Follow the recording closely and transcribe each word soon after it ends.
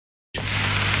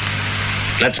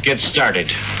Let's get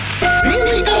started.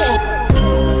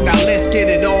 Now let's get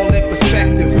it all in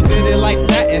perspective. We did it like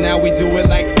that, and now we do it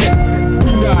like this.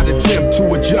 Do not attempt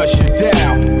to adjust your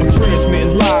dial. I'm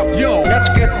transmitting live. Yo, Let's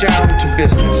get down to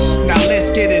business. Now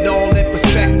let's get it all in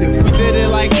perspective. We did it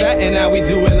like that, and now we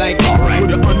do it like this. All right. for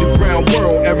the underground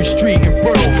world, every street and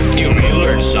borough. You may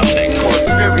learn something.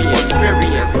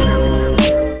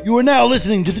 You are now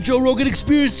listening to the Joe Rogan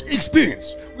Experience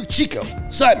with Chico,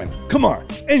 Simon, Kamar,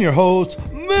 and your host,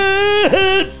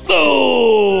 Matt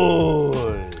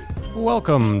Floyd.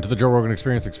 Welcome to the Joe Rogan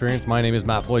Experience. My name is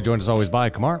Matt Floyd, joined as always by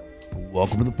Kamar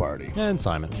Welcome to the party. and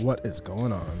Simon. What is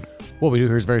going on? What we do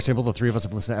here is very simple. The three of us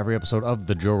have listened to every episode of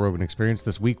the Joe Rogan Experience.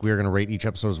 This week, we are going to rate each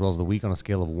episode as well as the week on a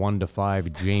scale of 1 to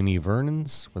 5 Jamie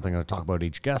Vernons. We're then going to talk about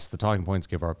each guest, the talking points,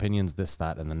 give our opinions, this,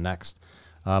 that, and the next.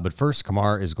 But first,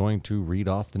 Kamar is going to read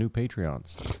off the new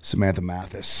Patreons. Samantha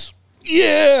Mathis.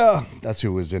 Yeah! That's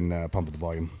who was in Pump Up the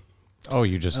Volume. Oh,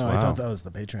 you just, Oh, wow. I thought that was the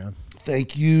Patreon.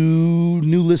 Thank you,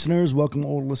 new listeners. Welcome,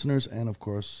 old listeners. And, of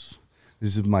course,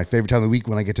 this is my favorite time of the week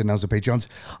when I get to announce the Patreons.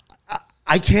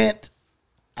 I can't,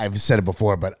 I've said it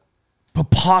before, but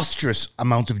preposterous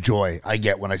amounts of joy I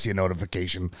get when I see a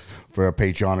notification for a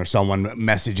Patreon or someone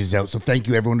messages out. So thank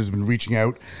you, everyone who's been reaching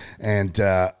out. And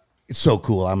it's so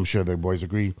cool. I'm sure the boys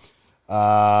agree.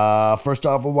 First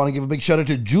off, I want to give a big shout out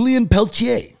to Julian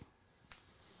Peltier.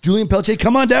 Julian Peltier,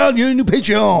 come on down. You're a new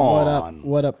Patreon. What up?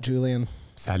 What up, Julian?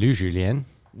 Salut, Julien.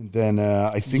 And then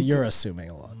I think You're assuming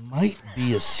a lot. might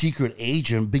be a secret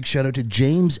agent. Big shout out to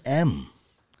James M.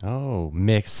 Oh,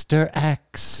 Mr.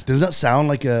 X. Does that sound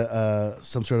like a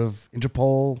some sort of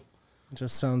Interpol, It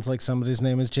just sounds like somebody's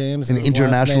name is James. an and his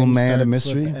last international name man of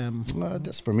starts mystery? with M.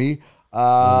 Just for me.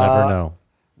 You'll never know.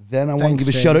 Then I want to Thanks,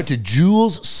 give a shout out James. to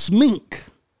Jules Smink.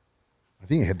 I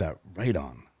think I hit that right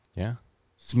on. Yeah.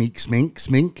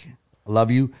 Smink. I love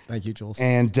you. Thank you, Jules.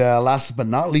 And last but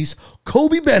not least,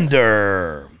 Kobe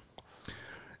Bender.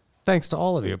 Thanks to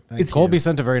all of you. Thank Colby you.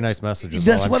 sent a very nice message as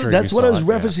That's well. I'm what sure that's you what I saw was it,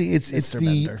 yeah. referencing. It's Mr.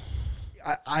 the Bender.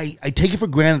 I take it for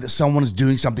granted that someone is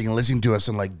doing something and listening to us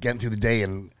and like getting through the day,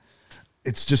 and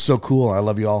it's just so cool. I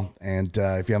love you all. And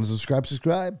if you haven't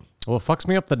subscribe. Well, it fucks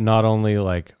me up that not only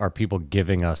like are people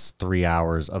giving us 3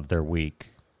 hours of their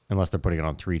week, unless they're putting it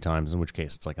on 3 times, in which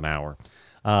case it's like an hour.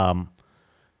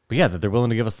 But yeah, that they're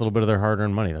willing to give us a little bit of their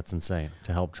hard-earned money. That's insane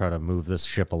to help try to move this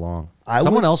ship along.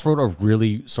 Someone else wrote a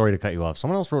really, sorry to cut you off.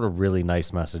 Someone else wrote a really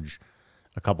nice message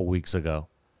a couple weeks ago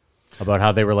about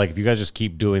how they were like, if you guys just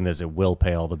keep doing this, it will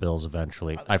pay all the bills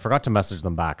eventually. I forgot to message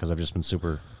them back because I've just been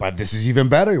super. But this is even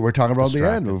better. We're talking about the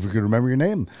end. If we could remember your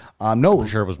name. No, I'm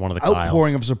sure it was one of the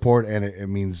outpouring Kyles. of support, and it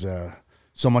means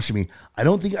so much to me. I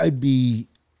don't think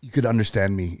you could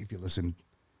understand me if you listened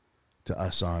to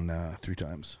us on 3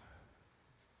 times.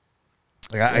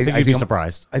 Like, I think you'd be I'm-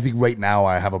 surprised. I think right now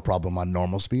I have a problem on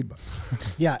normal speed, but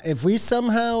Yeah, if we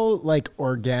somehow like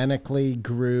organically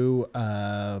grew,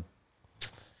 do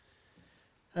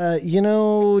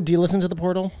you listen to The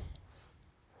Portal?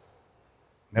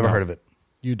 never heard of it.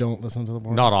 You don't listen to The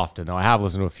Portal? Not often. No, I have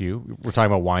listened to a few. We're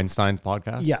talking about Weinstein's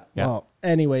podcast. Yeah. Well,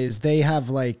 anyways, they have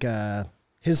like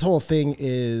his whole thing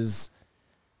is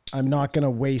I'm not going to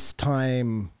waste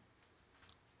time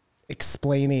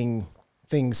explaining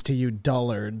things to you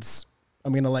dullards.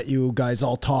 I'm going to let you guys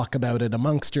all talk about it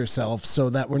amongst yourselves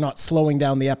so that we're not slowing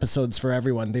down the episodes for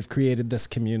everyone. They've created this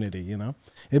community, you know?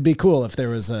 It'd be cool if there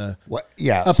was a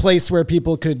place where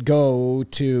people could go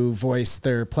to voice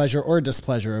their pleasure or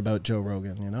displeasure about Joe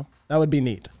Rogan, you know? That would be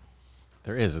neat.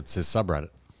 There is. It's his subreddit.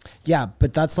 Yeah,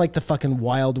 but that's like the fucking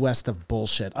Wild West of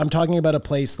bullshit. I'm talking about a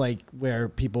place like where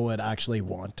people would actually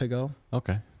want to go.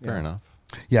 Okay. Fair enough.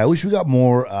 Yeah, I wish we got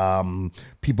more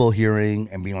people hearing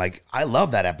and being like, I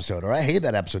love that episode, or I hate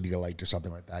that episode you liked, or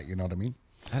something like that. You know what I mean?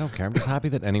 I don't care. I'm just happy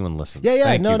that anyone listens. Yeah,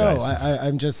 Thank no. you guys.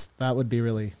 I'm just, that would be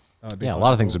really, that would be Yeah, a fun.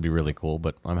 lot of things would be really cool,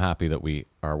 but I'm happy that we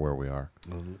are where we are.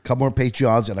 A couple more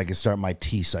Patreons, and I can start my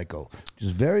tea cycle, which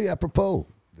is very apropos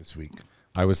this week.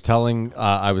 I was telling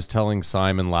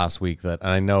Simon last week that,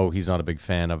 and I know he's not a big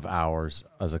fan of ours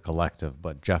as a collective,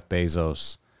 but Jeff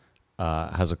Bezos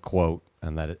has a quote,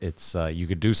 and that it's you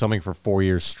could do something for 4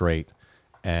 years straight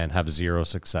and have 0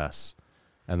 success,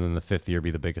 and then the 5th year be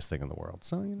the biggest thing in the world.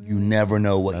 So You never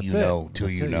know what that's you it. know till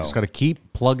That's you it. know. You just got to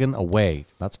keep plugging away.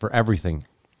 That's for everything.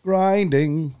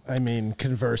 Grinding. I mean,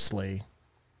 conversely,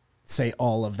 say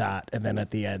all of that and then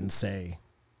at the end say,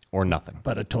 Or nothing.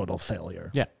 but a total failure.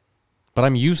 Yeah. But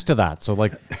I'm used to that. So,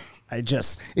 like,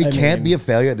 It can't be a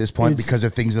failure at this point because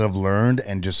of things that I've learned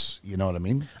and just, you know what I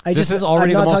mean? I'm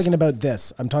not talking about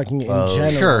this. I'm talking in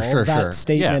general. Sure. That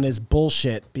statement Yeah. is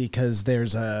bullshit because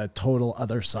there's a total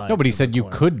other side. No, but he to said the you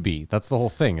coin. could be. That's the whole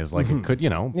thing. Is like it could, Yeah.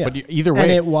 But either way,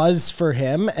 And it was for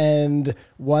him, and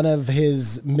one of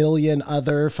his million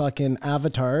other fucking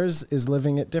avatars is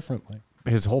living it differently.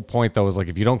 his whole point though is like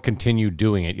if you don't continue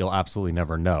doing it, you'll absolutely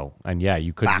never know. And yeah,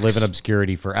 you could Facts. live in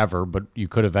obscurity forever, but you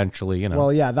could eventually,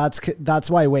 Well, yeah, that's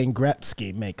why Wayne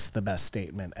Gretzky makes the best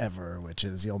statement ever, which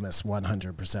is you'll miss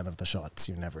 100% of the shots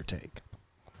you never take.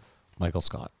 Michael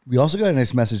Scott. We also got a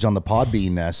nice message on the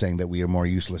Podbean saying that we are more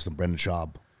useless than Brendan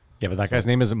Schaub. Yeah, but that guy's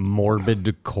name is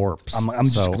Morbid Corpse. I'm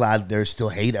just so- glad there's still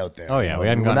hate out there. Oh, you yeah, know? we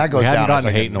hadn't When gotten- that goes we hadn't down, it's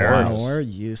gotten like hate in a while. nervous. More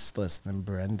useless than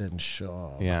Brendan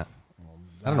Shaw. Yeah.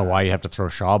 I don't know why you have to throw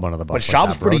Schaub under the bus. But like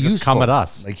Schaub's that, bro. pretty Just useful. come at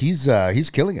us. Like he's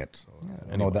killing it. So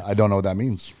I don't know what that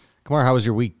means. Kamar, how was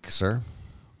your week, sir?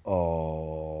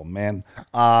 Oh man.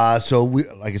 So we,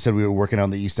 like I said, we were working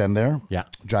on the East End there. Yeah.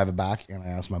 Driving back, and I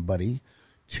asked my buddy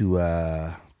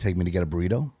to take me to get a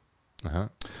burrito. Uh-huh.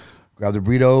 Grab the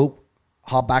burrito,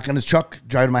 hop back on his truck,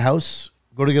 drive to my house,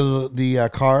 go to get the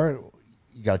car.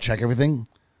 You got to check everything.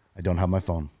 I don't have my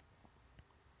phone.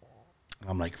 And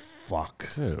I'm like,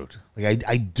 fuck. Dude. Like,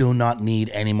 I do not need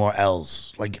any more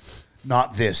L's. Like,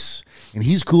 not this. And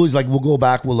he's cool. He's like, we'll go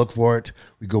back. We'll look for it.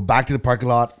 We go back to the parking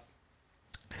lot.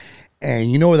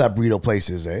 And you know where that burrito place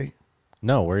is, eh?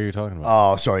 No, where are you talking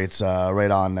about? Oh, sorry. It's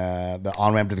right on the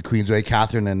on-ramp to the Queensway,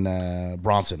 Catherine and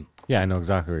Bronson. Yeah, I know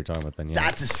exactly what you're talking about then. Yeah.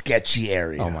 That's a sketchy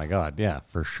area. Oh my God. Yeah,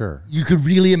 for sure. You could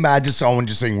really imagine someone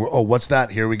just saying, oh, what's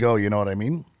that? Here we go. You know what I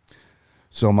mean?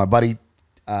 So my buddy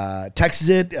texts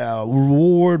it,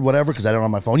 reward, whatever, because I don't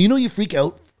have my phone. You know, you freak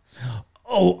out.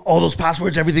 Oh, all those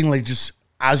passwords, everything, like just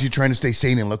as you're trying to stay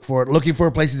sane and look for it, looking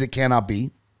for places it cannot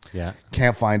be. Yeah.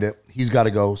 Can't find it. He's got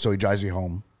to go, so he drives me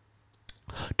home.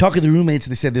 Talking to the roommates,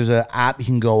 they said there's an app you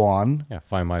can go on, Yeah,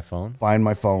 find my phone. find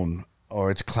my phone, or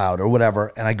it's cloud or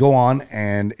whatever. And I go on,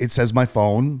 and it says my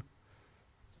phone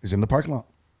is in the parking lot.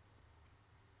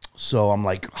 So I'm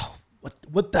like, oh,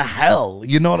 what the hell?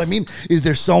 You know what I mean? Is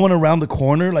there someone around the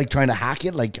corner like trying to hack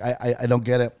it? Like I don't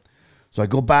get it. So I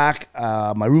go back.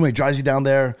 My roommate drives me down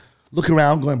there, look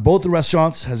around, going both the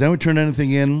restaurants. Has anyone turned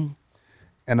anything in?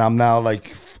 And I'm now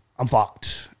like, I'm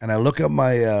fucked. And I look at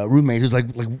my roommate who's like,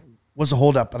 what's the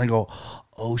holdup? And I go,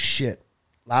 oh shit.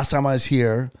 Last time I was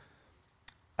here,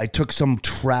 I took some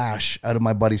trash out of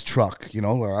my buddy's truck. You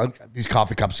know, where these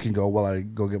coffee cups can go while I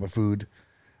go get my food.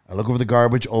 I look over the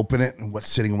garbage, open it, and what's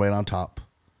sitting right on top?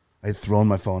 I had thrown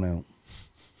my phone out.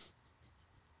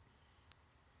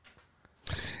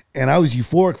 And I was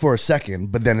euphoric for a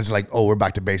second, but then it's like, oh, we're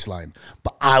back to baseline.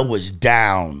 But I was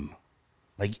down,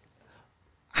 like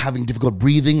having difficult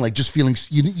breathing, like just feeling,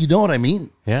 you know what I mean?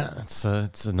 Yeah, it's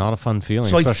not a fun feeling,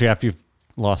 So, like- especially after you've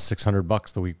lost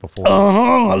 $600 the week before.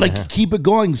 Like keep it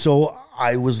going. So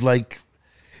I was like,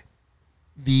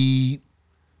 the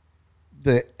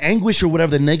anguish or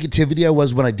whatever, the negativity I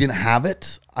was when I didn't have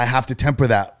it, I have to temper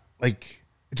that. Like,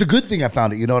 it's a good thing I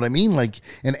found it, you know what I mean? Like,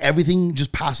 and everything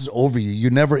just passes over you.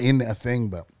 You're never in a thing,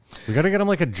 but We got to get him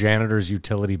like a janitor's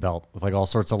utility belt with like all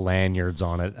sorts of lanyards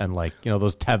on it and like, you know,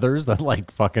 those tethers that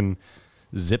like fucking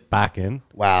zip back in.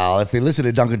 wow, if they listen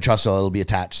to Duncan Trussell, it'll be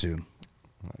attached soon.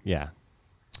 Yeah.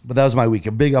 But that was my week,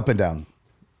 a big up and down.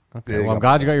 Okay. Big Well, I'm up.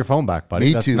 glad you got your phone back, buddy.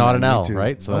 Me That's too, not man, an me L, too.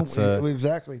 right? So No, that's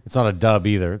exactly. it's not a dub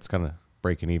either. It's kind of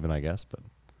breaking even, I guess. But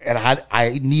And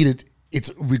I needed,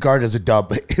 it's regarded as a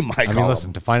dub in my I column. mean,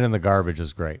 listen, to find in the garbage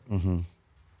is great. Mm-hmm.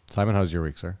 Simon, how's your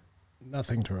week, sir?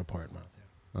 Nothing to report, Matthew.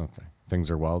 Okay.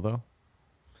 Things are well, though?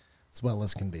 As well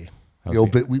as can be. How's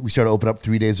the- We started to open up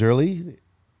 3 days early.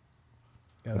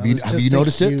 Yeah, Have that you- was have just you a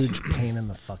noticed it? Huge pain in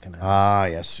the fucking ass. Ah,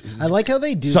 yes. I like how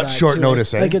they do Such that short too.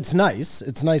 notice, eh? Like it's nice.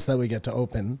 It's nice that we get to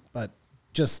open, but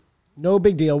just no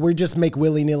big deal. We just make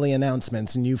willy-nilly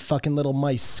announcements and you fucking little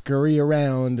mice scurry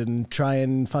around and try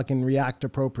and fucking react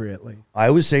appropriately.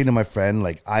 I was saying to my friend,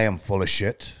 like, I am full of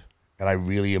shit, and I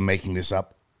really am making this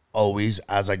up always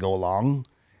as I go along,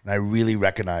 and I really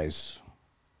recognize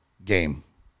game,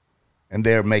 and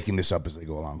they're making this up as they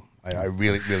go along. I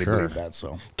really Sure. believe that.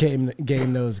 So Game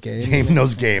knows game. game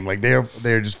knows game. Like they're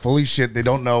just fully shit. They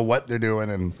don't know what they're doing,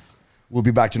 and we'll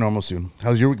be back to normal soon.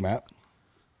 How's your week, Matt?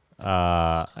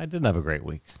 I didn't have a great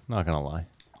week. Not going to lie.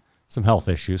 Some health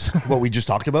issues. What we just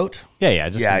talked about? Yeah.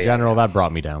 Just Yeah, in yeah, general, that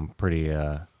brought me down pretty,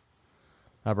 that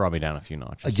brought me down a few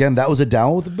notches. Again, that was a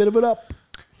down with a bit of it up.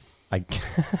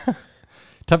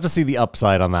 Tough to see the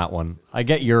upside on that one. I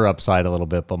get your upside a little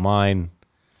bit, but mine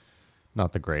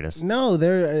not the greatest. No,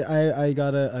 there. I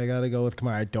gotta go with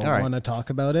Kamar. I don't All right. want to talk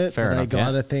about it, Fair but I enough, yeah.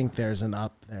 gotta think there's an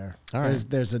up there. All right.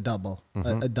 There's a double,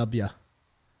 a W,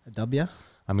 a W.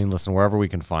 I mean, listen, wherever we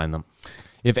can find them.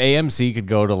 If AMC could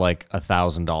go to like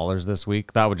 $1,000 this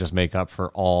week, that would just make up for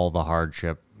all the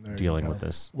hardship dealing with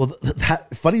this. Well,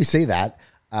 funny you say that.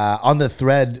 On the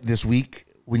thread this week,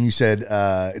 when you said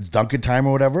it's Duncan time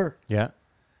or whatever, Yeah.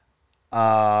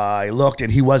 I looked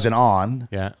and he wasn't on.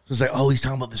 Yeah. So it's like, oh, he's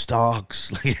talking about the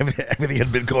stocks. Like everything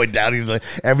had been going down. He's like,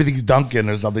 everything's Duncan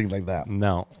or something like that.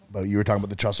 No. But you were talking about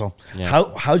the Trussell.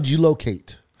 Yeah. How'd you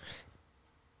locate?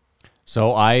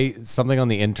 So something on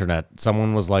the internet,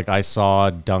 someone was like, I saw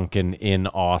Duncan in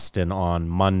Austin on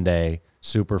Monday,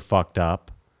 super fucked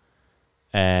up.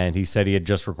 And he said he had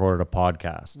just recorded a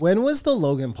podcast. When was the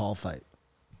Logan Paul fight?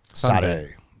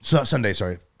 Sunday. Sunday,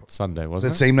 sorry. Sunday, The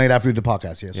wasn't it? same night after the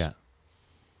podcast, yes. Yeah.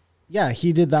 Yeah,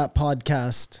 he did that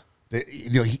podcast.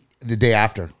 The day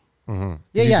after. Yeah,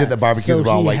 He yeah. did the barbecue so with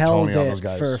Ron he White, held Tony, all it those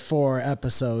guys. for 4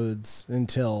 episodes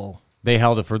until. They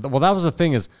held it for, well, that was the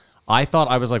thing is, I thought,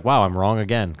 I was like, wow, I'm wrong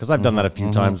again. Because I've done that a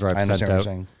few times where I I've understand sent what you're out.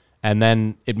 saying. And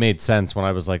then it made sense when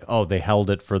I was like, oh, they held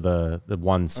it for the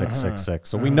 1666.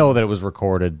 So we know that it was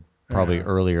recorded probably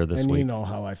earlier this And week. you know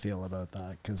how I feel about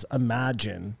that. Because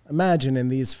imagine in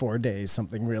these 4 days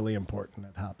something really important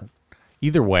had happened.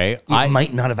 Either way, It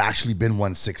might not have actually been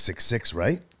 1666,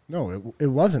 right? No, it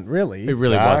wasn't really. it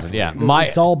really wasn't. Yeah.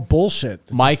 It's all bullshit.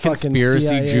 It's My a fucking conspiracy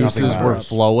CIA juices cover were up.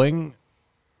 flowing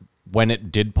when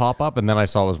it did pop up, and then I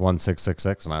saw it was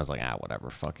 1666, and I was like, whatever,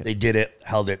 fuck it. They did it,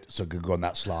 held it, so it could go in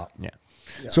that slot. Yeah.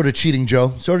 Sort of cheating, Joe.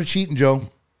 Sort of cheating, Joe.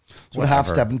 Sort of half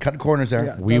Whatever. stepping, cutting corners there.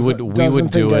 Yeah. We Doesn't would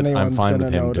think do it. I'm anyone's fine with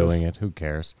gonna him notice. doing it. Who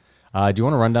cares? Do you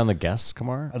want to run down the guests,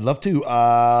 Kamar? I'd love to.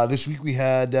 This week we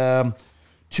had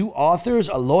 2 authors,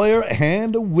 a lawyer,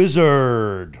 and a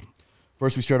wizard.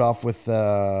 First, we start off with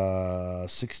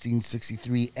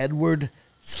 1663 Edward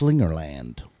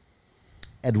Slingerland.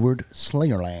 Edward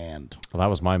Slingerland. Well, that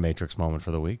was my Matrix moment for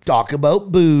the week. Talk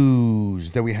about booze.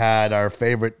 Then we had our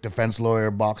favorite defense lawyer,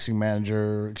 boxing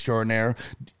manager extraordinaire.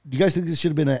 Do you guys think this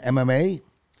should have been an MMA?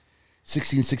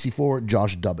 1664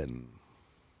 Josh Dubin.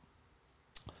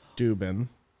 Dubin.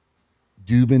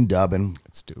 Dubin.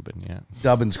 It's Dubin, yeah.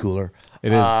 Dubin's cooler.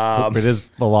 It is. It is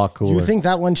a lot cooler. You think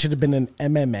that one should have been an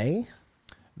MMA?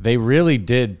 They really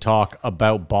did talk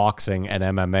about boxing and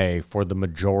MMA for the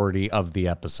majority of the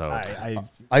episode.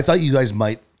 I thought you guys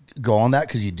might go on that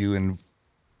because you do in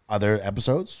other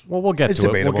episodes. Well, we'll get It's to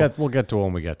debatable. it. We'll get to it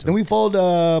when we get to Then it. we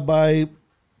followed by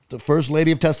the first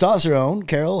lady of testosterone,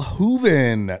 Carol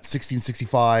Hooven, at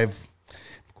 1665.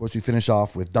 Of course, we finish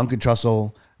off with Duncan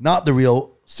Trussell, not the real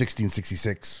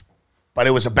 1666, but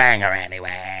it was a banger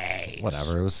anyway.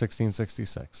 Whatever. It was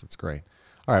 1666. It's great.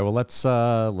 All right. Well, let's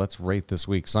rate this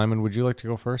week. Simon, would you like to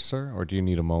go first, sir, or do you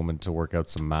need a moment to work out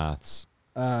some maths?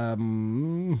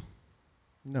 No.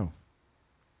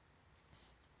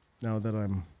 Now that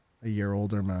I'm a year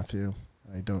older, Matthew,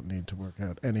 I don't need to work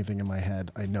out anything in my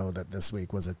head. I know that this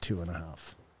week was a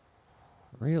 2.5.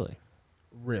 Really?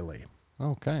 Really.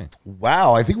 Okay.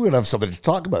 Wow, I think we're going to have something to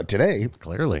talk about today.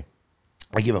 Clearly.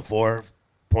 I give it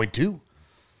 4.2.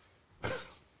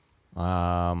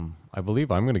 I believe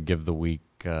I'm going to give the week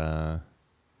a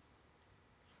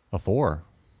 4,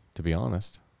 to be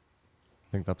honest.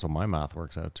 I think that's what my math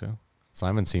works out to.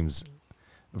 Simon seems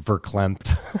verklempt.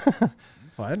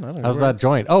 Fine. I don't How's know. that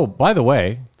joint? Oh, by the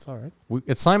way, It's all right.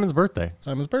 it's Simon's birthday.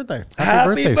 Simon's birthday.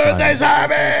 Happy birthday,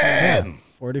 Simon!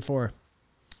 44.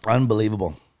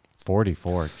 Unbelievable.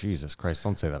 44. Jesus Christ,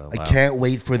 don't say that out I loud. can't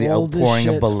wait for the Old as outpouring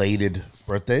of shit. belated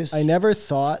birthdays. I never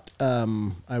thought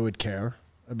I would care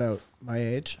about my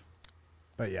age.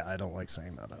 But yeah, I don't like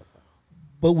saying that out loud.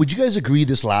 But would you guys agree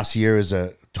this last year is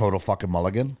a total fucking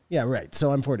mulligan? Yeah, right.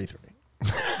 So I'm 43.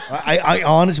 I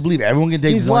honestly believe everyone can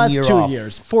take These 1 last year 2 off.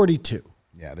 years, 42.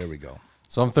 Yeah, there we go.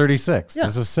 So I'm 36. Yeah,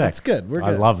 This is sick. that's good. We're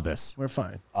I good. love this. We're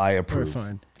fine. I We're approve.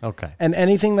 fine. Okay. And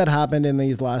anything that happened in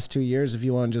these last 2 years, if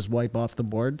you want to just wipe off the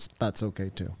boards, that's okay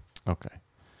too. Okay.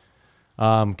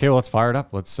 Okay, well, let's fire it up.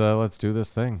 Let's do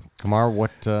this thing. Kamar,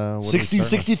 what do we start with?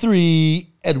 1663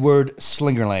 Edward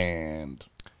Slingerland.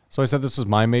 So I said this was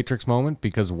my Matrix moment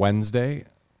because Wednesday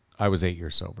I was 8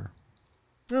 years sober.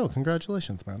 Oh,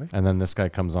 congratulations, Matty. And then this guy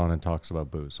comes on and talks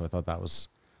about booze. So I thought that was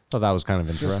kind of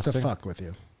Just interesting. to fuck with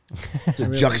you.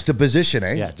 The juxtaposition,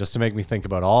 eh? Yeah, just to make me think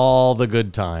about all the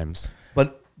good times.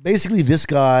 But basically, this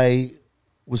guy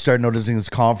was starting noticing his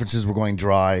conferences were going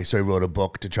dry, so he wrote a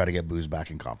book to try to get booze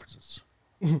back in conferences.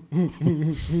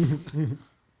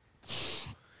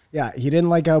 Yeah, he didn't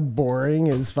like how boring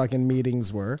his fucking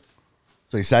meetings were.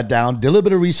 So he sat down, did a little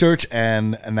bit of research,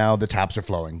 and now the taps are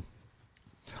flowing.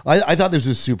 I thought this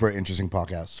was a super interesting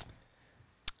podcast.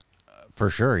 For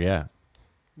sure, yeah.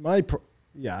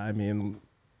 I mean,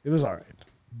 it was all right.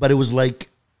 But it was like,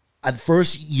 at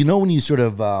first, you know when you sort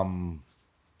of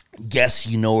guess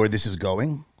you know where this is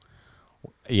going?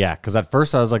 Yeah, because at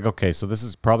first I was like, okay, so this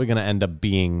is probably going to end up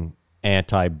being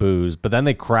anti-booze. But then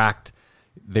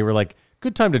they were like,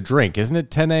 good time to drink, isn't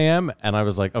it 10 a.m.? And I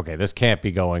was like, okay, this can't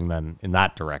be going then in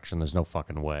that direction. There's no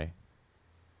fucking way.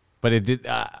 But it did.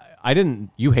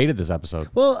 You hated this episode.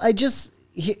 Well,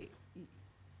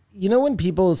 you know when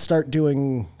people start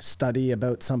doing study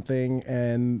about something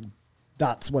and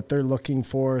that's what they're looking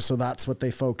for, so that's what they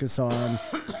focus on.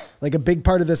 Like a big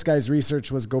part of this guy's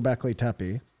research was Göbekli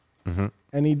Tepe. Mm-hmm.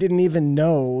 And he didn't even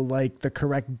know like the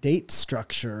correct date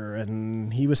structure,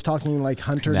 and he was talking like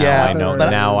hunter. Now I know.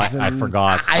 Now I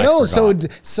forgot. I know. So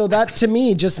that to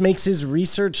me just makes his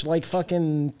research like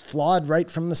fucking flawed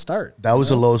right from the start. That was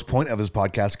the lowest point of his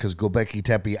podcast because Göbekli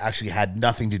Tepe actually had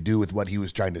nothing to do with what he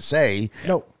was trying to say.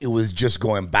 No, it was just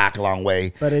going back a long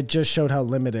way. But it just showed how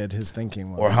limited his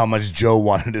thinking was, or how much Joe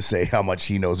wanted to say how much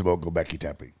he knows about Göbekli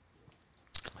Tepe.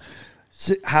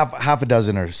 Half a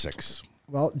dozen or 6.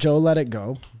 Well, Joe let it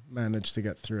go, managed to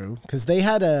get through. Because they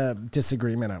had a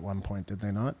disagreement at one point, did they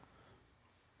not?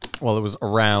 Well, it was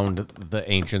around the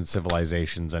ancient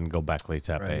civilizations and Göbekli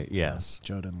Tepe, Right. yes. Yeah,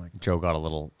 Joe didn't like that. Joe got a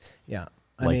little... Yeah.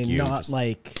 I Like mean, you, not just-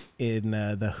 like in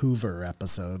the Hoover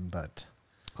episode, but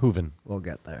Hooven. we'll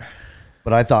get there.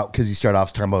 But I thought because he started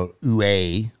off talking about Ue,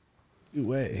 Way.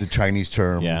 the Chinese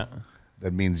term Yeah.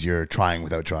 that means you're trying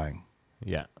without trying.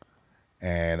 Yeah.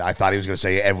 And I thought he was going to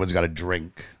say everyone's got to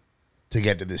drink to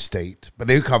get to this state. But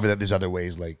they cover that there's other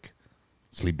ways like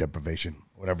sleep deprivation,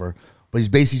 whatever. But he's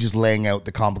basically just laying out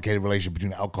the complicated relationship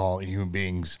between alcohol and human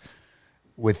beings.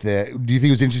 Do you think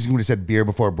it was interesting when he said beer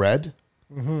before bread?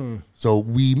 Mm-hmm. So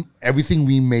everything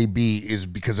we may be is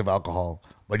because of alcohol,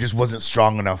 but it just wasn't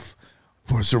strong enough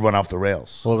for us to run off the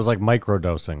rails. Well, it was like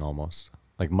microdosing almost.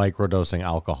 Like microdosing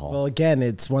alcohol. Well, again,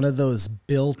 it's one of those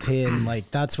built-in,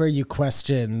 like that's where you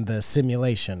question the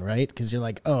simulation, right? Because you're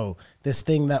like, oh, this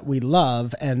thing that we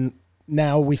love and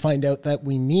now we find out that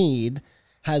we need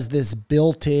has this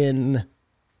built-in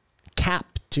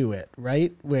cap to it,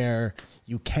 right? Where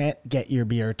you can't get your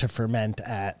beer to ferment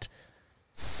at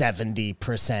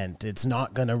 70%. It's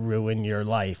not going to ruin your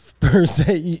life per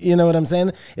se. You know what I'm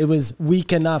saying? It was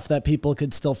weak enough that people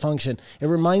could still function. It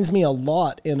reminds me a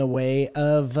lot in a way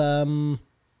of that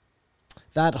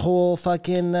whole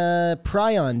fucking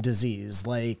prion disease.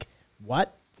 Like,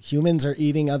 what? Humans are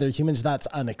eating other humans? That's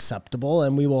unacceptable.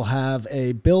 And we will have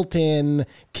a built-in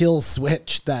kill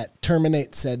switch that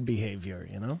terminates said behavior,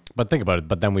 you know? But think about it.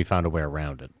 But then we found a way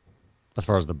around it. As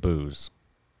far as the booze.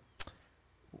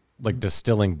 Like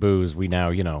distilling booze, we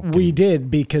now, We did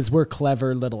because we're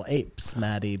clever little apes,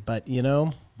 Maddie. But,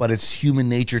 But it's human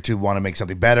nature to want to make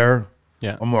something better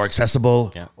Yeah. or more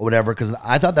accessible Yeah. or whatever. Because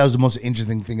I thought that was the most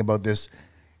interesting thing about this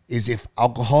is if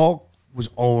alcohol was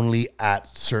only at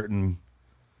certain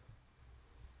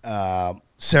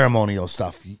ceremonial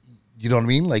stuff. You know what I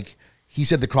mean? Like he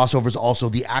said the crossover is also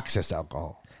the access to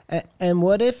alcohol. And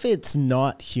what if it's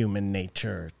not human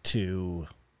nature to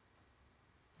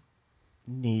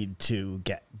need to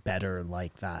get better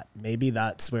like that? Maybe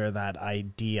that's where that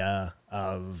idea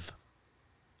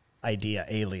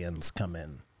aliens come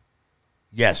in.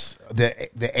 Yes,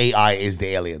 the AI is the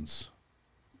aliens.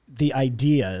 The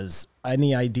ideas,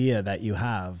 any idea that you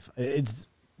have,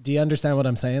 do you understand what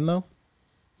I'm saying though?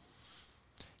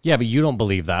 Yeah, but you don't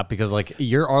believe that because like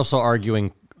you're also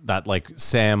arguing that like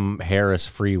Sam Harris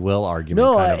free will argument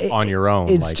on your own.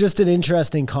 It's like, just an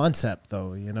interesting concept though,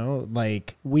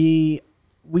 like we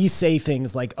say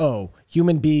things like, oh,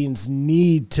 human beings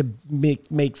need to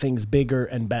make things bigger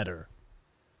and better.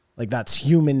 Like that's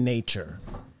human nature.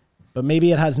 But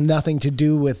maybe it has nothing to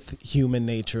do with human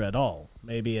nature at all.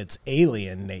 Maybe it's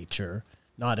alien nature,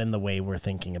 not in the way we're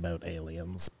thinking about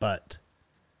aliens,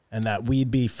 and that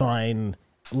we'd be fine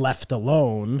left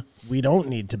alone. We don't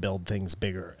need to build things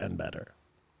bigger and better.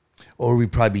 Or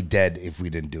we'd probably be dead if we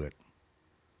didn't do it.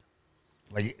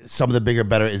 Like some of the bigger,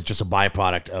 better is just a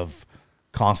byproduct of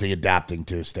constantly adapting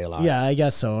to stay alive. Yeah, I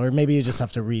guess so. Or maybe you just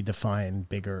have to redefine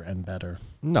bigger and better.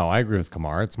 no, I agree with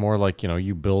Kamar. It's more like,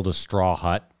 you build a straw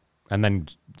hut and then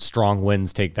strong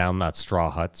winds take down that straw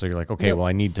hut. So you're like, okay, well,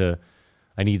 I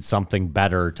need something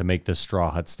better to make this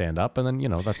straw hut stand up. And then,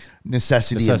 that's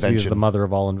Necessity necessity is invention. the mother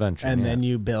of all invention. And yeah. then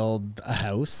you build a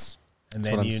house. And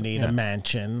then what I'm you saying, need yeah. a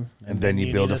mansion. And then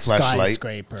you build need a fleshlight.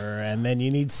 skyscraper. And then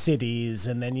you need cities.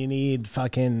 And then you need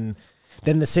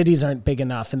then the cities aren't big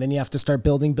enough. And then you have to start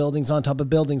building buildings on top of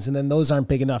buildings. And then those aren't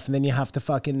big enough. And then you have to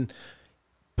fucking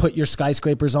put your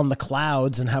skyscrapers on the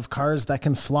clouds and have cars that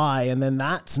can fly, and then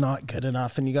that's not good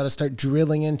enough, and you got to start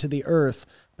drilling into the earth.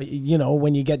 But you know,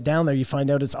 when you get down there, you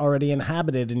find out it's already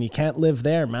inhabited and you can't live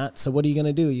there, Matt. So what are you going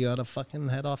to do? You got to fucking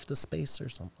head off to space or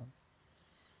something.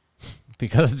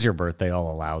 Because it's your birthday, I'll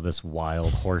allow this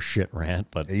wild horseshit rant.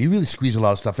 But You really squeeze a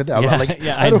lot of stuff in there. I'm yeah, not like,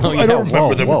 yeah, I don't, know, I don't yeah.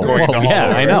 remember them going to Yeah,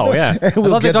 Hollow I know. Yeah, I We'll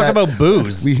thought they get talked that- about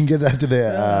booze. We can get that to the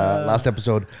last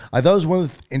episode. I thought it was one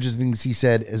of the interesting things he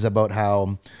said is about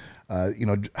how,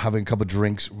 having a couple of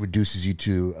drinks reduces you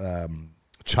to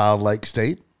childlike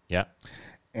state. Yeah.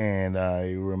 And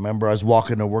I remember I was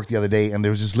walking to work the other day, and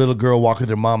there was this little girl walking with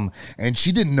her mom, and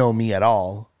she didn't know me at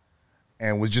all,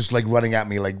 and was just like running at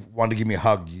me, like wanted to give me a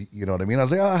hug. You know what I mean? I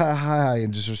was like, oh, hi,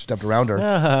 and just stepped around her.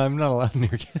 I'm not allowed near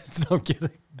kids. No, I'm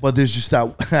kidding. But there's just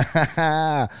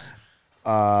that.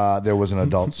 There was an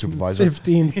adult supervisor.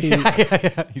 15 feet.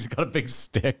 Yeah. He's got a big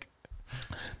stick.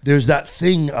 There's that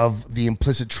thing of the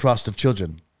implicit trust of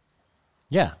children.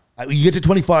 Yeah. You get to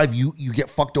 25, you get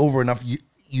fucked over enough.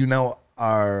 You now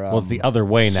are. Well, it's the other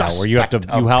way now, where you have to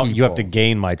suspect of you have to people.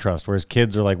 gain my trust. Whereas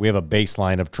kids are like, we have a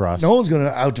baseline of trust. No one's gonna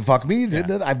out to fuck me.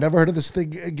 I've never heard of this thing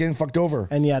getting fucked over.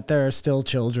 And yet there are still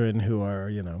children who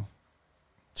are,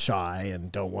 shy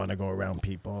and don't want to go around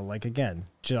people. Like, again,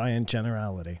 giant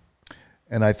generality.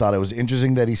 And I thought it was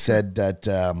interesting that he said that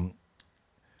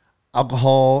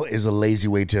alcohol is a lazy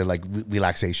way to like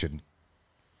relaxation.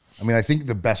 I mean, I think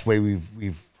the best way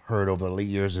we've heard over the late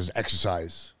years is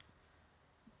exercise.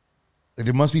 Like,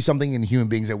 there must be something in human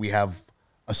beings that we have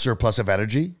a surplus of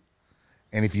energy,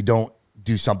 and if you don't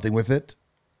do something with it,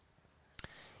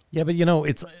 Yeah, but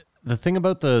it's the thing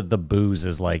about the booze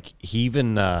is like he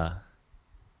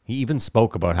even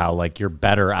spoke about how like you're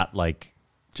better at like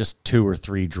just 2 or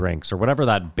 3 drinks or whatever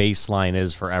that baseline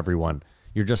is for everyone.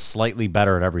 You're just slightly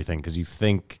better at everything because you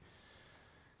think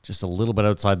just a little bit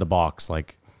outside the box.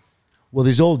 Like, well,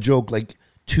 there's old joke like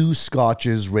 2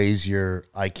 scotches raise your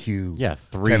IQ. Yeah,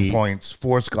 3 10 points.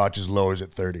 4 scotches lowers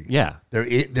it 30. Yeah. there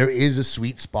is a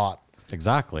sweet spot.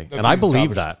 Exactly. That's And I what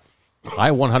believe established. that.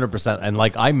 I 100%. And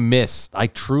like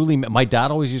my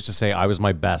dad always used to say I was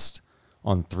my best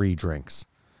on 3 drinks.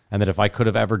 And that if I could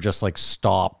have ever just like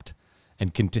stopped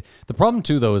and the problem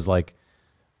too, though, is like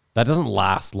that doesn't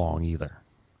last long either.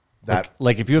 That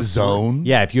Like if you have zone?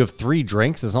 Yeah. If you have 3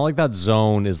 drinks, it's not like that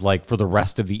zone is like for the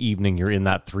rest of the evening, you're in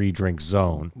that 3 drink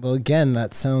zone. Well, again,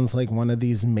 that sounds like one of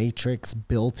these Matrix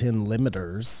built-in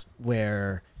limiters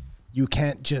where you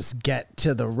can't just get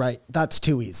to the right. That's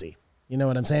too easy. You know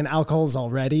what I'm saying? Alcohol's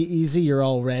already easy. You're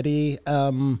already,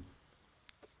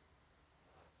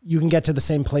 you can get to the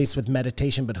same place with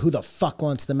meditation, but who the fuck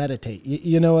wants to meditate?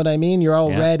 You know what I mean? You're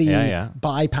already yeah.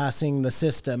 bypassing the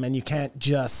system, and you can't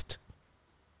just,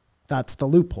 that's the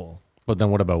loophole. But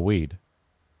then what about weed?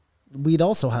 Weed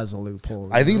also has a loophole.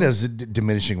 I think there's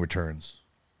diminishing returns.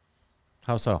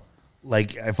 How so?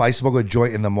 Like if I smoke a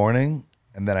joint in the morning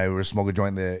and then I smoke a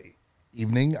joint in the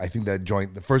evening, I think that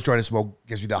joint, the first joint I smoke,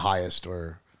 gives me the highest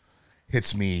or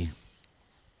hits me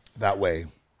that way.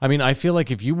 I mean, I feel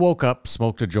like if you woke up,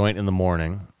 smoked a joint in the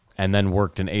morning, and then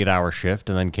worked an 8-hour shift,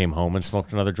 and then came home and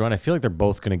smoked another joint, I feel like they're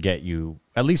both going to get you.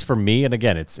 At least for me, and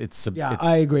again, it's Yeah, it's,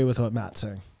 I agree with what Matt's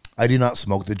saying. I do not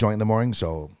smoke the joint in the morning,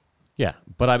 so yeah.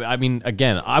 But I mean,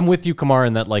 again, I'm with you, Kamar,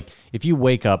 in that like if you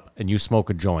wake up and you smoke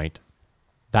a joint,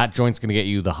 that joint's going to get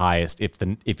you the highest.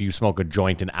 If you smoke a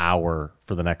joint an hour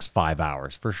for the next 5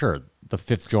 hours, for sure. The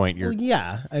 5th joint, you're Well,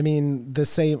 yeah, I mean the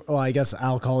same. Well, I guess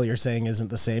alcohol you're saying isn't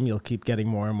the same. You'll keep getting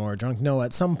more and more drunk. No,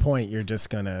 at some point you're just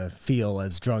gonna feel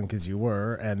as drunk as you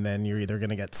were, and then you're either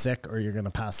gonna get sick or you're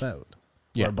gonna pass out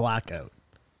Yeah. or black out,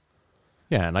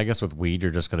 yeah. And I guess with weed,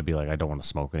 you're just going to be like, I don't want to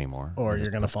smoke anymore. or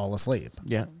you're gonna fall asleep.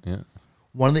 Yeah, yeah.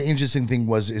 one of the interesting thing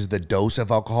is the dose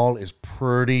of alcohol is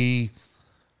pretty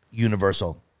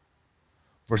universal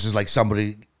versus like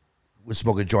somebody would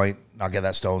smoke a joint, not get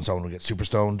that stoned, someone would get super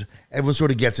stoned. Everyone sort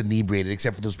of gets inebriated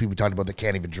except for those people we talked about that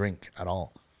can't even drink at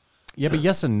all. Yeah, but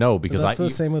yes and no, But because that's the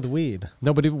same with weed.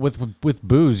 No, but with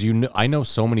booze, I know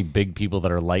so many big people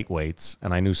that are lightweights,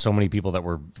 and I knew so many people that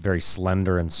were very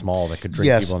slender and small that could drink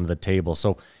Yes. people under the table.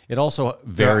 So it also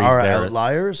There varies. are there.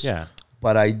 outliers, Yeah.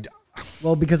 but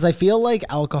Well, because I feel like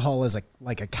alcohol is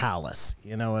like a callus.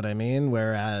 You know what I mean?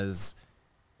 Whereas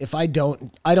if I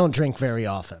don't drink very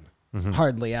often,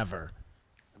 hardly ever.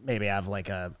 Maybe I have like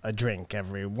a drink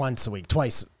every once a week,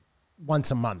 once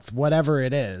a month, whatever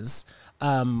it is.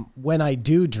 When I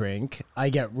do drink, I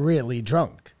get really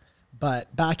drunk.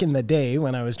 But back in the day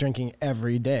when I was drinking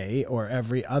every day or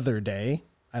every other day,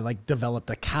 I like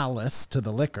developed a callus to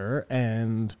the liquor,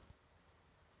 and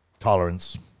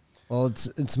tolerance. well,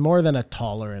 it's more than a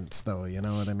tolerance though. You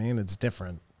know what I mean? It's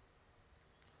different.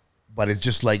 but it's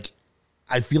just like,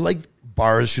 I feel like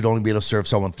bars should only be able to serve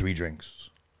someone 3 drinks.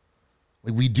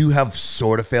 Like we do have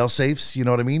sort of fail safes, you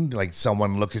know what I mean? Like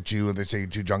someone looks at you and they say you're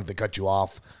too drunk, they cut you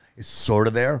off. It's sort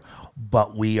of there,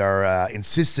 but we are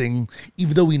insisting,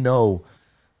 even though we know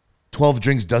 12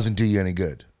 drinks doesn't do you any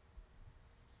good.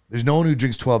 There's no one who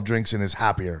drinks 12 drinks and is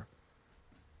happier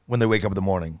when they wake up in the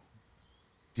morning.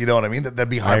 You know what I mean? That'd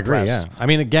be hard I agree, pressed. yeah. I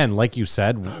mean, again, like you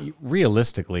said,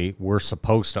 realistically, we're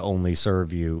supposed to only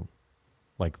serve you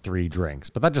like 3 drinks,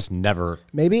 but that just never.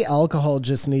 Maybe alcohol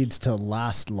just needs to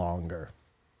last longer,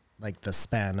 like the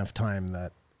span of time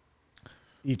that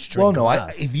each drink Well, no,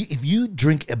 lasts. if you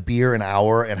drink a beer an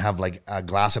hour and have like a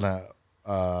glass and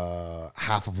a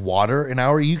half of water an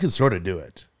hour, you can sort of do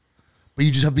it. But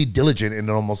you just have to be diligent, and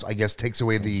it almost, I guess, takes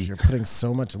away the. You're putting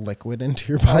so much liquid into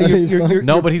your body.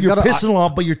 No, but he's you're gotta- pissing a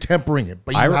lot, but you're tempering it.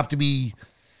 But you have to be.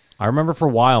 I remember for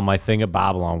a while, my thing at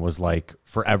Babylon was like,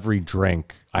 for every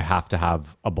drink, I have to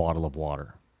have a bottle of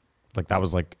water. Like that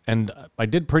was like, and I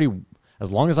did pretty,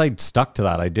 as long as I stuck to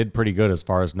that, I did pretty good as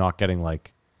far as not getting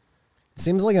like.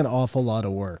 Seems like an awful lot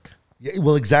of work. Yeah,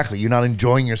 well, exactly. You're not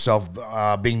enjoying yourself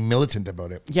being militant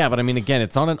about it. Yeah, but I mean, again,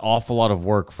 it's not an awful lot of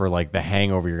work for like the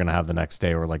hangover you're gonna have the next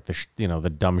day, or like the the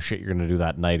dumb shit you're gonna do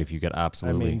that night if you get I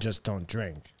absolutely. mean, just don't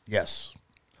drink. Yes.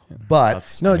 But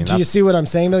That's- No, I mean, do you that's- see what I'm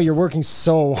saying though? You're working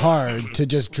so hard to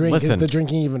just drink. Is Listen, the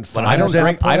drinking even fun? I don't at that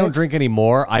drink. I point? don't drink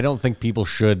anymore. I don't think people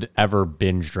should ever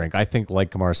binge drink. I think,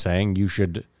 like Kamar's saying, you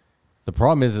should. The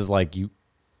problem is like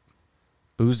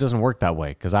booze doesn't work that way,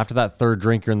 because after that 3rd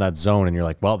drink, you're in that zone, and you're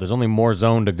like, well, there's only more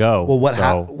zone to go. well,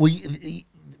 so,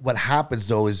 what happens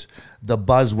though is the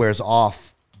buzz wears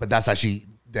off, but that's actually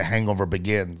the hangover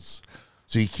begins.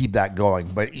 So you keep that going,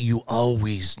 but you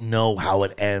always know how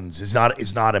it ends. It's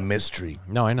not a mystery.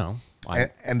 No, I know.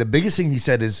 And the biggest thing he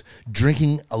said is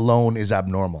drinking alone is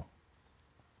abnormal,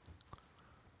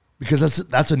 because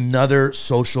that's another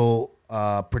social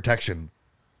protection.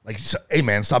 Like, hey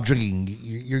man, stop drinking.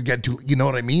 You're getting too. You know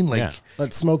what I mean? Like, Yeah.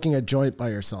 But smoking a joint by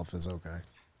yourself is okay.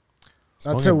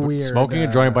 That's a weird. Smoking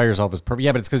a joint by yourself is perfect.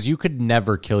 Yeah, but it's because you could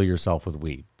never kill yourself with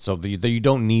weed. So you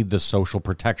don't need the social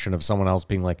protection of someone else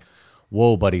being like,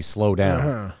 "Whoa, buddy, slow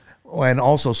down." and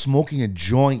also smoking a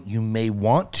joint, you may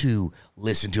want to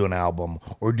listen to an album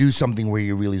or do something where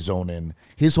you really zone in.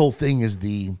 His whole thing is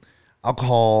the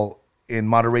alcohol in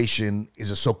moderation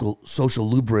is a social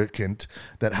lubricant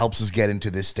that helps us get into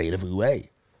this state of OA.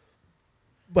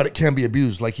 But it can be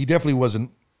abused. Like, he definitely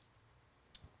wasn't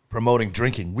promoting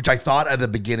drinking, which I thought at the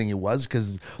beginning it was,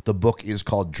 because the book is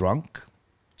called Drunk.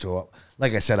 So,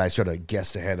 like I said, I sort of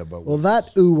guessed ahead about Well,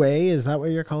 that Uwe, is that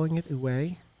what you're calling it?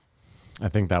 Uwe? I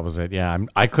think that was it. Yeah,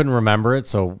 I couldn't remember it,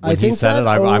 so I when he think said it,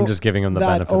 that I'm just giving him the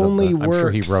that benefit only of the. I'm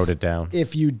sure he works wrote it down.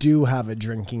 if you do have a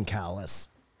drinking callus,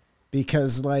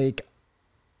 because like,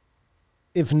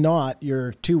 if not,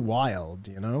 you're too wild,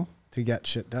 to get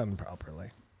shit done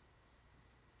properly.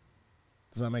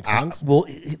 Does that make sense? well,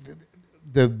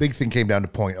 the big thing came down to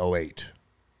 0.08.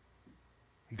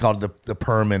 He called it the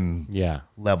Perman Yeah.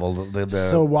 level.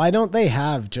 So why don't they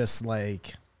have just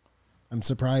like? I'm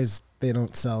surprised they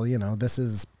don't sell. This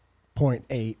is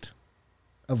 0.8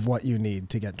 of what you need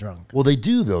to get drunk. Well, they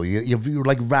do though. You're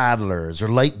like Rattlers or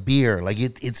light beer. Like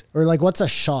it's Or like, what's a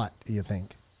shot? Do you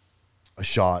think? a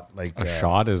shot. Like A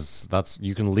shot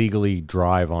you can legally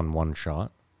drive on 1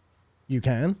 shot. You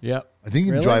can. Yep. I think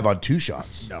you Really? can drive on 2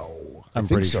 shots. No, I'm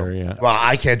pretty sure, yeah. Well,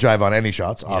 I can't drive on any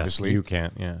shots, Yes, obviously. you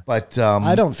can't. Yeah. But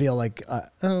I don't feel like.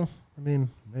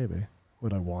 Maybe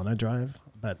would I want to drive?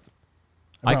 But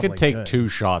I could probably take 2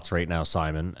 shots right now,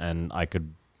 Simon, and I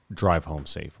could drive home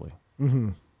safely.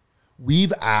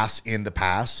 we've asked in the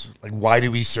past, like, why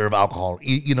do we serve alcohol?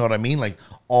 You know what I mean? Like,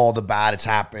 all the bad that's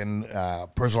happened,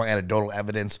 personal anecdotal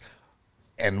evidence,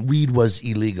 and weed was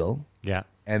illegal. Yeah.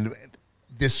 And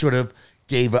this sort of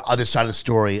gave the other side of the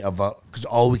story of, because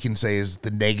all we can say is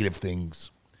the negative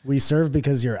things. We serve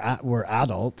because we're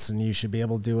adults and you should be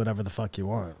able to do whatever the fuck you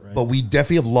want, right? But we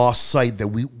definitely have lost sight that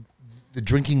the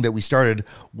drinking that we started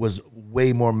was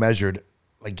way more measured.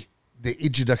 Like, the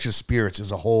introduction of spirits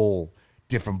is a whole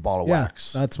different ball of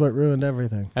wax. That's what ruined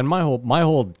everything. And my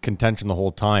whole contention the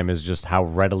whole time is just how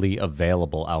readily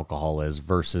available alcohol is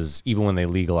versus even when they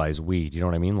legalize weed. You know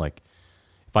what I mean? Like,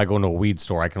 if I go into a weed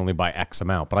store, I can only buy X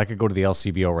amount, but I could go to the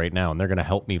LCBO right now and they're going to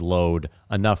help me load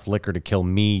enough liquor to kill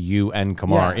me, you, and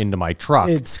Kamar Yeah. into my truck.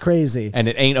 It's crazy. And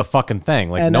it ain't a fucking thing.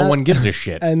 Like, And no at- one gives a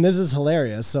shit. And this is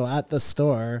hilarious. So at the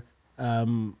store,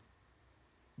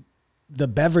 the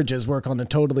beverages work on a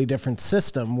totally different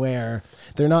system where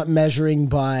they're not measuring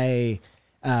by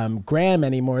gram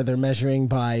anymore. They're measuring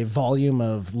by volume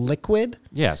of liquid.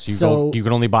 Yeah, so you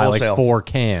can only buy Wholesale. like 4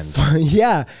 cans.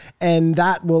 Yeah, and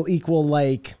that will equal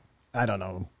like, I don't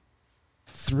know,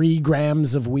 3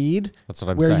 grams of weed. That's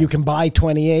what I'm where saying. you can buy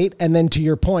 28, and then to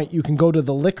your point, you can go to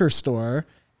the liquor store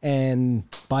and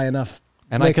buy enough.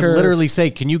 And I could literally say,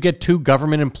 can you get 2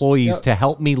 government employees to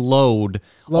help me load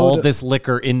all this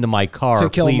liquor into my car, to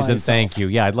kill please and myself. thank you.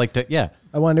 Yeah, I'd like to. Yeah,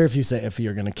 I wonder if you say if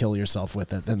you're going to kill yourself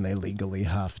with it, then they legally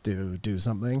have to do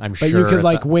something. I'm but you sure could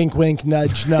like that- wink, wink,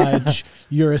 nudge, nudge.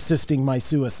 You're assisting my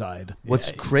suicide.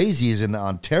 What's crazy is in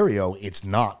Ontario, it's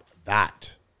not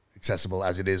that accessible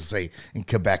as it is, say, in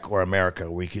Quebec or America,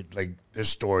 where you could, like, there's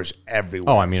stores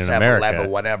everywhere. Oh, I mean, in 7-Eleven, America,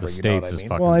 whatever, the you know what States I is mean?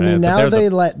 fucking Well, I bad, mean, but now they're they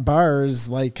the- let bars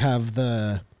like have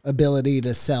the ability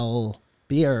to sell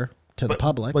beer to the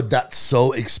public But that's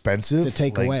so expensive. to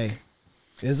take like, away.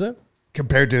 Is it?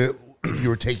 compared to if you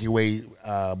were taking away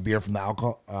beer from the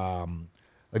alcohol.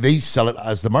 Like they sell it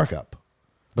as the markup.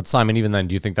 But Simon, even then,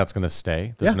 do you think that's going to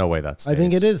stay? There's Yeah. no way that's. I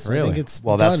think it is. Really? I think it's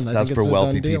Well, done. that's I that's think for it's a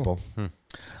wealthy done deal. people.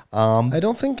 I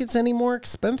don't think it's any more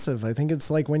expensive. I think it's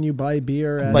like when you buy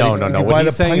beer at But No, if, no, if no. you What buy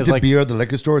he's a saying pint is of like- beer at the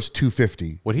liquor store, it's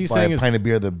 $2.50. What he's buy saying a is- pint of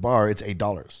beer at the bar, it's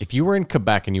 $8. If you were in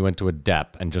Quebec and you went to a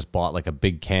dep and just bought like a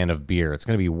big can of beer, it's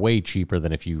going to be way cheaper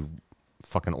than if you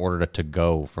fucking ordered it to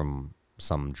go from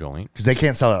some joint. Because they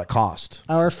can't sell it at cost.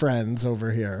 our friends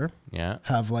over here Yeah,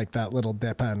 have like that little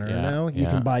dipper Yeah, now. You yeah.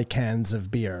 can buy cans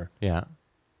of beer. yeah.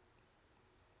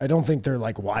 I don't think they're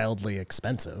like wildly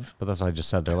expensive. But that's what I just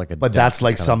said. They're like a. But dep. that's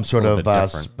like It's some kinda- sort it's a little of bit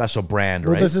different. special brand,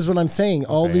 Well, right? this is what I'm saying.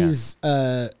 All Okay, yeah. these,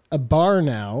 a bar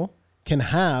now can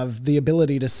have the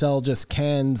ability to sell just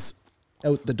cans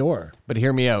out the door. But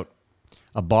hear me out.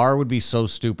 A bar would be so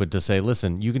stupid to say,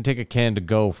 listen, you can take a can to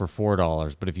go for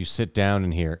 $4, but if you sit down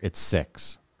in here, it's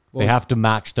 $6. They have to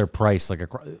match their price like a.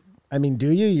 I mean, do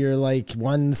you? You're like,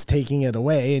 one's taking it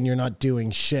away and you're not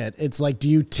doing shit. It's like, do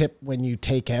you tip when you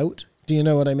take out? Do you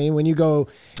know what I mean? When you go,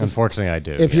 Unfortunately, I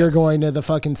do. if you're yes. going to the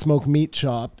fucking smoke meat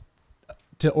shop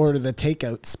to order the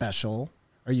takeout special,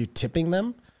 are you tipping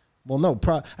them? Well, no.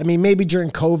 I mean, maybe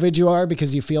during COVID you are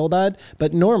because you feel bad,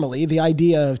 but normally the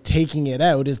idea of taking it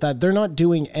out is that they're not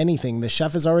doing anything. The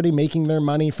chef is already making their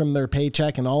money from their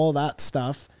paycheck and all of that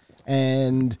stuff,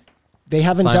 and they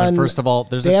haven't Simon, done. first of all,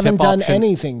 there's they a haven't tip done option.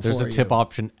 anything. There's for a tip you.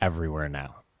 option everywhere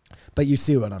now. But you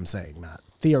see what I'm saying, Matt.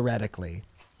 Theoretically,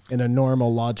 in a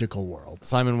normal, logical world.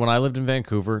 Simon, when I lived in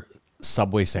Vancouver,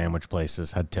 Subway sandwich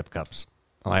places had tip cups.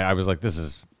 I was like,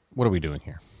 what are we doing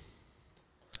here?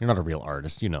 You're not a real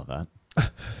artist. You know that.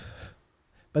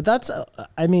 But that's,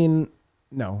 I mean,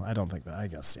 no, I don't think that. I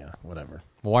guess, yeah, whatever.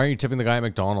 Well, why are you tipping the guy at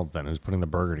McDonald's then who's putting the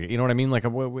burger to you? You know what I mean? Like,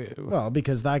 Well,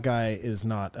 because that guy is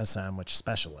not a sandwich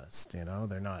specialist, you know?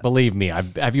 They're not. believe me,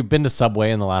 have you been to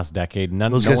Subway in the last decade?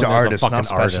 Those no guys one are is a artists, fucking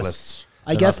not artist. specialists.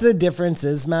 I guess the difference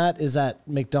is, Matt, is at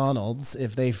McDonald's,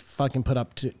 if they fucking put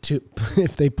up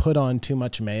if they put on too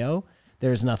much mayo,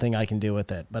 there's nothing I can do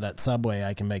with it. But at Subway,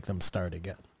 I can make them start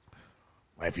again.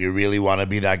 If you really want to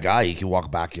be that guy, you can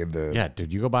walk back in the. Yeah,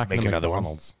 dude, you go back Make into another one.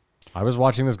 McDonald's. I was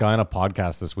watching this guy on a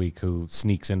podcast this week who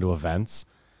sneaks into events,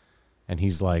 and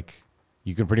he's like,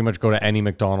 you can pretty much go to any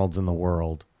McDonald's in the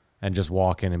world and just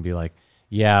walk in and be like,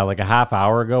 yeah, like a half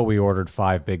hour ago, we ordered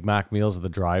 5 Big Mac meals at the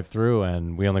drive-thru,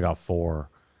 and we only got 4.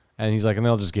 And he's like, and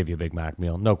they'll just give you a Big Mac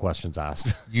meal, no questions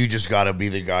asked. You just got to be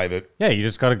the guy that, Yeah, you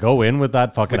just got to go in with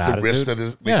that fucking with the attitude. risk that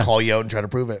is, they Yeah. call you out and try to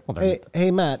prove it. Well, then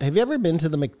Hey, Matt, have you ever been to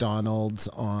the McDonald's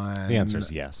on... the answer is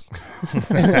yes.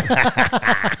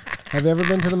 Have you ever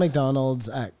been to the McDonald's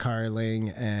at Carling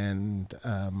and...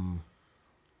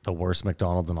 The worst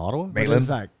McDonald's in Ottawa? what Maitland? is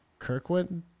that?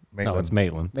 Kirkwood? No, it's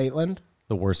Maitland. Maitland?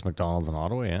 The worst McDonald's in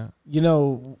Ottawa, yeah. You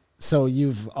know, so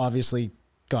you've obviously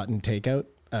gotten takeout,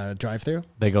 drive-through?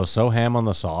 They go so ham on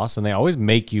the sauce, and they always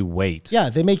make you wait. Yeah,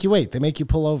 they make you wait. They make you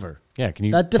pull over. Yeah, can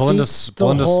you That pull into, defeats pull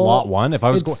the into whole- slot 1? If I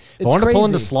was It's- if I it's wanted to pull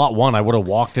into crazy. slot 1, I would have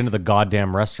walked into the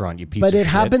goddamn restaurant, you piece But of it shit.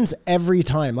 happens every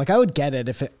time. Like, I would get it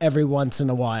if every once in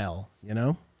a while, you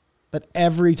know? But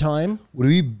every time, Would it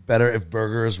be better if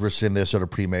burgers were sitting there sort of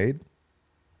pre-made?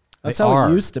 that's They how are.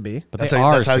 it used to be. But That's they how,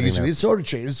 are that's how it sitting used to be. there. It's sort of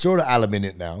changed. It's sort of a la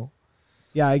minute now.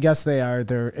 Yeah, I guess they are.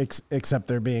 They're except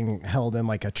they're being held in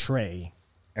like a tray.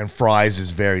 And fries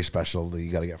is very special. You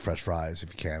got to get fresh fries if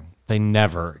you can. They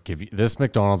never give you... This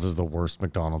McDonald's is the worst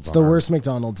McDonald's It's on the earth. worst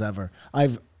McDonald's ever.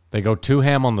 They go too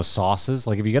ham on the sauces.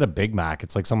 Like, if you get a Big Mac,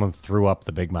 it's like someone threw up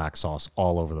the Big Mac sauce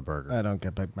all over the burger. I don't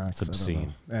get Big Macs. It's I don't know.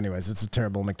 obscene. Anyways, it's a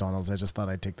terrible McDonald's. I just thought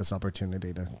I'd take this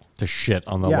opportunity to To shit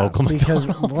on the local because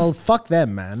McDonald's. well, fuck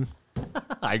them, man.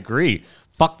 I agree.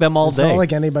 Fuck them all It's day. not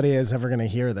like anybody is ever going to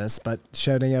hear this, but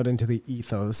shouting out into the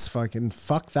ethos, fucking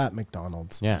fuck that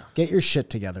McDonald's. Yeah. Get your shit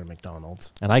together,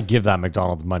 McDonald's. And I give that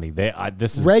McDonald's money.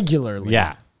 This is Regularly.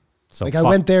 Yeah. So Like I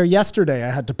went there yesterday. I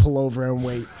had to pull over and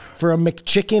wait for a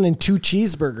McChicken and 2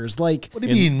 cheeseburgers. Like, What do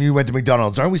you mean you went to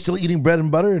McDonald's? Aren't we still eating bread and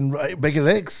butter and bacon and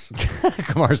eggs?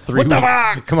 Kamar's 3 What the weeks.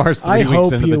 fuck? Kamar's 3 I weeks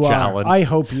hope into you the are. challenge. I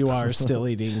hope you are still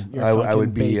eating your I fucking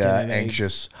would be bacon and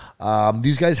anxious.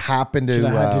 These guys happen to. Should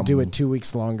have had to do it 2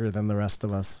 weeks longer than the rest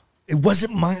of us. It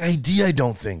wasn't my idea, I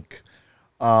don't think.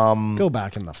 Go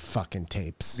back in the fucking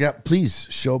tapes. Yeah, please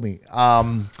show me.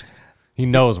 He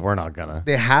knows we're not gonna.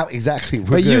 They have exactly.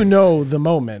 We're But you good. know the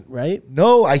moment, right?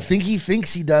 No, I think he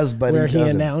thinks he does, but Where he he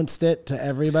doesn't. announced it to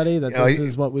everybody that Yeah, this he-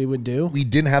 is what we would do. We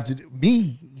didn't have to.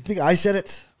 Me? You think I said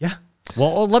it? Yeah.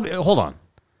 Well, let me hold on.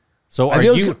 So I are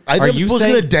think you I are think I'm you supposed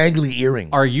saying to get a dangly earring.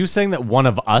 are you saying that one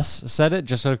of us said it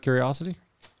just out of curiosity?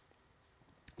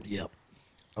 Yep.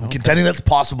 I'm contending that's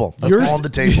possible. That's Yours- on the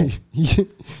table.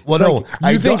 Well, no,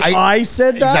 Like, you think I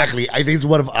said that? Exactly. I think it's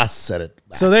one of us said it.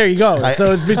 So there you go.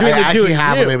 So it's between I the two actually of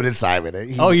have you. a limited Simon.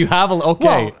 Oh, you have a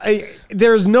okay. Well,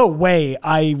 there's no way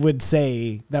I would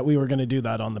say that we were going to do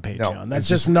that on the Patreon. That's it's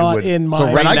just just- it not wouldn't. in my. so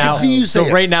right And I can now, see you so say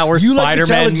it. right now we're You like the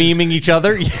Spider-Man challenges. memeing each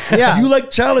other. Yeah. You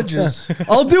like challenges.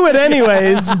 I'll do it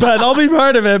anyways, but I'll be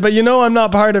part of it. But you know, I'm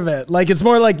not part of it. Like it's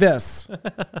more like this.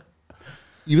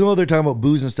 Even though they're talking about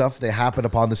booze and stuff, they happen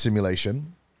upon the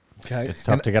simulation. Okay. It's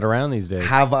tough to get around these days.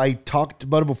 Have I talked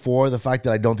about it before? The fact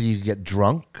that I don't think you can get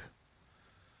drunk?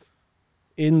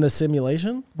 In the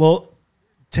simulation. Well,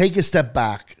 take a step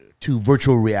back to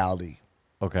virtual reality.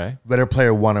 Okay. Better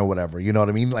Player One or whatever. You know what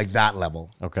I mean? Like that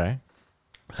level. Okay.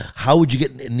 How would you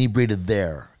get inebriated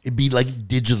there? It'd be like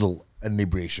digital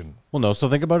inebriation. Well, no. So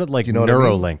think about it like You know what I mean?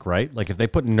 Neuralink, right? Like if they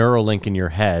put Neuralink in your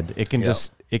head, it can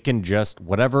just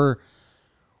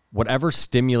whatever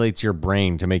stimulates your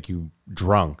brain to make you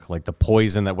drunk, like the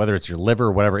poison that whether it's your liver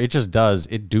or whatever, it just does.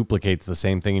 It duplicates the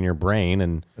same thing in your brain,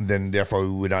 and And then therefore we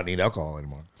would not need alcohol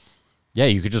anymore. yeah,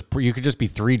 you could just be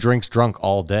 3 drinks drunk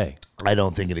all day. I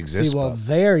don't think it exists. See, well, but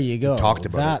there you go. talked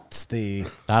about it. That's the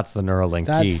That's the Neuralink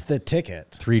key. that's the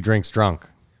ticket. 3 drinks drunk.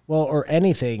 Well, or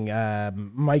anything,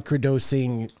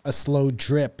 microdosing a slow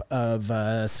drip of There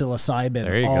you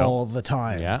psilocybin go. all the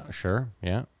time. Yeah, sure.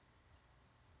 Yeah.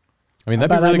 I mean, that'd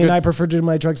But be really I mean, good. I prefer to do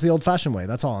my drugs the old-fashioned way.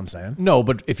 That's all I'm saying. No,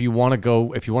 but if you want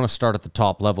to start at the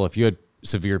top level, if you had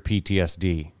severe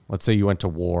PTSD, let's say you went to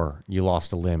war, you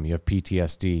lost a limb, you have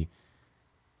PTSD,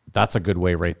 that's a good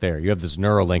way right there. You have this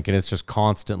Neuralink, and it's just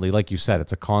constantly, like you said,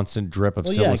 it's a constant drip of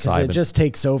Well, yeah, because psilocybin. it just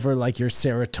takes over like your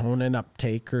serotonin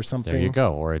uptake or something. there you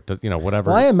go, or it does, whatever.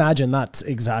 Well, I imagine that's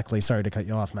exactly. Sorry to cut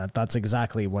you off, Matt. That's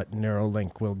exactly what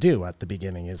Neuralink will do at the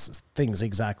beginning. Is things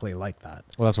exactly like that.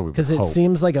 Well, that's what we Because it hope.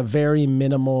 seems like a very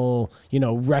minimal,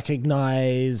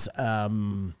 recognize,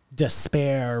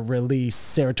 despair, release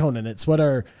serotonin. It's what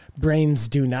our brains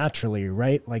do naturally,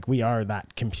 right? Like we are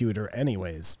that computer,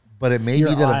 anyways. But it may Your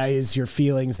be that eyes, your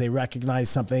feelings, they recognize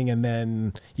something, and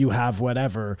then you have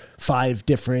 5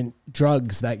 different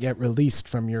drugs that get released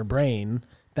from your brain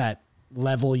that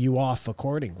level you off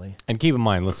accordingly. And keep in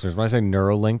mind, listeners, when I say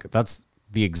Neuralink, that's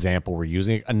the example we're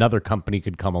using. Another company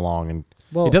could come along, and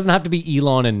Well- it doesn't have to be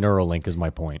Elon and Neuralink is my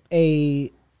point.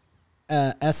 A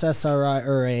SSRI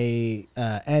or a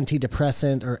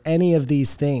antidepressant or any of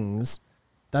these things,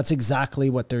 that's exactly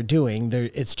what they're doing.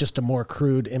 It's just a more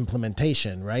crude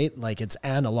implementation, right? Like it's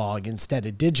analog instead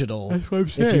of digital. If you want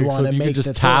so to if you make could just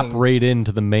the tap thing. right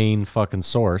into the main fucking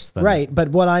source, then Right, but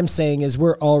what I'm saying is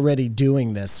we're already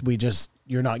doing this.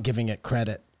 You're not giving it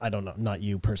credit. I don't know, not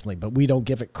you personally, but we don't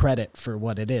give it credit for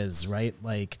what it is, right?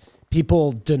 Like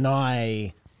people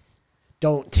deny,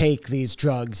 don't take these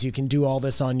drugs. You can do all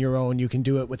this on your own. You can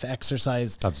do it with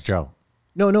exercise. That's Joe.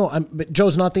 No, but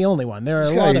Joe's not the only one. There are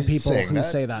this a guy lot of is people saying who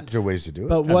say that. There are ways to do it.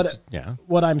 But yeah.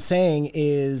 what I'm saying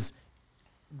is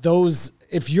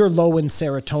if you're low in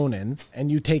serotonin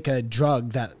and you take a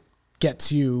drug that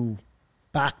gets you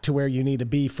back to where you need to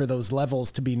be for those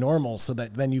levels to be normal so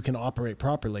that then you can operate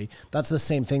properly, that's the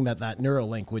same thing that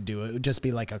Neuralink would do. It would just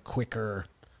be like a quicker,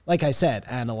 like I said,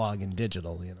 analog and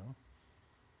digital,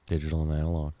 Digital and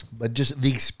analog. But just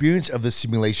the experience of the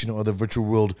simulation or the virtual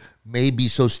world may be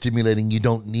so stimulating you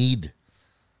don't need.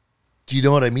 Do you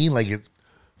know what I mean? Like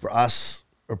for us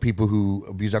or people who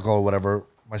abuse alcohol or whatever,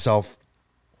 myself,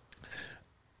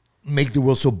 make the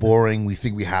world so boring we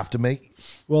think we have to make.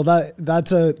 Well,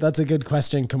 that's a good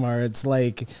question, Kumar. It's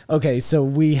like, okay, so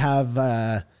we have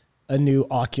a new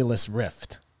Oculus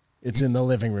Rift. It's in the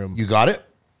living room. You got it?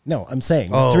 No, I'm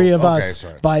saying Oh, the three of okay, us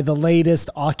sorry. buy the latest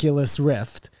Oculus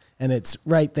Rift, and it's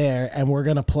right there and we're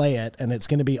going to play it and it's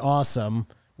going to be awesome,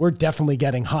 we're definitely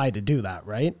getting high to do that,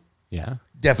 right? Yeah.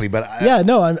 Definitely, but Yeah,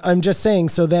 no, I'm just saying.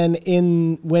 So then,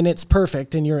 when it's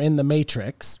perfect and you're in the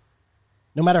Matrix,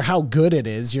 no matter how good it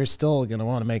is, you're still gonna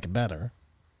want to make it better.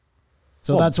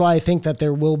 So that's why I think that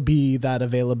there will be that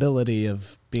availability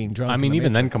of being drunk. I in mean, the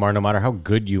even then, Matrix. Kamar, no matter how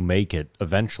good you make it,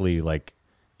 eventually, like,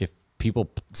 if people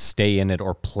stay in it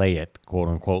or play it, quote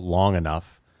unquote, long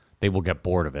enough, they will get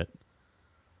bored of it.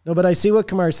 No, but I see what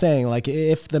Kamar's saying. Like,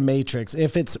 if the Matrix,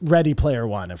 if it's Ready Player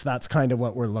One, if that's kind of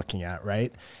what we're looking at,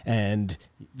 right? And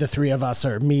the three of us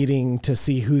are meeting to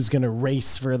see who's going to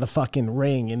race for the fucking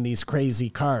ring in these crazy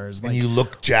cars. Like, and you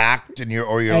look jacked, and you're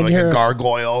And like you're- a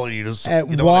gargoyle, and you just you know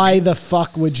what I why mean? the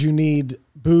fuck would you need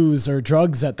booze or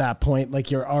drugs at that point? Like,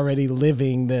 you're already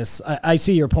living this. I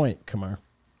see your point, Kamar.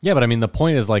 Yeah, but I mean, the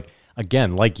point is, like,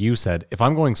 again, like you said, if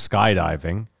I'm going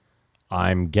skydiving,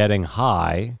 I'm getting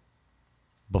high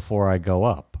before I go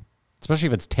up, especially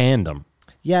if it's tandem.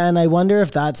 Yeah, and I wonder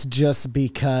if that's just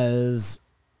because,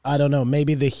 I don't know,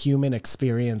 maybe the human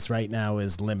experience right now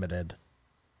is limited.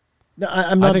 No,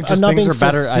 I'm not. I think I'm just not things being are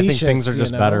better. I think things facetious, are you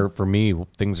just know? better for me.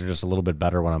 Things are just a little bit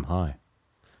better when I'm high.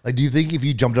 Like, do you think if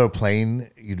you jumped out of a plane,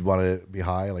 you'd want to be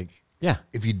high? Like, Yeah.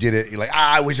 if you did it, you're like,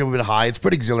 I wish I would have been high. It's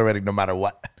pretty exhilarating no matter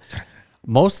what.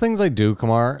 Most things I do,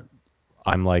 Kamar,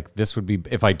 I'm like, this would be,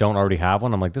 if I don't already have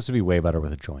one, I'm like, this would be way better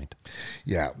with a joint.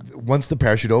 Yeah. Once the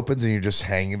parachute opens and you're just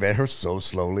hanging there so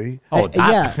slowly. Oh,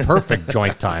 that's yeah. perfect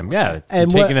joint time. Yeah. You're And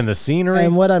taking what- in the scenery.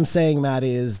 And what I'm saying,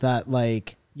 Maddie, is that,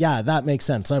 like, yeah, that makes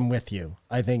sense. I'm with you.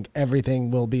 I think everything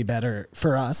will be better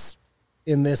for us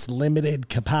in this limited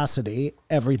capacity.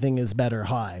 Everything is better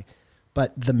high.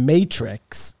 But the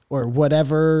Matrix, or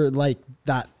whatever, like,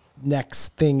 that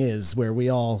next thing is where we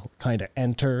all kind of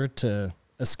enter to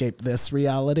escape this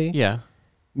reality. yeah.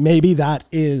 Maybe that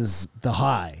is the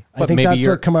high. I But think maybe that's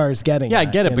you're- what Kamar's getting Yeah, I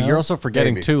at, get it, you but know? you're also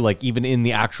forgetting Maybe. too, like even in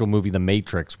the actual movie The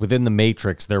Matrix, within The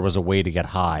Matrix, there was a way to get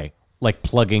high, like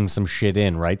plugging some shit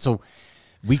in, right? So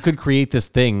we could create this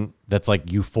thing that's like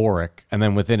euphoric, and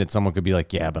then within it, someone could be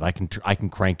like, "Yeah, but I can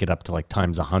crank it up to like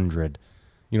times 100."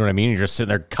 You know what I mean? You're just sitting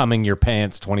there cumming your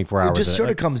pants 24 hours. It just a- sort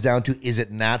of comes down to, is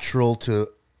it natural to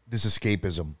this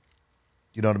escapism?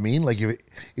 You know what I mean? Like,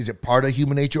 is it part of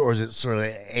human nature, or is it sort of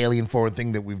an alien foreign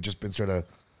thing that we've just been sort of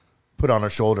put on our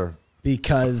shoulder?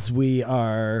 Because we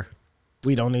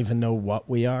don't even know what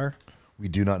we are. We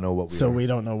do not know what we So are. we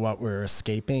don't know what we're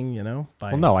escaping, you know? By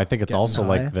Well, no, I think it's getting also high.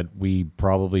 like that we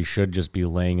probably should just be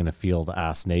laying in a field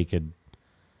ass naked.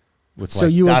 With So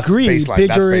like, you That's agree baseline,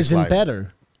 bigger that's isn't baseline.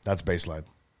 better. That's baseline.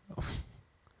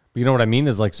 you know what I mean?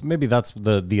 Is like maybe that's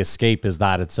the escape is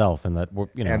that itself, and that we're,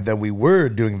 you know. And then we were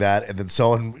doing that, and then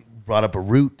someone brought up a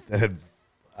root that had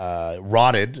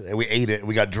rotted, and we ate it, and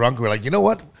we got drunk. We were like, you know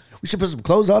what? We should put some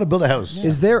clothes on and build a house.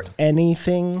 Is there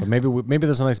anything? But maybe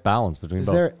there's a nice balance between Is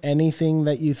both. there anything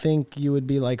that you think you would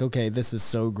be like, okay, this is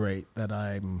so great that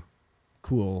I'm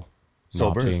cool, Not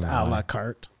Sober. being a high. la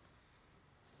carte?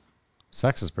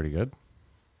 Sex is pretty good.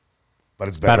 But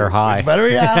it's Better high. It's better,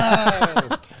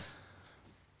 yeah.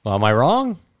 Well, am I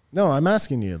wrong? No, I'm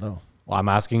asking you though. Well, I'm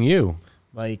asking you.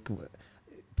 Like,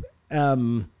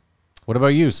 What about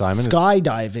you, Simon?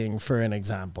 skydiving, for an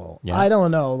example. Yeah. I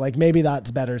don't know. Like, maybe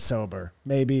that's better sober.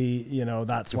 Maybe, you know,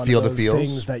 that's one feel of the those feels?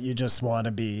 things that you just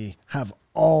want to have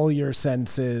all your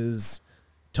senses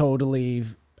totally,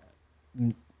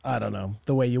 I don't know,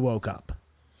 the way you woke up.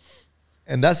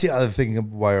 And that's the other thing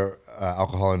why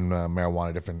alcohol and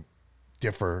marijuana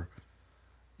differ.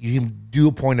 You can do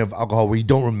a point of alcohol where you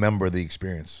don't remember the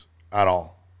experience at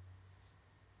all.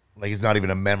 Like, it's not even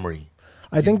a memory.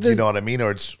 I think You this, know what I mean? Or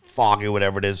it's foggy,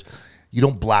 whatever it is. You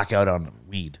don't black out on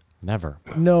weed. Never.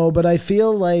 no, but I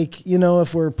feel like, you know,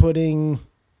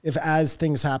 if as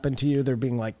things happen to you, they're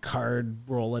being like card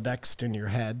Rolodexed in your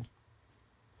head.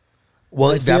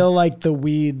 Well, I feel like the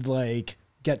weed like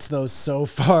gets those so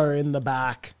far in the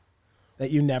back that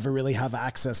you never really have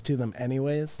access to them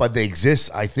anyways. but they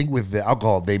exist. I think with the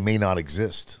alcohol, they may not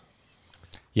exist.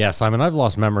 Yeah, Simon, I've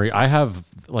lost memory.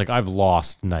 I've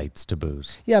lost nights to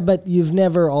booze. Yeah, but you've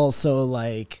never also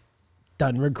like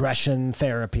done regression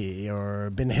therapy or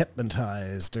been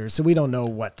hypnotized, or so we don't know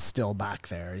what's still back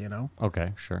there, you know?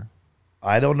 Okay, sure.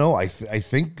 I don't know. I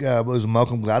think it was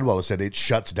Malcolm Gladwell who said it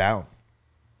shuts down.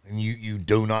 And you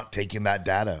do not take in that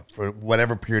data for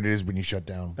whatever period it is when you shut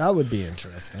down. That would be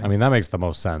interesting. I mean, that makes the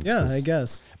most sense. Yeah, 'cause- I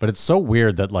guess. But it's so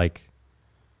weird that like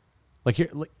here,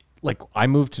 like I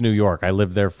moved to New York. I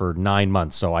lived there for 9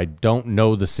 months, so I don't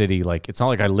know the city. Like, it's not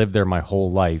like I lived there my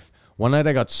whole life. One night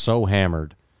I got so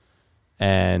hammered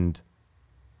and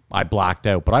I blacked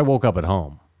out, but I woke up at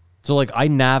home. So like I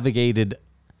navigated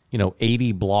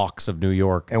 80 blocks of New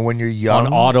York. And when you're young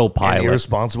on autopilot. and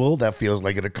irresponsible, that feels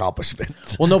like an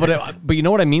accomplishment. Well, no, but you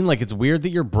know what I mean? Like, it's weird that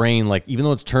your brain, like, even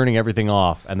though it's turning everything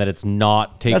off and that it's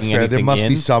not taking That's fair. anything There must in,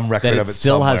 be some record that of it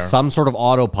still has somewhere. some sort of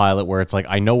autopilot where it's like,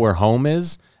 I know where home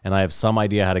is and I have some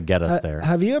idea how to get us there.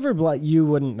 Have you ever you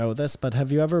wouldn't know this, but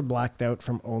have you ever blacked out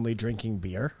from only drinking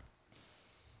beer?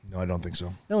 No, I don't think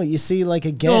so. No, you see, like,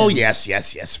 again. Oh, yes.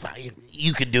 Fine.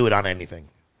 You can do it on anything.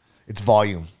 It's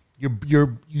volume.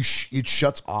 It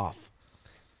shuts off.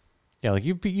 Yeah, like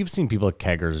you've seen people at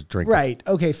keggers drink. Right.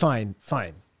 Okay, fine.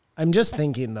 I'm just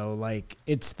thinking, though, like,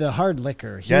 it's the hard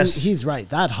liquor. Yes. He's right.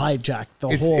 That hijacked the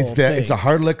whole It's thing. it's a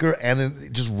hard liquor and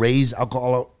it just raise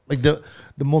alcohol out. Like the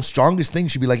most strongest thing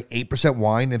should be like 8%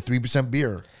 wine and 3%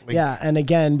 beer. Like, Yeah, and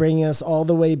again, bringing us all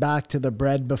the way back to the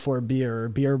bread before beer or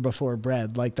beer before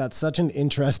bread. Like, that's such an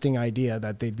interesting idea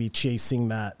that they'd be chasing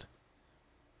that.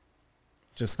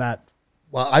 Just that.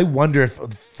 Well, I wonder if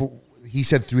he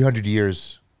said 300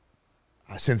 years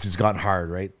since it's gotten hard,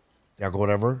 right? Yeah,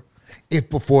 whatever. If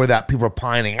before that people are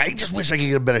pining, I just wish I could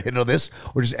get a better hit of this,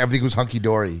 or just everything was hunky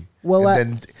dory. Well,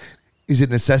 and then is it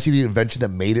necessity invention that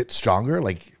made it stronger?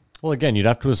 Like, Well, again, you'd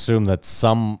have to assume that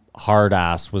some hard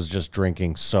ass was just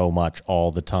drinking so much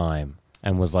all the time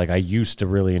and was like, I used to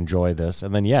really enjoy this.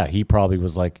 And then, yeah, he probably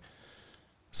was like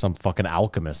some fucking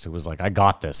alchemist who was like, I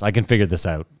got this. I can figure this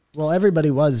out. Well,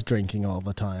 everybody was drinking all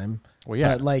the time. Well,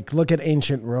 yeah. But, like, look at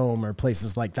ancient Rome or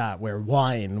places like that where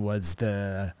wine was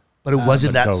the but it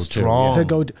wasn't that go-to, strong. the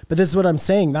go. But this is what I'm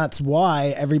saying. That's why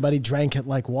everybody drank it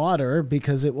like water,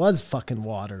 because it was fucking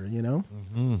water, you know?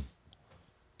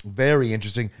 Very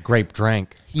interesting. Grape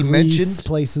drank. He Greece, mentioned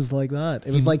places like that.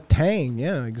 It was like Tang.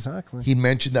 Yeah, exactly. he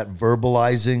mentioned that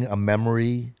verbalizing a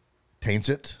memory taints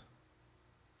it.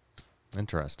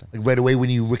 Interesting. Like right away when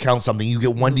you recount something, you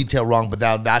get one detail wrong, but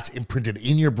now that's imprinted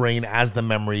in your brain as the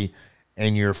memory,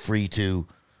 and you're free to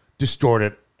distort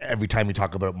it every time you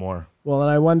talk about it more. Well, and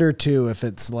I wonder too if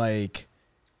it's like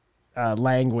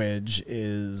language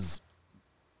is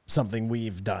something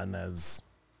we've done as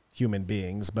human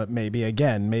beings, but maybe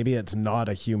it's not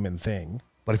a human thing.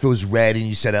 But if it was red and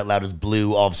you said out loud as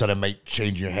blue, all of a sudden it might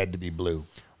change your head to be blue.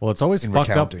 Well, it's always in fucked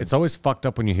recounting. up. It's always fucked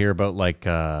up when you hear about like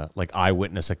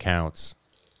eyewitness accounts,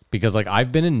 because like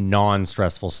I've been in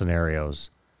non-stressful scenarios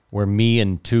where me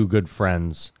and two good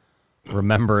friends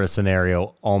remember a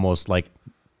scenario almost like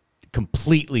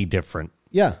completely different,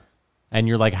 Yeah. and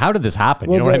you're like, how did this happen?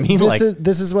 You know what I mean?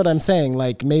 This is what I'm saying.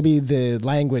 Like, maybe the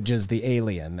language is the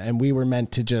alien, and we were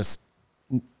meant to just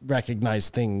recognize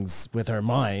things with our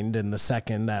mind, and the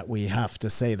second that we have to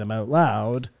say them out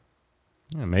loud,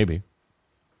 yeah, maybe.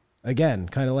 again,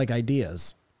 kind of like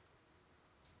ideas.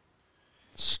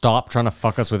 Stop trying to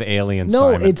fuck us with aliens.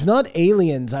 No, Simon. it's not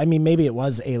aliens. I mean, maybe it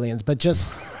was aliens, but just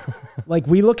like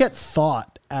we look at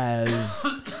thought as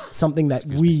something that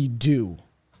we do,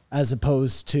 as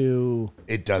opposed to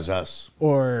It does us.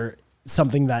 or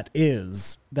something that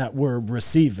is that we're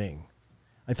receiving.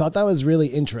 I thought that was really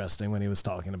interesting when he was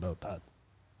talking about that.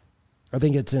 I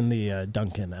think it's in the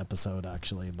Duncan episode,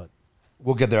 actually, but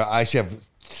We'll get there. I actually have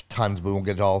tons, but we won't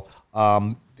get it all.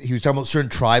 He was talking about certain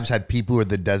tribes had people who are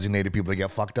the designated people to get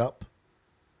fucked up.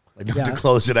 Like Yeah. to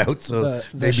close it out. So the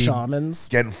they'd be shamans.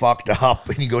 getting fucked up,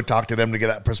 and you go talk to them to get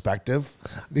that perspective.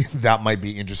 That might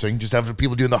be interesting. Just have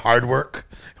people doing the hard work,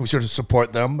 and we sort of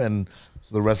support them, and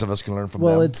so the rest of us can learn from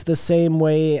Well, them. it's the same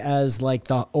way as like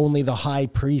only the high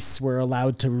priests were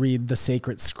allowed to read the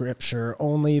sacred scripture.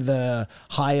 Only the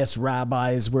highest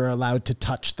rabbis were allowed to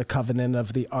touch the covenant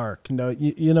of the ark. No,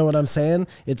 you know what I'm saying?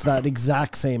 It's that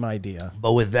exact same idea.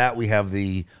 But with that, we have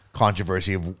the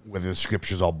controversy of whether the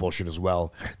scripture's all bullshit as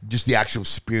well. Just the actual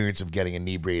experience of getting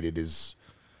inebriated is,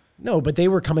 No, but they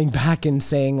were coming back and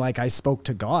saying like, I spoke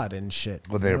to God and shit.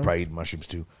 well, they're probably eating mushrooms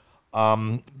too.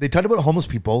 They talked about homeless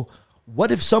people.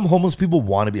 What if some homeless people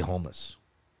want to be homeless?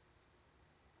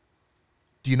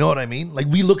 Do you know what I mean? Like,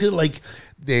 we look at it like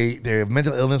they have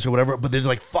mental illness or whatever, but they're just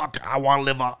like, fuck, I want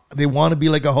to live they want to be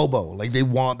like a hobo. Like, they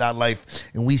want that life.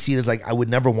 And we see it as like, I would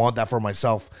never want that for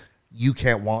myself. You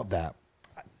can't want that.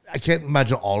 I can't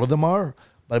imagine all of them are,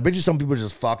 but I bet you some people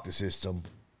just fuck the system.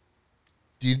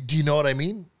 Do you know what I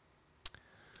mean?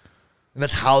 And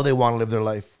that's how they want to live their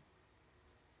life.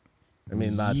 I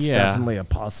mean, that's Yeah. definitely a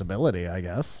possibility, I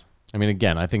guess. I mean,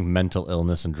 again, I think mental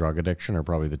illness and drug addiction are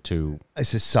probably the two. I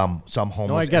say some homeless.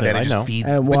 No, I get and it. then I just know. feeds.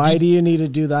 And but why do you need to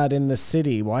do that in the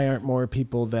city? Why aren't more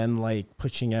people then like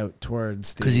pushing out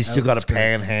towards the Because you still got to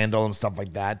outskirts? panhandle and stuff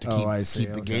like that to Oh, I see, keep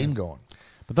the okay. game going.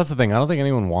 But that's the thing. I don't think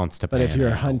anyone wants to. But if you're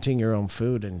panhandle. hunting your own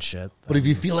food and shit, But if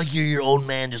you feel like you're your own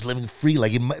man, just living free,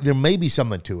 like there may be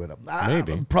something to it.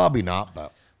 Maybe. Probably not,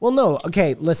 but Well, no.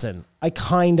 Okay, listen. I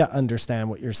kind of understand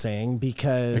what you're saying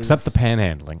because Except the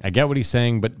panhandling. I get what he's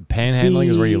saying, but panhandling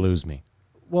is where you lose me.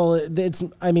 Well, it's.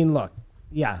 I mean, look.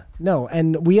 Yeah. No.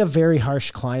 And we have very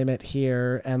harsh climate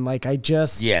here, and like I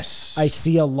just. Yes. I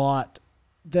see a lot.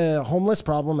 The homeless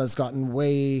problem has gotten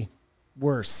way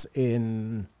worse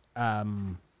in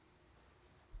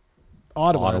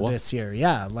Ottawa this year.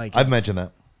 Yeah, like I've mentioned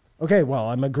that. Okay, well,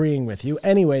 I'm agreeing with you.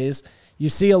 Anyways, you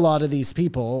see a lot of these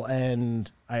people,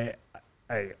 and I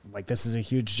like this is a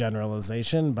huge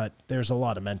generalization, but there's a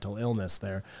lot of mental illness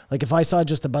there. Like if I saw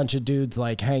just a bunch of dudes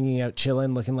like hanging out,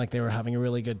 chilling, looking like they were having a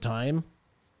really good time,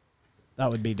 that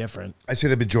would be different. I say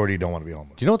the majority don't want to be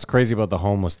homeless. Do you know what's crazy about the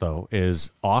homeless, though,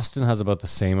 is Austin has about the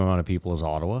same amount of people as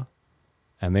Ottawa,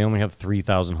 and they only have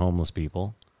 3,000 homeless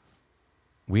people.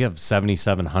 We have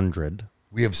 7,700.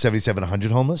 We have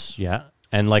 7,700 homeless. Yeah.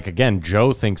 And, like, again,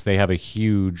 Joe thinks they have a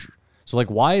huge... So,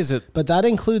 like, why is it... But that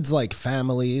includes, like,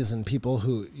 families and people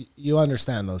who... You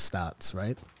understand those stats,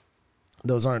 right?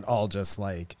 Those aren't all just,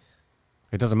 like...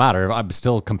 It doesn't matter. I'm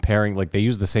still comparing... Like, they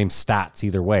use the same stats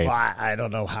either way. Well, I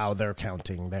don't know how they're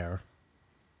counting there.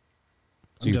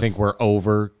 So you think we're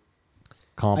over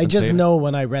compensated? I just know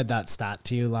when I read that stat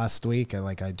to you last week,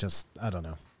 I don't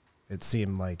know. It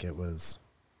seemed like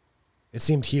it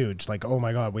seemed huge. Like, oh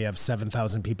my God, we have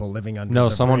 7,000 people living under No,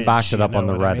 the someone bridge, backed it you up on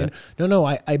know the what I Reddit. mean? No,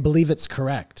 I believe it's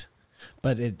correct.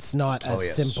 But it's not as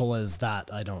yes. simple as that,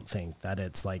 I don't think, that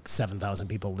it's like 7,000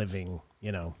 people living,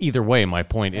 Either way, my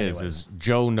point is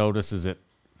Joe notices it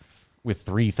with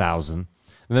 3,000.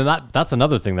 And then that's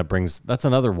another thing that's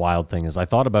another wild thing is I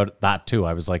thought about that too.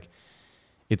 I was like,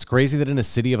 it's crazy that in a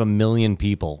city of 1 million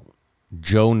people,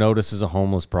 Joe notices a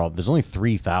homeless problem. There's only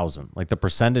 3,000. Like the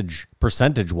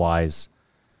percentage wise,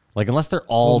 like unless they're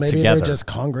all maybe together. they're just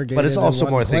congregated. But it's also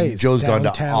in more one thing. place, Joe's gone to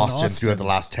downtown Austin throughout the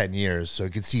last 10 years, so you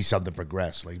can see something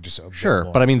progress. Like just a bit Sure,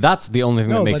 more. but I mean that's the only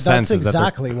thing that No, makes but that's sense.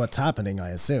 exactly what's happening,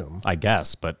 I assume. I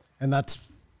guess, but And that's,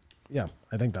 yeah,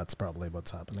 I think that's probably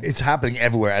what's happening. it's happening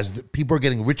everywhere. As the people are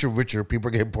getting richer, people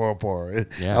are getting poorer.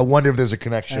 Yeah. I wonder if there's a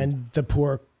connection. And the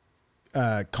poor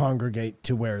congregate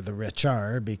to where the rich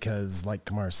are because, like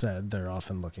Kamar said, they're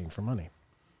often looking for money.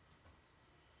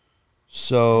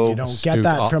 So You don't get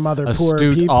that from other poor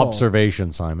astute people.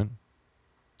 observation, Simon.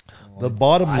 the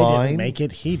bottom I line, didn't make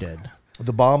it, he did.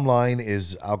 the bottom line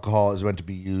is alcohol is meant to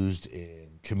be used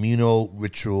in communal,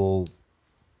 ritual,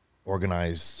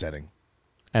 organized setting.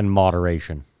 And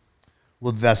moderation.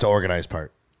 Well, that's the organized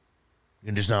part.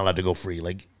 You're just not allowed to go free.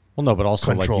 Like, Well, no, but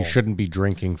also like Control. you shouldn't be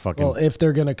drinking fucking. Well, if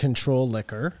they're going to control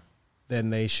liquor, then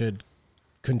they should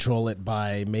control it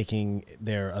by making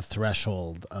there a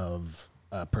threshold of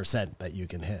percent that you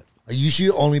can hit. you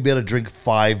should only be able to drink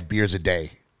 5 beers a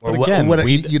day. Or But again,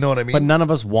 you know what I mean? But none of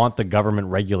us want the government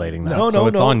regulating that. No, so no,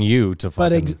 it's no. on you to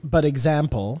fucking. But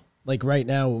example, like right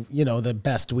now, the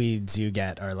best weeds you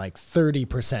get are like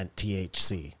 30%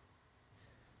 THC.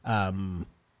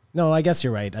 No, I guess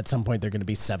you're right. At some point, they're going to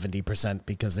be 70%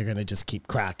 because they're going to just keep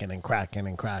cracking and cracking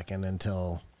and cracking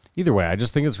until. Either way, I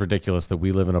just think it's ridiculous that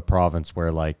we live in a province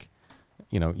where, like,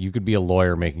 you could be a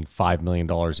lawyer making $5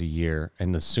 million a year,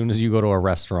 and as soon as you go to a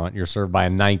restaurant, you're served by a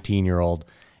 19-year-old,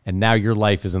 and now your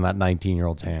life is in that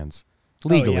 19-year-old's hands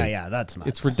legally. Oh, yeah, that's nuts.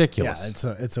 It's ridiculous.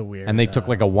 Yeah, it's a weird. And they took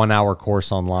like a 1-hour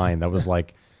course online that was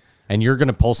like, and you're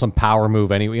gonna pull some power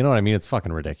move anyway. You know what I mean? It's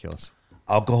fucking ridiculous.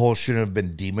 Alcohol shouldn't have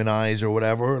been demonized or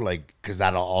whatever, like, because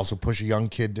that'll also push a young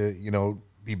kid to,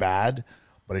 be bad.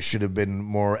 But it should have been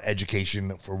more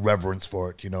education for reverence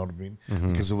for it. You know what I mean?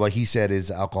 Because what he said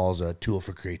is alcohol is a tool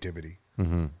for creativity,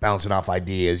 bouncing off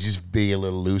ideas, just being a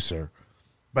little looser,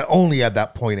 but only at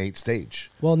that 0.8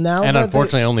 stage. Well, now And that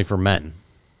unfortunately, only for men,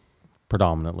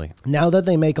 predominantly. now that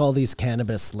they make all these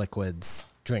cannabis liquids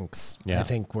drinks, Yeah. I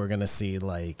think we're gonna see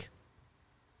like,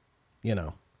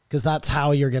 because that's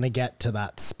how you're gonna get to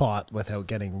that spot without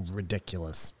getting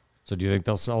ridiculous. So do you think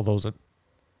they'll sell those at?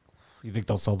 You think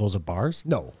they'll sell those at bars?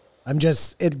 No,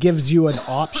 it gives you an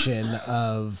option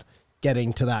of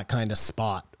getting to that kind of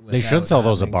spot. They should sell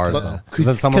those at bars though, because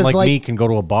then someone 'cause, like me can go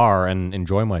to a bar and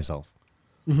enjoy myself.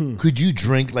 Could you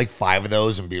drink like 5 of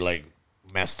those and be like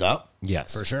messed up?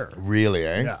 Yes, for sure. Really,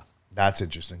 eh? Yeah. That's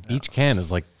interesting. Each can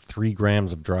is like 3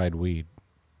 grams of dried weed.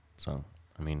 So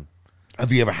I mean,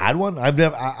 Have you ever had one? I've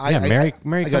never.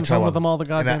 Mary gotta comes try home one. with them all the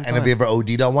goddamn And have you ever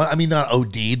OD'd on one? I mean, not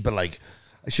OD'd, but like,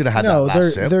 I should have had No, that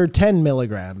last sip. they're 10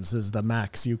 milligrams is the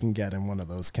max you can get in one of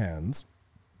those cans.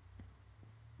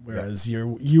 Whereas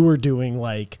you were doing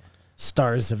like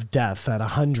Stars of Death at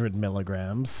 100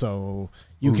 milligrams, so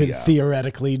you could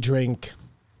theoretically drink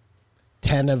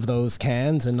 10 of those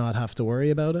cans and not have to worry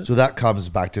about it. So that comes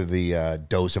back to the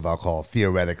dose of alcohol.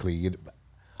 Theoretically,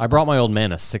 I brought my old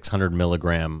man a 600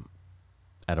 milligram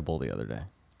edible the other day.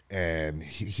 And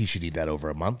he should eat that over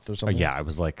a month or Oh, something. yeah, I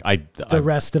was like, The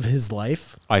rest of his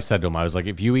life. I said to him, I was like,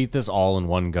 if you eat this all in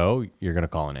one go, you're going to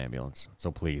call an ambulance.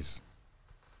 So please.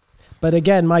 But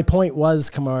again, my point was,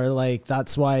 Kamar, like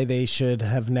that's why they should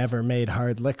have never made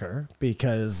hard liquor,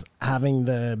 because having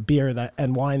the beer that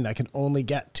and wine that can only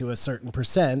get to a certain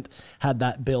percent had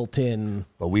that built in.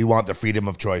 But we want the freedom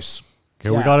of choice. Okay,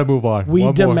 we got to move on. We One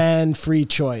more. demand free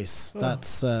choice.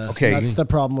 That's Okay. That's the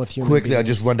problem with human Quickly, I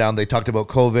beings. just run down. They talked about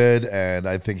COVID, and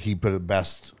I think he put it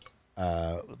best.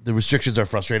 The restrictions are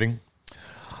frustrating.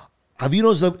 Have you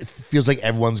noticed that it feels like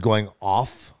everyone's going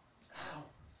off?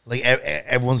 Like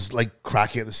everyone's like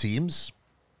cracking at the seams.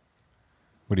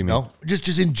 What do you mean? No,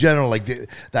 just in general. Like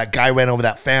that guy ran over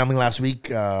that family last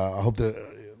week. I hope that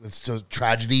it's a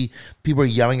tragedy. People are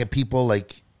yelling at people.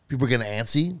 Like people are getting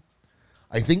antsy.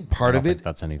 I think part I of don't it think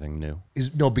that's anything new. is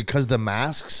because of the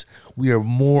masks, we are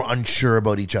more unsure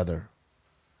about each other.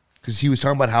 Because he was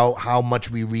talking about how much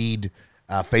we read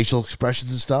facial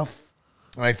expressions and stuff,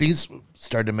 and I think it's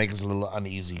started to make us a little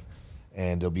uneasy.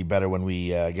 And it'll be better when we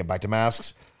get back to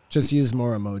masks. Just use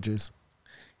more emojis.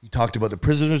 He talked about the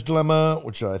prisoner's dilemma,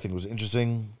 which I think was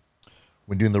interesting.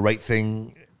 When doing the right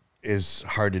thing is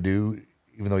hard to do,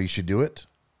 even though you should do it.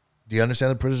 Do you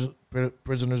understand the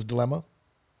prisoner's dilemma?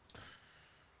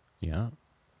 Yeah.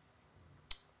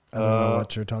 I don't know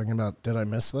what you're talking about. Did I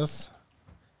miss this?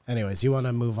 Anyways, you want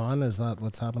to move on? Is that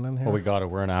what's happening here? Well, we got it.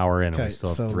 We're an hour in, and Okay, we still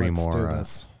have so 3 let's more. do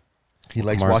this. He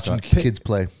likes Kamar's watching got- kids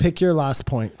play. Pick your last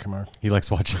point, Kamar. He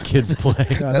likes watching kids play.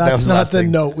 No, was that's the not last the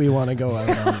thing. note we want to go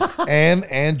out on.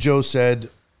 And Joe said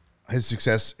his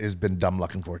success has been dumb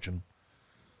luck and fortune.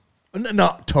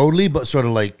 Not totally, but sort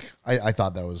of like I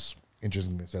thought that was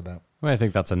interesting. They said that. I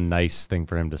think that's a nice thing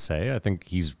for him to say. I think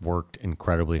he's worked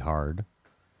incredibly hard.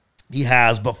 He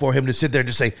has, but for him to sit there and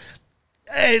just say,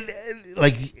 hey,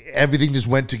 like everything just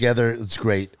went together, it's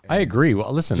great. I agree.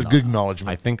 Well, listen, It's a good acknowledgement.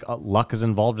 I think luck is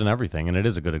involved in everything, and it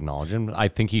is a good acknowledgement. I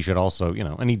think he should also,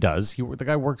 and he does. The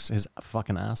guy works his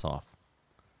fucking ass off.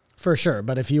 For sure.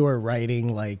 But if you were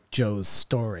writing like Joe's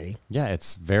story, Yeah,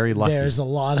 it's very lucky. there's a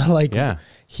lot of like, Yeah.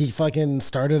 he fucking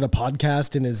started a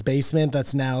podcast in his basement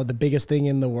that's now the biggest thing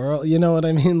in the world. You know what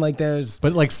I mean? Like there's.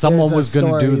 But like someone there's a was going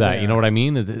to do story that. there. You know what I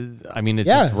mean? It's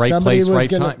Yeah, just right somebody place, was right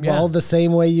gonna, time. Yeah. Well, the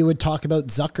same way you would talk about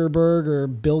Zuckerberg or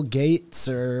Bill Gates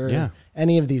or Yeah.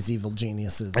 any of these evil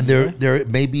geniuses. And there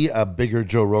may be a bigger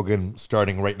Joe Rogan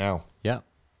starting right now. Yeah.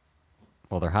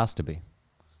 Well, there has to be.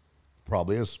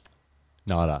 Probably is.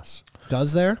 Not us.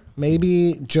 Does there?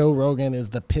 Maybe Joe Rogan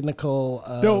is the pinnacle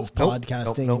of Nope,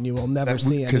 podcasting, nope. and you will never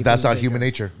see because that's not anything human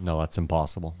bigger. nature. No, that's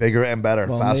impossible. Bigger and better,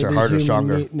 Well, faster, maybe harder, human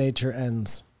stronger. nature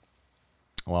ends,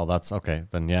 Well, that's okay.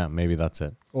 Then yeah, maybe that's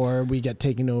it. or we get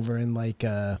taken over in like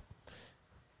Can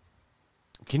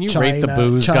you China, rate the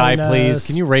booze guy, please?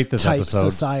 Can you rate this type episode?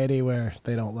 society where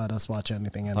they don't let us watch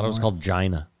anything I anymore. thought it was called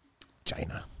Gina.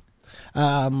 China.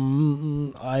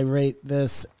 I rate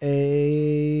this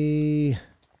a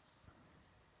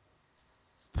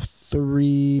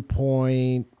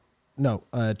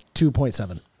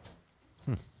 2.7.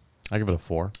 I give it a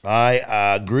 4.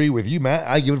 I agree with you, Matt.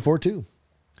 I give it 4 too.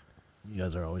 You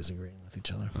guys are always agreeing with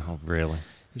each other. Oh, really?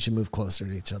 You should move closer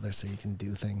to each other so you can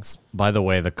do things. By the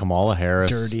way, the Kamala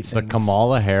Harris, Dirty the things.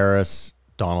 Kamala Harris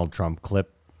Donald Trump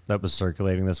clip that was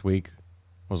circulating this week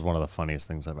was one of the funniest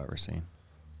things I've ever seen.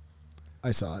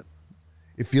 I saw it.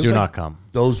 It feels Do like not come.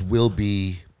 those will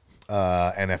be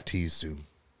NFTs soon.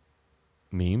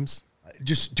 Memes?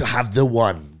 Just to have the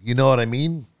one. You know what I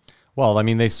mean? Well, I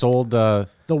mean, they sold. The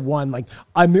one, like,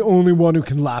 I'm the only one who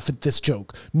can laugh at this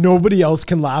joke. Nobody else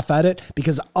can laugh at it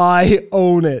because I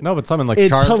own it. No, but something like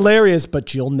it's hilarious,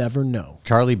 but you'll never know.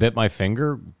 Charlie Bit My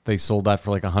Finger. They sold that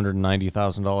for like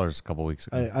 $190,000 a couple weeks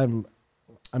ago.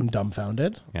 I'm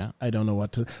dumbfounded. Yeah. I don't know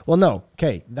what to. Well, no.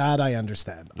 Okay, that I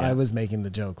understand. I was making the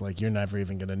joke like you're never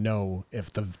even going to know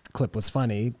if the clip was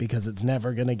funny because it's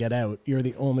never going to get out. You're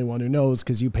the only one who knows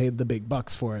because you paid the big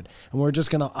bucks for it. And we're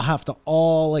just going to have to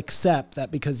all accept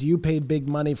that because you paid big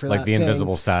money for Like that the thing,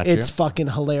 invisible statue? It's fucking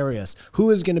hilarious. Who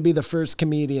is going to be the first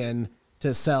comedian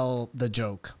to sell the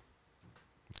joke?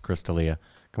 Chris D'Elia.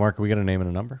 Kamar, can we get a name and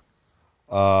a number?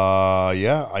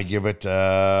 Yeah, I give it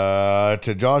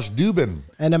to Josh Dubin,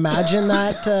 And imagine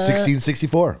that.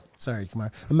 1664. Sorry,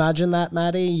 Kumar. Imagine that,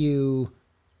 Maddie. You,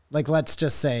 like, let's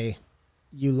just say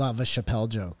you love a Chappelle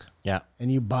joke. Yeah.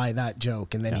 and you buy that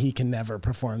joke, and then he can never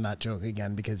perform that joke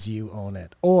again because you own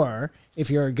it. Or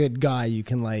if you're a good guy, you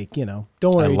can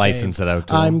don't worry, license Dave, it out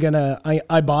to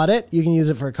I bought it. You can use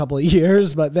it for a couple of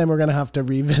years, but then we're gonna have to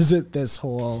revisit this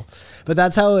whole. But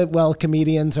that's how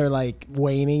comedians are like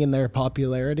waning in their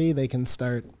popularity. They can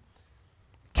start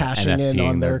cashing in NFT-ing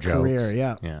on their jokes. career.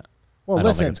 Yeah. Yeah. Well, I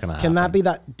don't think listen, it's gonna can that happen. be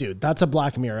that, dude? That's a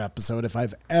Black Mirror episode if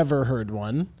I've ever heard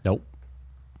one. Nope.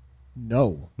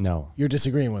 No. No. You're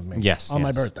disagreeing with me. Yes. On my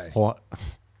yes. birthday. What?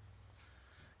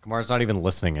 Kamar's not even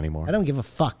listening anymore. I don't give a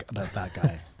fuck about that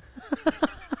guy.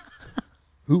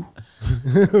 Who?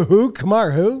 Who?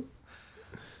 Kamar, who?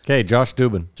 Okay, Josh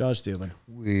Dubin. Josh Dubin.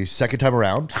 We second time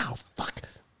around. Ow, fuck.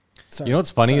 Sorry. You know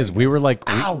what's funny Sorry, is we were guys.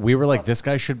 like we were like, this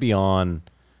guy should be on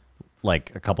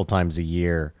like a couple times a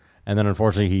year, and then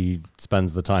unfortunately he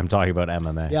spends the time talking about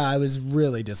MMA. Yeah, I was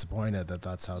really disappointed that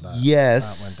that's how that,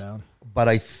 Yes, that went down. but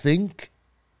I think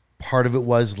part of it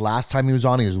was last time he was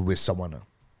on, he was with someone,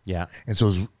 Yeah. and so it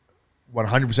was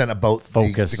 100% about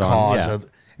Focus the on- cause yeah.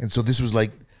 of. And so this was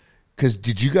like, because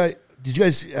did you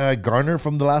guys garner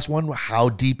from the last one how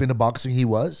deep into boxing he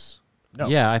was? No.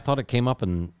 Yeah, I thought it came up,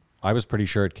 and I was pretty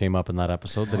sure it came up in that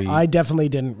episode that he. I definitely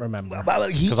didn't remember.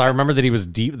 Because I remember that he was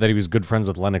good friends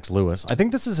with Lennox Lewis. I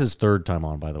think this is his third time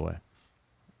on, by the way.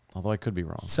 Although I could be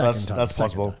wrong. Second time. That's second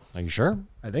possible. time. Are you sure?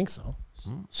 I think so.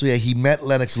 So yeah, he met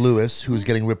Lennox Lewis, who was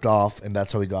getting ripped off, and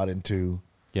that's how he got into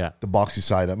Yeah. the boxing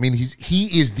side. I mean,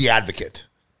 he is the advocate.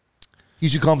 He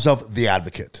should call himself the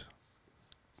advocate.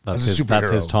 That's As a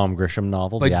that's his superhero. Tom Grisham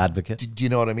novel, Like, The Advocate. Do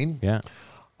you know what I mean? Yeah.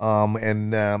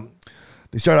 And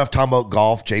they started off talking about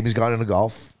golf. Jamie's got into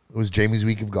golf. It was Jamie's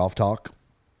week of golf talk.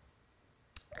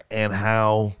 And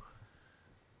how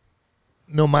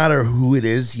no matter who it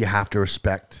is, you have to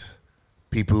respect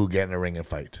people who get in a ring and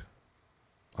fight.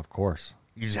 Of course.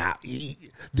 You just have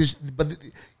but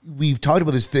we've talked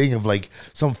about this thing of like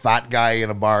some fat guy in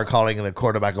a bar calling a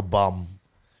quarterback a bum.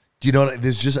 Do you know?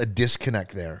 There's just a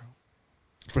disconnect there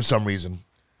for some reason.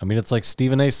 I mean, it's like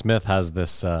Stephen A. Smith has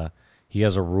this. He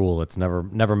has a rule: it's never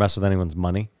mess with anyone's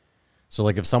money. So,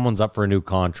 like, if someone's up for a new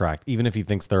contract, even if he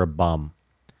thinks they're a bum,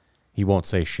 he won't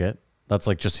say shit. That's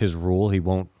like just his rule. He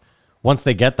won't. Once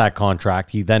they get that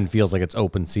contract, he then feels like it's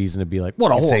open season to be like,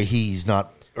 "What a You'd say whore." he's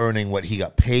not earning what he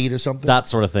got paid or something. That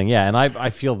sort of thing. Yeah, and I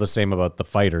feel the same about the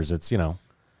fighters. It's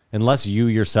unless you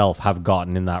yourself have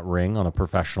gotten in that ring on a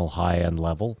professional high end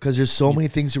level. Because there's so many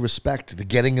things to respect: the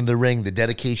getting in the ring, the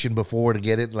dedication before to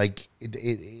get it. Like it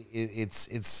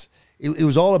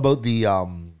was all about the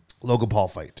Logan Paul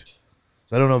fight.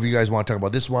 So I don't know if you guys want to talk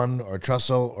about this one or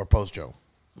Trussell or Post Joe.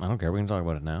 I don't care. We can talk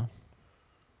about it now.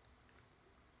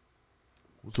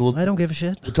 So we'll I don't give a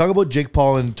shit. talk about Jake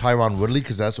Paul and Tyron Woodley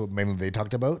because that's what mainly they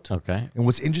talked about. Okay. And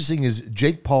what's interesting is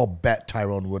Jake Paul bet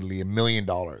Tyron Woodley $1 million,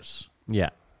 Yeah.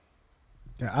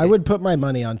 Yeah, I would put my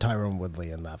money on Tyron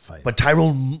Woodley in that fight. but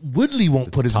Tyron Woodley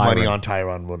won't put his money Tyron. on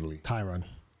Tyron Woodley. Tyron.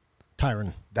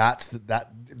 That's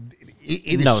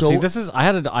it is No, so. see, this is I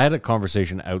had a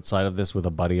conversation outside of this with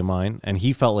a buddy of mine, and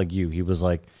he felt like you. He was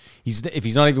like, if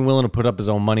he's not even willing to put up his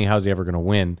own money, how's he ever going to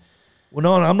win? Well,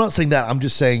 no, I'm not saying that. I'm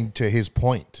just saying to his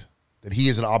point that he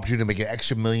has an opportunity to make an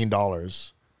extra $1 million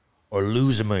or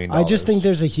lose $1 million. I just think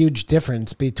there's a huge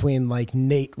difference between like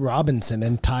Nate Robinson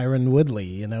and Tyron Woodley.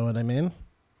 You know what I mean?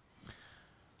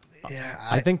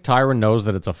 I think Tyron knows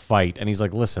that it's a fight, and he's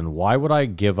like, listen, why would I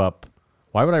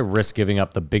risk giving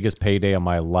up the biggest payday of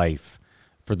my life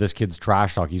for this kid's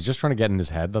trash talk? He's just trying to get in his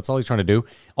head. That's all he's trying to do.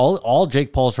 All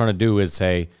Jake Paul's trying to do is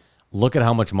say, look at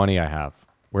how much money I have.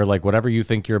 Where like whatever you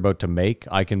think you're about to make,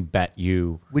 I can bet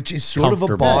you. which is sort of a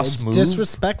comfortable. boss It's move.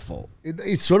 disrespectful.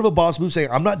 It's sort of a boss move saying,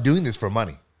 I'm not doing this for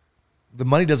money. The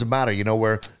money doesn't matter,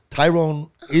 where Tyrone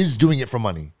is doing it for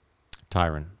money.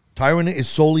 Tyron. Tyron is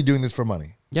solely doing this for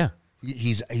money. Yeah.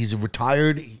 He's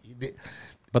retired.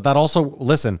 But that also,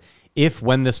 listen, if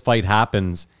when this fight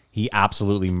happens, he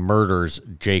absolutely murders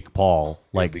Jake Paul,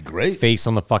 like be great. face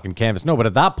on the fucking canvas. No, but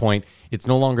at that point, it's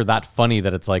no longer that funny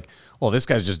that it's like, well, this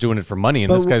guy's just doing it for money,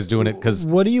 and this guy's doing it because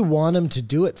What do you want him to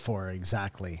do it for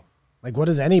exactly? Like, what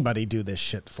does anybody do this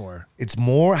shit for? It's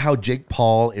more how Jake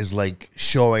Paul is like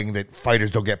showing that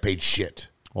fighters don't get paid shit.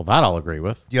 well, that I'll agree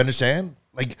with. Do you understand?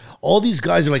 Like all these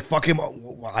guys are like, fuck him,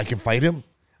 I can fight him.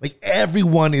 Like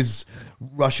everyone is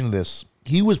rushing this.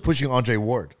 He was pushing Andre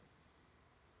Ward.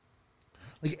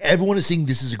 Like everyone is seeing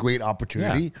this is a great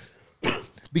opportunity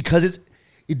because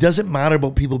it doesn't matter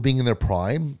about people being in their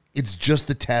prime. It's just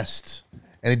the test,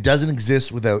 and it doesn't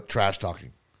exist without trash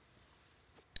talking.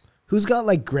 Who's got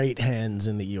like great hands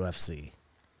in the UFC?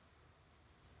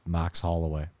 Max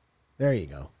Holloway. There you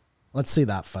go. Let's see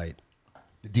that fight.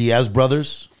 The Diaz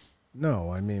brothers.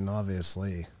 No, I mean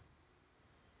obviously.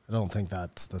 I don't think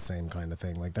that's the same kind of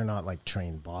thing. Like, they're not like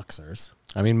trained boxers.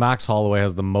 I mean, Max Holloway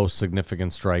has the most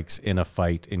significant strikes in a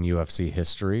fight in UFC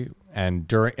history, and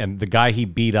the guy he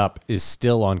beat up is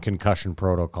still on concussion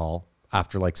protocol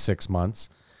after like 6 months.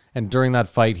 And during that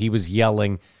fight, he was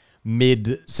yelling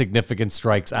mid significant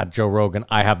strikes at Joe Rogan,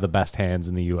 "I have the best hands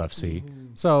in the UFC."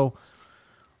 So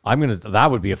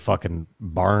that would be a fucking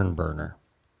barn burner.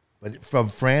 But from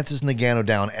Francis Ngannou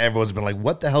down, everyone's been like,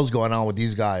 what the hell's going on with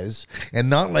these guys? And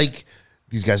not like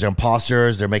these guys are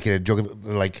imposters. They're making a joke.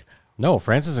 They're like, No,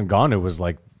 Francis Ngannou was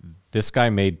like, this guy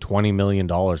made $20 million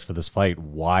for this fight.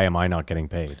 Why am I not getting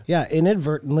paid? Yeah,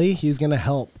 inadvertently, he's going to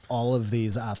help all of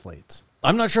these athletes.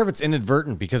 I'm not sure if it's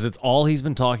inadvertent because it's all he's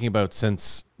been talking about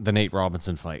since the Nate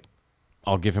Robinson fight.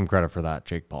 I'll give him credit for that,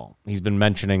 Jake Paul. He's been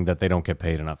mentioning that they don't get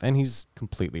paid enough, and he's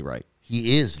completely right.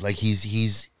 he is. Like,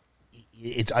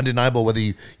 it's undeniable whether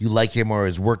you like him or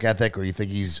his work ethic or you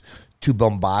think he's too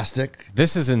bombastic.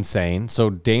 This is insane. So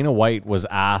Dana White was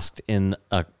asked in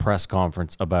a press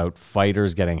conference about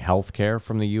fighters getting health care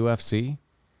from the UFC,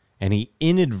 and he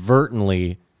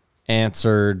inadvertently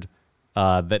answered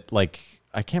that, like,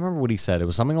 I can't remember what he said. It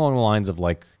was something along the lines of,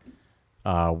 like,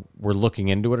 we're looking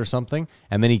into it or something.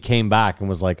 And then he came back and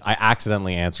was like, I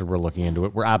accidentally answered we're looking into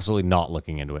it. We're absolutely not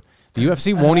looking into it. The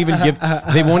UFC won't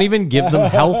even give them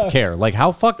health care. Like,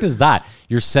 how fucked is that?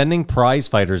 You're sending prize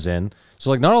fighters in. So,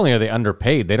 like, not only are they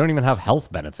underpaid, they don't even have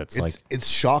health benefits. It's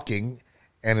shocking,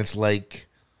 and it's like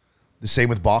the same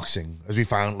with boxing, as we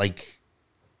found, like,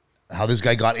 how this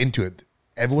guy got into it.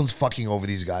 Everyone's fucking over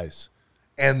these guys,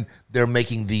 and they're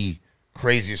making the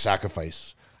craziest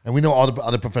sacrifice. And we know all the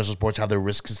other professional sports have their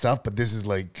risks and stuff, but this is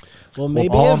like, well, maybe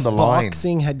all if on the line.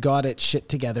 boxing had got its shit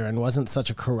together and wasn't such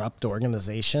a corrupt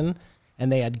organization,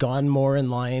 and they had gone more in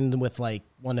line with like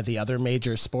one of the other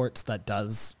major sports that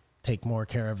does take more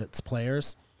care of its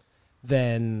players,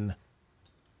 then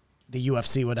the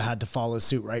UFC would have had to follow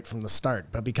suit right from the start.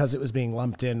 But because it was being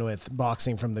lumped in with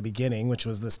boxing from the beginning, which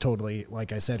was this totally,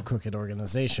 like I said, crooked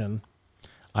organization,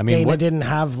 I mean, Dana didn't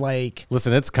have like...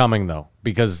 Listen, it's coming, though,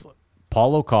 because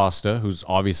Paulo Costa, who's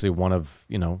obviously one of,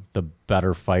 the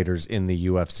better fighters in the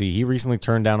UFC, he recently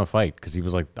turned down a fight because he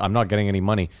was like, I'm not getting any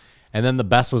money. And then the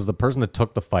best was the person that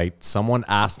took the fight. Someone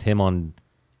asked him on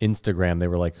Instagram, they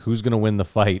were like, who's going to win the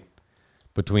fight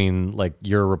between like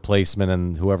your replacement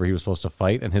and whoever he was supposed to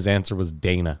fight? And his answer was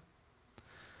Dana.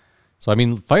 So, I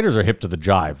mean, fighters are hip to the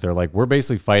jive. They're like, we're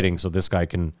basically fighting so this guy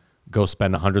can go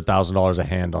spend $100,000 a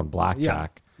hand on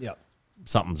blackjack. Yeah.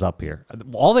 Something's up here.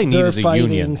 All they need They're is a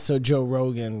fighting union. so Joe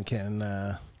Rogan can...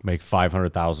 Make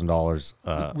 $500,000.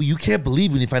 Well, you can't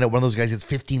believe when you find out one of those guys gets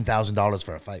 $15,000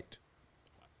 for a fight.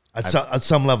 At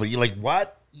some level, you're like,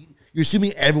 what? You're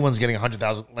assuming everyone's getting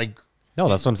 $100,000. Like, no,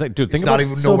 that's what I'm saying, dude. Think it's not about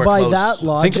even So nowhere by close. that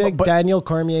logic, but- Daniel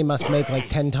Cormier must make like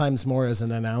 10 times more as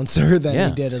an announcer than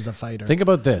he did as a fighter. Think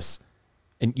about this.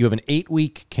 And you have an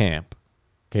 8-week camp.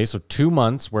 Okay, so 2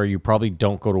 months where you probably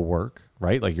don't go to work,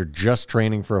 right? Like you're just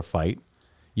training for a fight.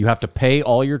 You have to pay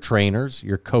all your trainers,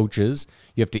 your coaches.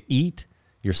 You have to eat,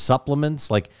 your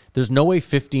supplements. Like there's no way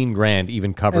 15 grand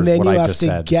even covers and then what you I have just to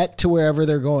said. get to wherever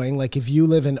they're going. Like if you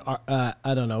live in, I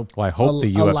don't know. Well, I hope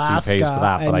the UFC pays for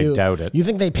that, but I doubt it. You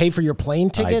think they pay for your plane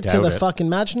ticket to doubt the it. fucking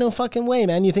match? No fucking way,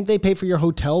 man. You think they pay for your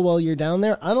hotel while you're down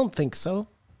there? I don't think so.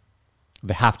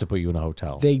 They have to put you in a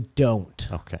hotel. They don't.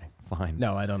 Okay, fine.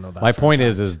 No, I don't know that. My for a point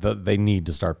fact. is that they need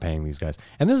to start paying these guys.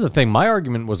 And this is the thing. My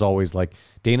argument was always like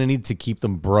Dana needs to keep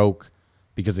them broke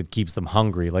because it keeps them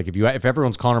hungry. Like if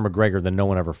everyone's Conor McGregor, then no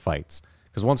one ever fights.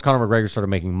 Because once Conor McGregor started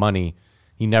making money,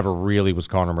 he never really was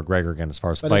Conor McGregor again as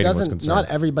far as But it fighting was doesn't. concerned. Not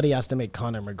everybody has to make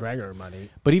Conor McGregor money.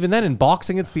 But even then, in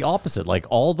boxing, it's the opposite. Like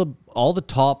all the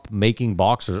top making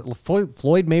boxers, Floyd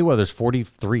Mayweather's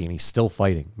 43 and he's still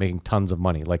fighting, making tons of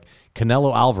money. Like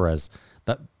Canelo Alvarez,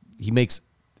 that he makes.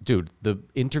 Dude, the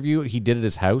interview he did at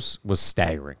his house was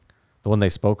staggering. The one they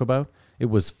spoke about, it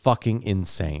was fucking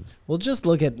insane. Well, just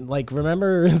look at, like,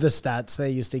 remember the stats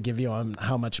they used to give you on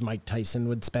how much Mike Tyson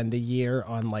would spend a year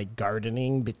on, like,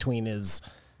 gardening between his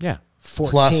Yeah.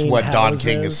 14 plus what Don houses?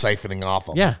 King is siphoning off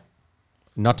of. Yeah.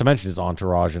 Not to mention his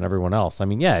entourage and everyone else. I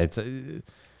mean, yeah, it's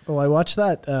Oh, I watched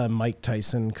that Mike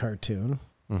Tyson cartoon.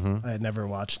 I had never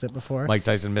watched it before. Mike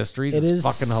Tyson Mysteries. It It's is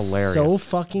fucking hilarious. so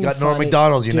fucking You got Norm funny.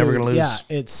 Macdonald, you're never Dude, gonna lose. Yeah,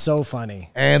 it's so funny.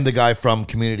 And the guy from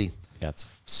Community. Yeah, it's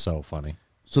so funny.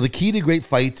 So the key to great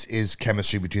fights is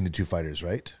chemistry between the two fighters,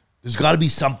 right? There's got to be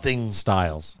something,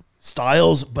 Styles.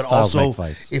 styles, but Styles also make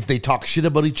fights. if they talk shit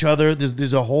about each other,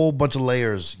 there's a whole bunch of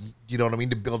layers, you know what I mean,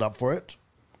 to build up for it.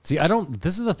 See,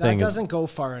 this is the That thing. doesn't go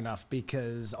far enough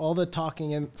because all the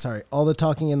talking in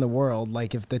the world,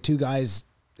 like if the two guys,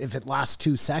 if it lasts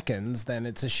 2 seconds, then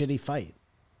it's a shitty fight.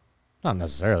 Not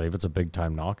necessarily. If it's a big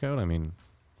time knockout, I mean,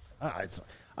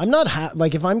 I'm not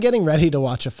like if I'm getting ready to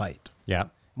watch a fight, yeah.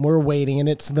 we're waiting and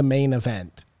it's the main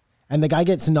event, and the guy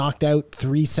gets knocked out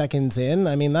 3 seconds in.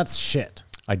 I mean, that's shit.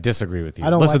 I disagree with you. I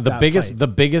don't Listen, like the that biggest,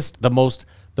 fight.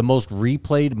 the most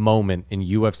replayed moment in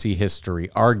UFC history,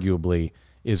 arguably,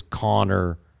 is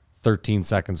Conor 13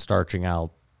 seconds starching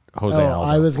out Jose Aldo.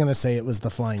 I was gonna say it was the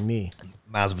flying knee.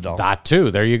 Masvidal. That too.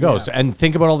 There you go. Yeah. So, and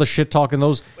think about all the shit talk in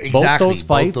those both Exactly, those both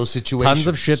fights. those situations. Tons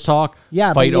of shit talk.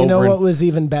 Yeah, fight but you know over what and- was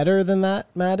even better than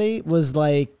that, Maddie? Was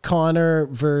like Connor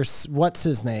versus what's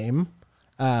his name,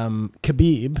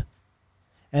 Khabib,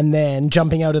 and then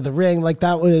jumping out of the ring. Like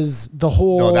that was the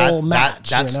whole match.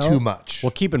 that's you know? too much.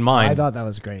 Well, keep in mind, I thought that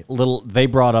was great. they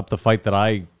brought up the fight that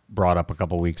I brought up a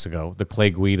couple weeks ago, the Clay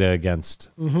Guida against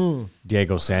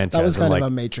Diego Sanchez. That was kind and of a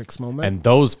Matrix moment. And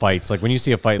those fights, like when you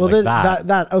see a fight well, like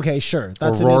that, okay, sure,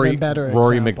 that's or an Rory, even better.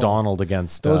 Rory example. McDonald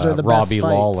against Those are the Robbie best fights.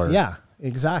 Lawler. Yeah,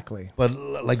 exactly. But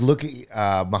like, look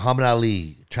at Muhammad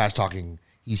Ali trash talking.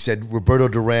 He said Roberto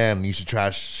Duran used to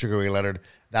trash Sugar Ray Leonard.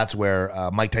 That's where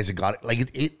Mike Tyson got it. Like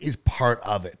it is part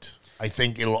of it. I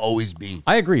think it'll always be.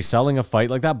 I agree, selling a fight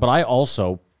like that, but I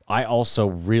also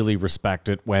really respect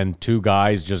it when two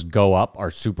guys just go up,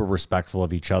 are super respectful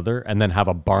of each other, and then have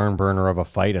a barn burner of a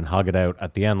fight and hug it out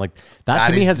at the end. Like that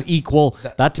to me has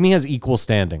equal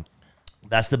standing.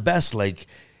 That's the best. Like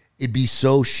it'd be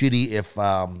so shitty if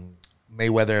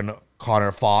Mayweather and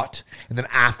Conor fought, and then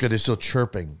after they're still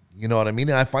chirping. You know what I mean?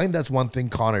 And I find that's one thing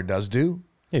Conor does do.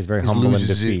 He's very is humble in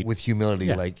loses defeat. it with humility.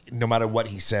 Yeah. Like no matter what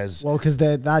he says. Well, because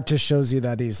that just shows you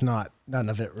that none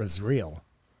of it was real.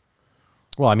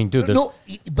 Well, I mean, dude, there's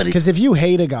But Because if you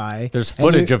hate a guy, there's and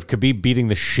footage you- of Khabib beating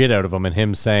the shit out of him and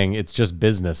him saying it's just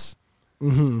business.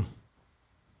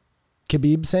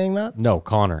 Khabib saying that. No,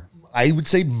 Conor. I would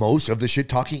say most of the shit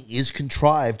talking is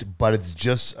contrived, but it's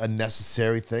just a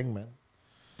necessary thing, man.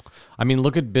 I mean,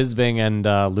 look at Bisping and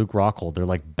Luke Rockhold. They're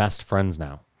like best friends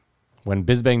now. When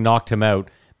Bisping knocked him out,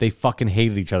 they fucking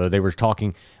hated each other. They were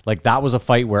talking like that was a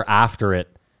fight where after it,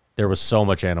 there was so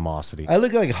much animosity. I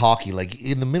look at like hockey, like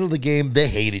in the middle of the game, they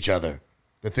hate each other.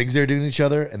 The things they're doing to each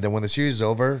other, and then when the series is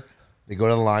over, they go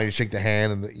to the line, you shake the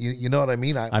hand, and you know what I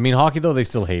mean? I mean, hockey though, they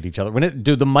still hate each other.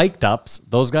 Dude, the mic'd ups,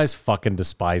 those guys fucking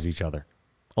despise each other.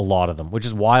 A lot of them, which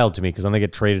is wild to me because then they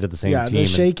get traded to the same Yeah, team. the and-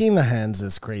 shaking the hands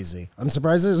is crazy. I'm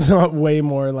surprised there's not way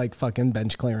more like fucking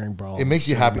bench clearing brawls. It makes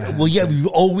you happy. Well, yeah, we've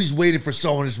always waited for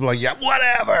someone to be like, yeah,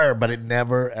 whatever, but it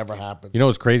never, ever happens. You know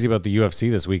what's crazy about the UFC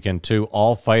this weekend too?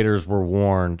 All fighters were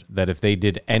warned that if they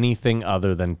did anything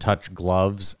other than touch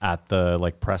gloves at the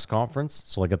like press conference,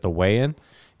 so like at the weigh-in,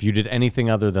 if you did anything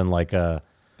other than like a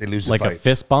They lose the like a fight.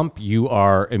 fist bump, you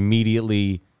are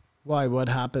immediately Why? What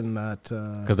happened? That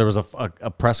because there was a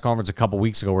press conference a couple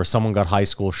weeks ago where someone got high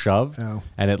school shoved Oh.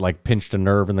 and it like pinched a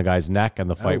nerve in the guy's neck and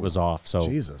the fight was off. So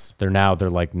Jesus. they're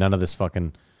like none of this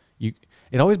fucking you.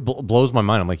 It always blows my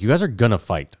mind. I'm like, you guys are gonna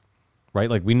fight, right?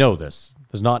 Like we know this.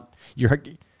 There's not you're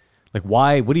like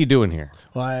why? What are you doing here?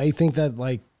 well, I think that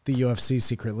like the UFC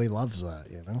secretly loves that.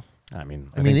 You know. I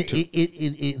mean, I mean, think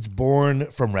it's born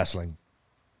from wrestling.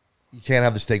 You can't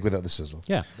have the steak without the sizzle.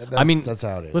 yeah. That- I mean, that's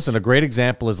how it is. Listen, a great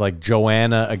example is like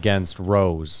Joanna against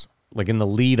Rose. Like in the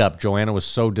lead up, Joanna was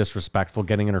so disrespectful,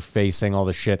 getting in her face, saying all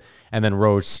this shit, and then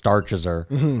Rose starches her,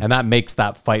 and that makes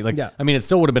that fight. Like, Yeah. I mean, it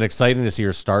still would have been exciting to see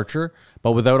her starch her,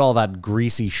 but without all that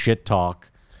greasy shit talk.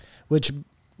 Which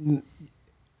I'm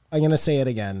gonna say it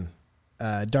again.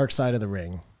 Dark Side of the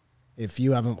Ring. If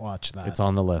you haven't watched that, It's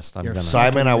on the list. I'm You're gonna.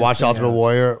 Simon, I watched missing Ultimate out.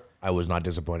 Warrior. I was not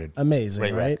disappointed. amazing,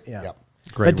 Great right? rec. Yeah. Yep.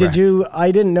 Great But did rec. you?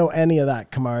 I didn't know any of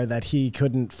that, Kamar. That he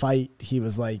couldn't fight. He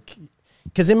was like,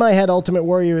 because in my head, Ultimate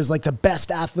Warrior is like the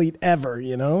best athlete ever.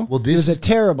 You know. Well, he this was a is-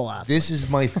 terrible athlete. This is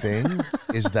my thing,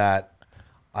 is that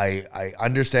I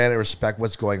understand and respect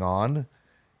what's going on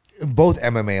in both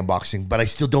MMA and boxing, but I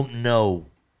still don't know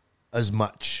as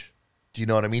much. Do you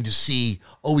know what I mean? To see,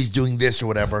 oh, he's doing this or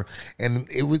whatever. And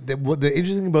it was the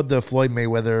interesting thing about the Floyd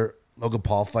Mayweather Logan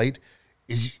Paul fight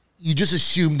is you just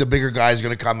assume the bigger guy is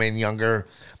going to come in younger,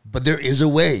 but there is a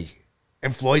way,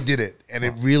 and Floyd did it, and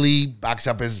it really backs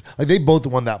up his. Like they both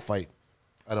won that fight.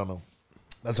 I don't know.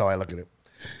 That's how I look at it.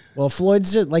 Well,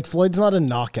 Floyd's not a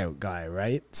knockout guy,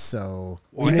 right? So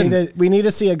Well, we need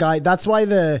to see a guy. That's why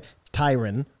the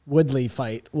Tyron Woodley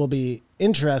fight will be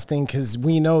interesting because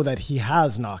we know that he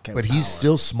has knockout. But he's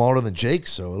still smaller than Jake,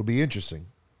 so it'll be interesting.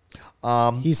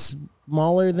 he's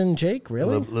smaller than Jake, A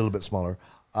really. little bit smaller.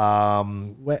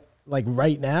 Like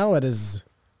right now at his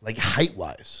Like height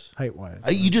wise. height wise.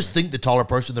 You just think the taller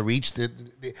person, the reach, the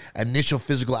initial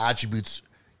physical attributes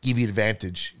give you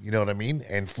advantage. You know what I mean?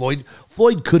 And Floyd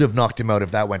could have knocked him out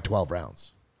if that went 12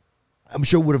 rounds. I'm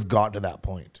sure would have gotten to that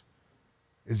point.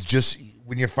 It's just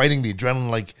when you're fighting the adrenaline,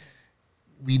 like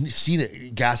we've seen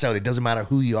it gas out. It doesn't matter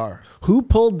who you are. Who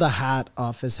pulled the hat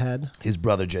off his head? His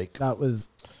brother Jake. That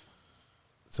was.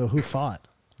 So who fought?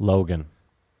 Logan.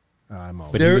 I'm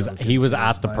But always he was confused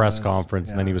at the by press this. conference,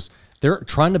 and then Yeah. they're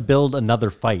trying to build another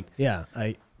fight. Yeah,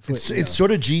 It's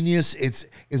sort of genius. It's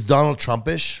Donald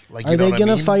Trumpish. Like, Are you know they what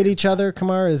gonna I mean? fight each other,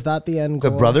 Kamar? Is that the end The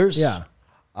goal? brothers? Yeah.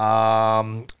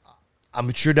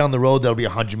 I'm sure down the road there'll be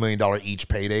 $100 million each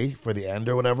payday for the end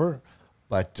or whatever.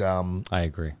 But I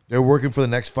agree. they're working for the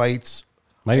next fights.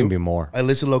 Might even be more. I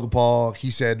listened to Logan Paul. He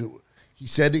said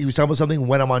he was talking about something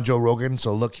when I'm on Joe Rogan.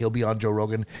 So look, he'll be on Joe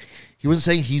Rogan. He wasn't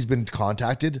saying he's been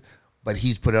contacted, but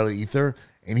he's put out an ether,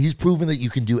 and he's proven that you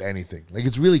can do anything. Like,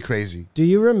 it's really crazy. Do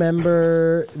you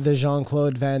remember the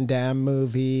Jean-Claude Van Damme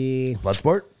movie?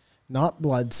 Bloodsport? Not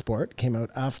Bloodsport. Came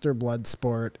out after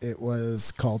Bloodsport. It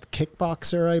was called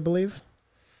Kickboxer, I believe.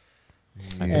 I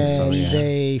think And so, yeah.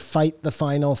 they fight the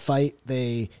final fight.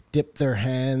 They dip their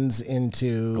hands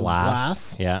into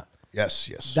glass. Yeah.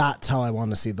 Yes. That's how I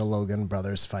want to see the Logan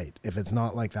brothers fight. If it's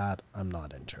not like that, I'm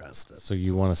not interested. So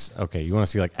you want to you want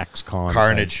to see like ex-con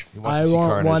Carnage. He wants I to see want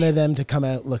Carnage. one of them to come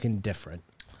out looking different.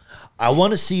 I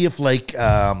want to see if, like,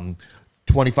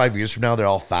 25 years from now, they're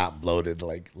all fat and bloated,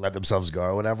 like, let themselves go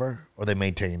or whatever, or they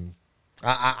maintain.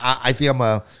 I think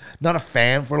I'm not a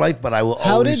fan for life, but I will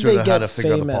How always did sort they of how to get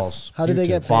figure out the famous? pulse. How did they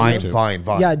get Vine, famous?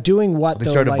 Vine. Yeah, doing what They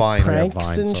though? started Like Vine. pranks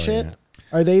Vine, and sorry, shit? yeah.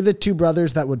 Are they the two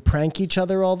brothers that would prank each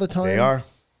other all the time? They are.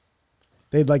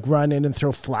 They'd like run in and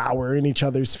throw flour in each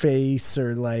other's face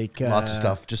or like Lots of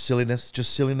stuff. Just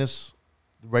silliness.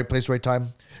 Right place, right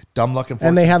time. Dumb luck and fortune.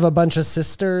 And they have a bunch of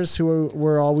sisters who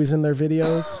were always in their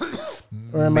videos?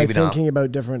 Or am Maybe I not. thinking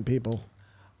about different people?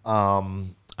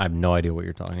 I have no idea what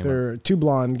you're talking about. They're two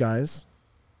blonde guys.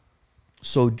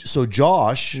 So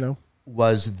Josh No.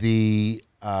 was the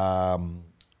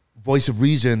voice of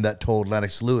reason that told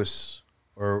Lennox Lewis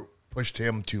or pushed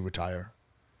him to retire.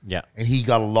 Yeah. And he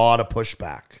got a lot of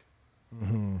pushback.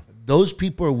 Those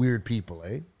people are weird people,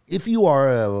 eh? If you are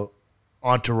a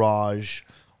entourage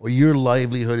or your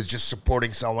livelihood is just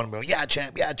supporting someone, going, yeah,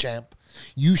 champ,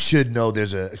 you should know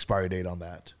there's an expiry date on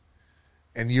that.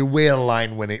 And you're way out of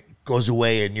line when it goes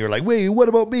away and you're like, wait, what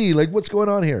about me? Like, what's going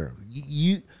on here?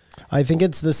 I think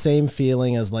it's the same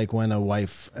feeling as like when a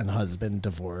wife and husband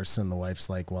divorce and the wife's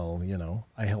like, well, you know,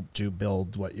 I helped you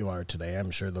build what you are today.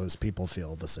 I'm sure those people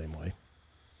feel the same way.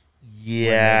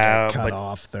 Yeah, Cut but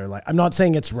off. They're like, I'm not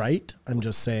saying it's right. I'm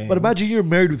just saying. But imagine you're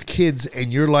married with kids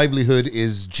and your livelihood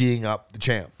is G'ing up the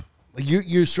champ. Like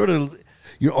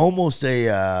you're almost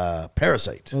a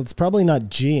parasite. Well, it's probably not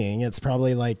G'ing. It's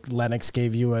probably like Lennox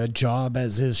gave you a job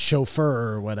as his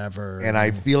chauffeur or whatever. And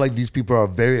I feel like these people are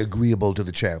very agreeable to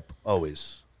the champ,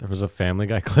 always. There was a Family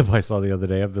Guy clip I saw the other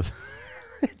day of this.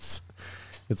 It's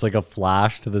like a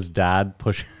flash to this dad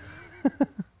push.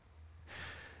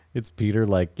 It's Peter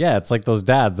like, yeah, it's like those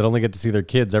dads that only get to see their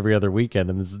kids every other weekend.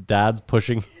 And this dad's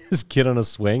pushing his kid on a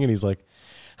swing. And he's like,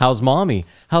 how's mommy?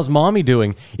 How's mommy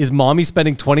doing? Is mommy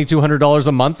spending $2,200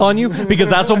 a month on you? Because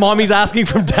that's what mommy's asking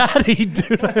from daddy,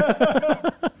 dude.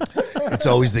 It's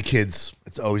always the kids.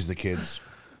 It's always the kids.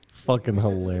 Fucking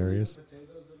hilarious.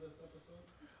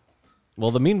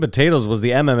 Well, the mean potatoes was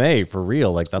the MMA for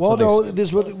real. Like that's Well, what they. no,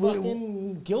 this what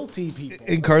fucking guilty people.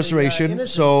 incarceration.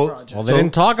 Innocence So Project. Well, they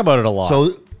didn't talk about it a lot. So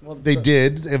they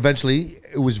did eventually.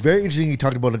 It was very interesting. He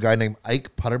talked about a guy named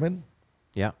Ike Putterman,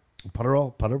 yeah, Putter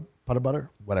Butter,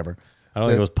 whatever. I don't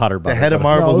think it was Putter Butter. The head of but-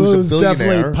 Marvel, No, it who's was a billionaire,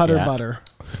 definitely putter Yeah. butter.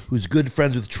 who's good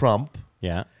friends with Trump,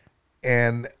 Yeah,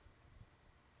 and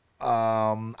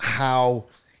how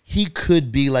he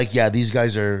could be like, yeah, these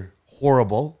guys are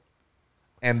horrible,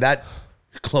 and that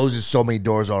closes so many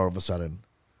doors all of a sudden.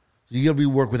 You gotta be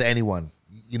work with anyone,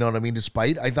 you know what I mean?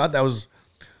 Despite, I thought that was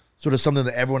sort of something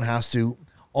that everyone has to.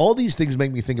 All these things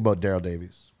make me think about Daryl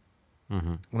Davies.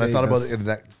 When I thought about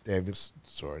it, Davis,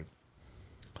 sorry,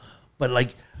 but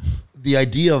like the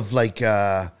idea of like,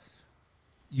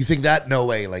 you think that no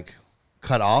way, like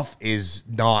cut off is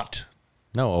not.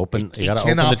 no, open. It You got to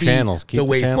open cannot the be channels. Keep the the,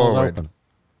 way channels forward. open.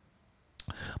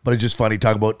 But it's just funny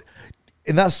talking about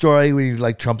in that story when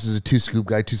like Trump's is a 2-scoop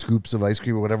guy, 2 scoops of ice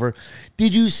cream or whatever.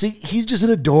 Did you see? He's just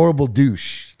an adorable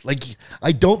douche. Like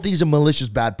I don't think he's a malicious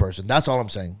bad person. That's all I'm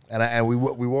saying. And we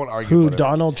won't argue. Who, about it.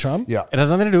 Donald Trump? Yeah, It has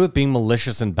nothing to do with being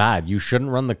malicious and bad. You shouldn't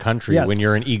run the country Yes. when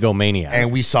you're an egomaniac.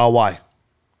 and we saw why.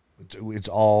 It's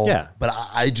all. Yeah. But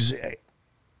I just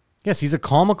Yes, he's a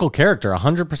comical character.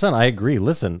 100%. I agree.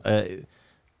 Listen,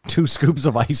 2 scoops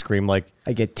of ice cream, like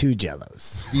I get 2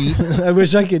 Jellos. I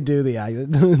wish I could do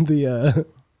the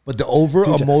But the over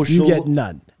emotional, You get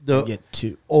none. The You get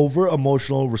 2. over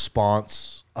emotional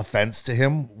response offense to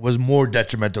him was more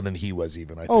detrimental than he was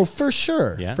even. I think. Oh, for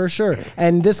sure. Yeah. For sure.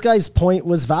 And this guy's point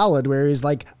was valid where he's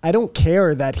like, I don't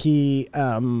care that he,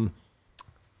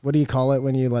 what do you call it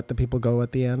when you let the people go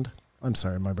at the end? I'm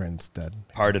sorry, my brain's dead.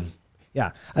 Pardon. Yeah.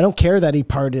 I don't care that he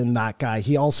pardoned that guy.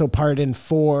 He also pardoned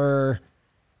 4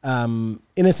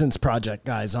 Innocence Project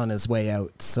guys on his way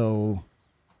out. So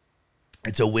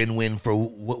It's a win-win for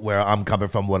where I'm coming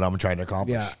from, what I'm trying to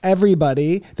accomplish. yeah,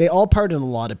 everybody, they all pardoned a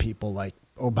lot of people. Like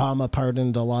Obama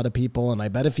pardoned a lot of people. And I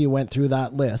bet if you went through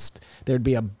that list, there'd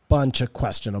be a bunch of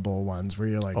questionable ones where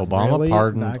you're like, Obama really?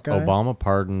 pardoned. That guy? Obama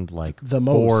pardoned like The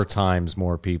 4 most. times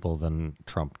more people than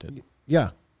Trump did. Yeah.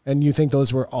 And you think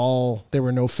those were all, there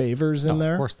were no favors in No,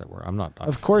 there? of course there were. I'm not.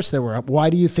 Of course there were.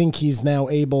 Why do you think he's now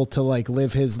able to like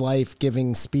live his life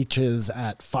giving speeches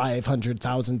at $500,000,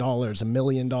 $1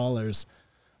 million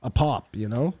a pop, you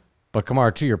know? But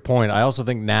Kamar, to your point, I also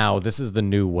think now this is the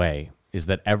new way. Is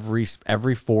that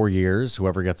every 4 years,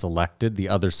 whoever gets elected, the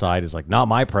other side is like, not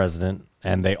my president,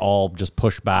 and they all just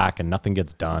push back and nothing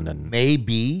gets done. And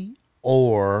Maybe,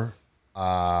 or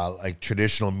like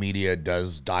traditional media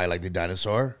does die like the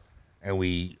dinosaur, and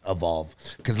we evolve.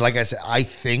 Because like I said, I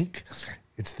think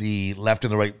it's the left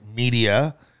and the right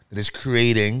media that is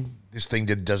creating this thing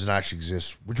that doesn't actually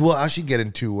exist, which we'll actually get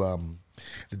into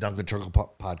the Duncan Turkle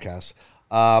podcast.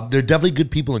 There are definitely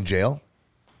good people in jail.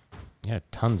 yeah,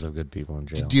 tons of good people in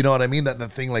jail. Do you know what I mean? That the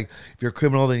thing, like, if you're a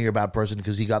criminal, then you're a bad person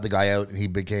because he got the guy out and he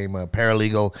became a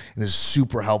paralegal and is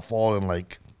super helpful, and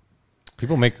like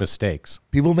People make mistakes.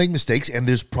 people make mistakes, and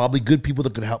there's probably good people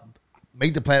that could help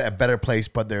make the planet a better place,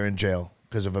 but they're in jail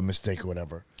because of a mistake or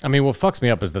whatever. I mean, what fucks me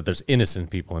up is that there's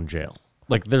innocent people in jail.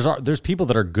 Like there's people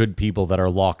that are good people that are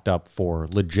locked up for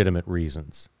legitimate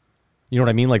reasons. You know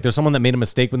what I mean? Like there's someone that made a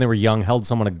mistake when they were young, held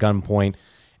someone at gunpoint,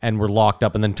 and were locked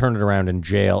up and then turned it around in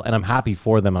jail. And I'm happy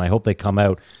for them, and I hope they come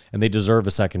out and they deserve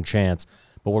a second chance.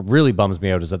 But what really bums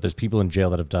me out is that there's people in jail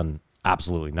that have done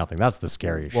absolutely nothing. That's the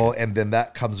scariest shit. Well, and then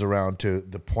that comes around to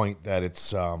the point that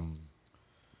it's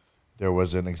there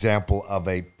was an example of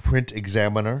a print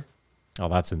examiner Oh,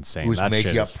 that's insane. who's That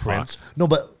making shit up is prints. fucked. No,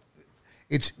 but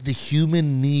it's the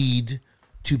human need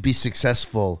to be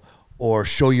successful or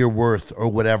show your worth or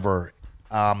whatever.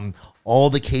 All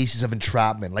the cases of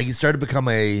entrapment, like it started to become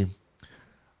a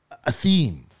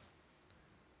theme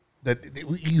that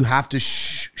you have to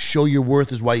show your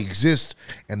worth is why you exist,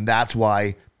 and that's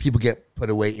why people get put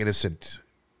away innocent.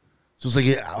 So it's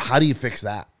like, how do you fix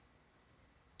that?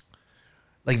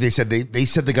 Like they said, they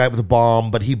set the guy with a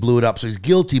bomb, but he blew it up, so he's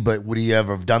guilty. But would he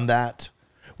ever have done that?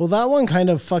 Well, that one kind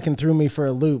of fucking threw me for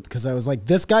a loop because I was like,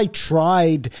 this guy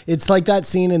tried. It's like that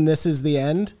scene in This Is the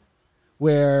End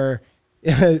where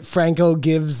Franco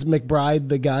gives McBride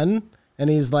the gun and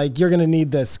he's like, you're going to need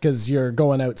this because you're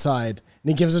going outside. And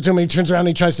he gives it to him. And he turns around and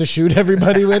he tries to shoot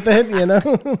everybody with it, you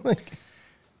know?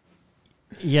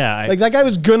 Yeah. Like that guy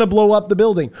was gonna blow up the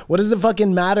building. What does it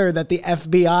fucking matter that the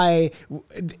FBI,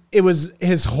 it was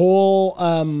his whole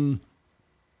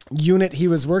unit he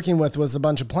was working with was a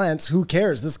bunch of plants. Who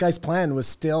cares? This guy's plan was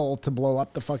still to blow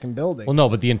up the fucking building. Well, no,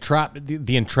 but the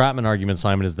entrapment argument,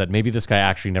 Simon, is that maybe this guy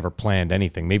actually never planned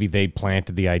anything. Maybe they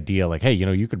planted the idea like, hey,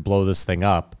 you could blow this thing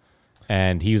up.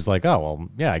 And he was like, oh, well,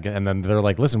 yeah. And then they're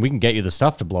like, listen, we can get you the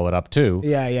stuff to blow it up too.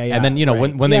 Yeah. And then,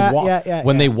 right.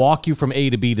 when they walk you from A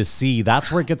to B to C, that's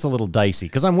where it gets a little dicey.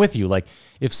 Because I'm with you. Like,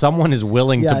 if someone is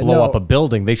willing to blow up a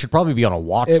building, they should probably be on a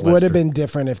watch list. It would have been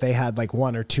different if they had like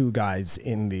 1 or 2 guys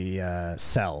in the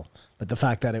cell. But the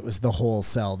fact that it was the whole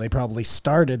cell, they probably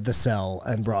started the cell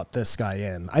and brought this guy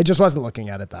in. I just wasn't looking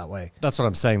at it that way. That's what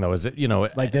I'm saying, though, is it,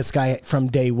 Like this guy from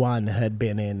day one had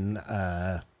been in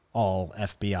all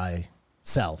FBI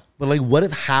cell. But like, what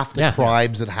if half the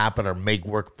crimes that happen are make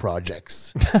work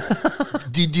projects?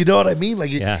 do you know what I mean? Like,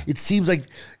 it seems like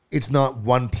it's not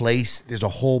one place. There's a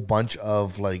whole bunch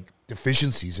of like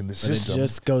deficiencies in the system. It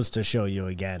just goes to show you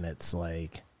again. It's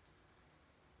like,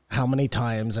 how many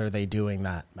times are they doing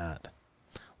that, Matt?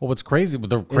 Well, what's crazy?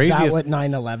 The Is craziest. that what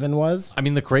 9/11 was? I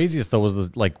mean, the craziest though was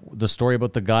the story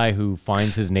about the guy who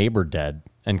finds his neighbor dead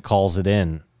and calls it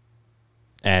in.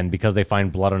 And because they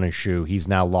find blood on his shoe, he's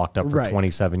now locked up for Right.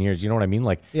 27 years. You know what I mean?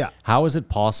 Like, Yeah. how is it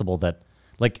possible that,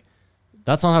 like,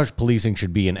 that's not how policing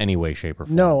should be in any way, shape, or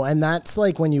form? No, and that's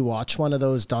like when you watch one of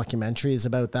those documentaries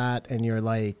about that and you're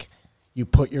like, you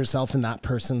put yourself in that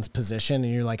person's position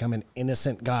and you're like, I'm an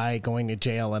innocent guy going to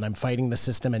jail and I'm fighting the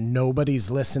system and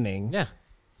nobody's listening. Yeah.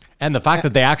 And the fact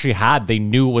that they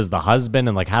knew it was the husband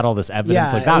and like had all this evidence,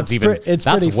 Yeah, like that's it's even, it's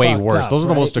that's pretty way fucked worse. up, Those are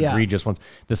the right? most Yeah. egregious ones.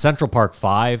 The Central Park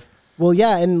 5. Well,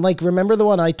 yeah, and like remember the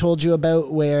one I told you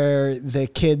about where the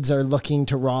kids are looking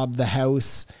to rob the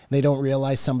house, they don't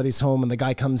realize somebody's home, and the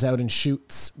guy comes out and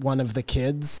shoots one of the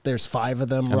kids. There's 5 of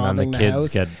them And then robbing the the kids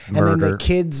house, get and then the murdered.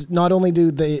 kids not only do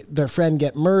their friend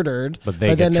get murdered, But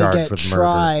they get then charged they get with murder,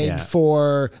 tried yeah.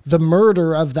 for the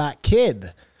murder of that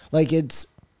kid. Like it's.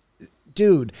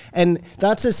 Dude, and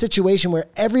that's a situation where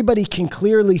everybody can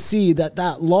clearly see that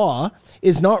that law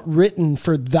is not written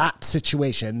for that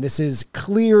situation. This is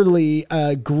clearly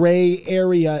a gray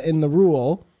area in the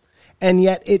rule. And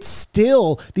yet it's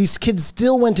still, these kids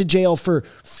still went to jail for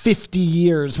 50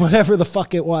 years, whatever the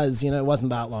fuck it was. You know, it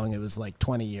wasn't that long. It was like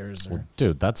 20 years. Or,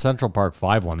 Dude, that Central Park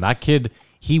 5 one, that kid,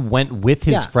 he went with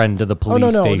his friend to the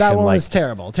police station. That one like, was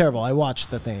terrible. I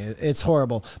watched the thing. It's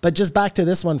horrible. But just back to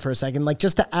this one for a second, like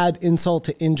just to add insult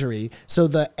to injury. So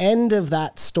the end of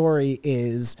that story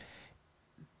is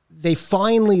they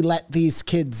finally let these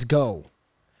kids go.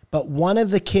 But one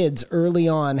of the kids early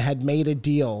on had made a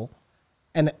deal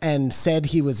and said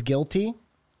he was guilty.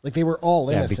 Like they were all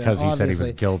innocent. Yeah, because he said he was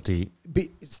obviously. guilty.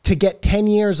 To get 10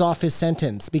 years off his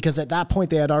sentence, because at that point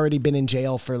they had already been in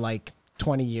jail for like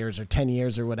 20 years or 10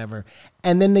 years or whatever.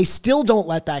 And then they still don't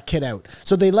let that kid out.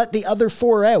 So they let the other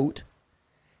 4 out.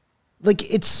 Like,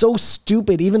 it's so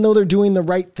stupid. Even though they're doing the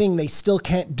right thing, they still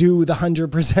can't do the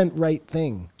 100% right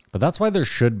thing. But that's why there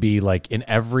should be like in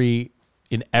every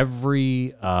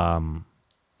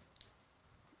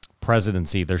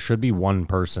presidency, there should be one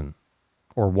person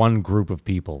or one group of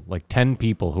people, like 10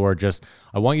 people who are just,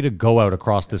 I want you to go out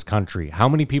across this country. How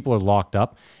many people are locked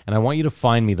up? And I want you to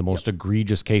find me the most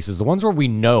egregious cases, the ones where we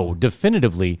know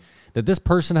definitively that this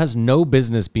person has no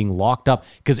business being locked up.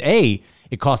 Because A,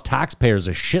 it costs taxpayers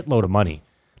a shitload of money.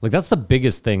 Like that's the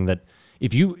biggest thing that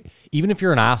even if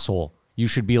you're an asshole, you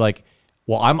should be like,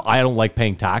 well, I don't like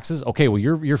paying taxes. Okay, well,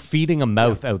 you're feeding a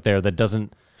mouth out there that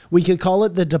doesn't. We could call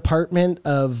it the Department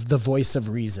of the Voice of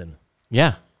Reason.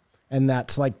 Yeah. And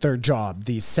that's like their job,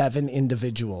 these 7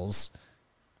 individuals.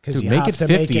 Dude, make it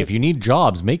 50. If you need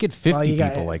jobs, make it 50 you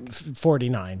got people. Like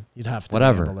 49. You'd have to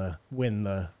Whatever. be able to win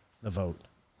the vote.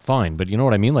 fine, but you know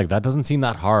what I mean? Like that doesn't seem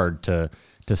that hard to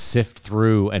sift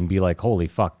through and be like, holy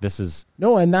fuck, this is.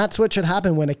 No, and that's what should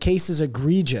happen when a case is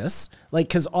egregious. Like,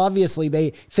 because obviously they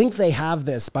think they have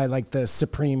this by like the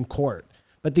Supreme Court,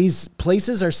 but these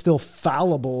places are still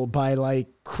fallible by like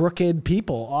crooked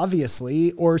people,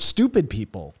 obviously, or stupid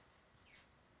people.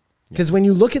 Because when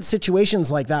you look at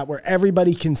situations like that where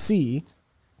everybody can see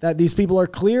that these people are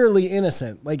clearly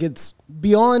innocent, like it's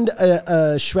beyond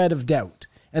a shred of doubt,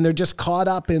 and they're just caught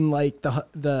up in like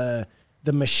the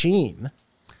machine.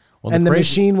 Well, And the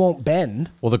machine won't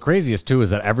bend. Well, the craziest too is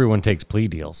that everyone takes plea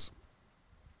deals.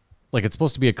 Like it's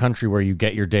supposed to be a country where you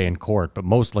get your day in court, but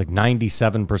most like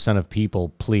 97% of people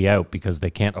plea out because they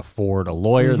can't afford a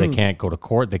lawyer. They can't go to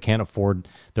court. They can't afford.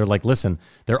 They're like, listen,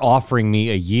 they're offering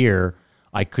me a year.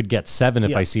 I could get 7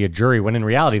 if I see a jury. When in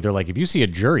reality, they're like, if you see a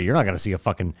jury, you're not going to see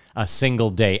a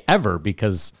single day ever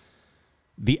because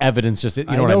the evidence just, you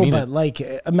know what I mean? But like,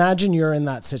 imagine you're in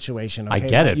that situation. Okay? I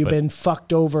get it, You've but- been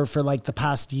fucked over for like the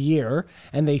past year,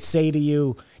 and they say to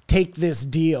you, take this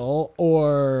deal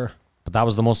or... But that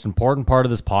was the most important part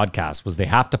of this podcast was they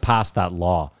have to pass that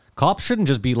law. Cops shouldn't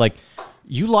just be like,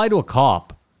 you lie to a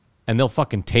cop and they'll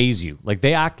fucking tase you. Like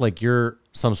they act like you're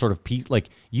some sort of like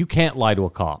you can't lie to a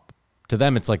cop. To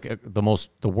them, it's like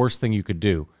the worst thing you could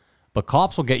do. But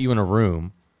cops will get you in a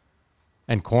room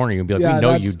and corner you and be like, we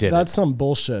know you did That's it. some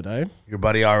bullshit, eh? Your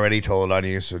buddy already told on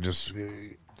you, so just,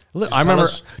 Look, I remember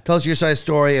tell us your side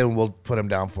story, and we'll put him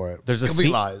down for it. there's a Complete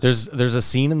scene. lies. There's a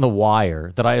scene in The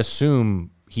Wire that I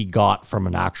assume he got from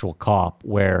an actual cop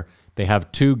where they have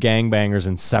 2 gangbangers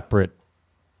in separate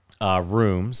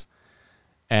rooms,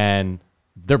 and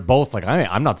they're both like,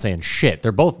 I'm not saying shit.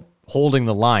 They're both holding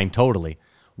the line totally.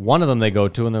 One of them they go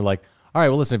to and they're like, all right,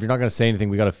 well, listen, if you're not going to say anything,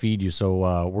 we got to feed you.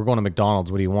 So we're going to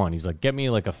McDonald's. What do you want? He's like, get me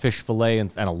like a fish fillet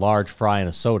and a large fry and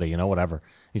a soda, whatever.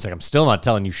 He's like, I'm still not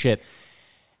telling you shit.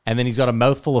 And then he's got a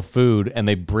mouthful of food and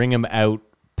they bring him out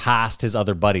past his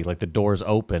other buddy. Like the door's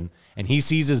open and he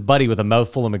sees his buddy with a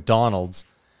mouthful of McDonald's.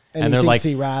 And he they're thinks like,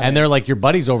 he ratted. and they're like, your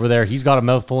buddy's over there. He's got a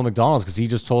mouthful of McDonald's because he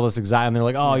just told us exactly. And they're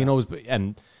like, oh,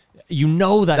 and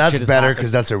that That's shit is better happening.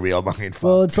 because that's a real fucking fuck.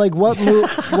 Well, it's like what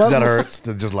that hurts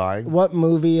than just lying. What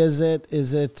movie is it?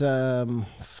 Is it where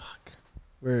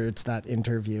it's that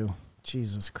interview?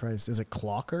 Jesus Christ. Is it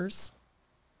Clockers?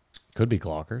 Could be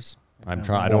Clockers. I'm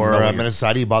trying. I don't Or know. what Menace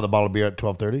Society, you bought the bottle of beer at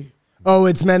 12:30. Oh,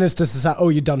 it's Menace to Society. Oh,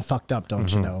 you done fucked up,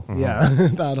 don't you know? Yeah,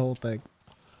 that whole thing.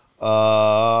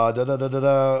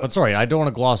 But sorry, I don't want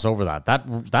to gloss over that.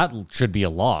 That should be a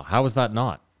law. How is that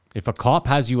not? If a cop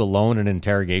has you alone in an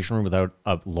interrogation room without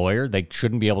a lawyer, they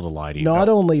shouldn't be able to lie to you. Not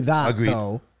only that, Agreed.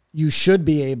 though, you should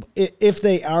be able, if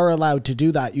they are allowed to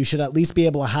do that, you should at least be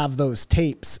able to have those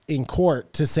tapes in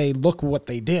court to say, look what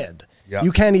they did. Yeah.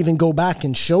 You can't even go back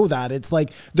and show that. It's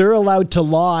like they're allowed to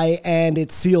lie and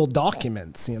it's sealed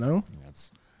documents, you know?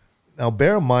 Now,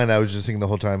 bear in mind, I was just thinking the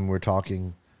whole time we're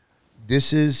talking,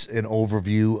 this is an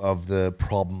overview of the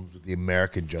problems with the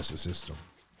American justice system.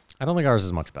 I don't think ours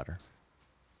is much better.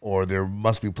 Or there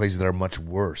must be places that are much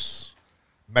worse.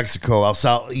 Mexico,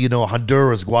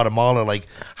 Honduras, Guatemala. Like,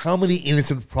 how many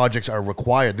innocent projects are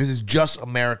required? This is just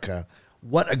America.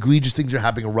 What egregious things are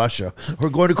happening in Russia? We're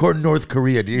going to court in North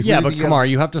Korea. But Kamar,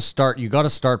 you got to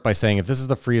start by saying if this is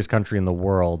the freest country in the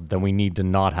world, then we need to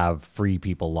not have free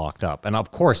people locked up. And of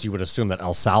course, you would assume that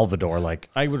El Salvador,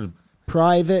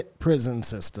 Private prison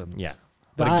systems. yeah.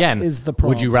 But That again, is the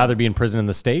would you problem. rather be in prison in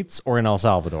the States or in El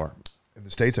Salvador? In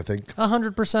the States, I think.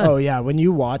 100%. Oh, yeah. When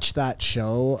you watch that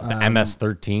show, The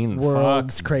MS-13.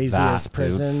 World's fuck Craziest that, dude.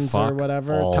 Prisons Fuck or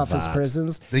whatever, all Toughest that.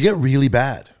 Prisons, They get really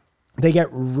bad. they get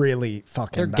really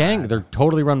fucking They're bad. They're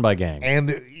totally run by gangs. And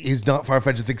it's not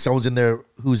far-fetched to think someone's in there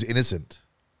who's innocent.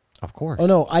 Of course. Oh,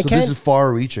 no. I So can't. this is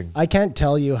far-reaching. I can't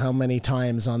tell you how many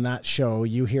times on that show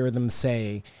you hear them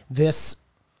say this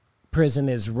prison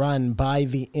is run by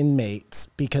the inmates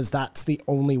because that's the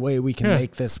only way we can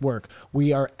make this work.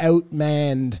 We are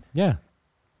outmanned Yeah.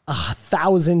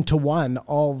 1,000 to 1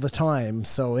 all the time.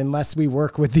 So unless we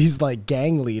work with these like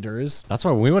gang leaders, That's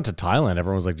why when we went to Thailand,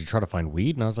 everyone was like, did you try to find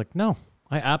weed? And I was like, no,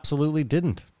 I absolutely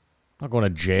didn't. I'm not going to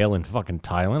jail in fucking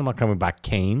Thailand. I'm not coming back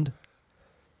caned.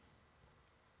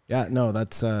 yeah, no,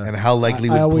 that's And how likely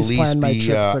I would always police plan my be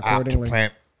trips apt to accordingly.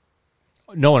 plant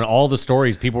No, in all the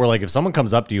stories, people were like, if someone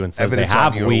comes up to you and says evidence they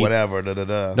have on you or weed. whatever? Da, da,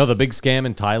 da. No, the big scam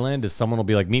in Thailand is someone will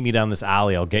be like, meet me down this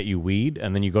alley. I'll get you weed.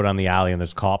 And then you go down the alley and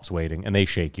there's cops waiting and they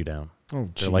shake you down. Oh,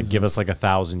 They're like, give Jesus. us like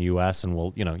 1,000 US and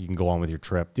we'll, you can go on with your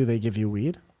trip. Do they give you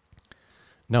weed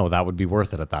No, that would be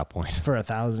worth it at that point. for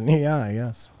 1,000? Yeah, I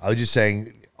guess. I was just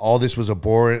saying, all this was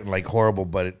abhorrent and like horrible,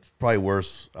 but it's probably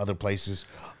worse other places.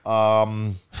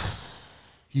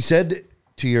 He said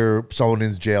to someone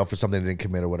in jail for something they didn't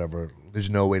commit or whatever, there's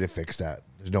no way to fix that.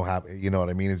 There's no you know what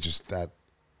I mean? It's just that.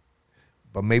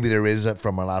 But maybe there is.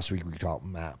 From our last week, we talked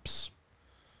maps.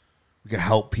 We can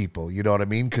help people. You know what I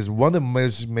mean? Because one of the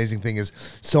most amazing thing is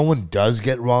someone does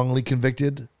get wrongly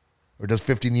convicted or does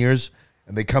 15 years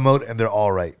and they come out and they're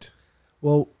all right.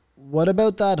 Well, what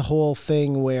about that whole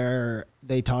thing where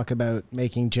they talk about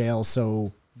making jail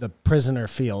so the prisoner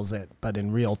feels it, but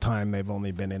in real time they've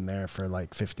only been in there for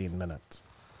like 15 minutes?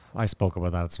 I spoke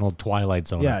about that. It's an old Twilight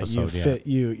Zone Yeah, episode.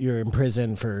 you're in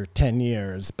prison for 10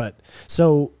 years, but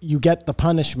so you get the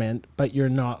punishment, but you're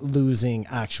not losing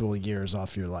actual years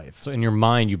off your life. So in your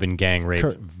mind, you've been gang raped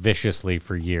Correct. viciously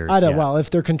for years. I don't. yeah. Well, if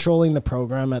they're controlling the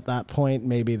program at that point,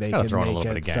 maybe they Gotta can throw in a make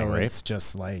little bit it of gang so rape. it's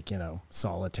just like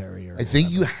solitary or I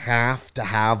think you have to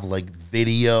have like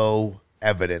video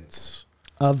evidence.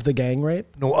 of the gang rape.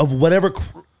 No, of whatever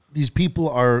these people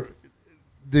are,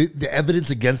 the evidence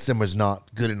against them is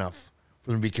not good enough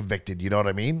for them to be convicted. You know what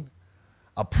I mean?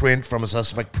 A print from a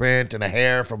suspect print and a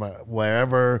hair from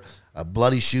wherever, a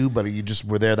bloody shoe, but you just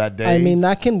were there that day. I mean,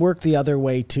 that can work the other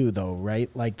way too, though, right?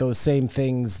 Like those same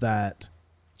things that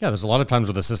Yeah, there's a lot of times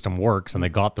where the system works and they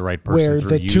got the right person where through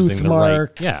the using tooth the mark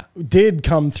right. Yeah. did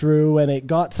come through and it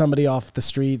got somebody off the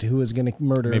street who was going to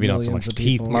murder Maybe not millions so much of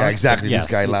teeth people. mark. yeah, exactly. Yes.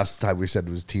 This guy last time we said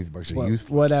was teeth marks. Well, Youth.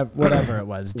 whatever it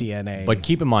was, DNA. But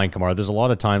keep in mind, Kamar, there's a lot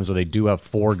of times where they do have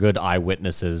 4 good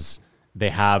eyewitnesses. They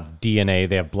have DNA,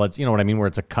 they have bloods, you know what I mean? Where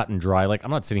it's a cut and dry. Like,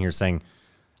 I'm not sitting here saying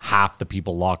half the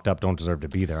people locked up don't deserve to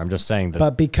be there. I'm just saying that,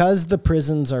 but because the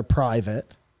prisons are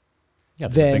private, yeah,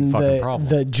 that's a then big fucking problem.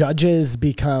 the judges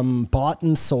become bought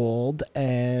and sold,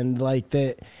 and like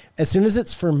as soon as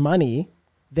it's for money,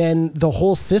 then the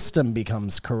whole system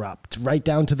becomes corrupt, right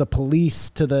down to the police,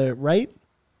 to the right,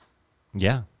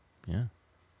 yeah.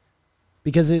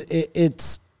 because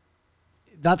it's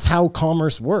that's how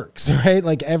commerce works, right?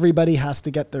 Like everybody has to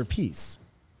get their piece.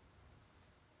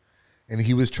 And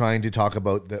he was trying to talk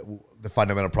about the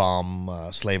fundamental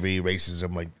problem, slavery,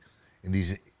 racism, like in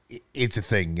these. It's a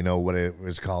thing, you know, what it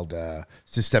was called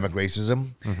systemic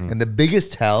racism. And the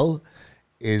biggest tell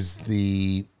is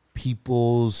the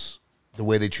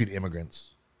way they treat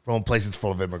immigrants from a place that's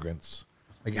full of immigrants.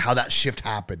 Like how that shift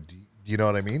happened. Do you know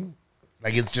what I mean?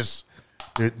 Like it's just,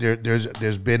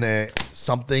 there's been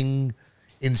something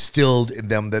instilled in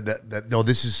them that no,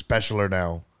 this is specialer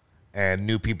now and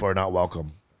new people are not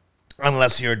welcome.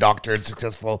 Unless you're a doctor and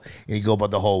successful and you go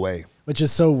about the whole way. Which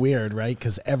is so weird, right?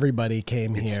 Because everybody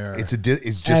came here It's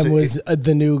just and was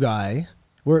the new guy.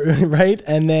 We're right,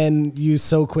 and then you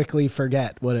so quickly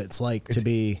forget what it's like to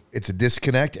be. It's a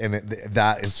disconnect, and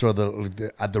that is sort of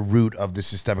at the root of the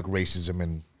systemic racism.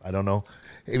 And I don't know,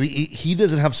 he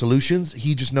doesn't have solutions.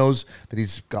 He just knows that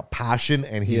he's got passion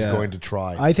and he's going to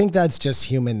try. I think that's just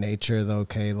human nature, though.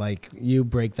 Okay, like you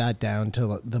break that down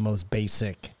to the most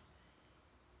basic.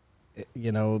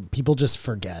 You know, people just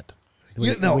forget.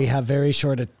 We have very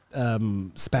short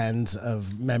spans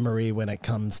of memory when it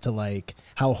comes to like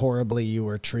how horribly you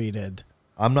were treated.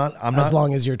 I'm not as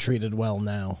long as you're treated well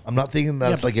now. I'm not thinking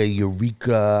that's like a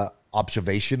eureka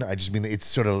observation. I just mean it's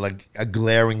sort of like a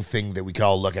glaring thing that we can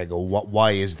all look at and go,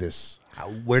 why is this?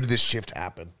 Where did this shift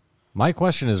happen? My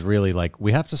question is really like,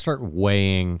 we have to start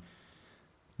weighing,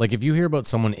 like if you hear about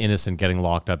someone innocent getting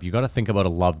locked up, you got to think about a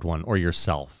loved one or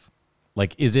yourself.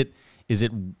 Like, it's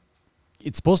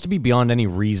supposed to be beyond any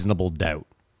reasonable doubt.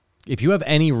 If you have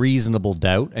any reasonable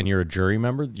doubt and you're a jury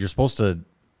member, you're supposed to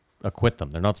acquit them.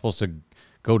 They're not supposed to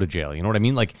go to jail. You know what I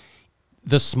mean? Like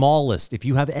the smallest, if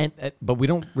you have, but we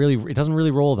don't really, it doesn't really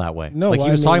roll that way. No, like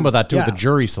he was talking about that too, yeah. with the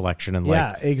jury selection and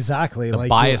Yeah, like exactly. the like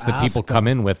bias that people them. come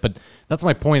in with. But that's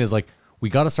my point is like, we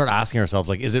got to start asking ourselves,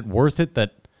 like, is it worth it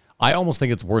that, I almost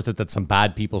think it's worth it that some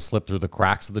bad people slip through the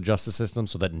cracks of the justice system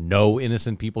so that no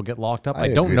innocent people get locked up. I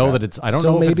don't know that it's. I don't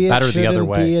know if it's better the other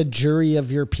way. Maybe it shouldn't be a jury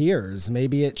of your peers.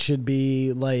 Maybe it should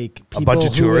be like people a bunch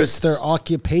of who tourists. it's their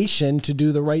occupation to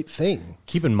do the right thing.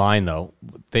 Keep in mind though,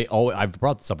 I've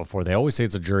brought this up before. They always say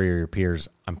it's a jury of your peers.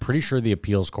 I'm pretty sure the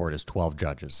appeals court is 12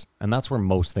 judges, and that's where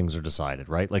most things are decided,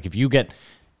 right? Like if you get,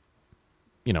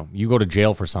 you go to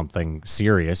jail for something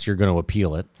serious, you're going to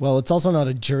appeal it. Well, it's also not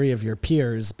a jury of your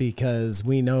peers because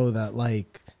we know that,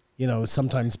 like,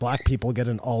 sometimes black people get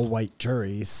an all-white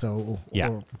jury, so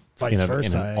or vice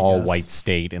versa. In an all-white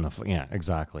state. Yeah,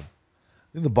 exactly.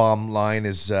 I think the bottom line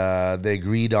is they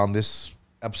agreed on this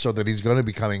episode that he's going to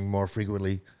be coming more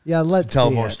frequently. Yeah, let's tell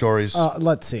see more it. stories.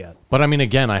 Let's see it. But I mean,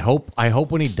 again, I hope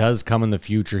when he does come in the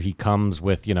future, he comes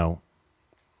with,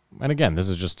 and again, this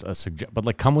is just a suggestion, but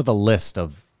like come with a list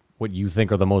of what you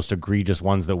think are the most egregious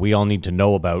ones that we all need to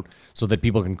know about so that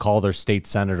people can call their state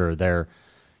senator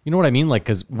you know what I mean? Like,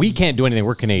 because we can't do anything.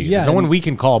 We're Canadian. There's no one we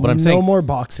can call, but I'm saying. No more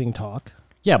boxing talk.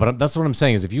 Yeah, but that's what I'm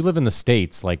saying is if you live in the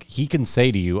States, like he can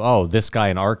say to you, oh, this guy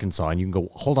in Arkansas, and you can go,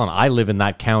 hold on, I live in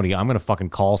that county. I'm going to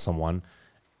fucking call someone.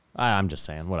 I'm just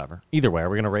saying, whatever. Either way, are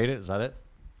we going to rate it? Is that it?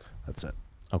 That's it.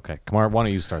 Okay. Kamar, why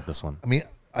don't you start this one? I mean,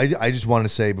 I just wanted to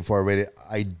say before I rate it,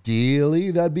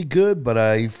 ideally that'd be good, but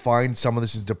I find some of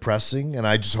this is depressing, and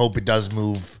I just hope it does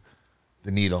move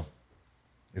the needle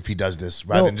if he does this,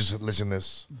 rather than just listen to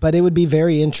this. But it would be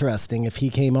very interesting if he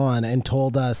came on and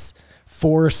told us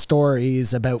 4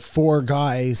 stories about 4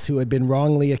 guys who had been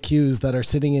wrongly accused that are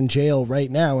sitting in jail right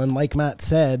now. And like Matt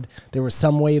said, there was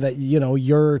some way that,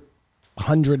 your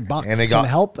 $100 can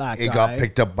help that guy. It got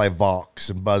picked up by Vox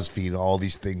and BuzzFeed and all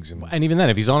these things. And even then,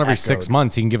 if he's on every 6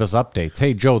 months, he can give us updates.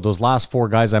 Hey, Joe, those last 4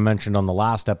 guys I mentioned on the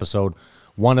last episode,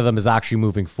 one of them is actually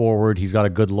moving forward. He's got a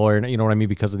good lawyer. You know what I mean?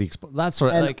 Because of that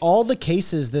sort of and all the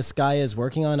cases this guy is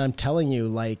working on, I'm telling you,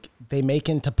 like they make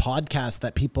into podcasts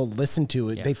that people listen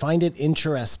to. Yeah. They find it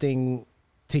interesting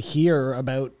to hear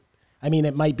about. I mean,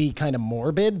 it might be kind of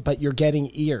morbid, but you're getting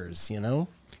ears,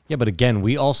 Yeah, but again,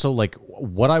 we also like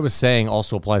what I was saying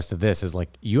also applies to this is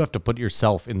like you have to put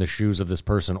yourself in the shoes of this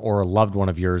person or a loved one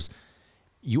of yours.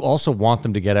 You also want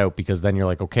them to get out because then you're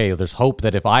like, okay, there's hope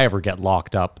that if I ever get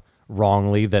locked up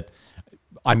wrongly, that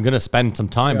I'm going to spend some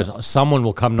time, but someone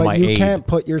will come to my aid. But you can't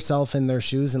put yourself in their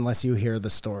shoes unless you hear the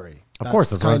story. Of course,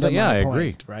 that's what I'm saying. Yeah, I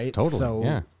agree. Right? Totally.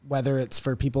 So whether it's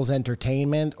for people's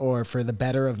entertainment or for the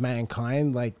better of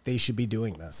mankind, like they should be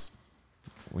doing this.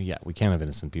 Well, yeah, we can't have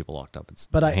innocent people locked up. It's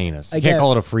but heinous. You can't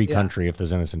call it a free country if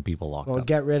there's innocent people locked up. Well,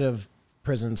 get rid of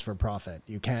prisons for profit.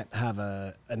 You can't have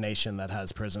a nation that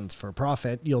has prisons for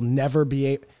profit. You'll never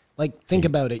be think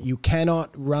about it. You cannot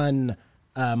run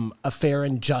a fair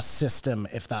and just system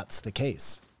if that's the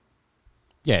case.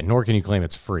 Yeah, nor can you claim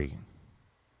it's free.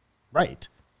 Right.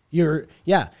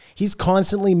 He's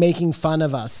constantly making fun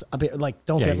of us. Don't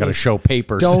get me. You got to show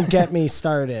papers. Don't get me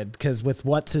started because with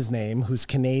what's his name, who's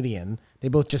Canadian, they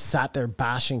both just sat there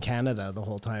bashing Canada the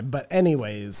whole time. But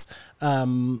anyways,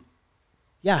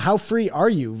 how free are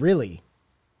you really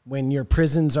when your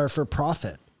prisons are for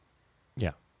profit?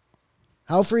 Yeah.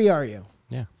 How free are you?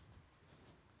 Yeah.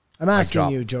 I'm asking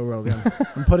you, Joe Rogan.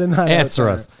 I'm putting that Answer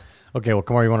out us. Okay, well,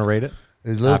 Kamar, you want to rate it?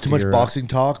 There's a little too much boxing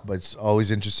talk, but it's always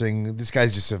interesting. This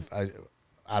guy's just an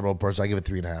admirable person. I give it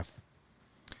 3.5.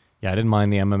 Yeah, I didn't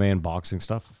mind the MMA and boxing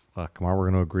stuff. Kamar,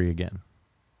 we're going to agree again.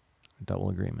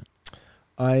 Double agreement.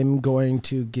 I'm going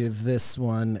to give this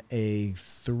one a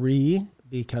 3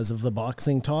 because of the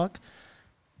boxing talk.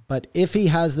 But if he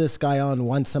has this guy on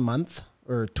once a month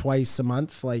or twice a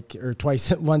month,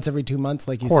 once every 2 months,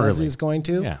 like he says Quarterly. he's going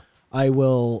to, Yeah. I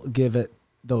will give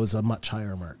those a much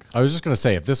higher mark. I was just gonna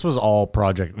say, if this was all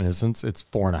Project Innocence, it's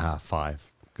 4.5,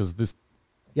 5. Because this,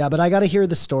 Yeah, but I got to hear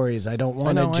the stories. I don't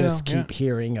want to know, just yeah. keep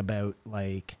hearing about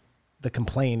like the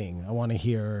complaining. I want to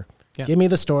hear, Yeah. give me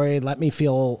the story, let me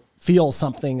feel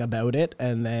something about it,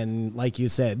 and then, like you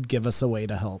said, give us a way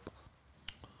to help.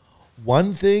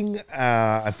 One thing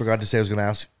I forgot to say I was going to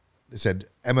ask, they said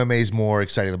MMA is more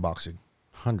exciting than boxing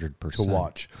 100%. to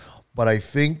watch. But I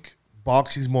think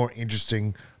boxing is more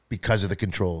interesting because of the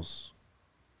controls.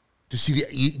 To see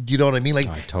you know what I mean? Like,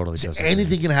 I totally disagree.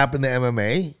 anything can happen to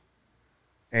MMA,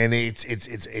 and it's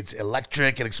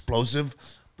electric and explosive.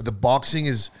 But the boxing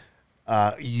is,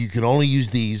 you can only use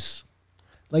these.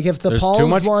 Like if the There's too Pauls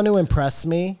much- want to impress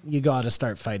me, you got to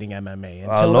start fighting MMA.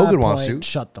 Until Logan that wants point, to.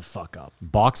 shut the fuck up.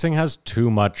 Boxing has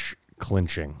too much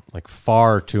clinching, like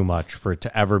far too much for it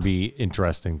to ever be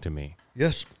interesting to me.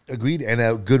 Yes, agreed. And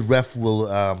a good ref will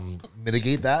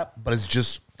mitigate that. But it's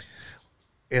just,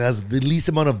 it has the least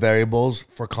amount of variables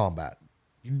for combat.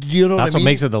 You know That's what I mean?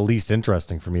 what makes it the least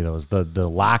interesting for me, though, is the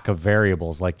lack of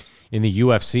variables. Like in the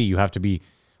UFC, you have to be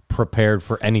prepared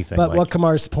for anything. But like, what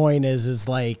Kamar's point is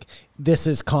like, this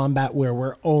is combat where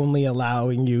we're only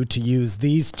allowing you to use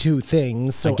these two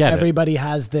things. So get it. everybody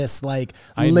has this like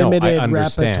I know, I limited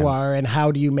understand. repertoire. And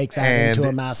how do you make that And into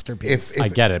a masterpiece? I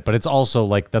get it, but it's also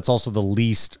like that's also the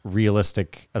least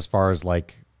realistic as far as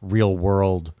like real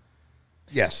world.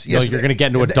 Yes, You know, yes. you're going to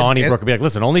get into a Donnybrook and be like,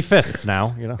 listen, only fists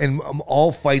now. You know, And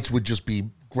all fights would just be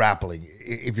grappling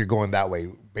if you're going that way,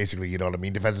 basically. You know what I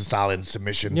mean? Defensive style and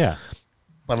submission. yeah.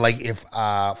 But like if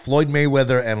Floyd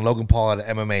Mayweather and Logan Paul had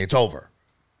MMA, it's over.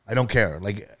 I don't care.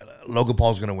 Like Logan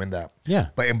Paul's going to win that. Yeah.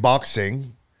 But in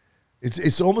boxing,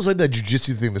 it's almost like that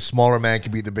jiu-jitsu thing. The smaller man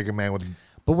can beat the bigger man with.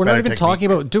 But we're not better even technique.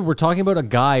 talking about, dude. We're talking about a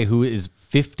guy who is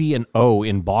 50-0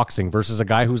 in boxing versus a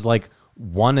guy who's like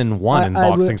 1-1 in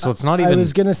boxing. So it's not even. I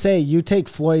was going to say, you take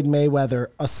Floyd Mayweather,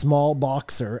 a small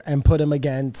boxer, and put him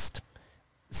against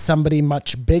somebody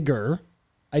much bigger.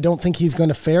 I don't think he's going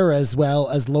to fare as well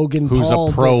as Logan Who's Paul.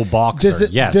 a pro but boxer.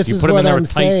 Yes, you is put him in what there I'm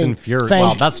with Tyson saying. Fury.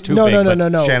 Well, that's too big, but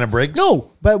No. Shannon Briggs?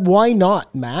 No, but why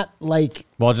not, Matt? Like,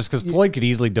 Well, just because Floyd could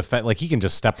easily defend, like he can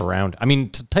just step around. I mean,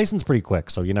 Tyson's pretty quick,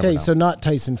 so you never okay, know. so not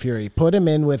Tyson Fury. Put him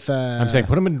in with. I'm saying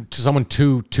put him into someone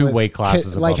two weight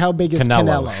classes. like above. how big is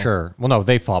Canelo? Sure. Well, no,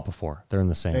 they fought before. They're in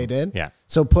the same. They did? Yeah.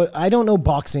 So I don't know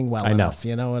boxing well I know. enough,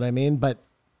 you know what I mean? But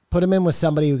put him in with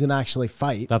somebody who can actually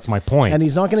fight. That's my point. And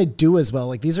he's not going to do as well.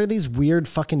 Like, these are these weird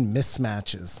fucking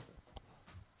mismatches.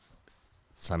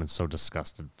 Simon's so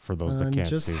disgusted for those that I'm can't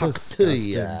just see.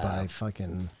 disgusted by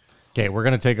fucking... Okay, we're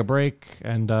going to take a break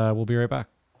and we'll be right back.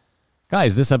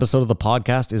 Guys, this episode of the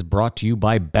podcast is brought to you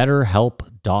by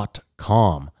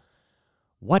BetterHelp.com.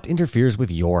 What interferes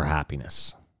with your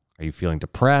happiness? Are you feeling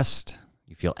depressed?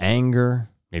 You feel anger?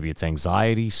 Maybe it's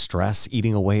anxiety, stress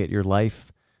eating away at your life.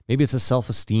 Maybe it's a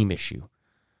self-esteem issue.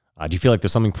 Do you feel like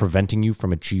there's something preventing you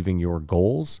from achieving your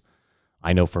goals?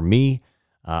 I know for me,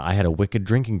 I had a wicked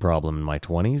drinking problem in my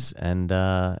 20s, and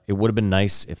it would have been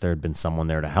nice if there had been someone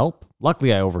there to help.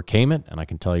 Luckily, I overcame it, and I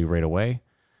can tell you right away,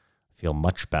 I feel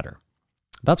much better.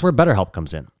 That's where BetterHelp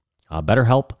comes in.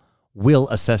 BetterHelp will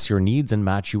assess your needs and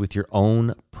match you with your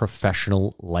own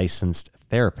professional licensed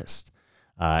therapist.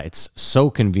 It's so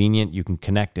convenient. You can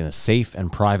connect in a safe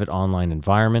and private online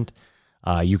environment.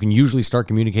 You can usually start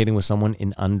communicating with someone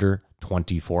in under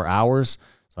 24 hours.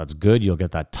 So that's good. You'll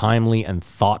get that timely and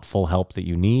thoughtful help that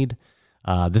you need.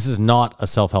 This is not a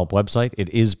self-help website. It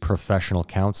is professional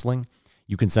counseling.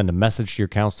 You can send a message to your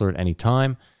counselor at any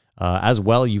time. As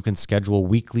well, you can schedule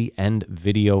weekly and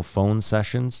video phone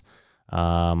sessions.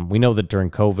 We know that during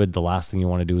COVID, the last thing you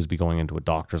want to do is be going into a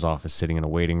doctor's office, sitting in a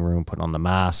waiting room, putting on the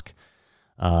mask.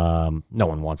 No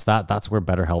one wants that. That's where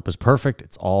BetterHelp is perfect.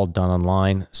 It's all done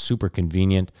online, super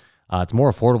convenient. It's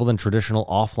more affordable than traditional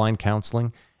offline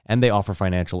counseling, and they offer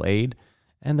financial aid,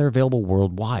 and they're available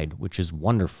worldwide, which is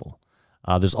wonderful.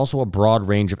 There's also a broad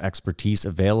range of expertise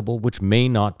available, which may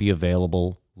not be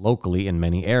available locally in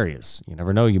many areas. You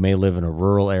never know. You may live in a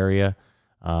rural area.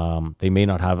 They may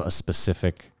not have a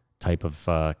specific type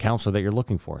of counselor that you're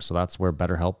looking for. So that's where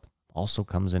BetterHelp also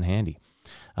comes in handy.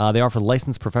 They offer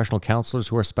licensed professional counselors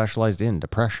who are specialized in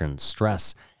depression,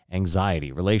 stress,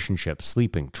 anxiety, relationships,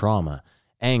 sleeping, trauma,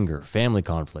 anger, family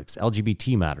conflicts,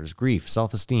 LGBT matters, grief,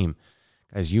 self-esteem.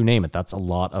 Guys, you name it. That's a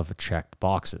lot of checked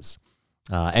boxes.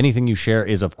 Anything you share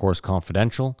is, of course,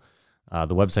 confidential.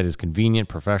 The website is convenient,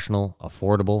 professional,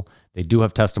 affordable. They do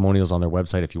have testimonials on their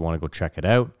website if you want to go check it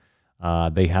out.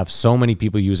 They have so many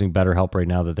people using BetterHelp right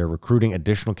now that they're recruiting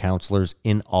additional counselors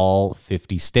in all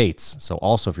 50 states. So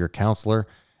also, if you're a counselor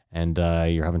and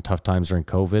you're having tough times during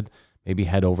COVID, maybe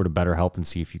head over to BetterHelp and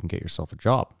see if you can get yourself a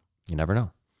job. You never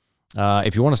know.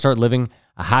 If you want to start living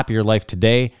a happier life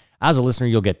today, as a listener,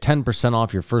 you'll get 10%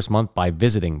 off your first month by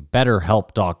visiting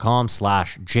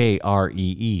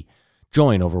betterhelp.com/JREE.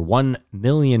 Join over 1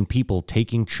 million people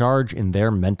taking charge in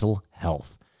their mental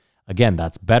health. Again,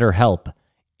 that's BetterHelp,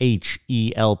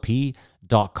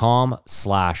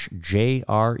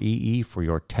 HELP.com/JREE for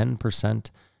your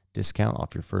 10% discount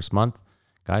off your first month.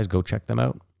 Guys, go check them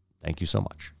out. Thank you so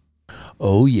much.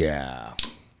 Oh, yeah.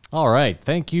 All right.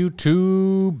 Thank you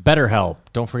to BetterHelp.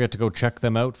 Don't forget to go check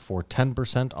them out for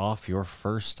 10% off your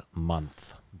first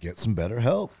month. Get some better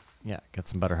help. Yeah, get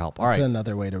some BetterHelp. All That's right.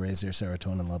 another way to raise your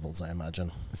serotonin levels, I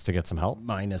imagine. Is to get some help?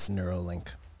 Minus Neuralink.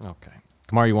 Okay.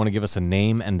 Kamar, you want to give us a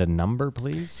name and a number,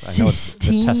 please? I know it's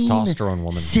the testosterone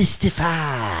woman.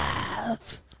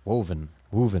 65. Hooven.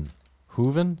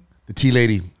 The tea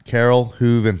lady, Carol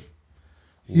Hooven.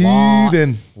 Lot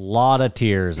Hooven. of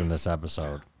tears in this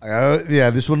episode.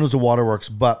 Yeah, this one was the waterworks,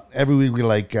 but every week we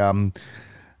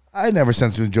I never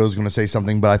sensed when Joe's going to say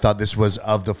something, but I thought this was,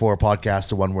 of the 4 podcasts,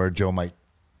 the one where Joe might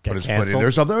Get put his foot in canceled?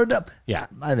 or something. Or no. Yeah.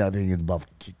 I don't think it's above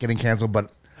getting canceled,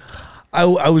 but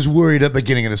I was worried at the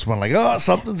beginning of this one, like, oh,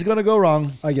 something's going to go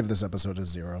wrong. I give this episode a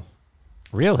 0.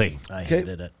 Really? I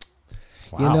hated it.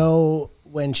 Wow. You know,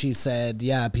 when she said,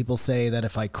 yeah, people say that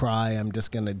if I cry, I'm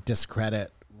just going to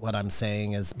discredit what I'm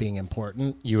saying as being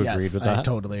important. You agreed Yes, with that? I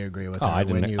totally agree with Oh, her. I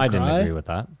When didn't you cry, agree with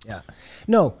that. Yeah.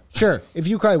 No, sure. If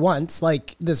you cry once,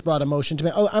 like this brought emotion to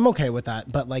me. Oh, I'm okay with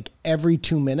that. But like every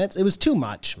 2 minutes, it was too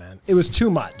much, man. It was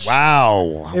too much.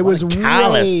 Wow. It was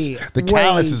callous. way, The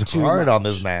callous is too hard much. on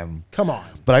this man. Come on.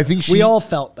 But I think we all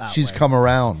felt that she's way. come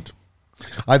around.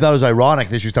 I thought it was ironic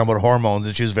that she was talking about hormones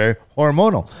and she was very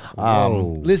hormonal.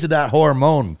 Listen to that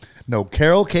hormone. No,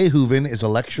 Carol K. Hooven is a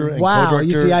lecturer and Wow. co-director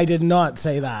You see, I did not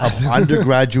say that. of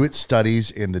undergraduate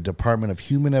studies in the Department of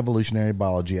Human Evolutionary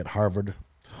Biology at Harvard.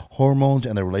 Hormones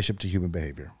and their relationship to human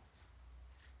behavior.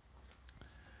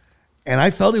 And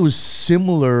I felt it was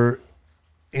similar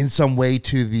in some way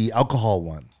to the alcohol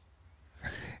one.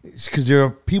 It's because there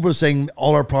are people saying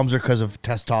all our problems are because of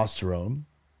testosterone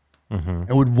and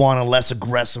would want a less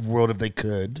aggressive world if they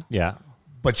could. Yeah.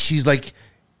 But she's like,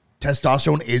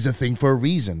 testosterone is a thing for a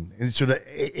reason. And sort of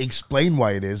explain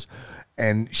why it is.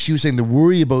 And she was saying the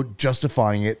worry about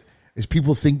justifying it is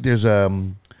people think there's a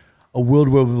world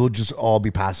where we will just all be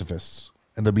pacifists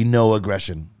and there'll be no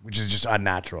aggression, which is just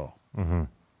unnatural.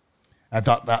 I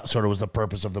thought that sort of was the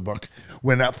purpose of the book.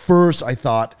 When at first I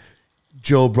thought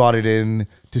Joe brought it in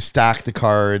to stack the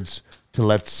cards to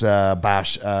let's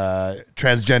bash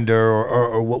transgender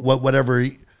or whatever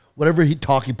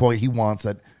talking point he wants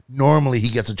that normally he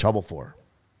gets in trouble for.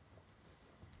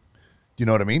 Do you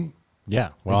know what I mean? Yeah.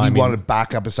 Well, He I mean, wanted to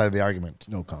back up his side of the argument.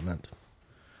 No comment.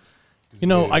 you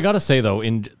know, I got to say, though,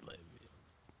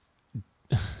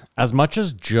 as much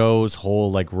as Joe's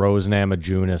whole, like, Rose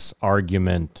Namajunas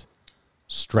argument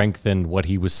strengthened what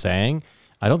he was saying,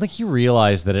 I don't think he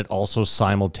realized that it also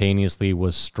simultaneously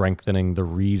was strengthening the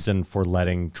reason for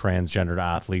letting transgendered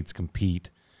athletes compete.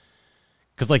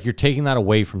 Because, like, you're taking that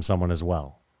away from someone as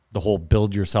well. The whole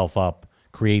build yourself up,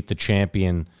 create the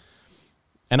champion.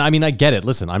 And I mean, I get it.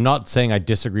 Listen, I'm not saying I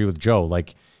disagree with Joe.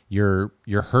 Like, you're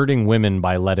hurting women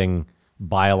by letting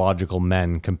biological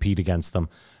men compete against them.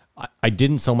 I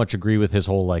didn't so much agree with his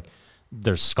whole, like,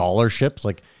 there's scholarships.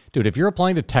 Like, dude, if you're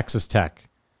applying to Texas Tech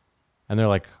and they're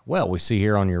like, well, we see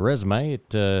here on your resume,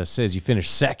 it says you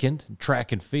finished second in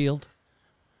track and field.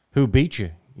 Who beat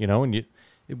you? You know, and it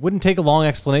wouldn't take a long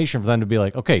explanation for them to be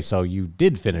like, okay, so you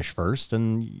did finish first.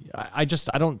 And I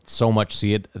don't so much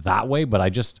see it that way, but I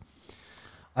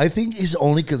think his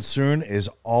only concern is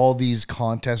all these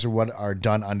contests are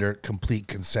done under complete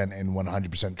consent and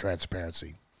 100%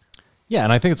 transparency. yeah.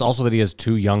 And I think it's also that he has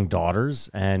 2 young daughters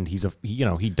and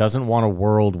he doesn't want a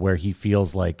world where he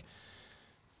feels like,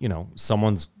 you know,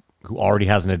 someone's who already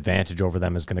has an advantage over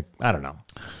them is going to, I don't know.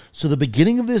 So the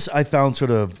beginning of this I found sort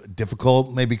of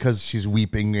difficult, maybe because she's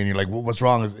weeping and you're like, well, what's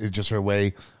wrong? It's just her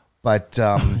way. But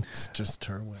It's just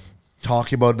her way.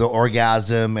 talking about the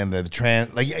orgasm and the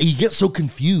trans, like you get so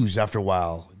confused after a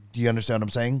while. Do you understand what I'm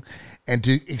saying? And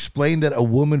to explain that a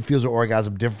woman feels an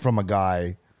orgasm different from a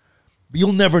guy,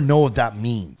 you'll never know what that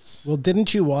means. Well,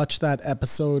 didn't you watch that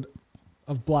episode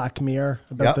of Black Mirror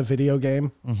about Yep. the video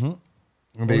game?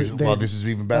 Well, this is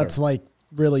even better. That's like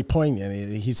really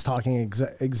poignant. He's talking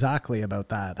exactly about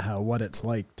that, what it's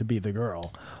like to be the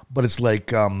girl. But it's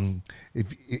like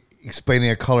if explaining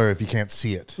a color if you can't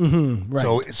see it. Right.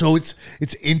 So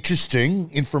it's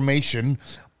interesting information,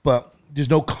 but there's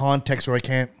no context, or I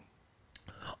can't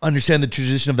understand the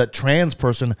tradition of that trans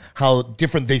person, how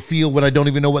different they feel when I don't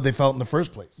even know what they felt in the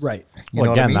first place. Right. You Well,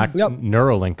 know again, what I mean? that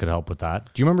Neuralink could help with that.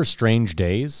 Do you remember Strange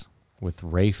Days with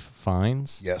Rafe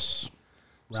Fiennes? Yes.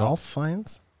 Ralph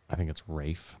Fiennes? I think it's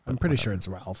Rafe. I'm pretty sure it's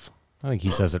Ralph. I think he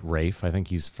says it Rafe. I think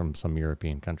he's from some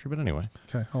European country. But anyway,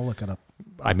 Okay, I'll look it up.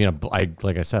 I mean,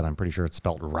 like I said, I'm pretty sure it's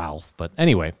spelled Ralph. But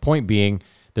anyway, point being,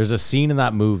 there's a scene in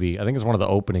that movie. I think it's one of the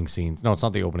opening scenes. No, it's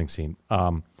not the opening scene.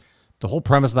 The whole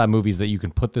premise of that movie is that you can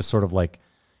put this sort of like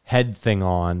head thing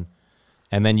on,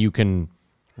 and then you can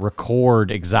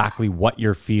record exactly what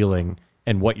you're feeling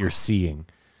and what you're seeing.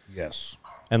 Yes.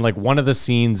 And like one of the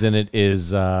scenes in it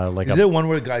is like Is there one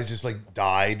where the guy's just like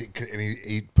died and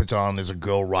he puts on there's a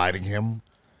girl riding him?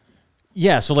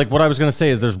 Yeah, so like what I was going to say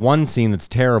is there's one scene that's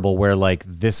terrible where like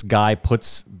this guy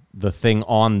puts the thing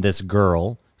on this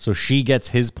girl, so she gets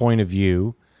his point of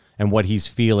view and what he's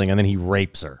feeling, and then he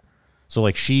rapes her. So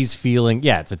like she's feeling,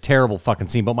 yeah, it's a terrible fucking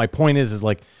scene. But my point is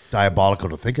like Diabolical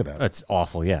to think of that. it's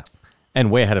awful, yeah,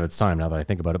 and way ahead of its time now that I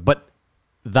think about it. But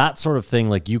that sort of thing,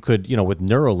 like you could, with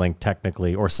Neuralink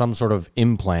technically, or some sort of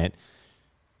implant,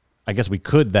 I guess we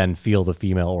could then feel the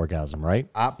female orgasm, right?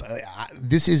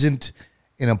 This isn't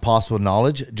an impossible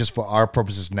knowledge, just for our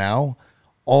purposes now.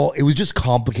 It was just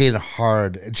complicated and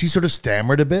hard. And she sort of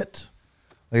stammered a bit.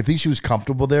 Like, I think she was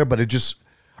comfortable there, but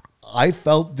I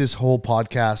felt this whole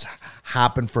podcast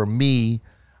happened for me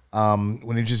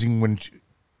when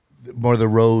more of the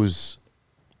Rose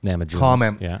Namajunas,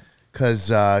 comment. yeah. Because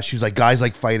she was like, guys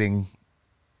like fighting.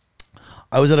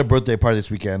 I was at a birthday party this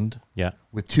weekend Yeah.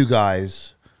 with two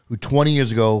guys who 20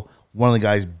 years ago, one of the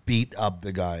guys beat up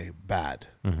the guy bad.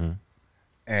 Mm-hmm.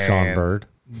 Sean Bird?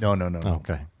 No.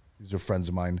 Okay. These are friends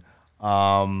of mine.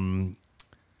 Somebody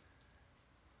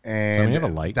And have a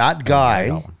light? that I guy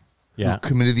got one. Yeah. who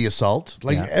committed the assault,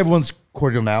 like Yeah. everyone's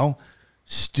cordial now,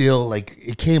 still like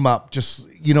it came up just,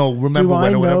 remember Do when I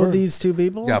or know whatever. these two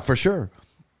people? Yeah, for sure.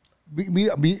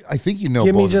 I think you know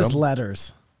Give both me of just them.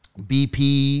 letters.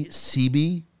 BP,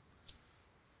 CB.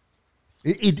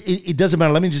 It doesn't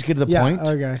matter. Let me just get to the Yeah, point.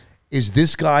 okay. Is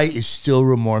this guy is still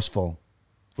remorseful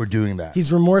for doing that?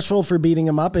 He's remorseful for beating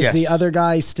him up. Is Yes. the other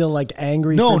guy still like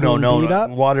angry no, for being beat up?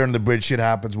 Water under the bridge, shit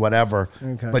happens, whatever.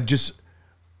 Okay. But just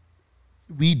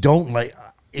we don't like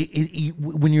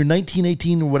when you're 19,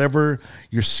 18 or whatever,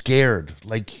 you're scared.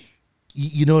 Like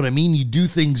you know what I mean? You do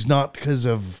things not because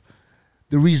of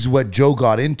the reasons what Joe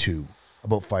got into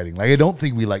about fighting. Like I don't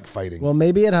think we like fighting. Well,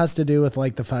 maybe it has to do with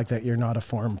like the fact that you're not a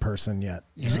formed person yet.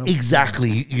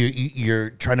 Exactly.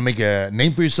 You're trying to make a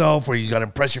name for yourself, or you got to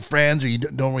impress your friends, or you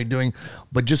don't know what you're doing.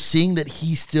 But just seeing that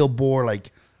he still bore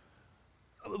like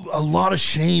a lot of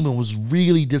shame and was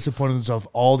really disappointed in himself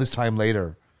all this time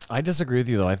later. I disagree with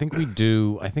you, though. I think we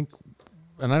do.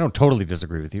 And I don't totally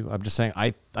disagree with you. I'm just saying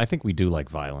I think we do like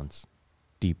violence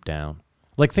deep down.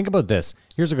 Like, think about this.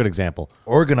 Here's a good example.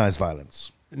 Organized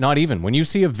violence. Not even. When you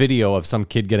see a video of some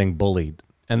kid getting bullied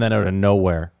and then out of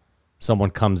nowhere,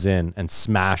 someone comes in and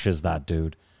smashes that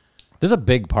dude, there's a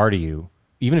big part of you,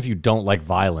 even if you don't like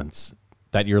violence,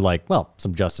 that you're like, well,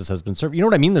 some justice has been served. You know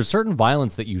what I mean? There's certain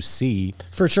violence that you see.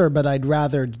 For sure, but I'd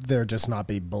rather there just not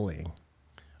be bullying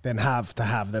than have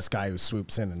this guy who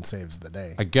swoops in and saves the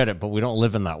day. I get it, but we don't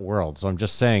live in that world. So I'm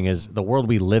just saying is the world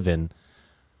we live in.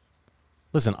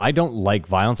 Listen, I don't like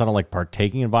violence. I don't like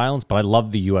partaking in violence, but I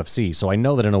love the UFC. So I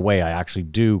know that in a way I actually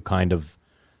do kind of,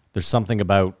 there's something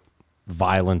about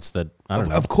violence that, I don't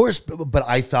know. Of course, but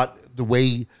I thought the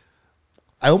way,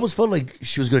 I almost felt like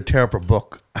she was going to tear up her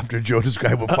book after Joe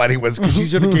described what fighting was, because she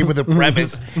sort of came with a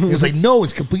premise. It was like, no,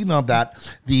 it's completely not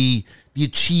that. The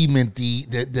achievement,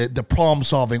 the problem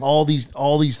solving, all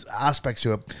these aspects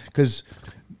to it. Because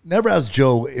never ask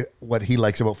Joe what he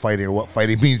likes about fighting or what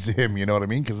fighting means to him. You know what I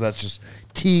mean? Because that's just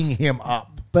teeing him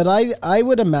up. But I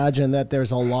would imagine that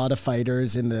there's a lot of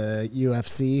fighters in the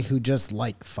UFC who just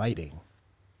like fighting.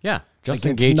 Yeah.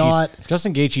 Justin it's not-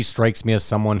 Gaethje strikes me as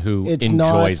someone who It's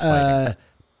enjoys not fighting.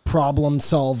 problem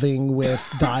solving with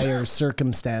dire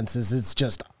circumstances. It's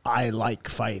just I like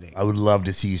fighting. I would love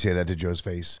to see you say that to Joe's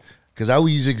face. Because I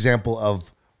would use the example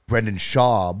of Brendan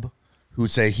Schaub, who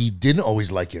would say he didn't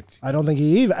always like it. I don't think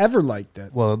he ever liked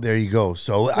it. Well, there you go.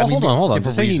 So, Well, I mean, hold on. To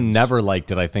different say he reasons. never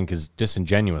liked it, I think, is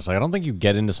disingenuous. Like, I don't think you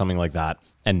get into something like that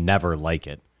and never like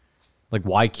it. Like,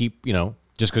 why keep,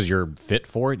 just because you're fit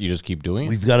for it, you just keep doing it?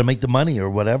 We've got to make the money or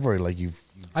whatever. Like you've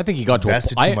I think he got to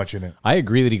invested too much in it. I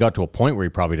agree that he got to a point where he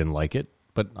probably didn't like it,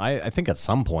 but I think at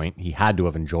some point he had to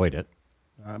have enjoyed it.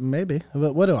 Maybe.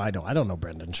 But what do I know? I don't know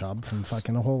Brendan Schaub from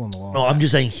fucking A Hole in the Wall. No, I'm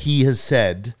just saying he has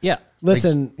said. Yeah.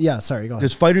 Listen, sorry, go ahead.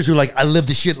 There's fighters who are like, I live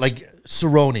the shit, like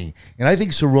Cerrone. And I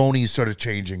think Cerrone is sort of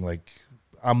changing. Like,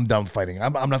 I'm done fighting.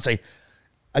 I'm not saying,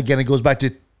 again, it goes back to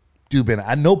Dubin.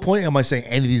 At no point am I saying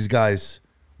any of these guys,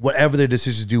 whatever their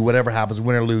decisions do, whatever happens,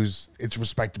 win or lose, it's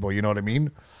respectable. You know what I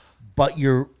mean? But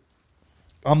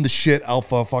I'm the shit,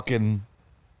 alpha, fucking,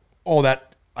 all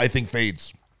that, I think,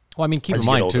 fades. Well, I mean, keep As in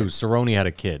you get mind, too, older. Cerrone had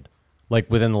a kid, like,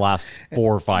 within the last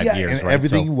 4 or 5 years, and right?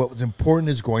 everything, So- what was important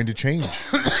is going to change.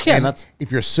 Yeah, and that's...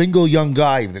 if you're a single young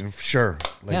guy, then sure,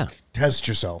 like, Yeah. test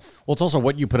yourself. Well, it's also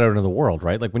what you put out into the world,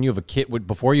 right? Like when you have a kid,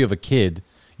 before you have a kid,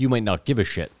 you might not give a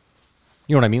shit.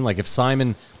 You know what I mean? Like if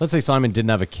Simon, let's say Simon didn't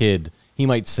have a kid, he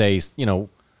might say,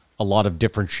 a lot of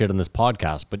different shit on this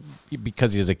podcast, but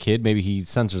because he has a kid, maybe he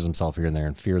censors himself here and there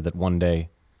in fear that one day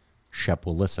Shep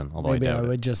will listen, although Maybe I I doubt it.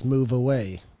 would just move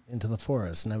away into the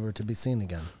forest, never to be seen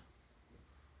again.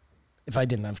 If I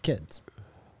didn't have kids.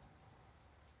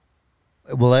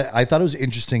 Well, I thought it was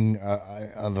interesting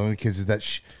on the kids is that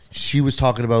she was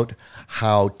talking about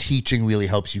how teaching really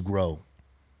helps you grow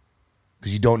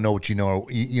because you don't know what you know.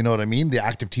 You know what I mean? The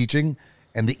act of teaching.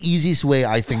 And the easiest way,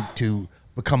 I think, to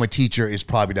become a teacher is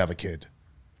probably to have a kid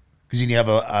because you have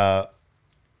a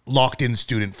locked-in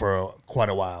student for quite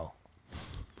a while.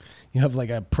 You have like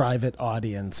a private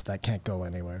audience that can't go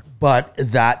anywhere. But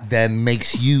that then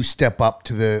makes you step up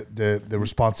to the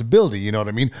responsibility, you know what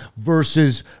I mean?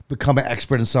 Versus become an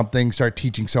expert in something, start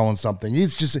teaching someone something.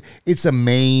 It's a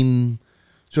main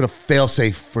sort of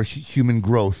fail-safe for human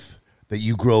growth that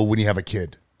you grow when you have a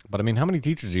kid. But I mean, how many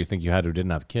teachers do you think you had who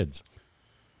didn't have kids?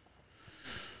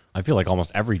 I feel like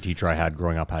almost every teacher I had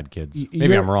growing up had kids.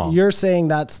 Maybe I'm wrong. You're saying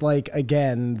that's like,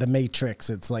 again, the Matrix.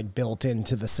 It's like built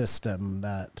into the system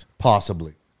that...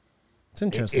 Possibly. It's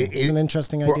interesting. It's an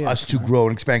interesting for idea. us to grow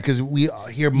and expand because we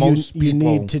hear most you people.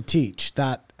 need to teach.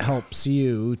 That helps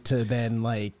you to then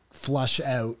like flush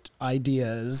out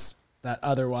ideas that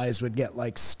otherwise would get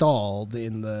like stalled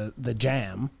in the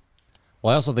jam.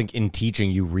 Well, I also think in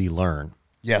teaching, you relearn.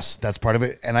 Yes, that's part of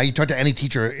it. And you talk to any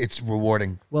teacher, it's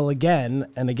rewarding. Well, again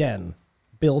and again,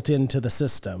 built into the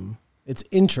system. It's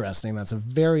interesting. That's a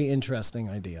very interesting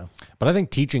idea. But I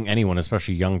think teaching anyone,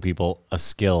 especially young people, a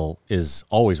skill is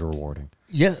always rewarding.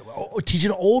 Yeah, teach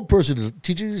an old person,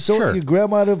 teaching Sure. your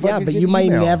grandma to Yeah, fucking but get you might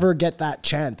email. never get that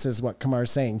chance, is what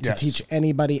Kamar's saying, to Yes. teach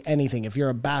anybody anything. If you're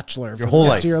a bachelor for the whole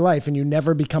rest life. of your life and you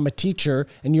never become a teacher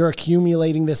and you're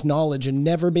accumulating this knowledge and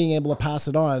never being able to pass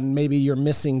it on, maybe you're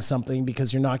missing something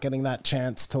because you're not getting that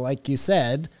chance to, like you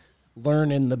said,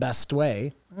 learn in the best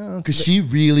way. Because she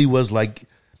really was like,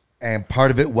 and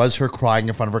part of it was her crying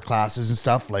in front of her classes and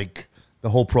stuff, like the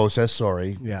whole process.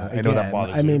 Sorry. Yeah, I know that again,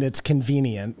 bothers I mean, you. it's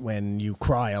convenient when you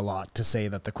cry a lot to say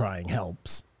that the crying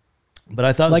helps. But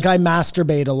I thought, Like I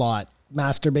masturbate a lot.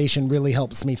 Masturbation really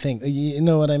helps me think. You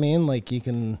know what I mean? Like you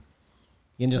can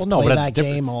just play but that it's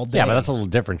different. game all day. Yeah, but that's a little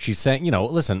different. She's saying,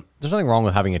 listen, there's nothing wrong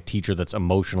with having a teacher that's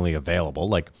emotionally available.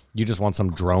 Like you just want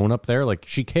some drone up there. Like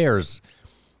she cares.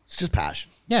 it's just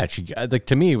passion. Yeah, she like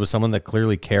to me it was someone that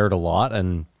clearly cared a lot,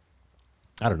 and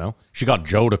I don't know. She got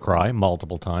Joe to cry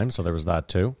multiple times, so there was that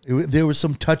too. There were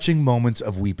some touching moments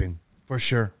of weeping, for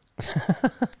sure.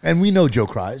 And we know Joe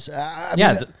cries. I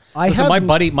Yeah, mean, listen, have-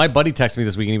 my buddy texted me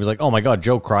this week, and he was like, "Oh my god,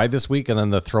 Joe cried this week," and then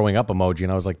the throwing up emoji,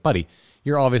 and I was like, "Buddy,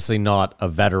 you're obviously not a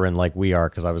veteran like we are,"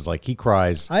 because I was like, he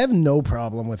cries. I have no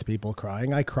problem with people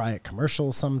crying. I cry at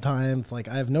commercials sometimes. Like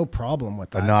I have no problem with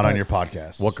that. but not on your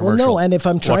podcast. What Well, commercial? no, and if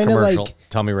I'm What trying to, commercial? like-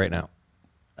 Tell me right now.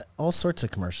 all sorts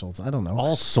of commercials. I don't know.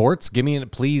 All sorts. Give me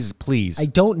it, please. I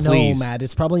don't know, Please. Matt.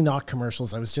 It's probably not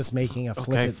commercials. I was just making a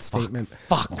flippant fuck, statement.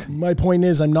 fuck. My point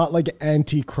is, I'm not like an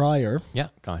anti-crier. Yeah,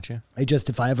 gotcha. I just,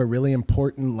 if I have a really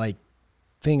important like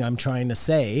thing I'm trying to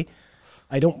say,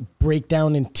 I don't break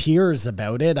down in tears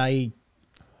about it. I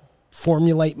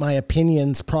formulate my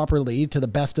opinions properly to the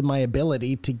best of my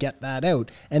ability to get that out.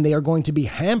 And they are going to be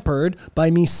hampered by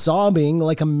me sobbing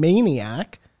like a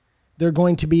maniac. They're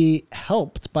going to be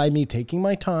helped by me taking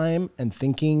my time and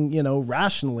thinking,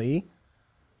 rationally.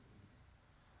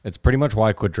 It's pretty much why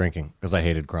I quit drinking, because I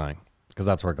hated crying, because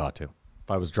that's where it got to. If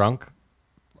I was drunk,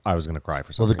 I was going to cry for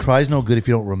Well, something. the cry's no good if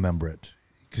you don't remember it.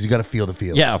 Because you got to feel the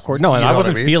feels. Yeah, of course. No, and You I know what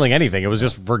wasn't mean? feeling anything. It was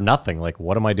just for nothing. Like,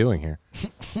 what am I doing here?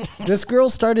 This girl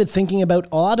started thinking about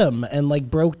autumn and like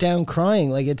broke down crying.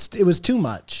 Like it was too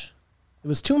much. It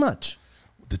was too much.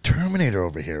 The Terminator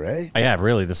over here, eh? Yeah,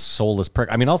 really, this soulless prick.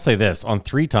 I mean, I'll say this. On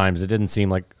 3 times, it didn't seem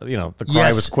like, the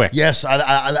cry was quick. Yes,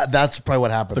 I, that's probably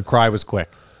what happened. The cry was quick.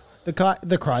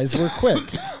 The cries were quick.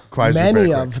 Cries were many very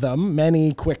quick. of them,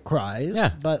 many quick cries, Yeah.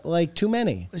 but like too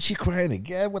many. Is she crying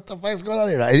again? What the fuck's going on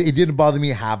here? It didn't bother me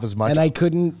half as much. And I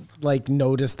couldn't like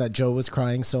notice that Joe was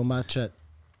crying so much at.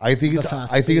 I think the it's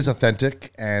fast I think it's food.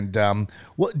 authentic. And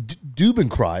Dubin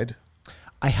cried.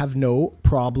 I have no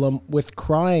problem with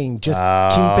crying. Just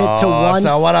keep it to once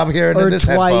so what I'm hearing in or this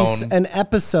twice headphone. an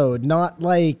episode, not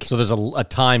like So there's a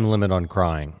time limit on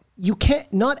crying. you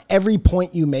can't. Not every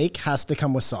point you make has to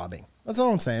come with sobbing. That's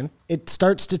all I'm saying. It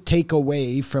starts to take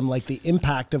away from like the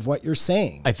impact of what you're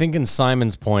saying. I think in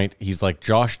Simon's point, he's like,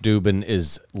 Josh Dubin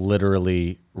is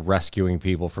literally rescuing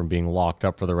people from being locked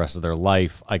up for the rest of their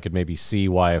life. I could maybe see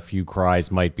why a few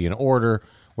cries might be in order.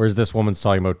 Whereas this woman's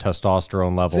talking about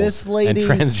testosterone levels This and lady's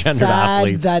transgendered sad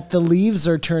athletes. that the leaves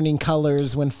are turning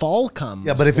colors when fall comes.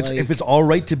 Yeah, but if Like, it's all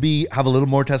right to have a little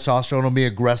more testosterone and be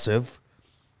aggressive,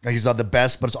 like he's not the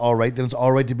best, but it's all right. Then it's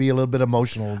all right to be a little bit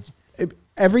emotional.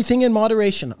 everything in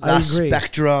moderation. I That agree.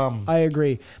 spectrum. I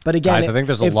agree. But again, Guys, I think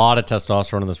there's a if- lot of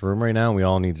testosterone in this room right now. And we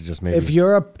all need to just maybe. If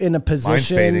you're in a fading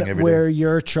position every where day.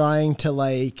 you're trying to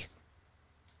like,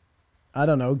 I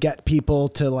don't know, get people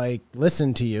to like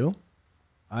listen to you,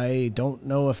 I don't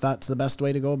know if that's the best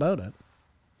way to go about it.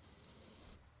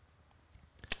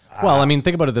 Well, I mean,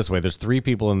 think about it this way. There's 3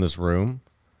 people in this room,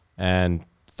 and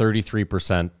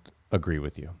 33% agree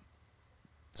with you.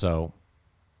 So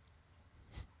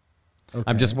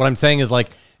what I'm saying is like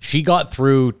she got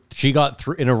through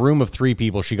in a room of 3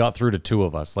 people. She got through to 2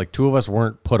 of us. Like 2 of us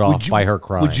weren't put off by her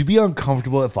crying. Would you be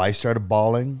uncomfortable if I started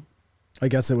bawling? I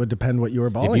guess it would depend what you were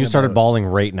bawling if you started about. bawling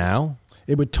right now?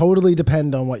 It would totally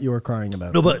depend on what you were crying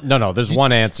about. No, there's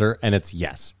one answer, and it's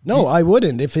yes. No, I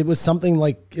wouldn't. If it was something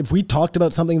like, if we talked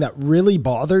about something that really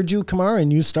bothered you, Kamar,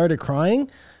 and you started crying,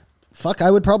 fuck,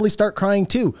 I would probably start crying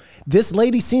too. This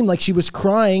lady seemed like she was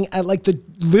crying at like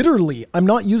literally, I'm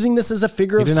not using this as a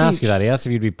figure He of didn't speech. ask you that. He asked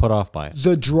if you'd be put off by it.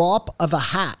 The drop of a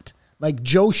hat. Like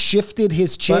Joe shifted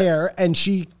his chair and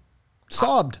she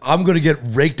sobbed. I'm going to get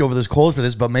raked over this coals for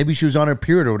this, but maybe she was on her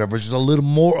period or whatever. She's a little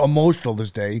more emotional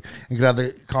this day and could have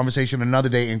the conversation another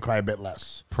day and cry a bit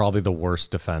less. Probably the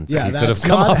worst defense. Yeah, you could that's have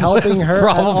come not up helping with. her.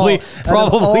 Probably, at all.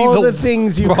 Out of all the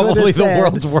things you could probably have said, the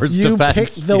world's worst you defense.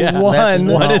 picked the Yeah. one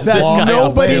What is this that guy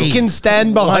nobody up to? can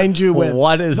stand behind you with.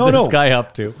 What is No, this no. guy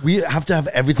up to? We have to have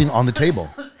everything on the table.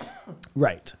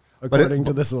 Right, according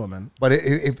to this woman. But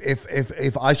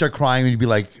if I start crying, you'd be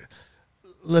like,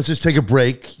 let's just take a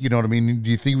break. You know what I mean?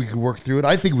 Do you think we could work through it?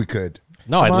 I think we could.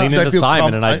 No, I'd Come lean on. So I into feel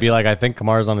Simon and I- I'd be like, I think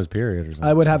Kamar's on his period or something.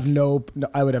 I would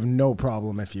have no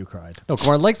problem if you cried. No,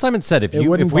 Kamar, like Simon said, if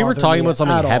wouldn't we were bother talking me about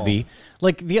something at all. heavy,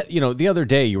 like the other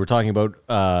day you were talking about,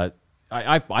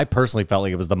 I personally felt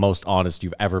like it was the most honest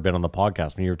you've ever been on the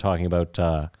podcast when you were talking about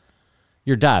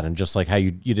your dad and just like how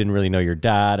you didn't really know your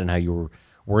dad and how you were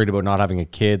worried about not having a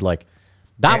kid. Like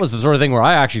that was the sort of thing where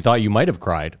I actually thought you might have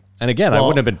cried. And again, I Well,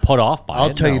 wouldn't have been put off by it.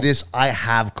 I'll tell you no. this: I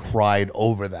have cried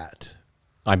over that.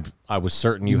 I was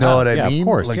certain you You know had. what I Yeah, mean? Of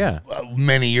course, Like, yeah.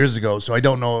 many years ago. So I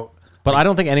don't know. But I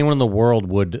don't think anyone in the world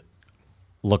would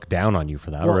look down on you for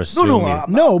that or assume no, you.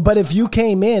 No, but if you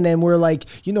came in and were like,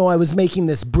 I was making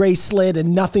this bracelet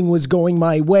and nothing was going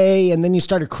my way, and then you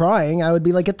started crying, I would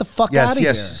be like, get the fuck out Yes, of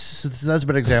yes. here. So that's a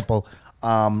better example.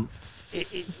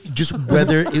 Just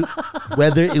whether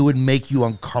it would make you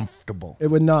uncomfortable. It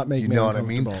would not make You me know what I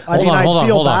mean? uncomfortable. Hold on, I'd hold on,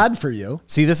 feel hold on. bad for you.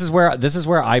 See, this is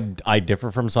where I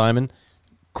differ from Simon.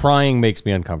 Crying makes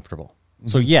me uncomfortable.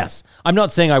 So yes, I'm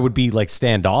not saying I would be like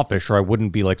standoffish or I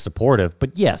wouldn't be like supportive,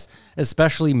 but yes,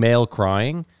 especially male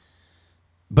crying,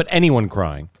 but anyone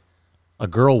crying, a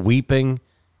girl weeping,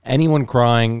 anyone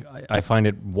crying, I find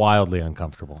it wildly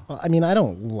uncomfortable. Well, I mean, I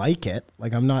don't like it.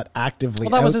 Like, I'm not actively.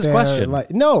 Well, that was out his there, question.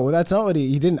 Like, no, that's not what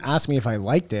he didn't ask me if I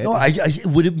liked it. No, I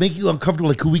would it make you uncomfortable?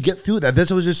 Like, could we get through that? This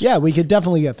was just Yeah, we could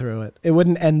definitely get through it. It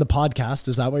wouldn't end the podcast.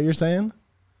 Is that what you're saying?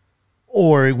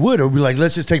 or it would, or be like,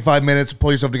 let's just take 5 minutes,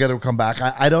 pull yourself together, we'll come back.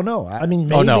 I don't know. I mean,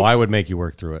 maybe, Oh no, I would make you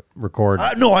work through it. Record.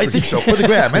 no, I think so for the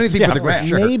gram. Anything Yeah, for the for gram.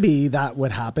 sure. maybe that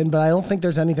would happen, but I don't think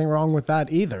there's anything wrong with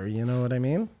that either. You know what I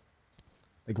mean?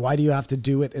 Like, why do you have to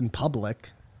do it in public?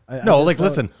 I No, just like, thought-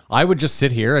 listen, I would just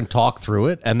sit here and talk through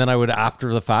it, and then I would,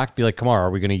 after the fact, be like, Kamar, are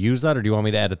we going to use that, or do you want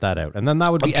me to edit that out? And then that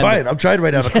would be... I'm trying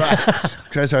right now to cry. I'm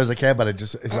trying as hard as I can, but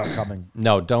it's not coming.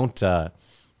 No, don't...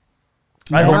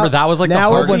 I remember hope that was like the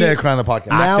now hard... if one he- day I cry on the podcast.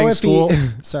 Now acting if school- he,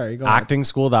 sorry, go ahead. acting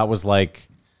school, that was like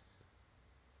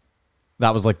the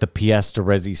pièce de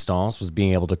résistance, was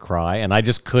being able to cry, and I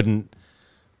just couldn't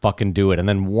fucking do it. And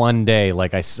then one day,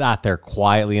 like, I sat there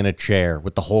quietly in a chair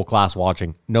with the whole class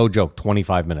watching, no joke,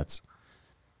 25 minutes.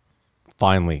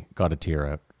 Finally got a tear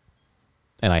out.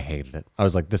 and I hated it. I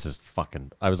was like, this is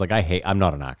fucking. I was like, I'm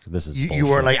not an actor. This is. You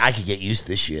weren't like, I could get used to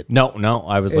this shit. No.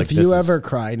 I was like, If you ever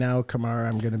cry now, Kamar,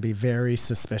 I'm going to be very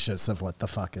suspicious of what the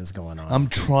fuck is going on. I'm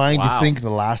trying Wow. to think the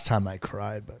last time I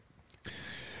cried, but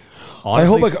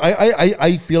honestly,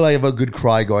 I feel I have a good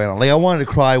cry going on. Like I wanted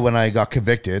to cry when I got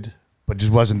convicted, but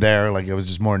just wasn't there. Like it was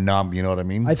just more numb. You know what I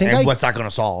mean? I think and what's that going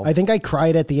to solve? I think I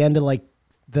cried at the end of like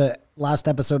the last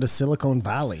episode of Silicon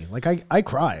Valley. Like I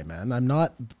cry, man. I'm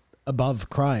not above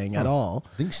crying at all.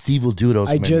 I think Steve will do it.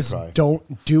 Also I made me just cry.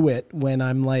 don't do it when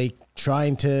I'm like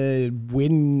trying to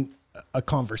win a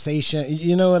conversation.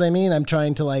 You know what I mean? I'm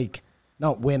trying to like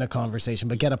not win a conversation,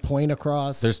 but get a point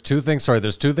across. there's two things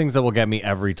that will get me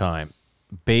every time: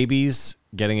 babies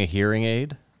getting a hearing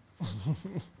aid,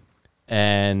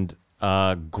 and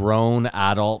grown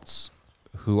adults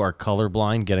who are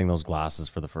colorblind getting those glasses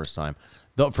for the first time.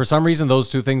 Though for some reason, those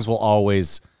two things will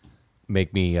always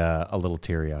make me a little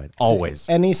teary-eyed. Always.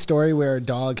 Any story where a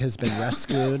dog has been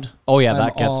rescued. Oh, yeah, I'm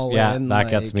that gets- all yeah, in, that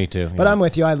gets me too, But yeah. I'm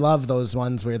with you. I love those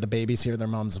ones where the babies hear their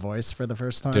mom's voice for the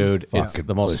first time. Dude, it's Fucking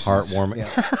the most pussies. heartwarming.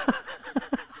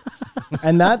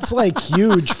 And that's like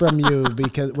huge from you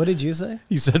because what did you say?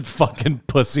 He said fucking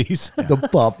pussies. the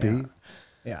puppy.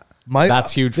 Yeah.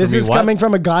 That's huge for This me. is What? coming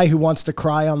from a guy who wants to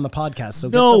cry on the podcast. So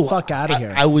get No, the fuck out of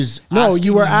here. I was No, asking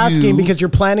you were asking you- because you're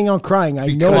planning on crying. I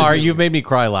know. Kamar, you've made me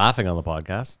cry laughing on the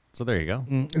podcast. So there you go.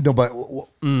 No, but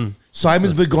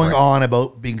Simon's been going on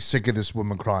about being sick of this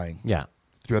woman crying. Yeah.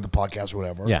 Throughout the podcast or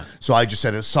whatever. Yeah. So I just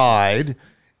set it aside.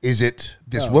 Is it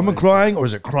this woman crying or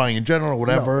is it crying in general or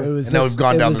whatever? It was and now we've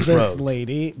gone down this road.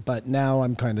 lady, but now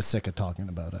I'm kind of sick of talking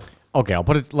about it. Okay, I'll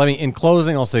put it. In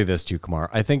closing, I'll say this to you, Kamar.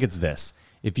 I think it's this.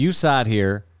 If you sat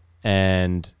here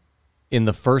and in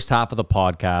the first half of the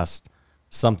podcast,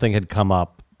 something had come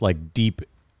up like deep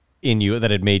in you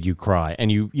that had made you cry,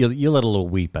 and you let a little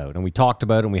weep out, and we talked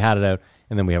about it and we had it out,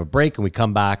 and then we have a break and we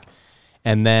come back,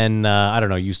 and then I don't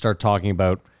know, you start talking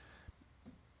about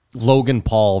Logan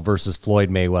Paul versus Floyd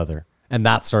Mayweather, and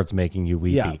that starts making you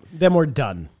weepy. Yeah, then we're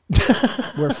done.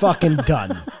 We're fucking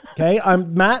done. Okay,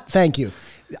 I'm Matt. Thank you.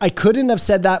 I couldn't have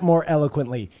said that more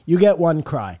eloquently. You get one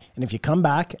cry, and if you come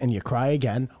back and you cry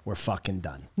again, we're fucking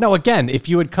done. No, again, if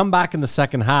you had come back in the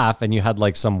second half and you had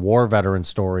like some war veteran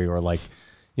story or like,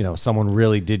 you know, someone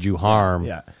really did you harm.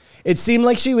 Yeah. It seemed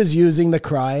like she was using the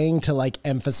crying to like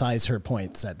emphasize her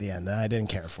points at the end, and I didn't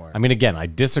care for it. I mean, again, I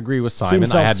disagree with Simon.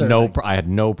 Seems I had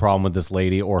no problem with this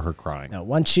lady or her crying. Now,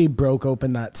 once she broke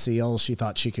open that seal, she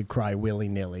thought she could cry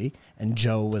willy-nilly, and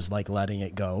Joe was like letting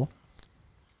it go.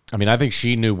 I mean, I think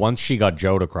she knew once she got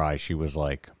Joe to cry, she was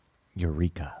like,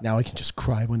 Eureka. Now I can just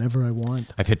cry whenever I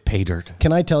want. I've hit pay dirt.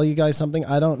 Can I tell you guys something?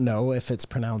 I don't know if it's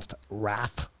pronounced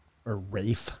Raph or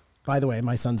Rafe. By the way,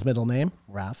 my son's middle name,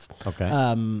 Raph.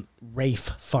 Okay.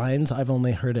 Rafe Fiennes. I've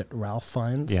only heard it Ralph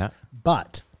Fiennes. Yeah.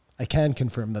 But I can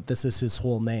confirm that this is his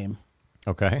whole name.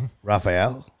 Okay.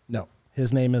 Raphael. No,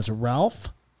 his name is Ralph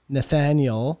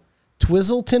Nathaniel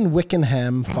Twizzleton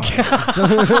Wickenham Fiennes.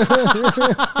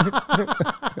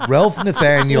 Ralph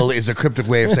Nathaniel is a cryptic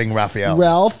way of saying Raphael.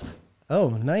 Ralph. Oh,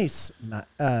 nice.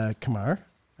 Kamar.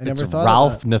 I never It's thought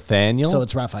Ralph of that. Nathaniel. So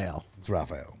it's Raphael. It's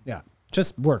Raphael. Yeah.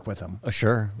 Just work with him.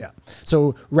 Sure. Yeah.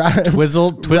 So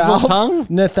Twizzle Ralph tongue?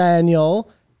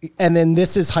 Nathaniel, and then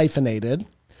this is hyphenated.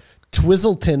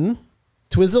 Twizzleton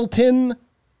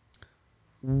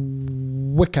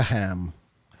Wickham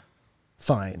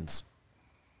Fines.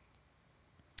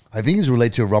 I think he's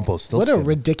related to Rumpelstiltskin. What a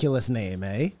ridiculous name,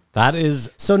 eh? That is.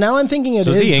 So now I'm thinking it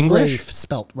So is is he English? Rafe,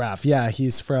 spelt Raf. Yeah,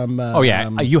 he's from. Oh, yeah.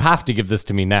 You have to give this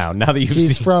to me now. Now that you've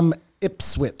He's seen. from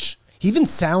Ipswich. He even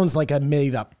sounds like a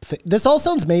made up thing. This all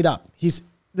sounds made up. This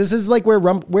is like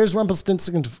where's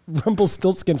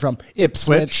Rumpelstiltskin from?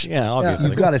 Ipswich. Yeah, obviously.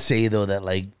 You've got to say though that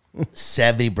like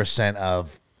 70%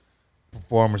 of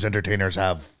performers, entertainers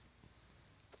have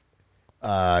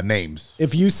names.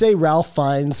 If you say Ralph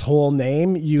Fiennes' whole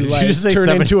name, you Did you like just say turn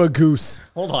 70? into a goose.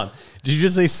 Hold on. Did you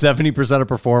just say 70% of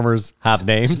performers have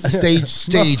names?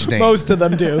 Stage name. Most of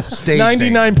them do. Stage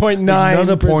name. 99.9%. None of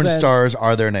the porn stars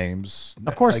are their names.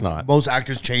 Of course not. Most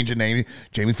actors change a name.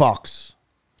 Jamie Foxx.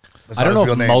 That's I don't not know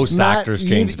his if real name. most actors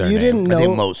change their you name. Didn't know, I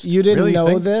think most. You didn't Really, you know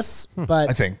think? this, but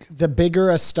I think. the bigger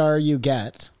a star you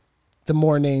get, the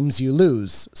more names you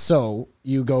lose. So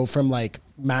you go from like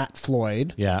Matt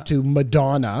Floyd Yeah. to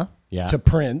Madonna Yeah. to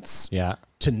Prince Yeah.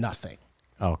 to nothing.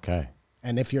 Okay.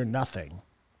 And if you're nothing,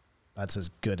 that's as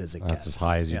good as it That's gets. as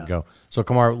high as you Yeah. can go. So,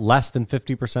 Kamar, less than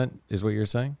 50% is what you're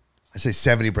saying? I say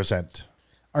 70%.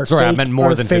 Our Sorry, I fake- meant more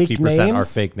our than fake 50% are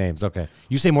names? fake names. Okay.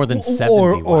 You say more than 70.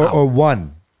 Or Wow.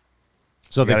 one.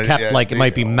 So they gotta- kept yeah, like it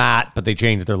might be Matt, but they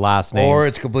changed their last name. Or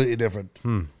it's completely different.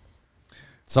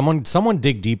 Someone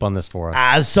dig deep on this for us.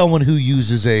 As someone who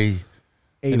uses an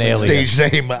alias.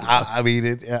 stage name, I mean,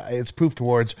 it's proof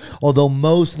towards. Although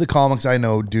most of the comics I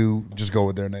know do just go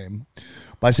with their name.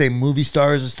 But I say movie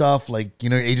stars and stuff, like,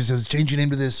 agent says, change your name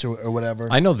to this or whatever.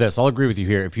 I know this. I'll agree with you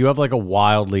here. If you have like a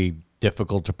wildly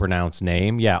difficult to pronounce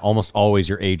name, yeah, almost always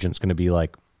your agent's going to be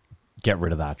like, get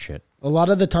rid of that shit. A lot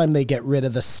of the time they get rid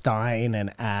of the Stein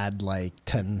and add like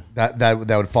 10. That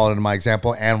would fall into my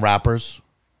example. And rappers,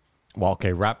 Well,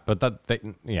 okay, but that's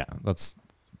a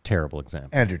terrible example.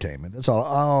 entertainment. That's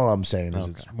all I'm saying is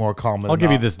it's more common. I'll than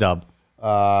give you not. this dub.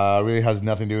 Really has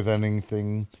nothing to do with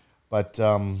anything. But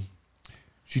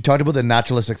she talked about the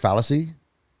naturalistic fallacy.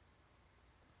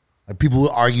 Like, people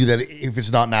will argue that if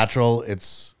it's not natural,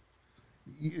 it's...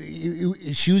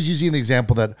 She was using the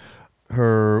example that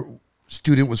her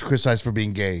student was criticized for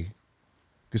being gay.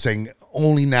 Because saying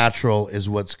only natural is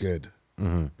what's good.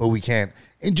 But we can't.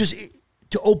 And just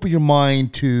to open your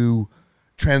mind to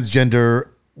transgender,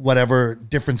 whatever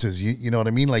differences, you know what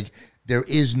I mean? Like, there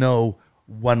is no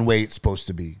one way it's supposed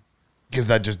to be. Because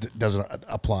that just doesn't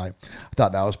apply. I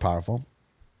thought that was powerful.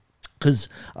 Because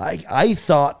I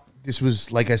thought this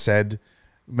was, like I said,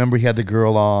 remember he had the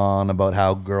girl on about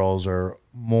how girls are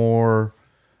more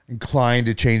inclined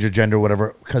to change their gender or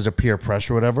whatever because of peer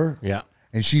pressure or whatever. Yeah.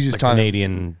 And she's just The talking...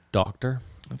 Canadian doctor.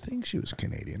 I think she was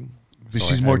Canadian. But Sorry,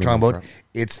 she's I more didn't talking mean to about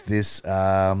it's this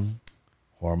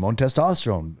hormone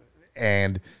testosterone.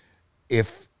 And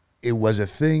if it was a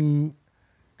thing...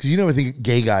 Because you never think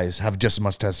gay guys have just as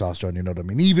much testosterone, you know what I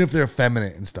mean? Even if they're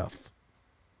effeminate and stuff.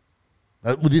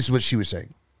 This is what she was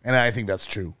saying. And I think that's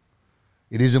true.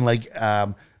 It isn't like,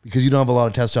 because you don't have a lot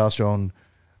of testosterone,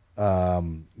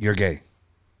 you're gay.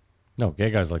 No,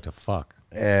 gay guys like to fuck.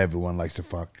 Everyone likes to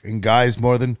fuck. And guys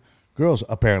more than girls,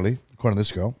 apparently, according to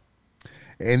this girl.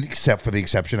 And except for the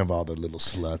exception of all the little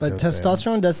sluts. But out there.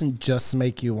 testosterone doesn't just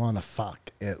make you want to fuck.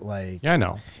 It like... Yeah, I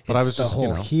know. But I it's was the just,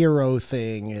 whole hero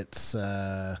thing. It's...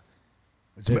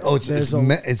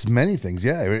 It's many things,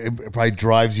 yeah. It probably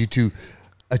drives you to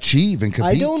achieve and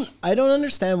compete. I don't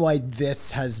understand why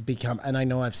this has become, and I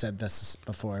know I've said this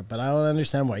before, but I don't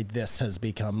understand why this has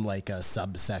become like a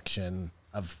subsection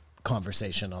of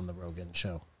conversation on the Rogan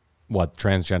show. What,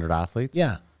 transgendered athletes?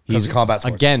 Yeah. Because of combat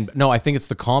sports. Again, no, I think it's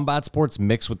the combat sports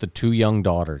mixed with the two young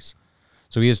daughters.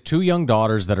 So he has two young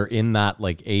daughters that are in that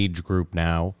like age group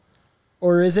now.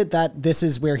 Or is it that this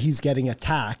is where he's getting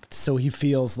attacked, so he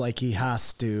feels like he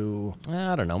has to...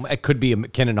 I don't know. It could be,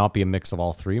 can it not be a mix of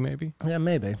all three maybe? Yeah,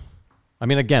 maybe. I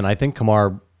mean, again, I think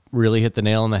Kamar really hit the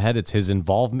nail on the head. It's his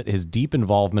involvement, his deep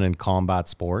involvement in combat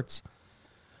sports.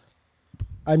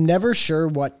 I'm never sure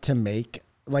what to make.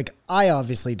 Like, I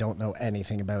obviously don't know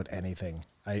anything about anything.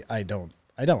 I don't.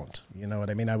 You know what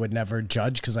I mean? I would never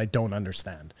judge because I don't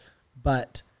understand.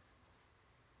 But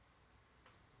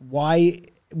why,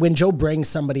 when Joe brings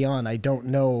somebody on, I don't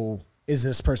know, is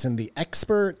this person the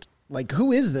expert? Like,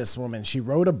 who is this woman? She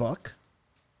wrote a book.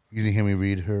 You didn't hear me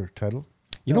read her title?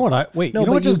 You know what? No, You know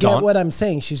but what you just get dawned? what I'm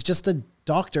saying. She's just a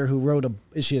doctor who wrote a...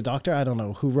 Is she a doctor? I don't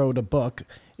know. Who wrote a book?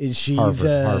 Is she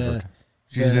Harvard.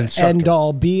 She's an the instructor. end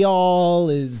all be all?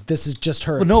 This is just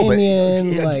her Well, no, but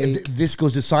opinion? Like, this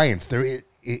goes to science. This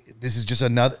is just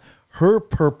another... Her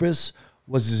purpose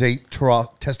was to say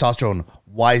testosterone.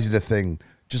 Why is it a thing?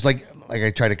 Just like I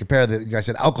try to compare the guy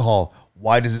said alcohol.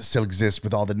 Why does it still exist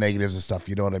with all the negatives and stuff?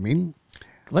 You know what I mean?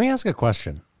 Let me ask a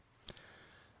question.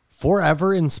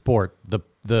 Forever in sport,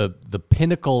 the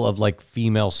pinnacle of like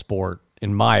female sport,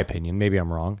 in my opinion, maybe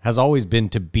I'm wrong, has always been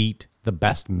to beat the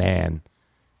best man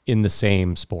in the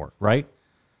same sport, right?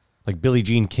 Like Billie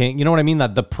Jean King, you know what I mean?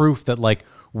 That the proof that like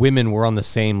women were on the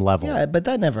same level. yeah, but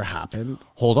that never happened.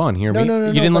 Hold on, hear me. no,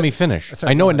 You didn't let but- me finish.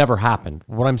 Sorry, I know go it ahead. never happened.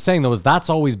 What I'm saying though is that's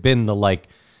always been the like,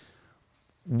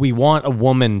 we want a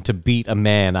woman to beat a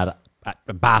man at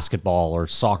basketball or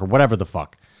soccer, whatever the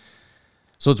fuck.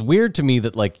 So it's weird to me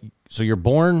that like, so you're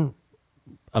born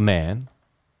a man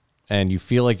and you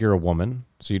feel like you're a woman,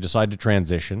 so you decide to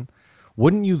transition.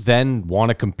 Wouldn't you then want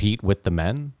to compete with the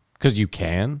men? Because you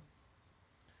can.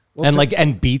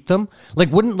 And beat them?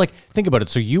 Like, wouldn't, like, think about it.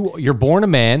 So you're born a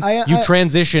man, you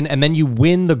transition, and then you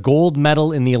win the gold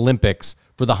medal in the Olympics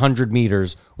for the 100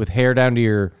 meters with hair down to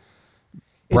your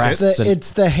breasts.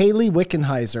 It's the Haley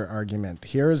Wickenheiser argument.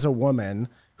 Here is a woman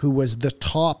who was the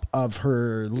top of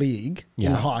her league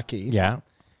in hockey. Yeah.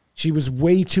 She was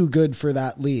way too good for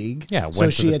that league. Yeah, went so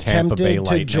to she the Tampa Bay attempted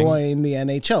to Lightning. join the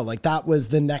NHL. Like, that was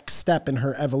the next step in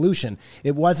her evolution.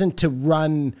 It wasn't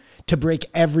to break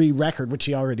every record, which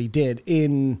she already did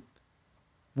in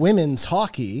women's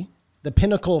hockey. The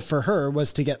pinnacle for her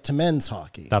was to get to men's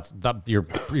hockey.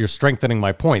 You're strengthening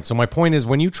my point. So my point is,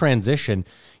 when you transition,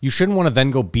 you shouldn't want to then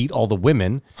go beat all the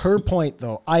women. Her point,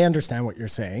 though, I understand what you're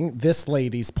saying. This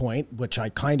lady's point, which I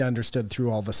kind of understood through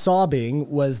all the sobbing,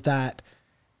 was that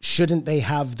shouldn't they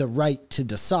have the right to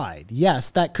decide?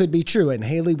 Yes, that could be true. In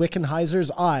Hayley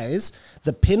Wickenheiser's eyes,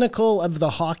 the pinnacle of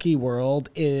the hockey world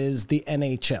is the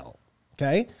NHL.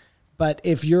 Okay? But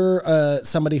if you're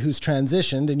somebody who's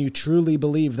transitioned and you truly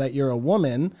believe that you're a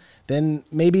woman, then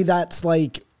maybe that's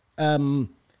like,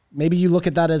 maybe you look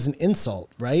at that as an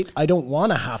insult, right? I don't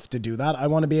want to have to do that. I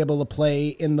want to be able to play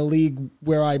in the league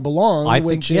where I belong.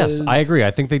 Yes, I agree. I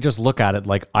think they just look at it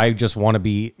like, I just want to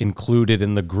be included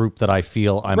in the group that I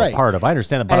feel I'm a part of. I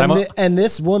understand that, but and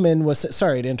this woman was,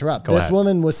 sorry to interrupt. This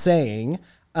woman was saying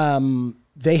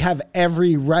they have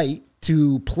every right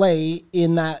to play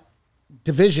in that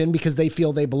division because they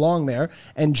feel they belong there.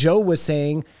 And Joe was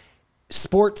saying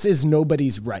sports is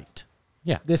nobody's right.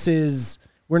 Yeah.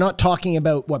 We're not talking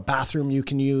about what bathroom you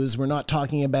can use. We're not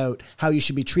talking about how you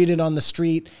should be treated on the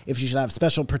street, if you should have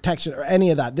special protection or any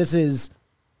of that. This is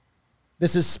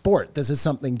sport. This is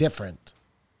something different.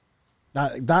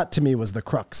 That to me was the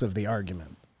crux of the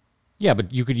argument. Yeah,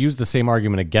 but you could use the same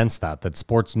argument against that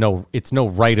sports, it's no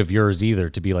right of yours either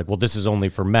to be like, well, this is only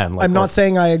for men. Like, I'm not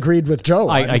saying I agreed with Joe.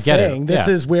 I get saying it. This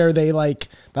is where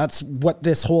that's what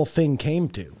this whole thing came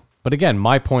to. But again,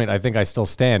 my point, I think I still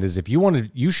stand, is if you want to,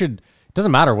 it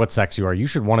doesn't matter what sex you are, you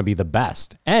should want to be the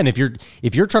best. And if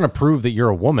you're trying to prove that you're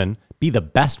a woman, be the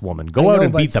best woman. Go out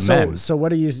and beat the men. So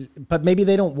what are you? But maybe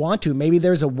they don't want to. Maybe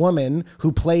there's a woman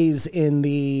who plays in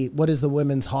what is the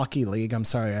women's hockey league? I'm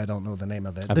sorry, I don't know the name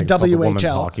of it. The WHL, the Women's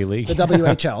Hockey League. The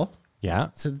WHL. Yeah.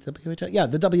 So the WHL. Yeah,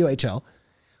 the WHL.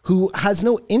 Who has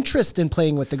no interest in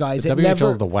playing with the guys? The WHL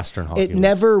is the Western Hockey League. It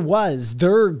never was.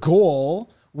 Their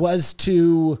goal was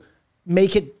to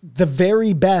make it the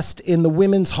very best in the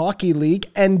women's hockey league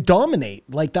and dominate.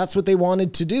 Like, that's what they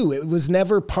wanted to do. It was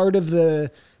never part of the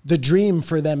dream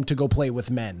for them to go play with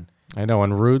men. I know,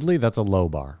 and rudely, that's a low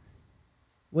bar.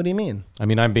 What do you mean? I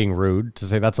mean, I'm being rude to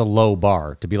say that's a low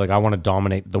bar, to be like, I want to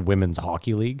dominate the women's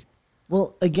hockey league.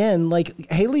 Well, again, like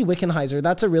Hayley Wickenheiser,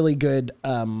 that's a really good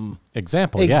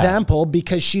example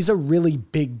because she's a really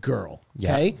big girl.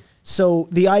 Okay. Yeah. So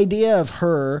the idea of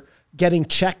her getting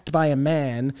checked by a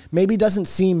man maybe doesn't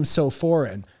seem so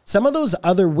foreign. Some of those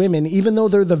other women, even though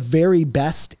they're the very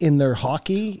best in their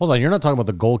hockey. Hold on, you're not talking about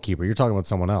the goalkeeper. You're talking about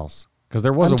someone else. Because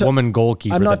there was a woman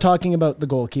goalkeeper. I'm not talking about the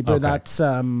goalkeeper. Okay. That's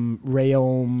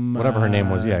Rayom. Whatever her name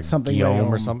was. Yeah. Something Guillaume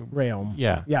Rayom, or something. Rayom.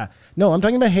 Yeah. Yeah. No, I'm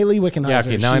talking about Hayley Wickenheiser. Yeah,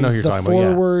 okay, now I know who you're talking about. She's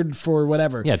the forward for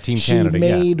whatever. Yeah, Team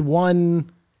Canada.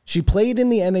 She played in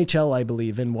the NHL, I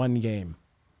believe, in one game.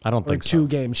 I don't think so. Or 2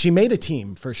 games. She made a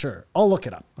team for sure. I'll look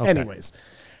it up. Okay. Anyways.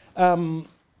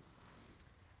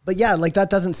 But yeah, like that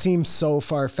doesn't seem so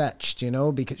far-fetched,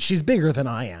 because she's bigger than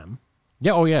I am.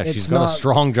 Yeah, oh yeah, she's got a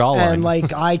strong jawline. And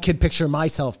like I could picture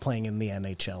myself playing in the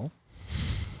NHL.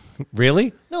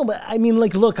 Really? No, but I mean,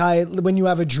 like, look, when you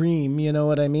have a dream, you know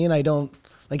what I mean?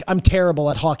 I'm terrible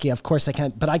at hockey. Of course I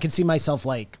can't, but I could see myself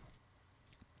like,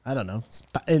 I don't know,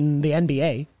 in the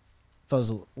NBA. If I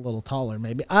was a little taller,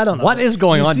 maybe. I don't know. What is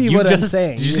going on? See what I'm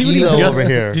saying? Did you see what he just over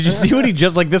here? Did you see what he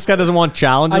just like? This guy doesn't want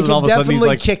challenges, and all of a sudden he's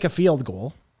like, kick a field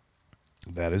goal.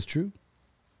 That is true.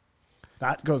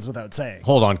 That goes without saying.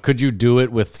 Hold on, could you do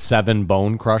it with 7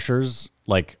 bone crushers,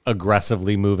 like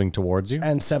aggressively moving towards you,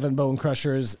 and 7 bone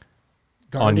crushers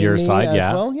on your side? As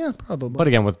yeah, well, yeah, probably. But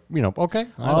again, with okay,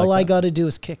 all I got to do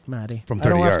is kick, Matty. From 30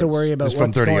 yards. I don't have to worry about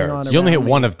what's going on. You only hit around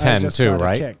 1 me. of 10 too,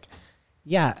 right? Kick.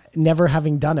 Yeah, never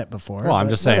having done it before. Well, I'm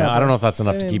just saying, I don't know if that's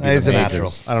enough to keep you in the majors.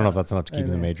 Natural. I don't know if that's enough to keep you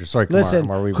in the majors. Sorry, Kumar. Listen,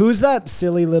 who's that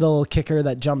silly little kicker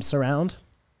that jumps around?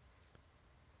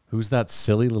 Who's that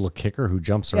silly little kicker who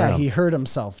jumps around? Yeah, he hurt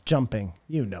himself jumping.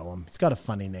 You know him. He's got a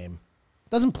funny name.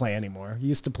 Doesn't play anymore. He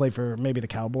used to play for maybe the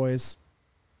Cowboys.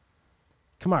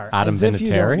 Kamar, Adam as if you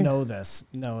Vinatieri? don't know this.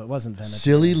 No, it wasn't Vinatieri.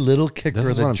 Silly little kicker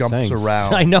that jumps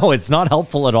around. I know, it's not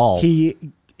helpful at all. He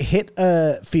hit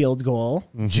a field goal,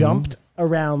 jumped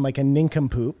around like a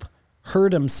nincompoop,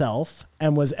 hurt himself,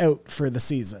 and was out for the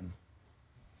season.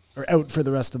 Or out for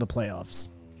the rest of the playoffs.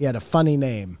 He had a funny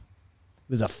name.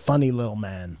 He was a funny little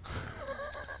man.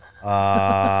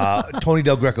 Tony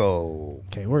Del Greco.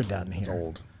 Okay, we're done here.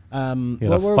 Old. He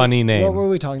had a funny name. What were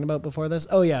we talking about before this?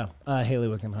 Oh yeah, Hayley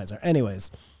Wickenheiser.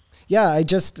 Anyways, yeah, I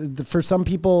just for some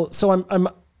people. So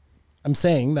I'm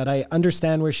saying that I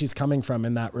understand where she's coming from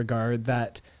in that regard.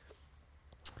 That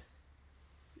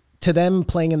to them,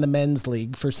 playing in the men's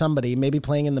league, for somebody, maybe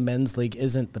playing in the men's league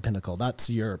isn't the pinnacle. That's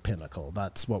your pinnacle.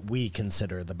 That's what we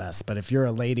consider the best. But if you're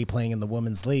a lady playing in the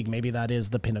women's league, maybe that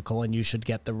is the pinnacle, and you should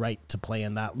get the right to play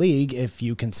in that league if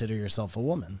you consider yourself a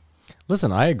woman.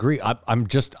 Listen, I agree.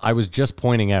 I was just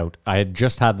pointing out, I had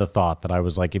just had the thought that I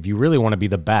was like, if you really want to be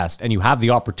the best, and you have the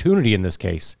opportunity in this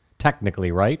case,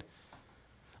 technically, right?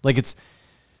 Like it's...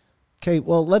 Okay,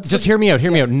 well, let's... Just hear me out, hear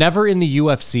me out. Never in the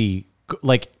UFC...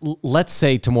 Like, let's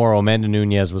say tomorrow Amanda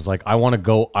Nunes was like, I want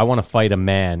to fight a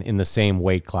man in the same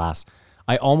weight class.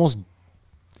 I don't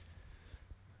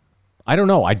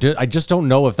know. I just don't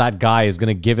know if that guy is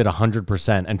going to give it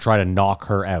 100% and try to knock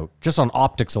her out just on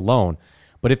optics alone.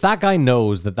 But if that guy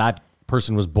knows that that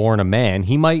person was born a man,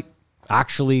 he might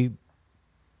actually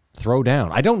throw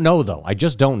down. I don't know, though. I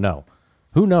just don't know.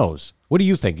 Who knows? What do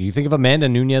you think? Do you think if Amanda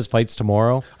Nunes fights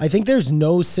tomorrow? I think there's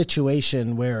no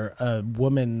situation where a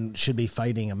woman should be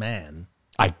fighting a man.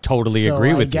 I totally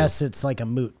agree with you. I guess it's like a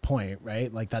moot point,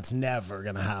 right? Like that's never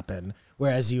going to happen.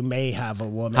 Whereas you may have a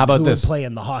woman who would play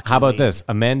in the hockey How about league. this?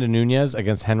 Amanda Nunes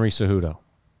against Henry Cejudo.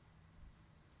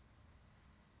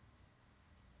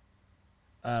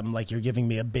 Like you're giving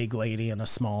me a big lady and a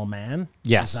small man?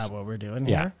 Yes. Is that what we're doing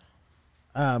Yeah.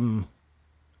 here?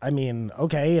 I mean,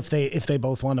 okay, if they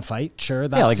both want to fight, sure.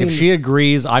 That Yeah, like seems, if she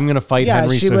agrees, I'm going to fight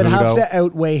Henry she Cejudo. would have to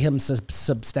outweigh him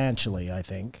substantially, I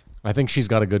think. I think she's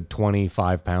got a good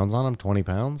 25 pounds on him, 20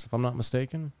 pounds, if I'm not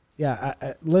mistaken. Yeah,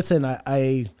 listen,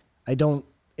 I don't...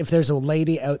 If there's a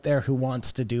lady out there who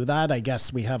wants to do that, I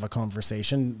guess we have a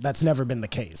conversation. That's never been the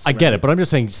case. I get it, but I'm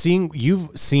just saying,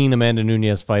 you've seen Amanda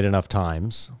Nunes fight enough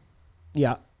times.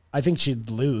 Yeah, I think she'd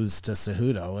lose to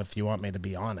Cejudo, if you want me to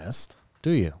be honest.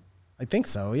 Do you? I think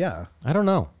so, yeah. I don't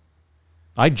know.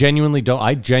 I genuinely don't.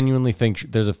 I genuinely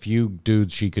think there's a few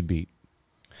dudes she could beat.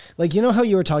 Like, you know how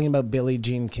you were talking about Billie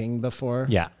Jean King before?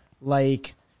 Yeah.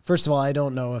 Like, first of all, I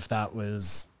don't know if that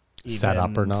was even Set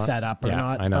up or not.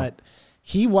 Yeah, I know. But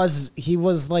he was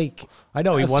like I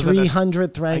know he a wasn't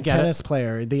 300th ranked I get tennis it.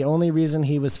 player. The only reason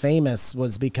he was famous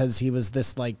was because he was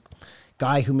this like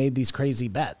guy who made these crazy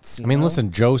bets. I mean,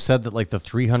 listen, Joe said that like the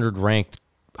 300 ranked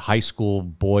high school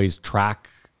boys track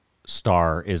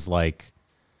star is like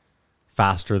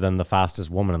faster than the fastest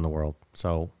woman in the world.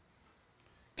 So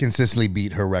Consistently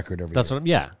beat her record every that's year. what,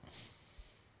 yeah.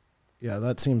 Yeah,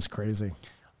 that seems crazy.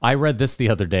 I read this the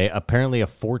other day. Apparently a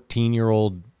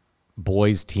 14-year-old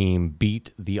boys team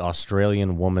beat the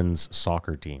Australian women's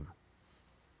soccer team.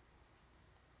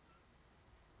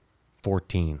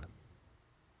 14.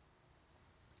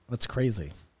 That's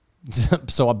crazy.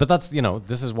 So, but that's,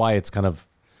 this is why it's kind of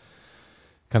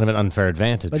an unfair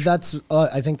advantage. But that's,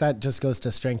 I think that just goes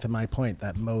to strengthen my point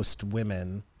that most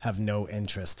women have no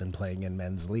interest in playing in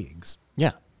men's leagues.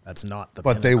 Yeah. That's not the.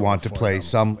 But they pinnacle want to for play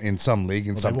them. in some league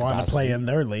in some They want to capacity. play in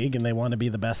their league, and they want to be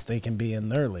the best they can be in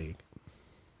their league.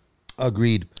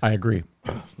 Agreed. I agree.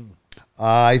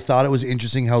 I thought it was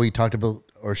interesting how he talked about,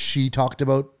 or she talked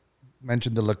about,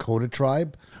 mentioned the Lakota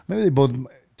tribe. Maybe they both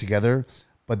together,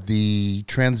 but the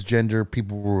transgender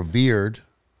people were revered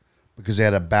because they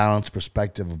had a balanced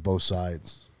perspective of both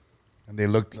sides, and they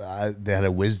had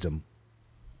a wisdom.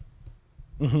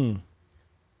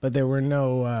 But there were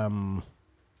no.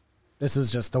 This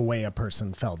was just the way a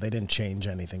person felt. They didn't change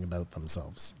anything about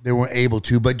themselves. They weren't able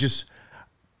to, but just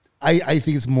I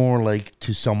think it's more like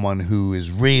to someone who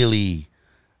is really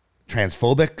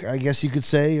transphobic, I guess you could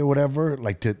say, or whatever.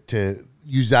 Like to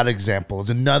use that example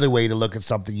as another way to look at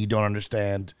something you don't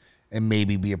understand and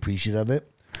maybe be appreciative of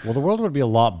it. Well, the world would be a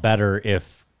lot better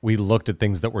if we looked at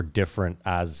things that were different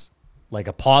as like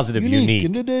a positive, unique.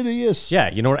 Yes. Yeah,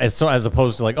 as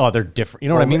opposed to like, oh, they're different. You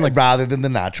know what I mean? Like, rather than the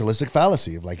naturalistic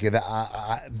fallacy of like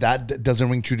that doesn't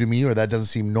ring true to me, or that doesn't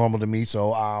seem normal to me,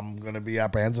 so I'm gonna be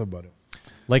apprehensive about it.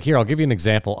 Like here, I'll give you an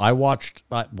example. I watched,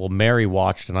 Mary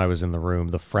watched, and I was in the room,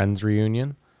 the Friends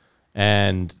reunion,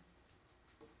 and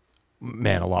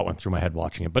man, a lot went through my head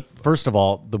watching it. But first of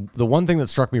all, the one thing that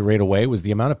struck me right away was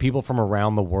the amount of people from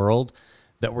around the world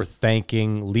that were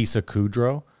thanking Lisa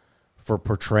Kudrow for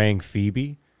portraying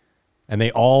Phoebe, and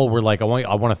they all were like, I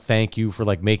want to thank you for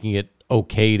like making it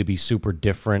okay to be super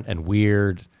different and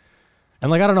weird.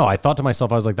 And like, I don't know, I thought to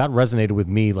myself, I was like, that resonated with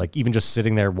me, like even just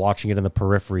sitting there watching it in the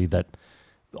periphery, that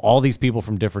all these people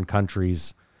from different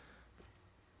countries,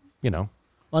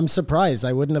 I'm surprised.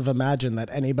 I wouldn't have imagined that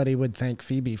anybody would thank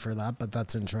Phoebe for that, but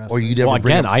that's interesting. Or you'd ever Well,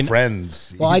 bring again, up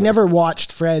Friends. Well, I never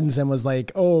watched Friends and was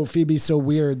like, oh, Phoebe's so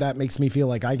weird. That makes me feel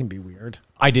like I can be weird.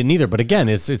 I didn't either. But again,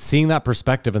 it's seeing that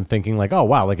perspective and thinking like, oh,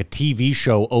 wow, like a TV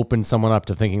show opened someone up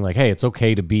to thinking like, hey, it's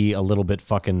okay to be a little bit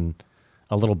fucking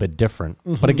a little bit different.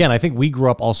 But again, I think we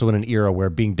grew up also in an era where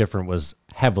being different was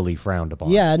heavily frowned upon.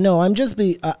 Yeah, no, I'm just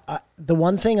the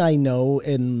one thing I know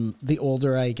in the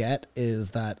older I get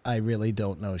is that I really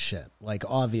don't know shit. Like,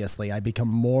 obviously, I become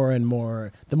more and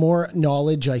more, the more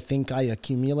knowledge I think I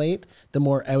accumulate, the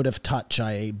more out of touch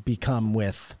I become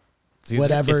with See,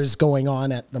 whatever's going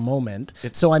on at the moment.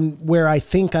 So where I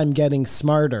think I'm getting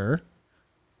smarter,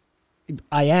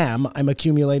 I'm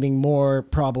accumulating more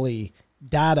probably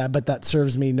data, but that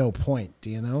serves me no point. Do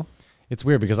you know? It's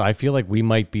weird because I feel like we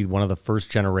might be one of the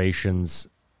first generations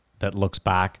that looks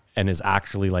back and is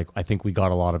actually like, I think we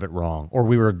got a lot of it wrong, or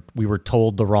we were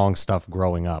told the wrong stuff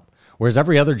growing up. Whereas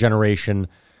every other generation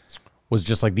was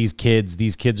just like, these kids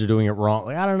are doing it wrong.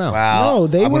 Like, I don't know. Wow. No,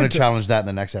 they I'm were going to challenge that in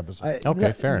the next episode.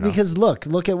 Okay, fair enough. Because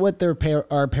look at what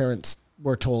our parents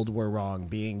were told were wrong,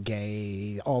 being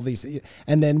gay, all these,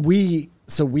 and then we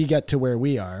get to where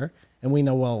we are. And we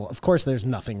know, well, of course, there's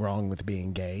nothing wrong with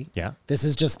being gay. Yeah. This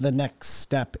is just the next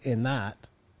step in that.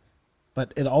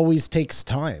 But it always takes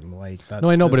time. Like, that's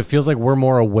no, I know, but it feels like we're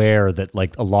more aware that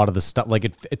like a lot of the stuff, like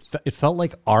it felt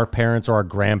like our parents or our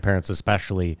grandparents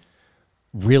especially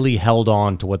really held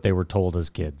on to what they were told as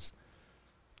kids.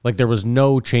 Like there was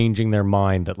no changing their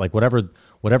mind that like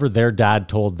whatever their dad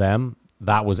told them,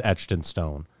 that was etched in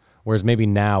stone. Whereas maybe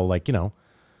now, like, you know,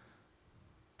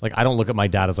 like, I don't look at my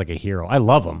dad as like a hero. I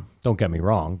love him. Don't get me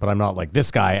wrong. But I'm not like, this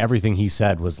guy, everything he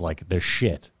said was like the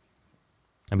shit.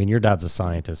 I mean, your dad's a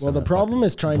scientist. Well, the problem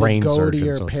is trying to go to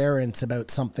your parents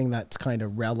about something that's kind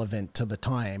of relevant to the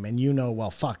time. And you know, well,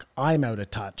 fuck, I'm out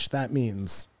of touch. That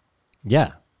means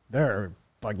they're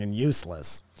fucking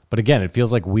useless. But again, it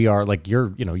feels like we are like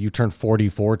you turned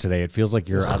 44 today. It feels like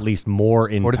you're at least more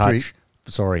in 43. touch.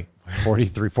 Sorry,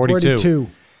 43, 42. 42.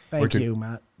 Thank you,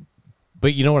 Matt.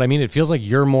 But you know what I mean? It feels like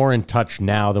you're more in touch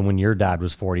now than when your dad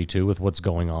was 42 with what's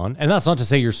going on. And that's not to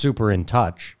say you're super in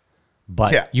touch,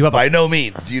 but you have by no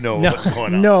means do you know what's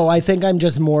going on. No, I think I'm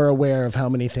just more aware of how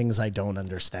many things I don't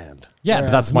understand. Yeah,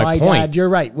 but that's my point. Dad, you're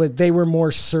right. They were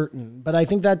more certain. But I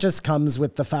think that just comes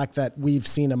with the fact that we've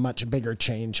seen a much bigger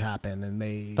change happen.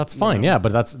 And that's fine. Yeah,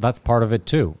 but that's part of it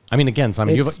too. I mean, again,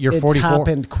 Simon, you're 44. It's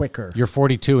happened quicker. You're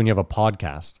 42 and you have a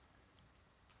podcast.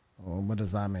 Well, what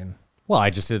does that mean? Well, I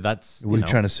just said that's... What are you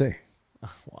trying to say?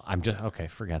 Well, I'm just... Okay,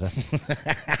 forget it.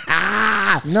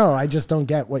 No, I just don't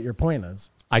get what your point is.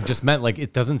 I just meant, like,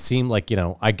 it doesn't seem like, you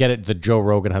know, I get it that Joe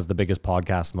Rogan has the biggest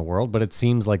podcast in the world, but it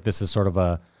seems like this is sort of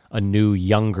a new,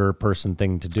 younger person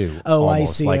thing to do. Oh, almost. I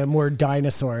see. Like, and we're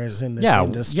dinosaurs in this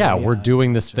industry. Yeah, we're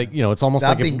doing this thing. You know, it's almost that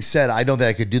like... That being said, I don't think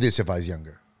I could do this if I was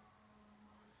younger.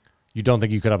 You don't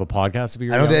think you could have a podcast if you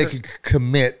were younger? I don't younger? think I could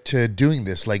commit to doing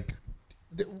this. Like...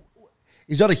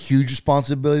 It's not a huge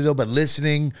responsibility though, but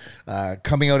listening,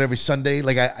 coming out every Sunday,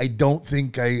 like I don't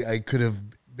think I could have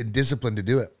been disciplined to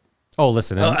do it. Oh,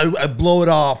 listen, I blow it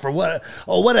off or what?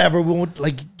 Oh, whatever. We won't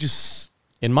just.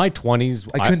 In my 20s,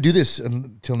 I couldn't do this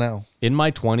until now. In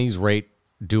my 20s,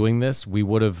 doing this, we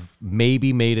would have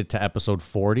maybe made it to episode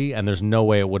 40, and there's no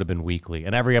way it would have been weekly,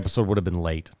 and every episode would have been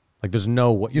late. Like, there's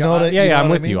no way. You know what? I'm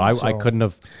with you. I couldn't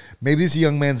have. Maybe it's a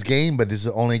young man's game, but it's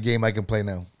the only game I can play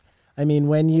now. I mean,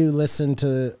 when you listen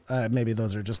to, maybe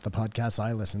those are just the podcasts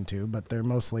I listen to, but they're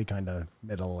mostly kind of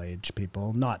middle-aged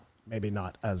people. Maybe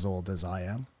not as old as I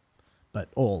am, but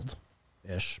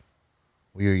old-ish.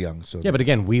 Well, you're young, so. Yeah, but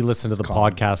again, we listen to the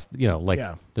podcast, you know, like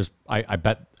there's, I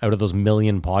bet out of those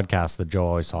million podcasts that Joe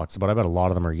always talks about, I bet a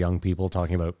lot of them are young people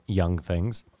talking about young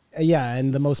things. Yeah,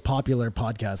 and the most popular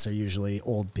podcasts are usually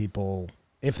old people.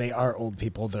 If they are old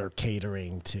people, they're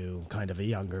catering to kind of a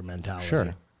younger mentality.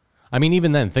 Sure. I mean,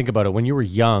 even then, think about it. When you were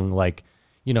young, like,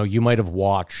 you know, you might have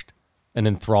watched an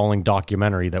enthralling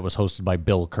documentary that was hosted by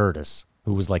Bill Curtis,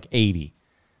 who was like 80.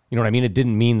 You know what I mean? It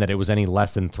didn't mean that it was any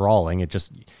less enthralling.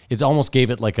 It almost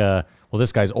gave it like a, well,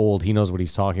 this guy's old. He knows what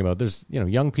he's talking about. There's, you know,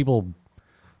 young people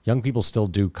still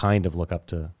do kind of look up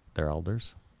to their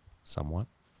elders somewhat.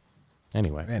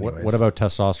 Anyway, what about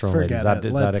testosterone ladies? Is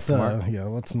that it, Kamar? Yeah,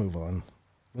 let's move on.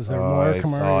 Was there more,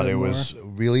 Kamar? I thought it was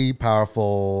really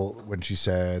powerful when she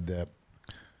said that,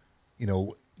 you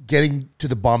know, getting to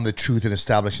the bottom of the truth and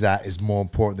establish that is more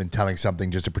important than telling something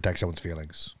just to protect someone's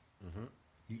feelings. Mm-hmm.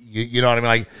 You know what I mean?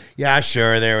 Like, yeah,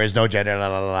 sure, there is no gender, la,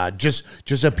 la, la, la.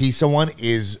 Just a piece of one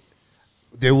is,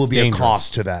 there will be dangerous. A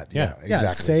cost to that. Yeah, exactly. Yeah,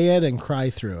 say it and cry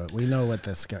through it. We know what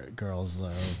this girl's...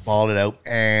 Balled it out.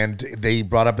 And they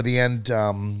brought up at the end,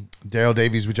 Daryl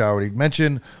Davies, which I already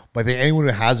mentioned, but I think anyone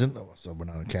who hasn't, so we're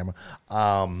not on camera,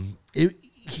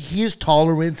 he is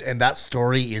tolerant, and that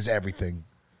story is everything.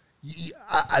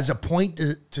 As a point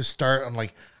to start on,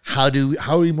 like, how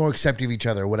are we more accepting of each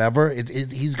other, whatever,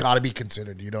 he's got to be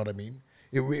considered, you know what I mean?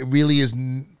 It really is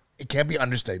It can't be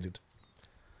understated.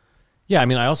 Yeah, I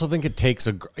mean, I also think it takes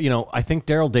I think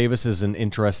Daryl Davis is an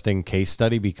interesting case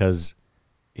study because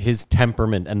his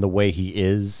temperament and the way he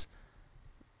is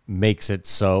makes it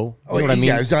so. You know what I mean?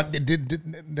 Yeah, it's not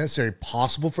necessarily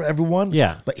possible for everyone.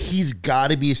 Yeah. But he's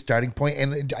got to be a starting point.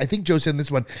 And I think Joe said in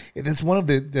this one, that's one of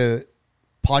the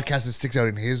podcasts that sticks out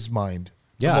in his mind.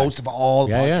 Yeah. The most of all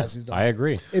the podcasts he's done. I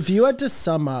agree. If you had to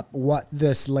sum up what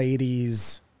this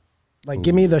lady's, like,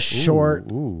 give me the short,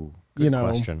 Good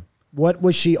question. what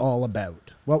was she all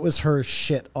about? What was her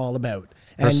shit all about?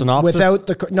 Her synopsis?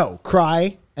 Without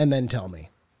cry and then tell me.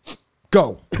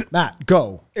 Go, Matt,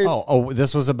 go.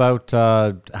 This was about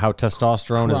how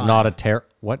testosterone is Cry. not a terror.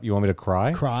 What, you want me to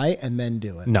cry? Cry and then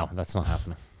do it. No, that's not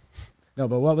happening. No,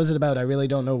 but what was it about? I really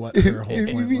don't know what her whole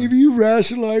point was. If you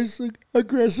rationalize like,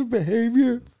 aggressive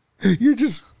behavior, you're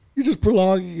just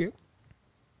prolonging it.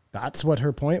 That's what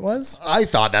her point was? I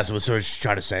thought that's what she's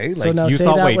trying to say. Like, So now You say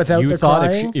thought, that wait, without you the thought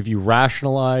crying? if you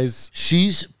rationalize,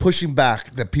 she's pushing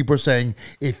back that people are saying,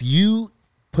 if you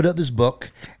put out this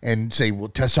book and say, well,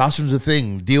 testosterone's a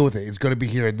thing, deal with it, it's going to be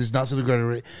here, this is not something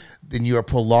going to, then you are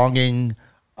prolonging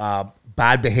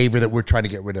bad behavior that we're trying to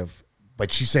get rid of.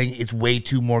 But she's saying it's way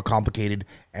too more complicated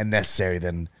and necessary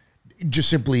than just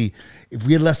simply, if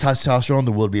we had less testosterone,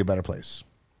 the world would be a better place.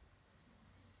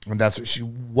 And that's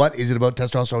what is it about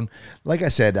testosterone? Like I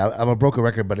said, I'm a broken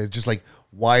record, but it's just like,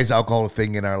 why is alcohol a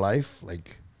thing in our life?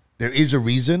 Like, there is a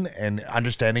reason, and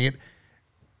understanding it.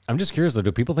 I'm just curious though,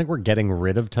 do people think we're getting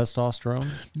rid of testosterone?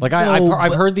 Like No, I've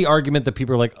but- heard the argument that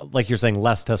people are like you're saying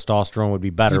less testosterone would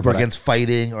be better. People But against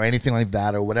fighting or anything like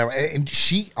that or whatever. And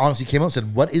she honestly came out and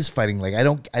said, what is fighting? Like, I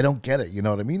don't get it. You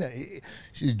know what I mean?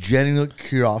 She's genuine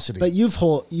curiosity. But you've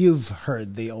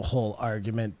heard the whole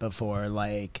argument before,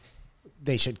 like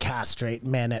they should castrate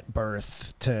men at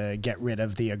birth to get rid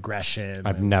of the aggression.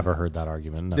 I've never heard that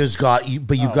argument. No. you've got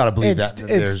to believe that.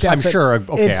 There's, I'm sure,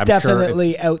 okay, it's I'm sure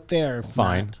definitely out there.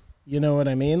 Fine. Matt. You know what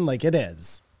I mean? Like it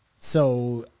is.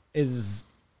 So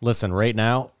Listen, right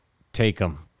now, take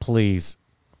them, please.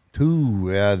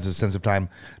 there's a sense of time.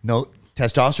 No,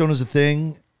 testosterone is a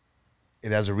thing.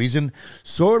 It has a reason.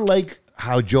 Sort of like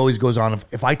how Joe always goes on.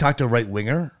 If I talk to a right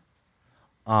winger,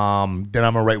 then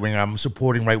I'm a right winger. I'm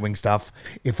supporting right wing stuff.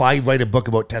 If I write a book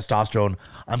about testosterone,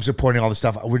 I'm supporting all the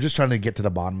stuff. We're just trying to get to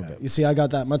the bottom of it. you see, I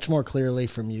got that much more clearly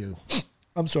from you.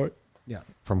 I'm sorry. Yeah.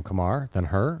 From Kamar, then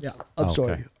her? Yeah. I'm Okay.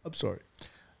 sorry. I'm sorry.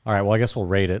 All right, well, I guess we'll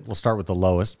rate it. We'll start with the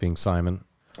lowest, being Simon.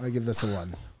 I give this a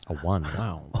 1. A 1.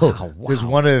 Wow. Oh, there's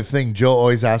one other thing Joe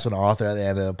always asks an author at the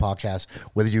end of the podcast,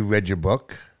 whether you read your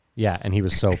book. Yeah, and he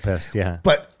was so pissed, yeah.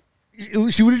 But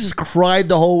she would have just cried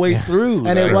the whole way through.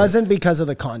 And So- it wasn't because of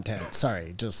the content.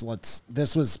 Sorry.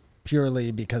 This was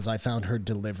purely because I found her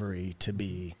delivery to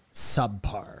be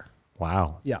subpar.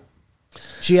 Wow. Yeah.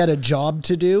 She had a job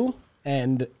to do,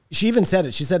 and she even said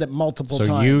it. She said it multiple So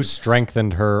times. you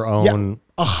strengthened her own...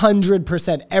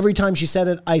 100%. Every time she said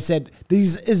it, I said,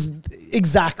 "These is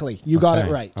exactly. You got it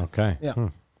Okay, right." Okay. Yeah.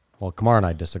 Well, Kamar and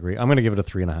I disagree. I'm going to give it a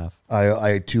 3.5.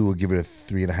 I too will give it a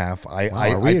 3.5.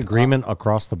 Are we agreement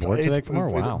across the board today, Kamar?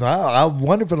 Wow. I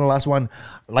wonder for the last one.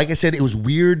 Like I said, it was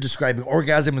weird describing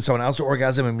orgasm and someone else's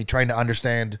orgasm and me trying to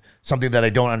understand something that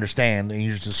I don't understand, and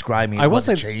you just describe me. I will what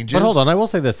say, the changes. but hold on. I will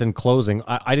say this in closing.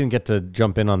 I didn't get to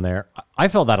jump in on there. I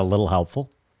felt that a little helpful.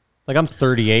 Like I'm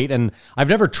 38, and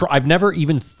I've never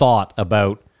even thought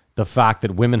about the fact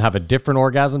that women have a different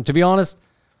orgasm. To be honest,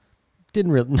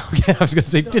 didn't really. No, I was gonna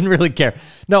say didn't really care.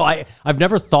 No, I've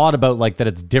never thought about like that.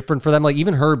 It's different for them. Like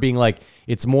even her being like,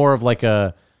 it's more of like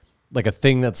a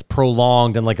thing that's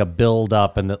prolonged and like a build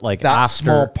up, and that like that after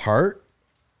small part.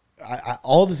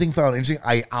 All the thing found interesting.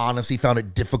 I honestly found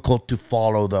it difficult to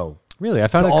follow, though. Really, I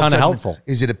found it All of a kind of sudden, helpful.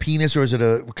 Is it a penis or is it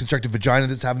a constructive vagina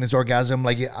that's having this orgasm?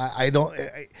 Like, I don't.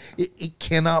 It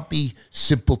cannot be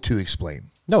simple to explain,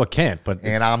 No, it can't. But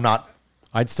and I'm not.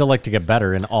 I'd still like to get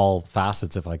better in all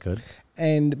facets if I could.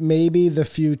 And maybe the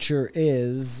future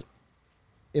is,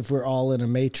 if we're all in a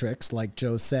matrix, like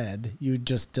Joe said, you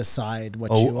just decide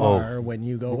what you are when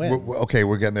you go in.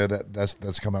 We're getting there.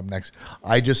 That's coming up next.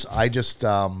 I thought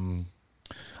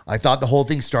the whole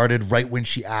thing started right when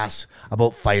she asked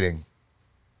about fighting.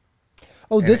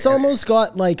 Oh, this almost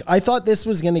got like, I thought this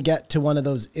was going to get to one of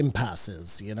those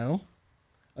impasses, you know?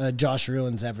 Josh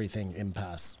ruins everything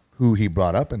impasse. Who he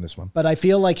brought up in this one. But I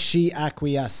feel like she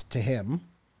acquiesced to him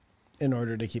in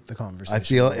order to keep the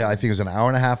conversation. I think it was an hour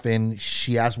and a half in.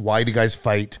 She asked, why do you guys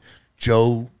fight?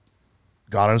 Joe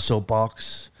got on a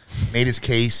soapbox, made his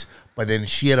case, but then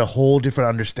she had a whole different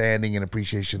understanding and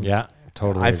appreciation. Yeah,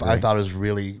 totally. I agree. thought it was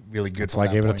really, really good. So I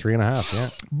gave it a 3.5. Yeah.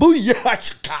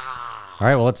 Booyah!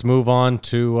 right, well, let's move on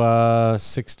to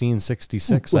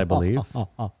 1666, I believe.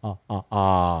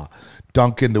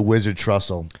 Duncan the Wizard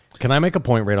Trussell. Can I make a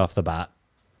point right off the bat?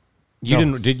 You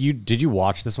No. didn't? Did you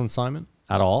watch this one, Simon,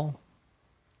 at all?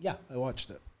 Yeah, I watched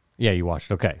it. Yeah, you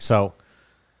watched. Okay, so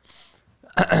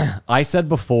I said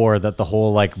before that the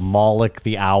whole like Moloch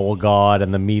the owl god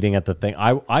and the meeting at the thing.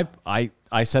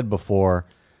 I said before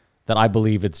that I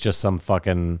believe it's just some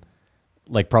fucking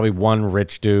like probably one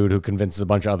rich dude who convinces a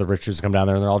bunch of other rich dudes to come down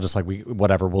there, and they're all just like,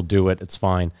 whatever, we'll do it. It's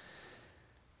fine.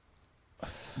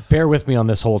 Bear with me on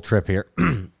this whole trip here.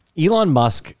 Elon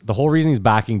Musk, the whole reason he's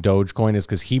backing Dogecoin is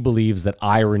because he believes that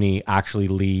irony actually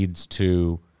leads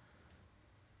to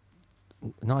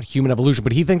not human evolution,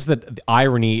 but he thinks that the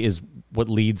irony is what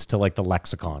leads to like the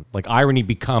lexicon. Like irony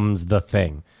becomes the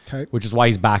thing, Okay. which is why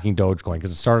he's backing Dogecoin,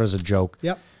 because it started as a joke.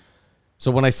 Yep. So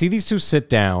when I see these two sit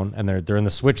down and they're in the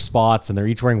switch spots and they're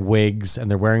each wearing wigs and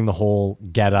they're wearing the whole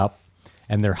get up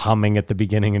and they're humming at the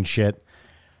beginning and shit,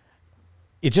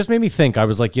 it just made me think. I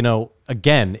was like,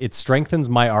 again, it strengthens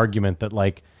my argument that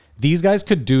like these guys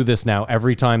could do this now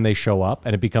every time they show up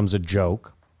and it becomes a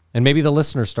joke. And maybe the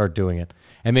listeners start doing it.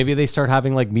 And maybe they start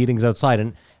having like meetings outside.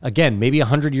 And again, maybe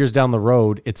 100 years down the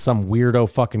road, it's some weirdo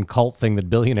fucking cult thing that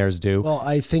billionaires do. Well,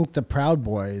 I think the Proud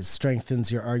Boys strengthens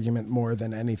your argument more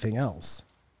than anything else.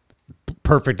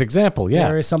 Perfect example. Yeah.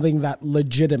 There is something that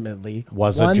legitimately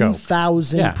Was a joke.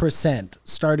 1,000%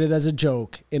 started as a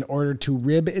joke in order to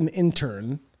rib an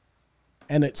intern,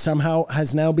 and it somehow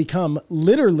has now become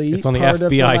literally It's on the part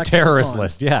of FBI lexicon. terrorist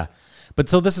list. Yeah. But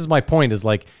so this is my point is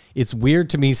like, it's weird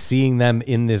to me seeing them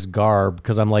in this garb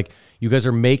because I'm like, you guys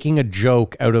are making a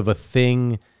joke out of a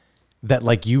thing that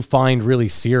like you find really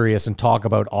serious and talk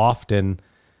about often.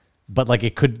 But like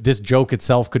this joke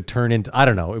itself could turn into, I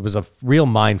don't know. It was a real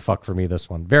mind fuck for me, this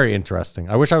one. Very interesting.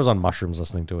 I wish I was on mushrooms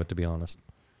listening to it, to be honest.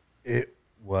 It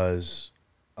was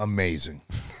amazing.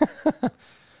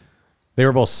 They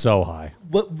were both so high.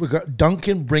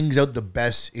 Duncan brings out the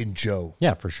best in Joe.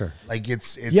 Yeah, for sure. Like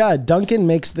it's Yeah, Duncan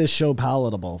makes this show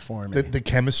palatable for me. the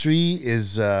chemistry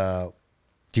is Do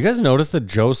you guys notice that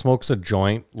Joe smokes a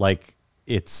joint like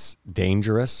it's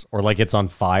dangerous or like it's on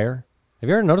fire? Have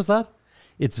you ever noticed that?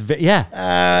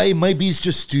 it might be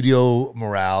just studio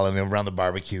morale, and around the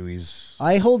barbecue he's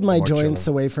I hold my more joints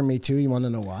chilling. away from me too. You want to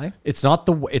know why? It's not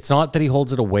that he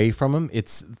holds it away from him.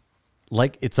 It's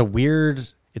like it's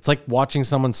like watching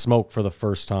someone smoke for the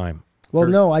first time. Well,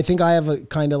 no, I think I have a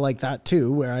kind of like that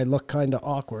too, where I look kind of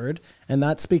awkward. And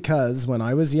that's because when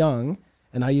I was young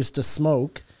and I used to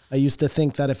smoke, I used to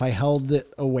think that if I held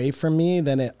it away from me,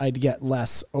 then I'd get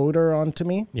less odor onto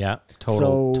me. Yeah,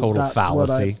 total that's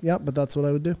fallacy. But that's what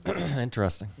I would do.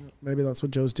 Interesting. Maybe that's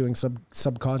what Joe's doing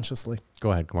subconsciously.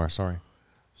 Go ahead, Kumar. Sorry.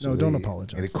 No, don't And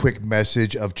apologize. a quick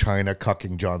message of China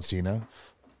cucking John Cena,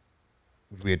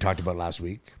 which we had talked about last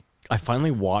week. I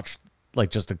finally watched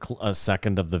like just a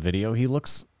second of the video. He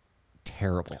looks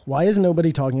terrible. Why is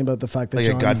nobody talking about the fact that Like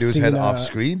John a gun to his head Cena- off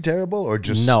screen, terrible, or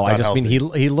just No, I not just mean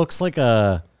healthy? he looks like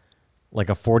a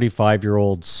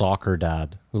 45-year-old soccer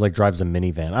dad who like drives a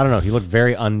minivan. I don't know. He looked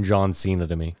very un-John Cena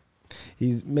to me.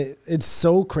 It's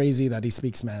so crazy that he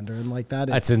speaks Mandarin like that.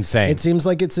 That's insane. It seems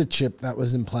like it's a chip that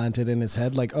was implanted in his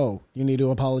head. Like, oh, you need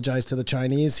to apologize to the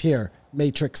Chinese. Here,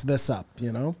 matrix this up,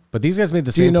 you know? But these guys made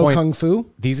the Do you same know point. Kung Fu?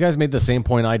 These guys made the same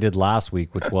point I did last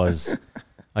week, which was,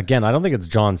 again, I don't think it's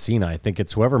John Cena. I think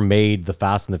it's whoever made the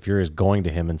Fast and the Furious going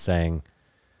to him and saying,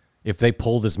 if they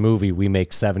pull this movie, we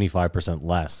make 75%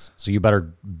 less. So you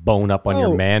better bone up on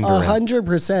your Mandarin.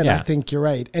 100%. Yeah. I think you're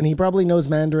right. And he probably knows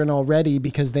Mandarin already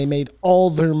because they made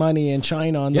all their money in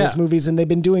China on those Yeah. movies, and they've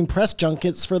been doing press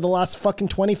junkets for the last fucking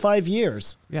 25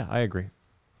 years. Yeah, I agree.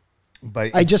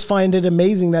 But I just find it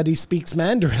amazing that he speaks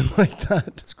Mandarin like that.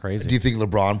 It's crazy. do you think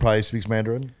LeBron probably speaks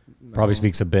Mandarin? Probably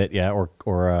speaks a bit, yeah,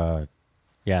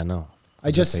 yeah, no. I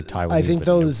was gonna just, say Taiwanese, I think but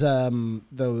no.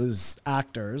 those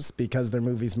actors, because their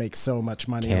movies make so much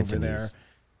money over there, Cantonese.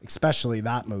 especially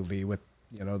that movie with,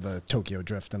 you know, the Tokyo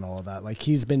Drift and all of that. Like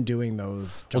he's been doing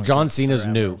those. Well, John junkets Cena's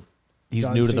forever. new. He's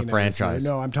John new to Cena the is franchise. new.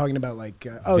 No, I'm talking about like,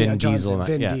 Vin Diesel.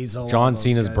 Vin yeah. Diesel. all John those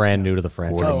Cena's guys, brand yeah. new to the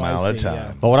franchise. Quarter Oh, I mile at a see, time.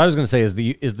 yeah. But what I was going to say is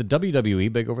is the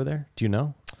WWE big over there? Do you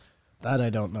know? That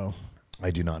I don't know. I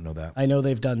do not know that. I know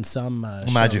they've done some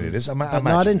Imagine it shows, is. I but imagine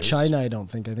not in it is. China, I don't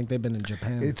think. I think they've been in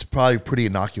Japan. It's probably pretty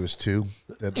innocuous too.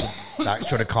 That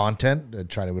sort of content that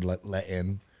China would let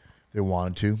in if they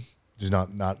wanted to. There's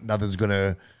nothing's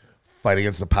gonna fight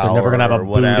against the power. They're never going to have or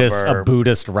whatever. a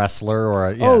Buddhist wrestler or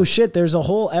a, yeah. Oh shit, there's a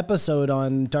whole episode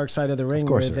on Dark Side of the Ring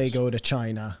course where there they is. go to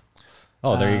China.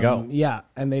 Oh, there you go. Yeah,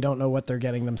 and they don't know what they're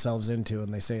getting themselves into,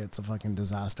 and they say it's a fucking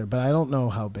disaster. But I don't know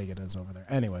how big it is over there.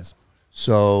 Anyways,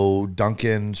 So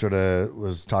Duncan sort of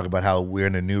was talking about how we're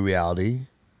in a new reality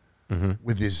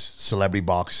with this celebrity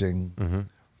boxing,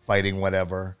 fighting,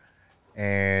 whatever.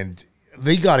 And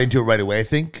they got into it right away, I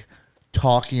think,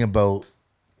 talking about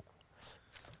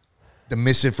the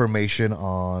misinformation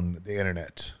on the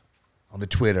internet, on the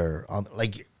Twitter, on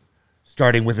like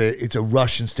starting with it's a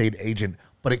Russian state agent,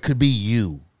 but it could be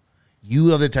you. You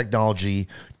have the technology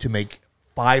to make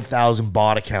 5,000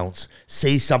 bot accounts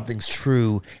say something's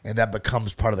true, and that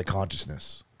becomes part of the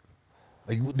consciousness.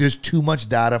 Like, there's too much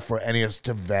data for any of us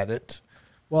to vet it.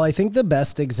 Well, I think the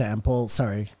best example,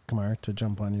 sorry, Kamar, to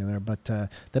jump on you there, but the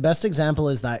best example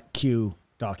is that Q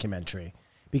documentary.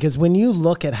 Because when you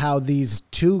look at how these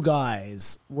two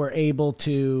guys were able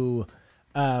to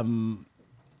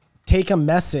take a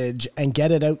message and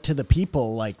get it out to the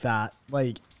people like that,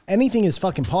 like anything is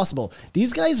fucking possible.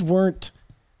 These guys weren't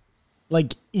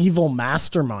like evil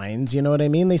masterminds, you know what I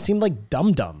mean? They seemed like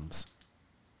dum-dums.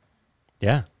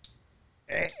 Yeah.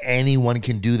 Anyone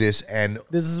can do this, and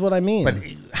This is what I mean. but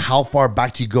how far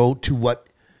back do you go to what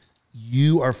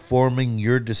you are forming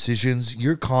your decisions?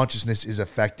 Your consciousness is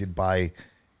affected by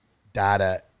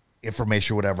data,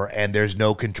 information, whatever, and there's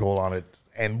no control on it.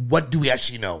 And what do we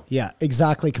actually know? Yeah,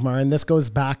 exactly, Kamar. And this goes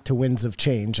back to Winds of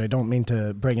Change. I don't mean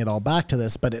to bring it all back to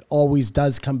this, but it always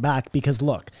does come back because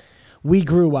look, we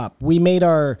grew up. We made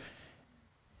our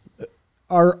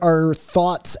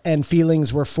thoughts and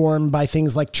feelings were formed by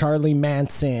things like Charlie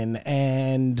Manson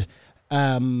and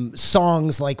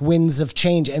songs like Winds of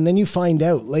Change. And then you find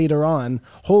out later on,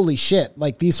 holy shit,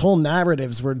 like these whole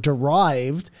narratives were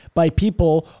derived by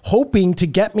people hoping to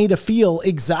get me to feel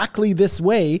exactly this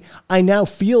way. I now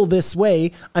feel this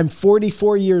way. I'm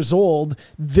 44 years old.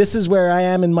 This is where I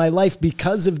am in my life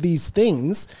because of these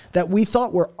things that we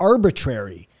thought were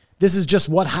arbitrary. This is just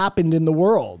what happened in the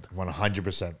world.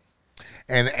 100%.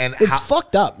 And It's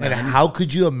fucked up, man. And how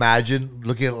could you imagine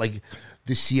looking at like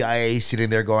the CIA sitting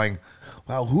there going,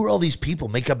 wow, who are all these people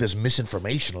make up this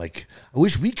misinformation? Like, I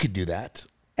wish we could do that.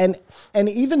 And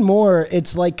even more,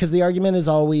 it's like, because the argument is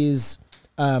always,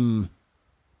 you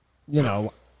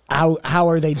know, how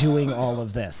are they doing all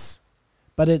of this?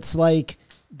 But it's like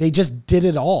they just did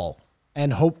it all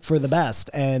and hoped for the best.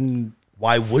 And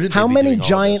Why wouldn't how they be many doing all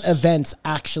giant this? events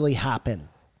actually happen?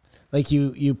 Like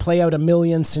you play out a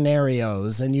million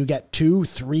scenarios and you get 2,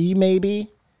 3 maybe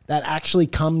that actually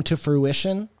come to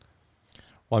fruition.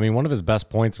 Well, I mean, one of his best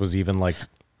points was even like,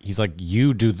 he's like,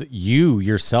 you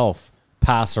yourself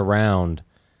pass around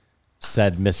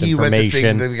said He read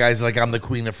misinformation. the guy's like, I'm the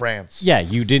Queen of France. Yeah,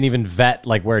 you didn't even vet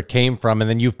like where it came from, and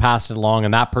then you've passed it along,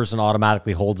 and that person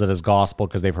automatically holds it as gospel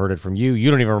because they've heard it from you. You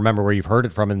don't even remember where you've heard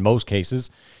it from in most cases.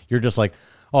 You're just like,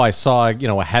 oh, I saw,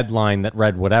 a headline that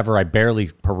read whatever. I barely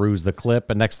perused the clip,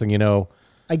 and next thing you know,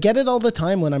 I get it all the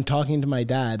time when I'm talking to my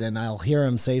dad and I'll hear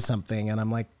him say something and I'm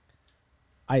like,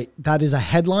 that is a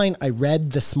headline I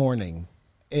read this morning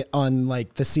on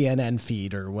like the CNN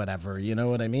feed or whatever. You know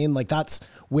what I mean? Like that's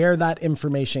where that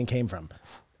information came from.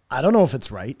 I don't know if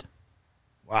it's right.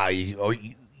 Wow,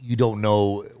 you don't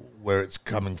know where it's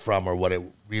coming from or what it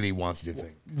really wants you to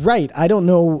think. Right. I don't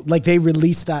know. Like they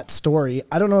released that story.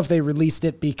 I don't know if they released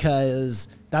it because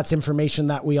that's information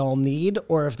that we all need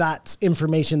or if that's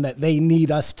information that they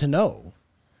need us to know.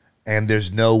 And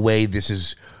there's no way this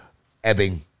is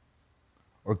ebbing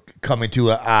or coming to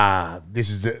this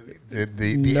is the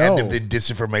No. end of the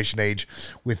disinformation age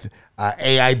with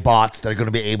AI bots that are going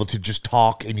to be able to just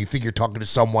talk and you think you're talking to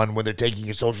someone when they're taking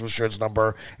your social insurance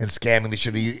number and scamming the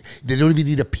shit. They don't even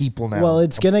need a people now. Well,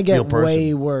 it's going to real get person.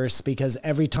 way worse because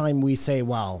every time we say,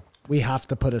 well, we have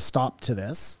to put a stop to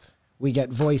this, we get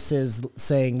voices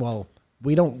saying, well,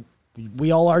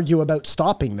 we all argue about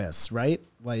stopping this, right?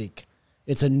 Like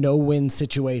it's a no-win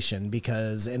situation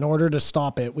because in order to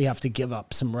stop it, we have to give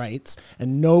up some rights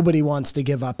and nobody wants to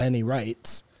give up any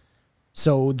rights.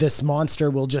 So this monster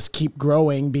will just keep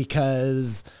growing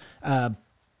because,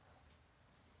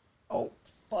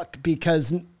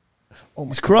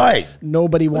 He's crying.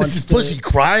 nobody What is wants this to pussy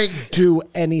crying? do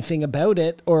anything about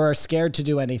it or are scared to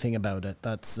do anything about it.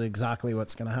 That's exactly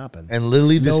what's going to happen. And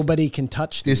literally nobody can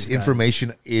touch this these guys.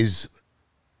 information is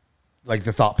like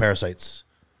the thought parasites.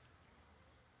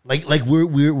 Like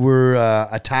we're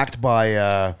attacked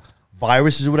by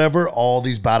viruses or whatever. All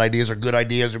these bad ideas or good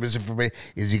ideas or misinformation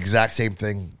is the exact same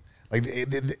thing. Like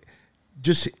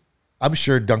just, I'm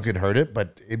sure Duncan heard it,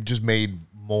 but it just made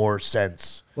more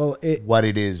sense. Well, what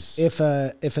it is. If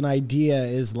an idea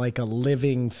is like a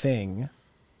living thing,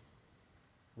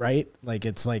 right? Like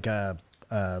it's like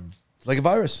It's like a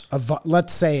virus.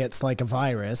 Let's say it's like a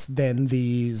virus, then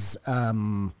these,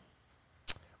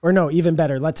 or no, even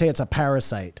better, let's say it's a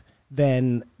parasite.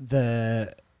 then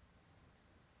the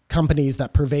companies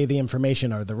that purvey the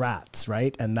information are the rats,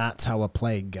 right? And that's how a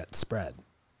plague gets spread.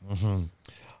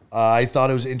 I thought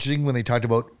it was interesting when they talked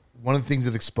about one of the things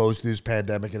that exposed through this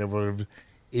pandemic and everything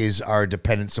is our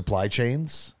dependent supply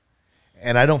chains.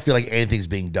 And I don't feel like anything's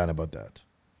being done about that.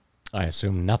 I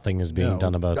assume nothing is being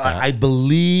done about that. I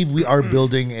believe we are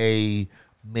building a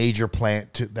major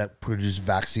plant that produces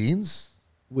vaccines.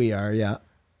 We are, yeah.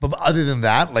 But other than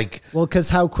that, like, Well, because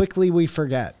how quickly we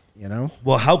forget, you know?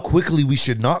 well, how quickly we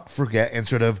should not forget and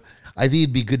sort of, I think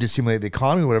it'd be good to stimulate the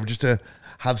economy or whatever, just to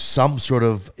have some sort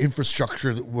of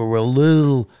infrastructure where we're a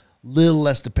little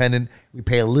less dependent. We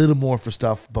pay a little more for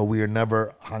stuff, but we are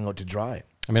never hung out to dry.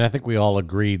 I mean, I think we all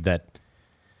agreed that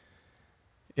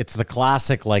it's the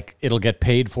classic, like, it'll get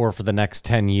paid for the next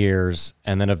 10 years,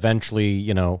 and then eventually,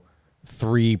 you know,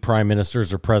 3 prime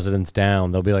ministers or presidents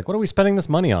down, they'll be like, what are we spending this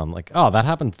money on? Like, oh, that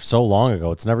happened so long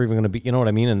ago. It's never even going to be, you know what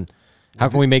I mean? And how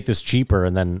can we make this cheaper?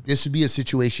 And then This would be a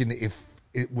situation if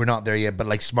we're not there yet, but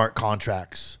like smart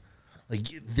contracts. Like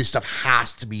this stuff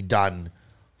has to be done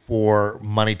for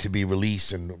money to be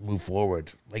released and move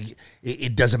forward. Like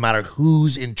it doesn't matter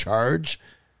who's in charge.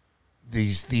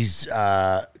 These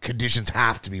conditions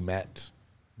have to be met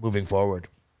moving forward.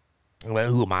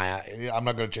 Well, who am I? I'm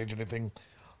not going to change anything.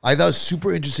 I thought it was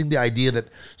super interesting, the idea that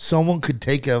someone could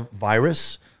take a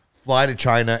virus, fly to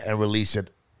China, and release it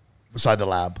beside the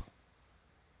lab.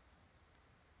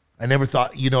 I never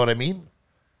thought, you know what I mean?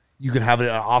 You could have it in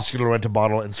an Oscar de la Renta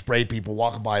bottle and spray people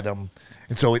walking by them.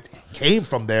 And so it came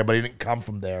from there, but it didn't come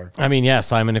from there. I mean, yeah,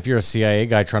 Simon, if you're a CIA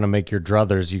guy trying to make your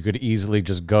druthers, you could easily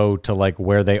just go to like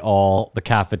where the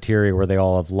cafeteria where they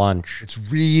all have lunch. It's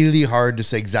really hard to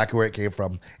say exactly where it came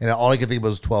from. And all I could think about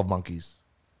was 12 Monkeys.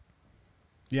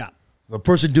 Yeah. The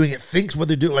person doing it thinks what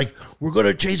they're doing. Like, we're going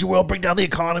to change the world, bring down the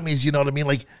economies. You know what I mean?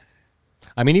 Like,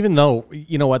 I mean, even though,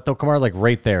 you know what, though, Kamar, like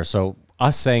right there. So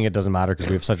us saying it doesn't matter because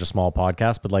we have such a small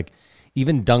podcast, but like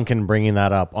even Duncan bringing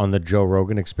that up on the Joe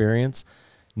Rogan Experience,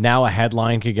 now a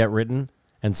headline could get written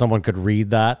and someone could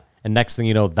read that. And next thing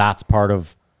you know, that's part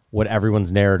of what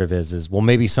everyone's narrative is, well,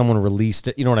 maybe someone released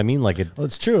it. You know what I mean? Like it. Well,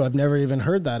 it's true. I've never even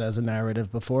heard that as a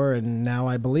narrative before, and now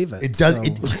I believe it. it does.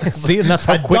 So- See, and that's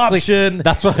how quickly. Adoption.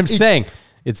 That's what I'm saying.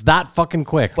 It's that fucking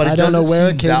quick. But it I don't know doesn't where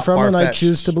seem it came that from, and I far-fetched.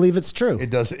 choose to believe it's true. It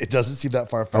doesn't seem that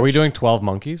far-fetched. Are we doing 12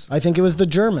 Monkeys? I think it was the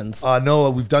Germans. No,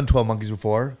 we've done 12 Monkeys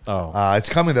before. Oh. It's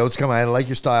coming, though. It's coming. I like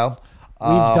your style. We've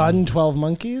done 12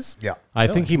 Monkeys. Yeah. I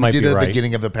think he might did be at the right.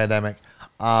 beginning of the pandemic.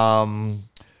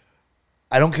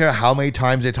 I don't care how many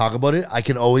times they talk about it. I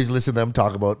can always listen to them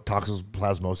talk about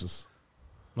toxoplasmosis.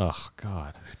 Oh,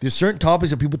 God. There's certain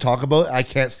topics that people talk about I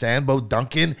can't stand. But with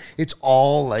Duncan, it's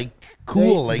all like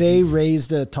cool. They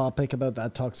raised a topic about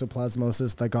that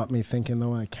toxoplasmosis that got me thinking,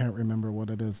 though. I can't remember what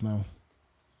it is now.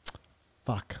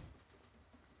 Fuck.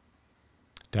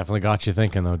 Definitely got you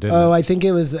thinking, though, didn't Oh, it? I think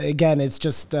it was, again, it's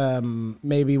just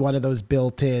maybe one of those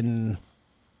built-in,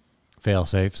 Fail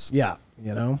safes. yeah,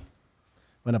 you know,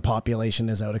 when a population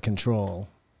is out of control,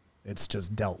 it's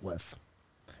just dealt with.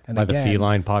 And By the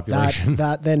feline population.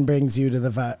 That then brings you to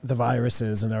the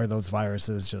viruses, and are those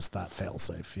viruses just that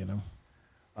fail-safe, you know?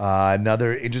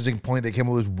 Another interesting point that came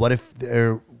up was, what if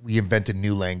we invent a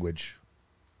new language?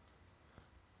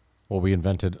 Well, we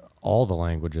invented all the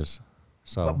languages.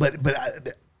 So But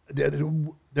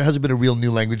there hasn't been a real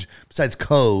new language besides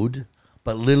code.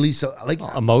 But literally, so like,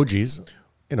 emojis,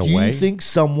 in a do way. you think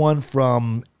someone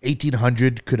from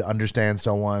 1800 could understand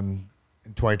someone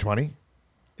in 2020?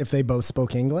 If they both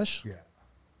spoke English? Yeah.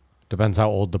 Depends how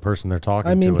old the person they're talking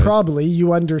I mean, to is. probably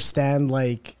you understand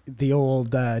like the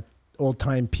old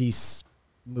time peace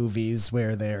movies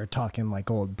where they're talking like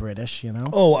old British, you know?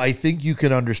 Oh, I think you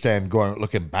can understand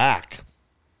looking back,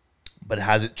 but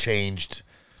has it changed?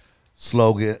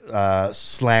 Slogan,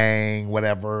 slang,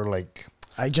 whatever. Like,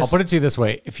 I I'll just put it to you this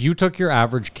way. If you took your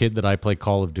average kid that I play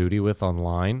Call of Duty with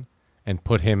online and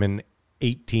put him in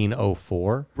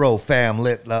 1804, bro, fam,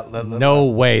 no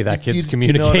way that You- kid's you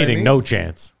know what I communicating. mean? No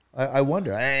chance. I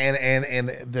wonder, and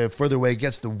the further away it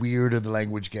gets, the weirder the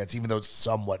language gets, even though it's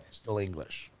somewhat still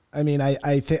English. I mean, I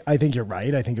think you're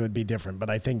right. I think it would be different, but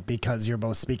I think because you're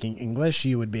both speaking English,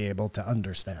 you would be able to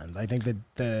understand. I think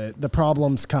that the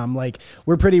problems come, like,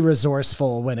 we're pretty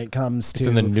resourceful when it comes to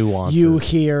in the nuances. You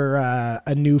hear a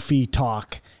newfie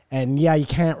talk, and yeah, you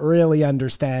can't really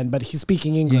understand, but he's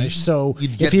speaking English. So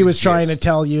you'd get if he the was trying to gist.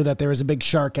 tell you that there was a big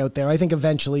shark out there, I think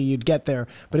eventually you'd get there.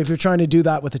 But if you're trying to do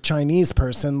that with a Chinese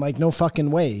person, like, no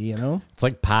fucking way, you know? It's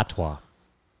like patois.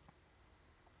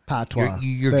 Patois.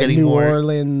 You're The getting New more-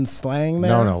 Orleans slang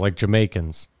there? No, like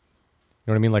Jamaicans.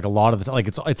 You know what I mean? Like a lot of the like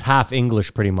it's half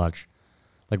English pretty much.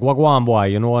 Like wagwan boy,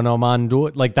 you know, no man do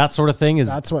it. Like that sort of thing is.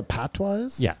 That's what patois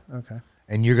is? Yeah. Okay.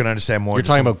 And you're going to understand more. You're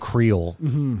talking about Creole.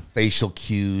 facial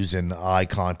cues and eye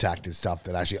contact and stuff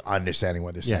that actually understanding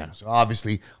what they're saying. Yeah. So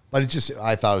obviously, but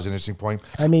I thought it was an interesting point.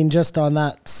 I mean, just on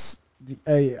that,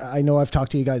 I know I've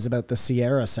talked to you guys about the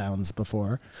Sierra sounds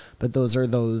before, but those are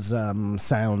those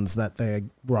sounds that the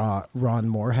Ron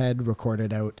Moorhead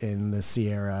recorded out in the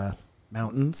Sierra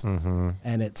Mountains.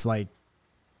 And it's like,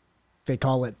 they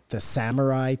call it the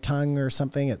samurai tongue or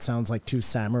something. It sounds like two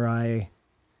samurai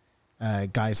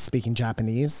guys speaking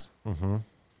Japanese.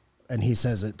 And he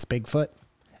says it's Bigfoot.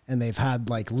 And they've had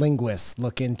like linguists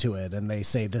look into it, and they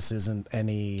say this isn't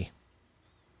any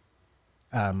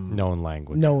Known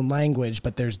language,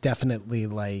 but there's definitely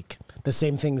like the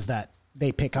same things that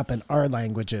they pick up in our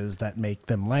languages that make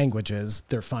them languages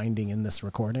they're finding in this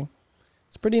recording.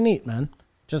 It's pretty neat, man.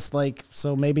 Just like,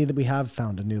 so maybe that we have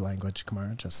found a new language,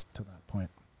 Kamara, just to that point.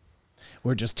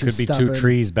 We're just too Could be stubborn. 2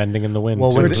 trees bending in the wind.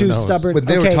 Well, too. when We're Who too knows? stubborn. When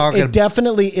they were Okay, talking- it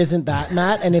definitely isn't that,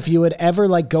 Matt. And if you would ever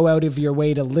like go out of your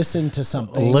way to listen to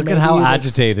something, Look at maybe how you'd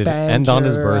agitated. expand And on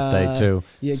his your, birthday, too.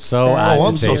 you So expand Oh,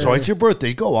 I'm so agitated. sorry. It's your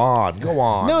birthday. Go on.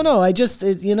 No, I just,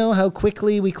 you know how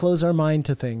quickly we close our mind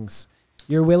to things.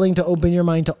 You're willing to open your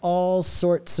mind to all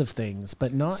sorts of things,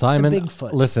 but not Simon, to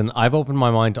Bigfoot. listen, I've opened my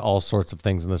mind to all sorts of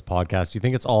things in this podcast. You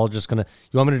think it's all just going to,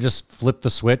 you want me to just flip the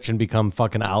switch and become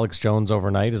fucking Alex Jones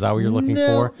overnight? Is that what you're looking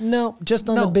for? No, just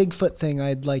on No. the Bigfoot thing,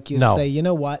 I'd like you to No. say, you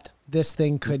know what? This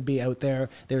thing could be out there.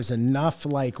 There's enough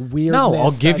like weirdness. No,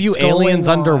 I'll give you that's going aliens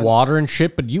on. underwater and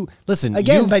shit. But you listen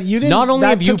Again, you've- but you didn't- Not only that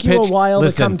have you took you a pitched, while to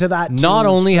listen, come to that too, Not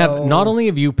only so-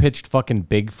 have you pitched fucking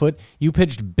Bigfoot, you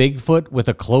pitched Bigfoot with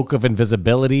a cloak of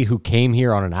invisibility who came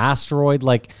here on an asteroid.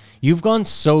 Like you've gone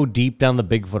so deep down the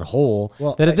Bigfoot hole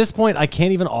Well, that at this point I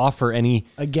can't even offer any.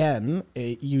 Again,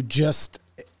 you just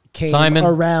came Simon.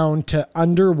 around to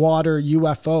underwater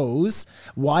UFOs.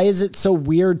 Why is it so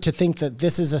weird to think that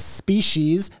this is a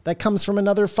species that comes from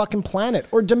another fucking planet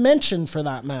or dimension for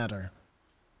that matter?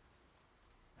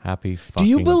 Happy fucking Do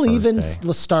you believe in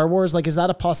birthday. Star Wars? Like, is that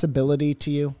a possibility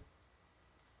to you?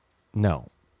 No.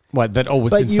 What that? Oh,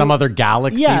 it's But in you- some other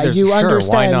galaxy. Yeah, There's- you sure, why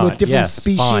understand not? with different Yes,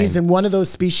 species, fine. and one of those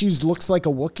species looks like a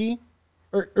Wookiee,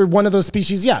 or one of those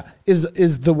species, yeah, is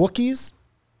the Wookiees.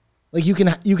 Like you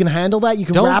can handle that. You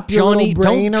can wrap your little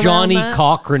brain don't Johnny around that.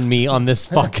 Cochran me on this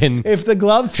fucking. If the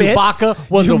glove fits, Chewbacca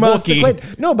was you a must have Wookiee.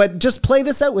 played. No, but just play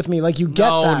this out with me. Like you get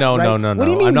No, that. no, right? no, no, What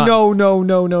do you no. mean? I'm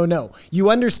not- No. You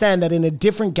understand that in a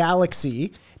different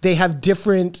galaxy, they have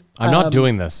different. I'm not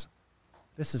doing this.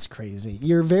 This is crazy.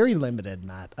 You're very limited,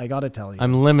 Matt. I got to tell you.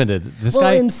 I'm limited. This well,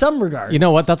 guy. in some regards. You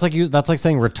know what? That's like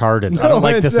saying retarded. I No, don't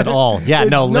like it's- this at all. Yeah,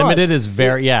 no, it's not. limited is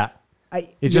very yeah. It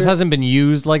just you're- hasn't been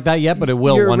used like that yet, but it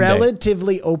will You're one day.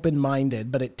 relatively open-minded,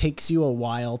 but it takes you a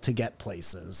while to get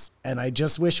places. And I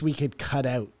just wish we could cut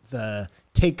out the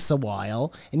takes a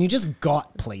while and you just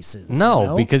got places. No, you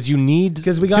know? because you need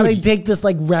Because we got to Dude, take this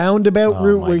like roundabout Oh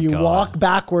route my where you God. walk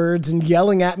backwards and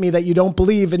yelling at me that you don't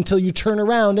believe until you turn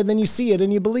around and then you see it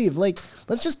and you believe. Like,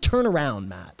 let's just turn around,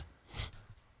 Matt.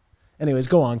 Anyways,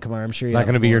 go on, Kamar. I'm sure Is you that have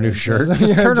going to be more your new interest. shirt?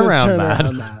 Just Yeah, turn around,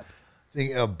 Matt. Matt. I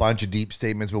think a bunch of deep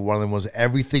statements, but one of them was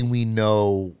everything we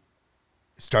know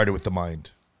started with the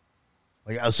mind,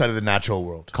 like outside of the natural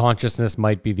world. Consciousness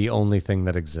might be the only thing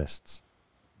that exists.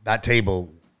 That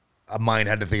table, a mind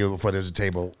had to think of it before there's a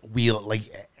table.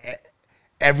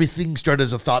 Everything started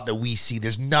as a thought that we see.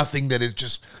 There's nothing that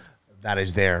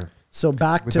is there. So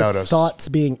back Without to us. thoughts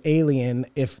being alien,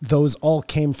 if those all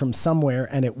came from somewhere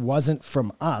and it wasn't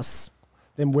from us,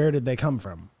 then where did they come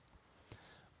from?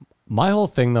 My whole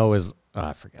thing though is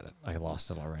forget it. I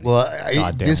lost it already. Well,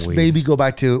 Goddamn this weed. made me go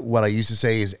back to what I used to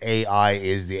say is AI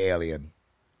is the alien.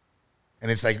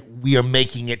 And it's like we are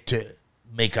making it to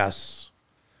make us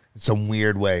in some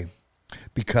weird way.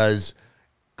 Because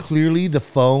clearly the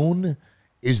phone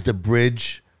is the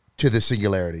bridge to the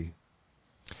singularity.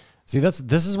 See, this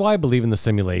is why I believe in the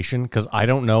simulation, because I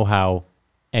don't know how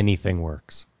anything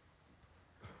works.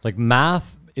 Like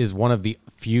math is one of the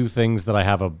few things that I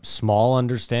have a small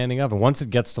understanding of. And once it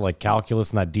gets to like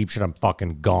calculus and that deep shit, I'm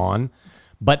fucking gone.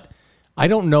 But I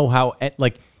don't know how,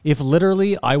 like, if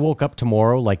literally I woke up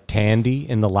tomorrow like Tandy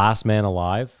in The Last Man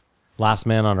Alive, Last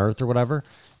Man on Earth or whatever,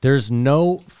 there's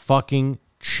no fucking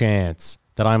chance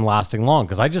that I'm lasting long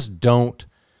because I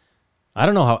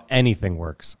don't know how anything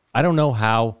works. I don't know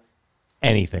how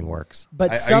anything works.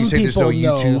 But Are you some saying there's people no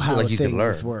know YouTube, how like, you can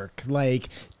things learn? work. Like,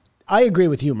 I agree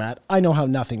with you, Matt. I know how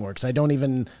nothing works. I don't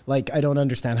even, like, I don't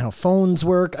understand how phones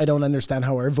work. I don't understand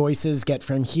how our voices get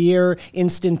from here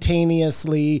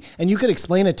instantaneously. And you could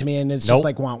explain it to me and it's just Nope.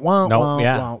 like, wah, wah, Nope, wah,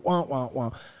 yeah. wah, wah, wah,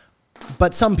 wah.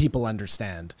 But some people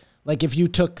understand. Like if you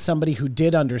took somebody who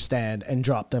did understand and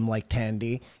dropped them like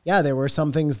Tandy, yeah, there were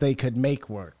some things they could make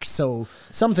work. So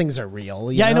some things are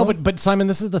real. Yeah, I know, but Simon,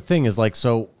 this is the thing is like,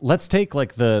 so let's take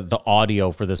like the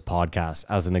audio for this podcast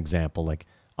as an example. Like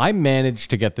I managed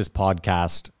to get this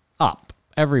podcast up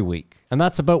every week, and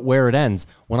that's about where it ends.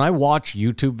 When I watch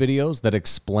YouTube videos that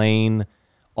explain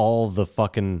all the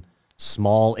fucking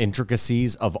small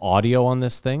intricacies of audio on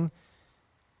this thing,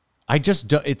 I just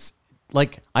do, it's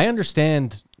like, I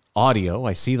understand audio.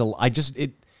 I see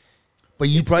But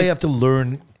you probably have to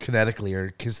learn kinetically, or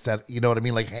because that, you know what I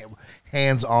mean, like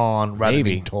hands on rather than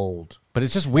being told. but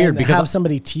it's just weird And because have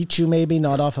somebody teach you, maybe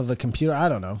not off of a computer. I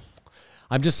don't know.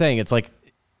 I'm just saying it's like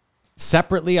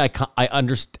separately I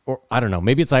understand, or I don't know,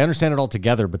 maybe it's I understand it all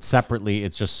together, but separately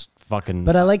it's just fucking.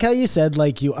 But I like how you said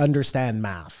like you understand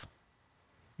math.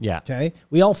 Yeah. Okay.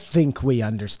 We all think we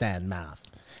understand math,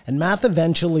 and math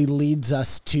eventually leads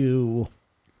us to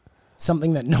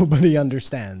something that nobody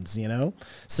understands, you know?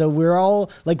 So we're all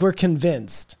like, we're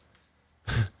convinced.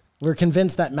 We're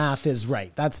convinced that math is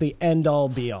right. That's the end all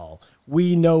be all.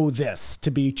 We know this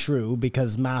to be true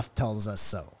because math tells us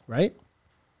so, right?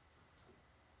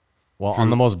 Well, on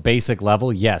the most basic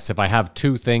level, yes. If I have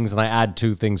two things and I add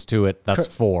two things to it, that's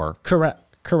four.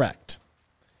 Correct.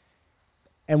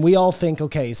 And we all think,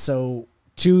 okay, so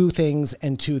two things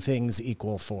and two things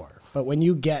equal four. But when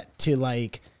you get to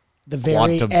like the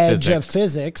very Quantum edge of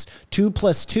physics. 2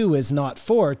 + 2 is not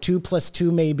 4. 2 +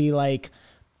 2 may be like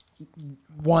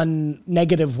 1 -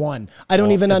 1. I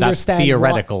don't even understand. That's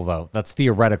theoretical, though. That's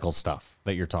theoretical stuff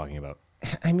that you're talking about.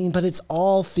 I mean, but it's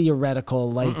all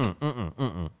theoretical. Like,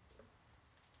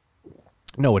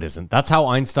 No, it isn't. That's how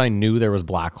Einstein knew there was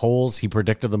black holes. He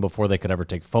predicted them before they could ever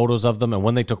take photos of them. And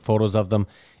when they took photos of them,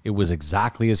 it was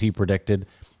exactly as he predicted.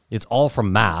 It's all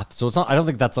from math. So it's not, I don't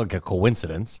think that's like a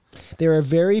coincidence. there are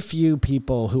very few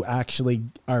people who actually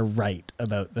are right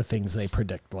about the things they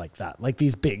predict like that. Like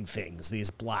these big things,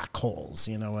 these black holes,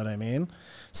 you know what I mean?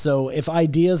 So if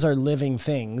ideas are living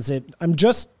things, I'm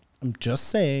just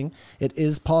saying it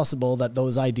is possible that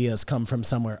those ideas come from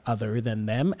somewhere other than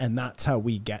them, and that's how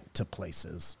we get to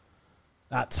places.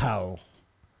 That's how.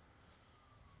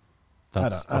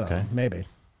 That's I don't okay. know, maybe.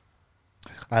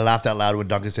 I laughed out loud when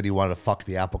Duncan said he wanted to fuck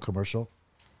the Apple commercial.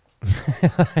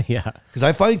 Yeah. Because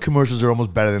I find commercials are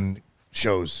almost better than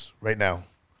shows right now.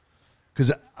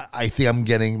 Because I think I'm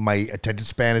getting, my attention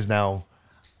span is now,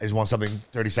 I just want something,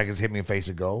 30 seconds, hit me in the face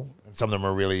and go. And some of them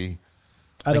are really,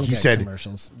 I don't he get said,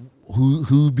 commercials.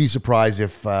 who'd be surprised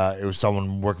if it was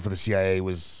someone working for the CIA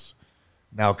was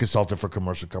now a consultant for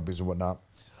commercial companies and whatnot.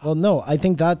 Well, no, I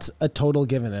think that's a total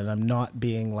given, and I'm not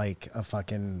being like a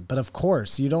fucking. But of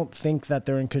course, you don't think that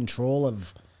they're in control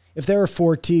of. If there are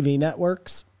 4 TV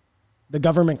networks, the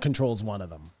government controls one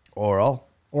of them Or all.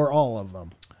 or all of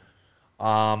them.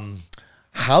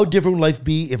 How different would life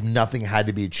be if nothing had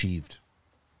to be achieved?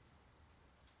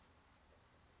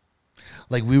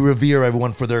 Like, we revere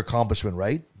everyone for their accomplishment,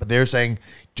 right? But they're saying,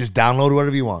 just download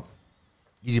whatever you want.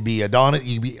 You could be Adonis,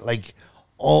 you could be like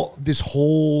all this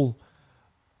whole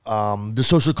the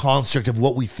social construct of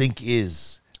what we think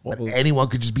is. That anyone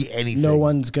could just be anything. No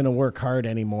one's going to work hard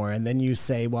anymore. And then you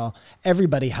say, well,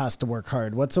 everybody has to work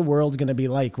hard. What's the world going to be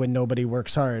like when nobody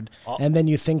works hard? And then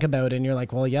you think about it and you're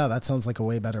like, well, yeah, that sounds like a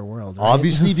way better world. Right?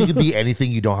 Obviously, if you could be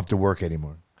anything, you don't have to work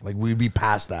anymore. Like, we'd be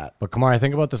past that. But Kamar, I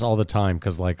think about this all the time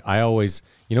because, like, I always,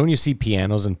 you know, when you see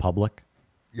pianos in public,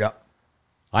 Yeah.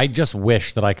 I just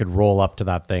wish that I could roll up to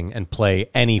that thing and play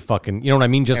any fucking, you know what I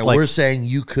mean? Just And like, we're saying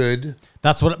you could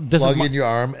that's what this plug is. in your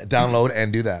arm, download,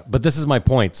 and do that. But this is my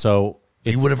point. So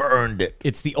You would have earned it.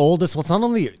 it's the oldest. Well, it's not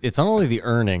only the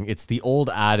earning. It's the old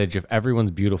adage: if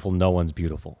everyone's beautiful, no one's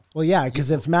beautiful. Well, yeah,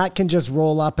 because if Matt can just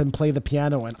roll up and play the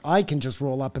piano, and I can just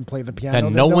roll up and play the piano,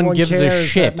 Then no one gives a cares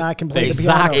shit. that Matt can play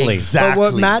Exactly. the piano. Exactly.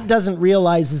 But what Matt doesn't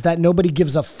realize is that nobody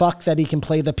gives a fuck that he can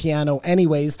play the piano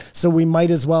anyways. So we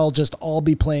might as well just all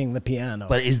be playing the piano.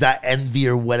 But is that envy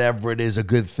or whatever it is a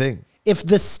good thing? If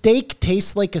the steak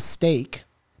tastes like a steak,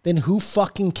 then who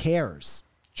fucking cares?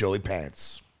 Joey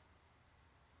Pants.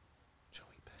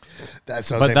 That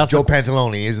sounds But like that's Joe the-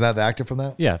 Pantalone. Isn't that the actor from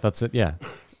that? Yeah, that's it. Yeah.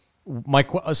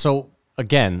 So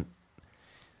again,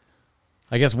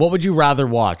 I guess what would you rather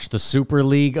watch? The Super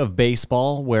League of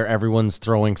Baseball where everyone's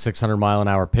throwing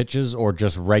 600-mile-an-hour pitches, or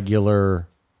just regular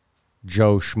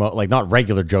Joe Schmo, like not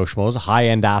regular Joe Schmoes,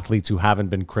 high-end athletes who haven't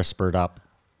been CRISPR'd up?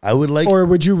 I would like. Or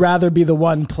would you rather be the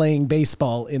one playing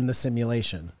baseball in the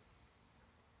simulation?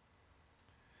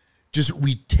 Just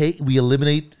we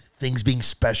eliminate things being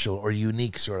special or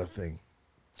unique, sort of thing.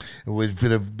 It was for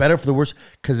the better, for the worse,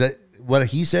 because what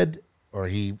he said or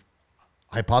he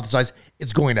hypothesized,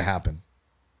 it's going to happen.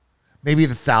 maybe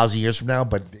 1,000 years from now,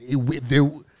 but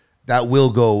that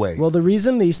will go away. Well, the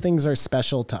reason these things are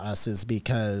special to us is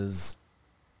because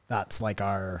that's like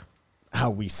how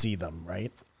we see them,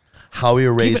 right? How we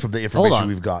are raised Keep it- from the hold information on.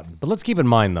 we've gotten. But let's keep in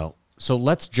mind, though. So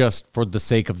let's just, for the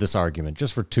sake of this argument,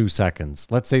 just for 2 seconds,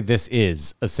 let's say this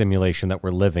is a simulation that we're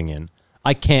living in.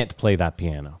 I can't play that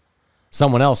piano.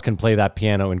 Someone else can play that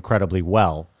piano incredibly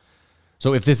well.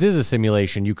 So if this is a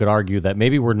simulation, you could argue that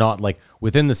maybe we're not like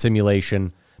within the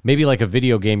simulation, maybe like a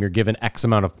video game, you're given X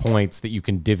amount of points that you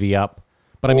can divvy up.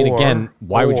 But I mean, again,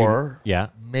 why would you? Yeah.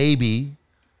 Maybe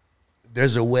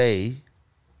there's a way,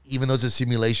 even though it's a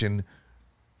simulation,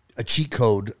 a cheat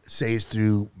code, say it's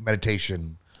through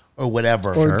meditation or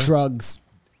whatever. Or drugs.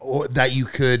 Or that you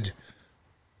could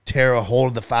tear a hole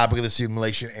in the fabric of the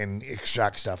simulation and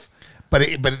extract stuff. But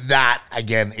that,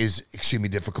 again, is extremely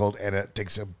difficult, and it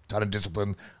takes a ton of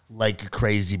discipline, like a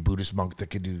crazy Buddhist monk that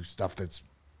could do stuff that's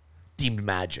deemed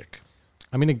magic.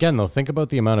 I mean, again, though, think about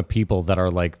the amount of people that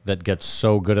are like, that get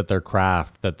so good at their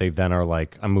craft that they then are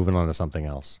like, I'm moving on to something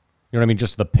else. You know what I mean?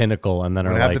 Just the pinnacle, and then I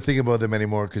are don't have like, to think about them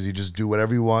anymore because you just do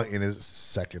whatever you want in a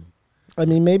second. I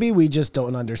mean, maybe we just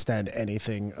don't understand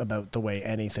anything about the way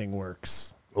anything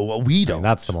works. Well, we don't.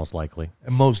 that's the most likely.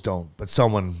 And most don't, but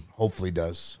someone hopefully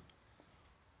does.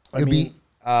 I mean,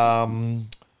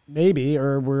 maybe,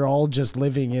 or we're all just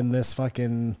living in this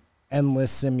fucking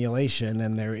endless simulation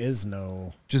and there is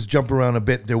no... Just jump around a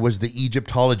bit. There was the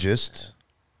Egyptologist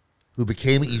who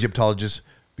became an Egyptologist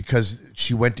because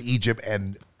she went to Egypt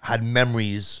and had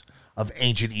memories of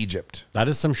ancient Egypt. That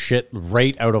is some shit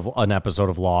right out of an episode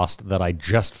of Lost that I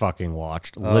just fucking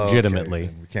watched, legitimately.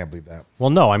 Okay. We can't believe that. Well,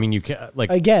 no, I mean, you can't, like...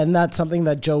 Again, that's something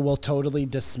that Joe will totally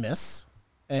dismiss.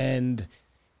 And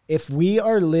if we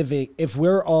are living, if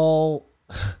we're all,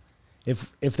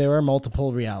 if there are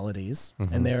multiple realities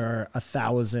and there are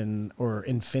 1,000 or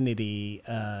infinity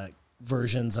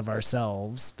versions of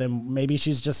ourselves, then maybe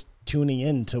she's just tuning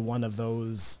into one of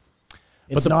those.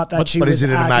 It's not that she But was is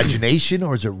it an actually- imagination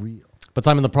or is it real? But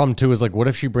Simon, the problem too is like, what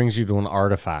if she brings you to an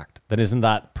artifact? Then isn't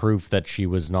that proof that she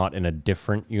was not in a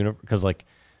different universe? Because like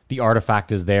the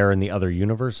artifact is there in the other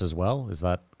universe as well. Is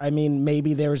that? I mean,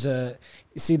 maybe there's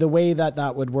see the way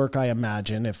that would work. I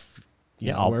imagine if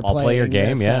you know, I'll play your playing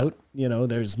game. this Yeah. out, you know,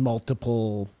 there's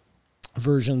multiple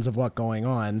versions of what's going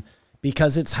on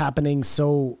because it's happening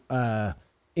so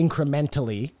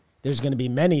incrementally. There's going to be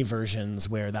many versions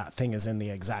where that thing is in the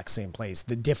exact same place.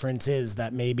 The difference is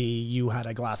that maybe you had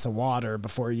a glass of water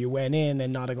before you went in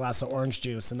and not a glass of orange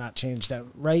juice, and that changed out,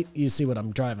 right? You see what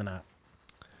I'm driving at.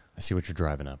 I see what you're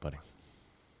driving at, buddy.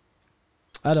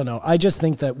 I don't know. I just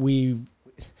think that the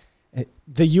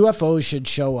UFOs should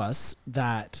show us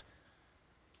that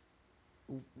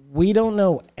we don't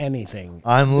know anything.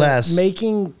 Unless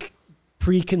Making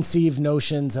preconceived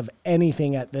notions of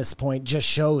anything at this point just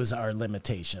shows our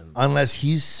limitations. unless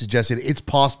he's suggested it's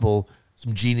possible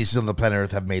some geniuses on the planet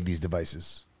Earth have made these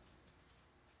devices.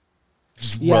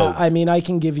 Just Yeah, rogue. I mean, I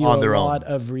can give you On a their lot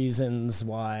own. of reasons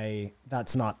why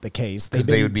that's not the case. Because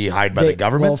they would be hired by the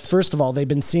government? Well, first of all, they've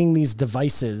been seeing these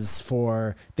devices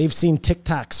they've seen Tic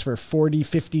Tacs for 40,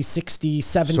 50, 60,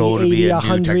 70, So it'd 80, be a new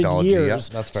 100 technology. Yeah, years.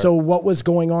 that's fair. So what was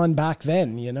going on back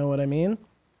then? You know what I mean?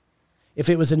 If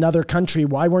it was another country,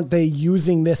 why weren't they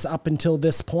using this up until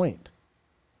this point?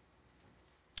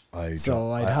 I'd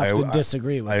have to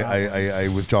disagree with that. I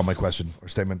withdraw my question or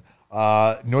statement.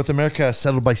 North America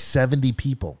settled by 70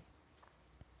 people.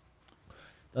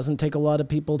 Doesn't take a lot of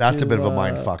people That's to... a bit of a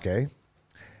mind fuck, eh?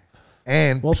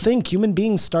 And Well, think, human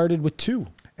beings started with 2.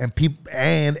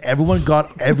 and everyone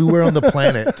got everywhere on the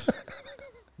planet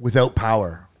without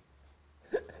power.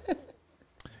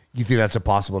 You think that's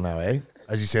impossible now, eh?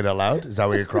 As you say it out loud? Is that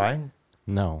why you're crying?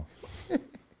 No.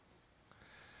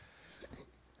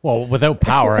 Well, without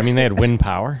power, I mean, they had wind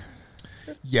power.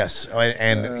 Yes,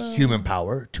 and human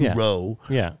power to Yeah. row.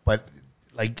 Yeah. But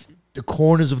like the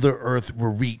corners of the earth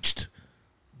were reached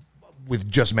with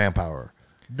just manpower.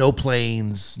 No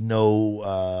planes, no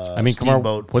I mean, Kamar,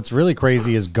 steamboat. what's really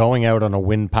crazy is going out on a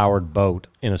wind-powered boat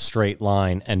in a straight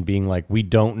line and being like, we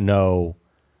don't know.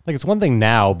 Like, it's one thing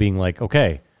now being like,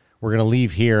 okay, we're going to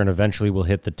leave here and eventually we'll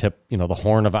hit the tip, the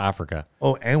Horn of Africa.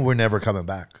 Oh, and we're never coming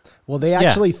back. Well, they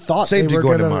actually thought Same they thing were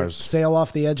going going to to Mars. sail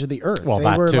off the edge of the earth. Well, they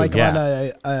that were too, like yeah. on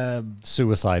a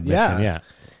Suicide mission, yeah.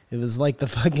 It was like the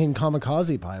fucking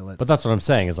kamikaze pilots. But that's what I'm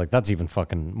saying is like, that's even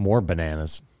fucking more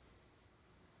bananas.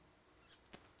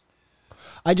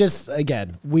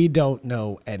 Again, we don't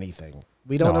know anything.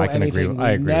 We don't No, know I can agree anything. with- I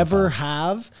We agree with never that.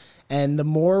 have. And the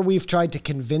more we've tried to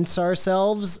convince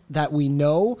ourselves that we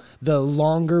know, the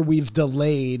longer we've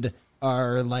delayed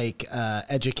our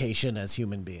education as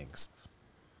human beings.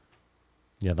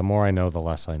 Yeah, the more I know, the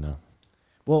less I know.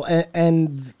 Well,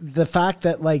 and the fact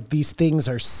that like these things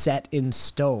are set in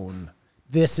stone,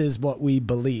 this is what we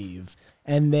believe.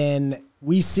 And then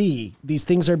we see these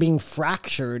things are being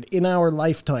fractured in our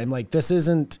lifetime. Like this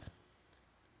isn't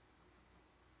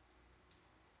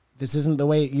the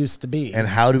way it used to be. And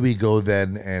how do we go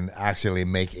then and accidentally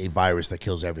make a virus that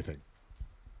kills everything?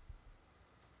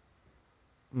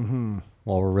 Well,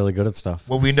 we're really good at stuff.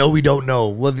 Well, we know we don't know.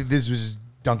 Well, this was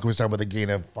Duncan was talking about the gain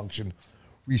of function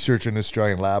research in an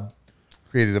Australian lab.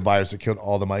 Created a virus that killed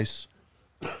all the mice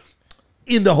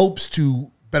in the hopes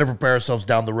to better prepare ourselves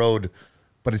down the road.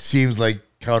 But it seems like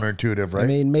counterintuitive, right? I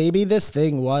mean, maybe this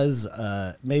thing was,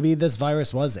 maybe this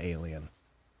virus was alien.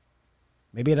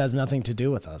 Maybe it has nothing to do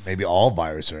with us. Maybe all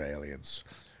viruses are aliens.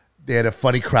 They had a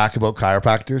funny crack about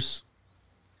chiropractors.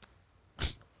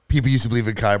 People used to believe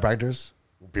in chiropractors.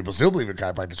 People still believe in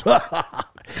chiropractors.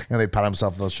 And they pat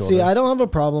themselves on the shoulder. See, I don't have a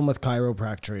problem with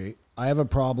chiropractic. I have a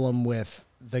problem with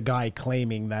the guy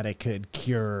claiming that it could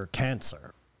cure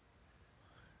cancer.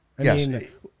 I Yes. mean,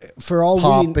 for all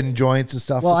Popping joints and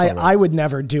stuff. well, it's all right. I would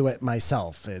never do it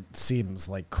myself. It seems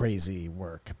like crazy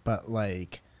work, but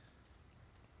like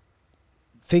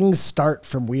things start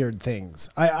from weird things.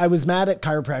 I was mad at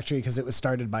chiropractic because it was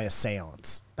started by a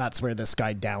seance. That's where this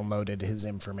guy downloaded his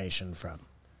information from.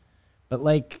 But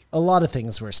like a lot of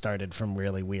things were started from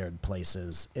really weird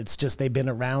places. It's just they've been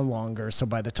around longer. So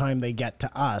by the time they get to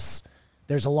us,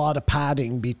 there's a lot of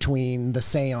padding between the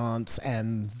seance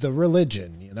and the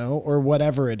religion, you know, or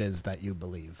whatever it is that you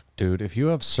believe. Dude, if you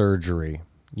have surgery,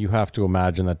 you have to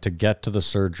imagine that to get to the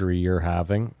surgery you're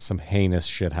having, some heinous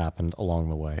shit happened along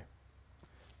the way.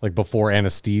 Like before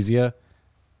anesthesia.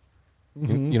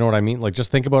 You know what I mean? Like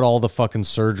just think about all the fucking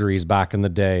surgeries back in the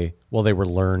day while they were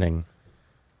learning.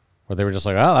 Where they were just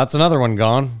like, oh, that's another one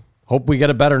gone. Hope we get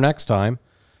it better next time.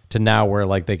 To now where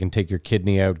like they can take your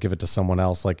kidney out, give it to someone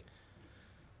else. Like,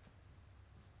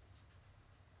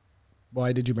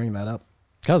 Why did you bring that up?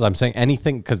 because I'm saying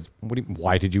anything, because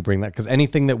why did you bring that? Because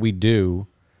anything that we do,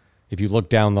 if you look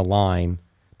down the line,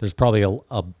 there's probably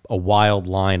a wild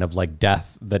line of like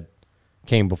death that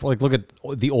came before. Like look at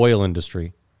the oil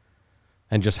industry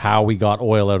and just how we got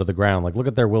oil out of the ground. Like look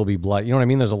at There Will Be Blood. You know what I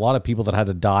mean? There's a lot of people that had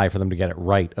to die for them to get it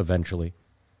right eventually.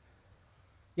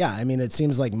 Yeah, I mean, it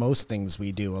seems like most things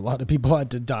we do, a lot of people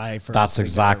had to die for That's us to get it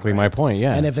exactly my right. point,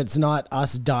 yeah. And if it's not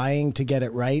us dying to get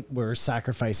it right, we're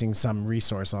sacrificing some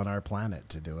resource on our planet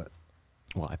to do it.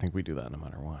 Well, I think we do that no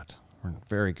matter what. We're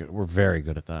very good. We're very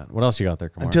good at that. What else you got there,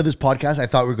 Kamar? Until this podcast, I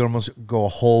thought we were going to almost go a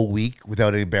whole week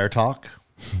without any bear talk.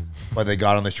 But they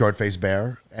got on the short-faced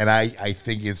bear. And I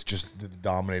think it's just the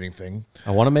dominating thing.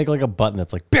 I want to make like a button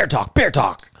that's like, bear talk, bear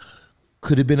talk.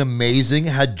 Could have been amazing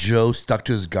had Joe stuck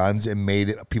to his guns and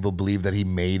made people believe that he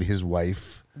made his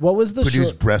wife What was the produce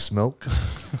short, breast milk.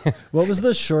 what was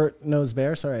the short-nosed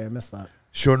bear? Sorry, I missed that.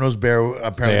 Short-nosed bear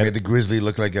apparently Yeah. made the grizzly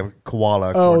look like a koala.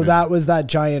 Oh, according- that was that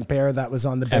giant bear that was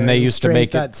on the bear And they used to make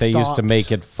it. that They used to stopped.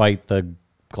 make it fight the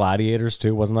gladiators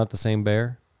too. Wasn't that the same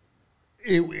bear?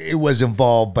 It was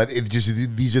involved, but it just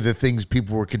these are the things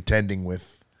people were contending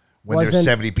with when there's Wasn't-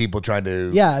 70 people trying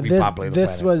to Yeah, repopulate the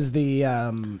this planet. was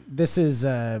the this is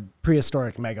a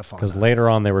prehistoric megafauna. Because later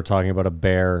on they were talking about a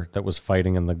bear that was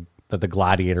fighting that the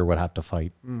gladiator would have to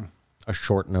fight. A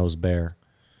short-nosed bear.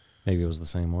 Maybe it was the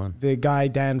same one. The guy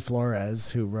Dan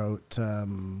Flores who wrote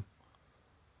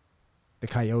the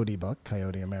Coyote book,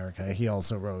 Coyote America. He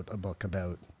also wrote a book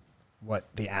about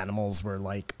what the animals were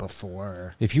like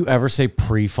before. If you ever say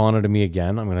pre-fauna to me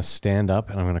again, I'm going to stand up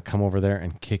and I'm going to come over there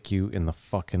and kick you in the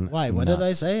fucking Why? What did I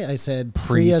nuts. say? I said Pre-fauna.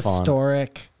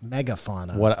 prehistoric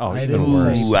megafauna. What? Oh, I even didn't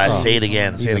worse. say Ooh, say it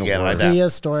again. Say it Even again like worse. that.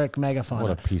 prehistoric megafauna.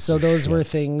 What a piece so of those shit. were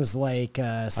things like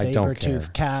don't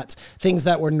saber-toothed care. cats, things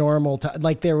that were normal to,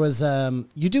 like there was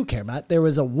you do care, Matt. There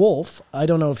was a wolf. I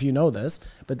don't know if you know this,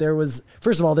 but there was,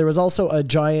 first of all, there was also a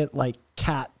giant like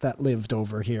cat that lived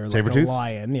over here, like a Saber-tooth?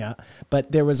 lion, yeah.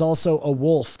 But there was also a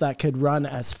wolf that could run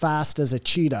as fast as a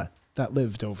cheetah that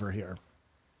lived over here.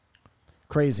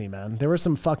 Crazy, man. There were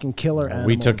some fucking killer animals.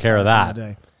 We took care of back in that.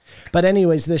 the day. But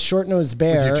anyways, this short-nosed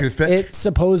bear, your toothpick? it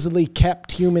supposedly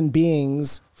kept human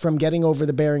beings from getting over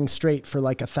the Bering Strait for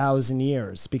like 1,000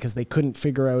 years because they couldn't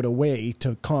figure out a way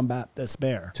to combat this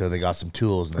bear Until they got some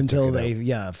tools. And until took it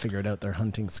they, out. figured out their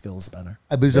hunting skills better.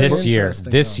 This Very year,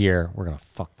 interesting, though. we're going to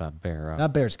fuck that bear up.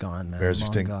 That bear's gone, man. Bear's Long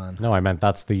extinct. gone. No, I meant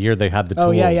that's the year they had the tools.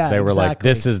 Oh, yeah, They were like, exactly.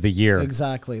 this is the year.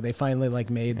 Exactly. They finally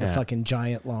like made the Yeah. fucking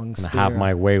giant long And spear. have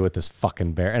my way with this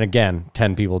fucking bear. And again,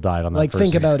 10 people died on that Like, first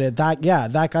think year. about it.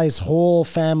 That guy's whole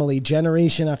family,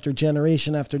 generation after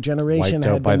generation after generation, Wiped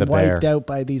out had by been the bear. wiped out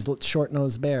by these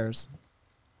short-nosed bears.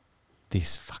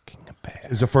 These fucking It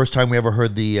was the first time we ever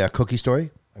heard the cookie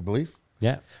story, I believe.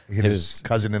 Yeah. He hit his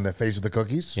cousin in the face with the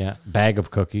cookies. Yeah. Bag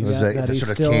of cookies. Yeah. That that he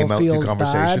sort of still came out through feels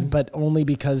conversation. bad, but only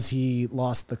because he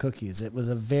lost the cookies. It was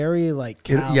a very like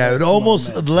It callous almost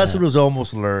moment. the lesson was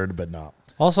almost learned, but not.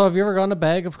 Also, have you ever gotten a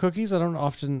bag of cookies? I don't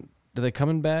often. Do they come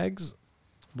in bags?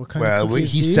 What kind Well, of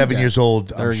cookies do he's you 7 get? years old.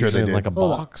 They're I'm sure usually they in did. like a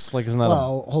Hold on. box. Like, isn't that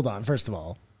Well, hold on. First of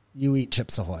all, you eat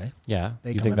Chips Ahoy. yeah?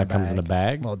 They You come think in that comes in a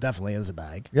bag? Well, it definitely is a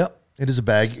bag. Yep, it is a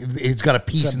bag. It's got a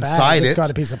piece It's a bag. inside It's it.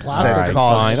 got a piece of plastic. that Alright,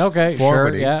 causes fine. Okay, sure.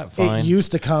 deformity. Yeah, fine. It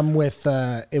used to come with.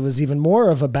 It was even more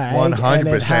of a bag. 100%. And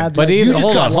it had, But like, even You just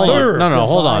hold got on, hold on. served. No,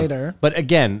 hold on. divider. But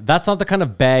again, that's not the kind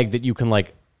of bag that you can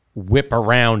like whip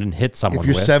around and hit someone If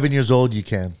you're with. 7 years old, you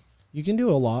can. You can do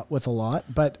a lot with a lot,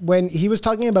 but when he was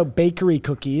talking about bakery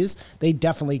cookies, they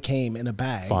definitely came in a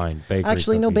bag. Fine, bakery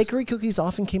Actually, no, cookies. bakery cookies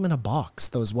often came in a box,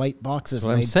 those white boxes,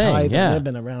 what and I'm they saying, tie the yeah.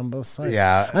 ribbon around both sides.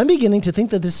 Yeah. I'm beginning to think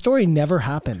that this story never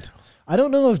happened. I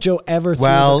don't know if Joe ever threw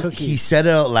Well, the cookies. he said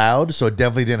it out loud, so it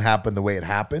definitely didn't happen the way it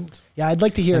happened. Yeah, I'd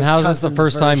like to hear And his how's this the cousin's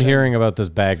first time version. hearing about this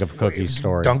bag of cookies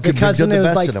story? Duncan The brings out cousin, the it was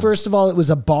best like, in him. first of all, it was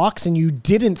a box, and you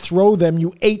didn't throw them.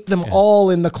 You ate them all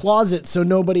in the closet so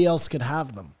nobody else could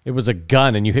have them. It was a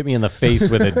gun, and you hit me in the face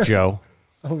with it, Joe.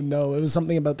 Oh, no. It was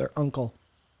something about their uncle.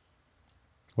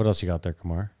 What else you got there,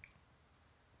 Kumar?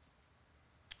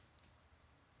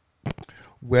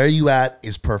 Where you at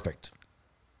is perfect.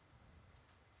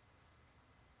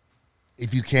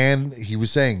 If you can, he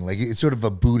was saying, like, it's sort of a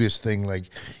Buddhist thing. Like,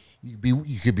 you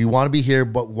could be want to be here,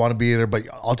 but want to be there, but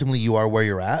ultimately you are where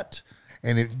you're at.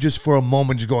 And it just for a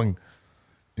moment, just going,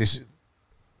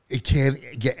 it can't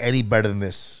get any better than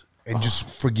this. And just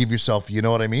forgive yourself. You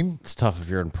know what I mean? It's tough if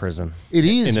you're in prison. It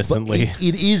is innocently. But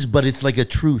it is, but it's like a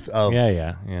truth of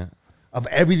Yeah. of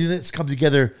everything that's come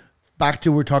together. Back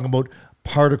to we're talking about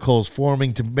particles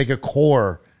forming to make a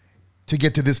core to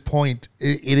get to this point.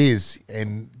 It is,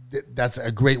 and that's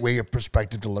a great way of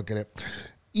perspective to look at it.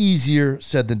 Easier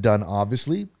said than done,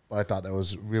 obviously, but I thought that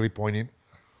was really poignant.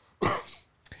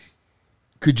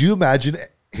 Could you imagine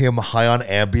him high on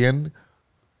Ambien,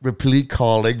 repeatedly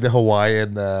calling the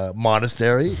Hawaiian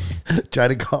monastery, trying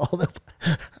to call them?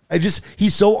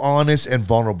 He's so honest and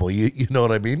vulnerable. You know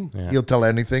what I mean? Yeah. He'll tell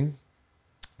anything.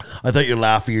 I thought you're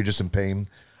laughing. You're just in pain.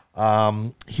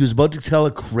 He was about to tell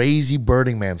a crazy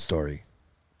Burning Man story.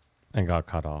 And got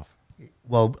cut off.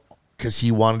 Well, because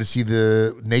he wanted to see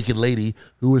the naked lady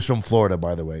who was from Florida,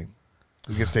 by the way.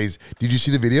 Who gets stays. Did you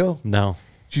see the video? No.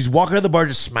 She's walking out the bar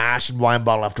just smashing wine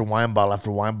bottle after wine bottle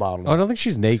after wine bottle. Oh, I don't think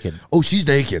she's naked. Oh, she's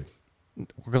naked.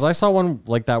 Because I saw one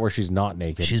like that where she's not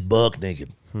naked. She's buck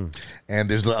naked. And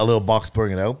there's a little box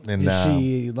pouring it out. And Is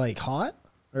she like hot?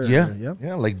 Or- yeah,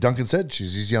 like Duncan said,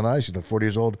 she's easy on the eyes. She's like 40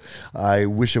 years old. I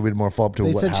wish I would more follow up to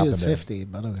They what said she happened was there. 50,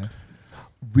 but okay.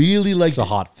 Really liked It's a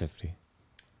hot 50.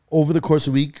 over the course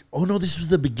of the week. Oh no, this was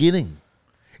the beginning.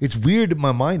 It's weird in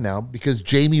my mind now because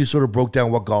Jamie sort of broke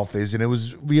down what golf is, and it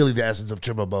was really the essence of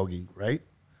triple bogey, right?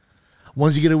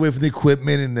 Once you get away from the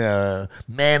equipment and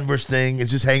man versus thing, it's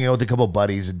just hanging out with a couple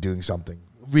buddies and doing something.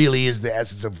 Really is the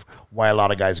essence of why a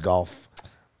lot of guys golf.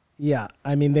 Yeah,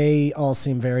 I mean, they all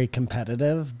seem very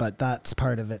competitive, but that's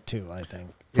part of it too, I think.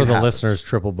 For It the happens. listeners,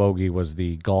 Triple Bogey was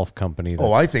the golf company. That,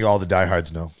 Oh, I think all the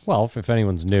diehards know. well, if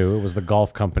anyone's new, it was the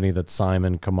golf company that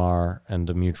Simon, Kamar, and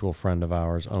a mutual friend of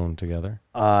ours owned together.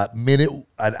 At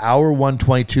hour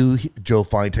 122, Joe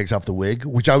finally takes off the wig,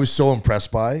 which I was so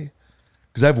impressed by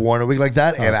because I've worn a wig like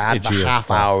that, and it's at itchy the as half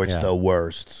fuck, hour, it's yeah. the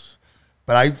worst.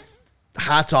 But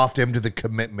hats off to him to the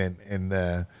commitment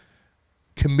and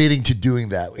committing to doing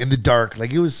that in the dark.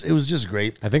 Like it was just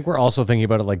great. I think we're also thinking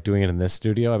about it like doing it in this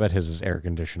studio. I bet his is air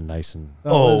conditioned, nice and.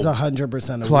 That Oh, was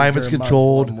 100% a climate's Uyghur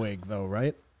controlled. Muslim wig, though,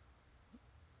 right?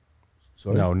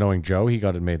 Sorry? No, knowing Joe, he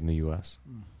got it made in the U.S.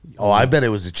 Oh, I bet it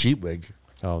was a cheap wig.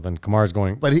 Oh, then Kamar's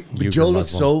going. But Uyghur Joe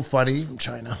looks Muslim. so funny From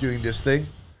China. doing this thing,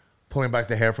 pulling back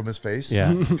the hair from his face.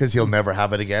 Yeah. Because he'll never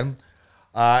have it again.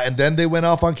 And then they went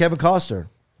off on Kevin Costner,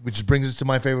 which brings us to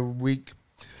my favorite week.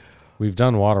 We've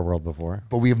done Waterworld before.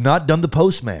 But we have not done The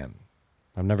Postman.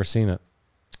 I've never seen it.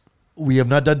 We have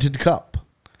not done Tin Cup,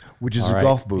 which is All a right.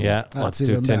 golf movie. Yeah, That's let's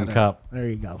do even Tin better. Cup. There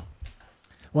you go.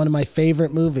 One of my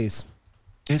favorite movies.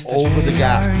 Over the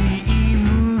Gap. movie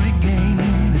game.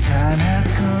 The time has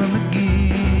come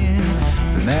again.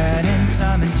 For Matt and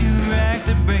Simon, 2 racks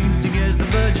of brains to guess the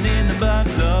budget in the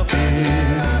box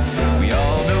office. We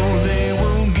all know they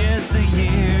won't guess the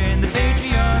year, and the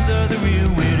Patreons are the real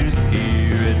winners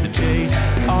here at the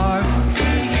JRE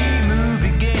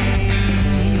movie game.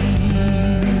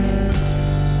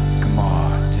 Come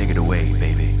on, take it away,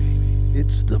 baby.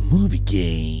 It's the movie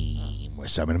game. where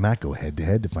Simon and Matt go head to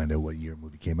head to find out what year a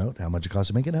movie came out, how much it cost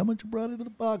to make it, how much it brought into the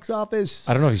box office.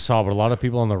 I don't know if you saw, but a lot of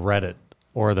people on the Reddit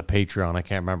or the Patreon, I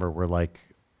can't remember, were like,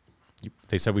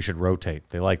 they said we should rotate.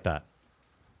 They like that.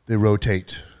 They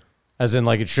rotate. As in,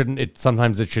 like,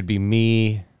 sometimes it should be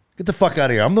me. Get the fuck out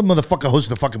of here. I'm the motherfucker host of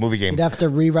the fucking movie game. You'd have to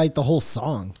rewrite the whole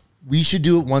song. We should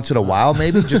do it once in a while,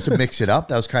 maybe, just to mix it up.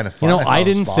 That was kind of fun. You know, I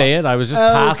didn't say it. I was just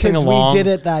passing along. We did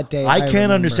it that day. I can't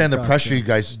remember. understand the Gotcha. pressure you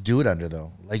guys do it under,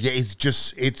 though. Like,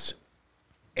 it's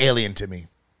alien to me.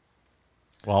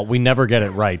 Well, we never get it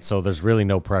right, so there's really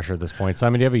no pressure at this point.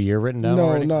 Simon, do you have a year written down No,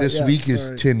 already? not This yet, week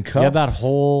sorry. is Tin Cup. Yeah, the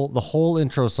whole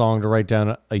intro song to write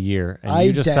down a year, and I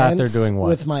you just sat there dance doing what?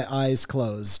 with my eyes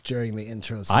closed during the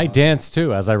intro song. I danced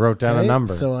too as I wrote down a Okay?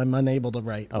 number. So I'm unable to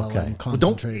write while Okay. I'm Well,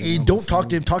 don't concentrating. on don't the talk song.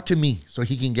 to him. Talk to me so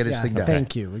he can get his Yeah, thing down.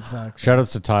 thank you. Exactly. Shout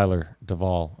outs to Tyler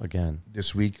Duvall again.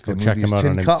 This week, Go the check movie him is out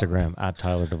on Tin Cup, Instagram at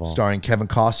Tyler Duvall. starring Kevin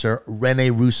Costner,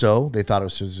 Rene Russo. They thought it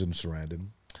was Susan Sarandon,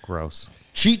 Gross.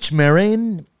 Cheech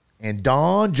Marin, and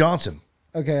Don Johnson.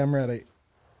 Okay, I'm ready.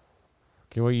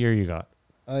 Okay, what year you got?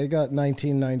 I got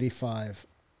 1995.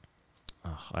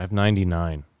 I have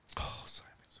 99.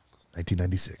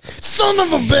 1996. Son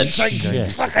of a bitch! I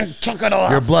Shit. fucking took it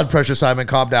off. Your blood pressure, Simon.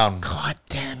 Calm down. God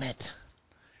damn it!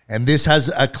 And this has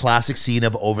a classic scene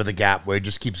of Over the Gap where it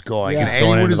just keeps going. Yeah. And It's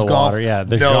going anyone into who's the golf water, yeah.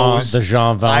 The knows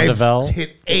Jean Van de Velde. I've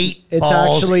hit 8 It's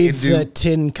balls actually into. the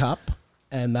Tin Cup,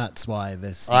 and that's why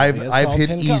this. movie I've is I've called hit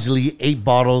Tin Cup. easily 8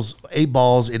 balls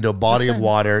into a body of saying.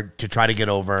 water to try to get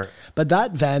over. But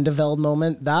that Van de Velde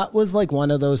moment, that was like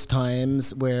one of those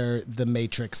times where the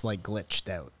Matrix like glitched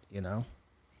out, you know?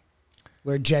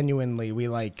 Where genuinely we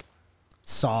like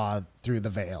saw through the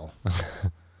veil.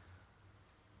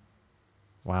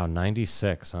 Wow,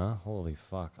 96, huh? Holy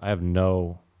fuck. I have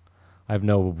no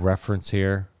reference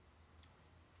here.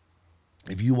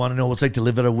 If you want to know what it's like to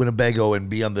live at a Winnebago and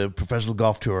be on the professional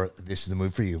golf tour, this is the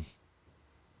move for you.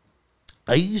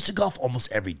 I used to golf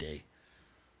almost every day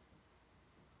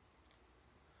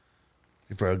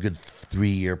for a good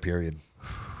 3-year period.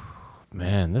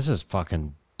 Man, this is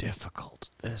fucking difficult.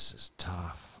 This is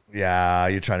tough. Yeah,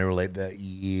 you're trying to relate that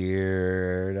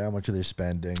year. How much are they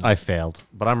spending? I failed,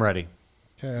 but I'm ready.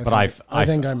 Okay, But I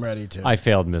think I'm ready to. I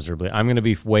failed miserably. I'm going to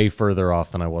be way further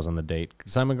off than I was on the date.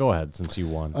 Simon, go ahead since you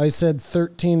won. I said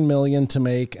 13 million to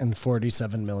make and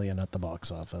 47 million at the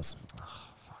box office.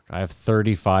 I have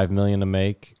 35 million to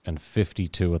make and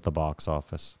 52 at the box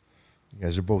office. You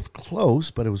guys are both close,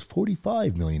 but it was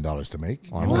 $45 million to make.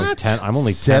 Well, I'm only 10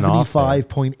 off there.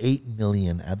 $75.8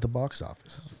 million at the box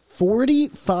office.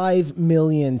 45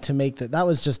 million to make that. That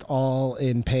was just all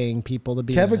in paying people to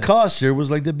be Kevin in it. Costner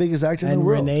was like the biggest actor in And the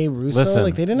world. Rene Russo, Listen,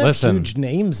 like they didn't have listen, huge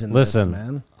names in Listen, this,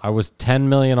 man. I was 10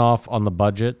 million off on the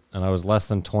budget and I was less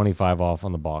than 25 off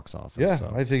on the box office. Yeah,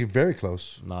 so I think very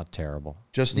close. not terrible.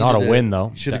 Just not a needed win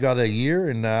though. Should have got a year,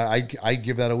 and I'd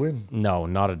give that a win. No,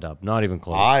 not a dub. Not even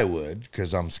close. I would,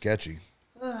 because I'm sketchy.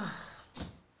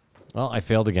 Well, I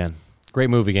failed again. Great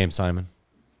movie game, Simon.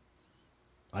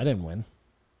 I didn't win.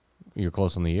 You're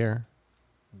close on the year.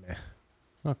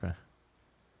 Okay.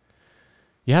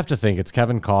 You have to think it's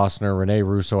Kevin Costner, Rene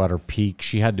Russo at her peak.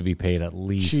 She had to be paid at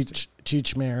least.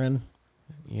 Cheech Marin.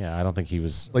 Yeah, I don't think he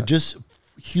was. But just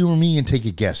humor me and take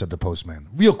a guess at the Postman,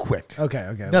 real quick. Okay.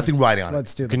 Nothing let's- riding on it.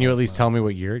 Let's do. Can you at least tell me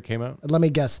what year it came out? Let me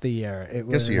guess the year. It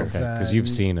was Guess the year. Okay, because you've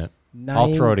seen it.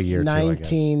 I'll throw it a year too. I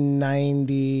guess.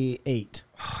 1998.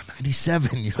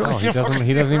 97. Oh, he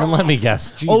doesn't even let me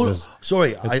guess. Jesus. Oh,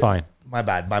 sorry. It's fine. My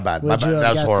bad. My bad. Would you have That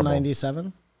was guessed horrible.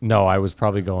 97? No, I was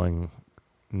probably going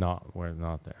not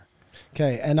there.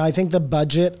 Okay, and I think the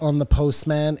budget on the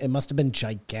Postman, it must have been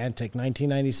gigantic.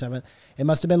 1997. It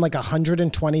must have been like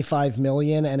 125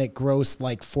 million, and it grossed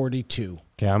like 42.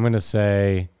 Okay, I'm gonna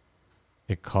say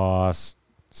it cost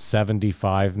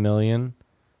 75 million,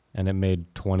 and it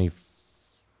made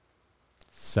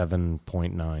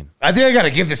 27.9. I think I got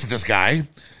to give this to this guy.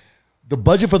 The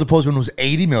budget for the Postman was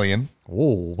 80 million.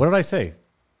 Oh, what did I say?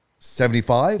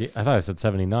 75, I thought I said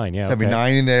 79. Yeah,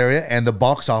 79 in the area, and the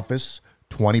box office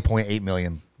 20.8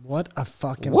 million. What a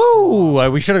fucking Woo!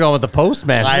 We should have gone with the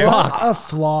Postman. I- Fuck. a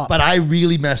flop. But I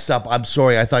really messed up. I'm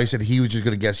sorry. I thought you said he was just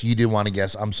going to guess. You didn't want to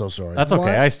guess. I'm so sorry. That's okay.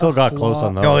 What I still a got close flop.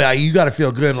 on those. Oh yeah, you got to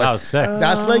feel good. Like That was sick.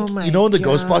 That's like my you know when the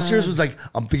God. Ghostbusters was like,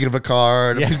 I'm thinking of a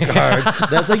card, a pink card.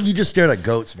 That's like you just stared at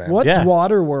goats, man. What's Yeah.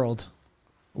 Waterworld?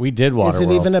 We did Waterworld. Is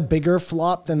it even a bigger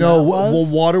flop than No, that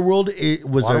was? well, Waterworld it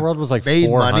was Waterworld was like made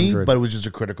money, 400. but it was just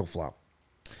a critical flop.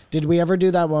 Did we ever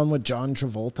do that one with John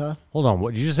Travolta? Hold on.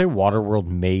 What did you just say? Waterworld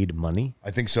made money? I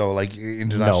think so. Like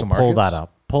international No, markets. pull that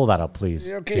up. Pull that up, please.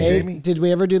 Yeah, okay, Hey, Jamie. did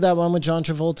we ever do that one with John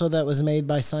Travolta that was made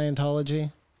by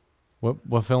Scientology?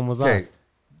 What film was that? Okay,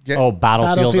 Yeah. Oh,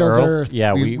 Battlefield Battlefield Earth. Earth.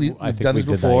 Yeah, We've I think done we this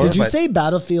did before. that. Did you but- say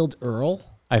Battlefield Earl?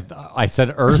 I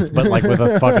said Earth, but like with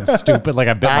a fucking stupid, like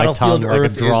I bit my tongue Battlefield like a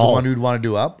Earth is the drawl. one we'd want to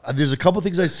do up. There's a couple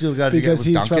things I still got to get Because with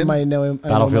he's Duncan. from I know my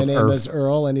Battlefield name Earth. is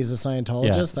Earl and he's a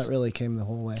Scientologist. Yeah. That really came the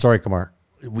whole way. Sorry, Kamar.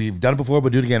 We've done it before,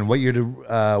 but do it again. What year did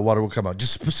Waterworld come out?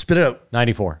 Just spit it out.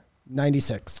 94.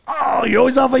 96. Oh, you're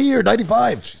always off a year.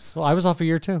 95. Well, I was off a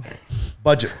year too.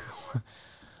 Budget.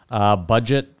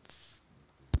 Budget.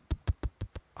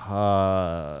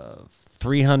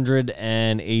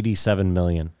 387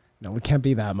 million. No, it can't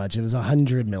be that much. It was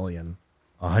 100 million.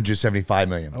 175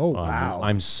 million. Oh, wow.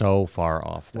 I'm so far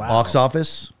off. Wow. Box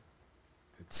office.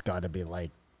 It's got to be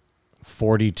like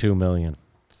 42 million.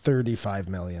 35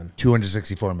 million.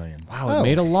 264 million. Wow, it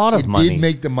made a lot of It money. did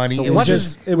make the money. So It what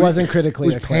was It wasn't critically it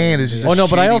was acclaimed. panned. It's just Oh a no,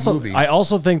 but I shitty also movie. I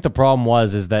also think the problem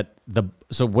was that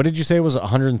so what did you say it was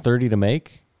 130 to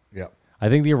make? Yeah. I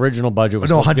think the original budget was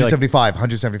No, supposed to be like, 175.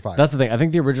 175. that's the thing. I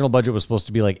think the original budget was supposed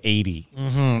to be like 80.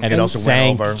 And It also went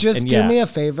sank. over. Just and do yeah. me a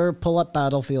favor, pull up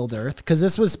Battlefield Earth, because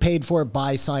this was paid for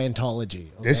by Scientology.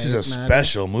 This is okay, a man?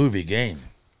 special movie game.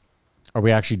 Are we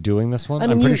actually doing this one? I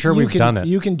mean, I'm pretty sure you we've can, done it.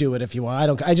 You can do it if you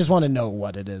want. I just want to know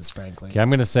what it is, frankly. Okay, I'm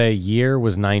going to say year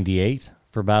was 98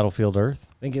 for Battlefield Earth.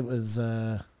 I think it was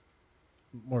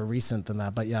more recent than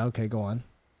that, but yeah, okay, go on.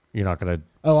 You're not going to.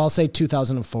 Oh, I'll say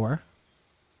 2004.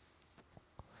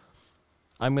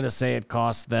 I'm going to say it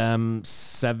cost them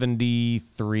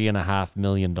 $73.5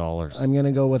 million. I'm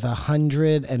gonna go with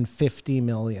 150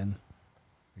 million.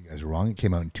 You guys are wrong. It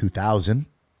came out in 2000.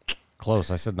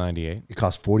 Close. I said 98. It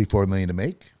cost 44 million to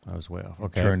make. I was way off.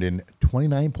 Okay. Turned in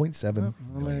 29.7.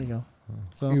 Well, there you go.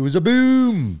 So It was a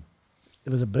boom.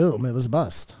 it was a boom. It was a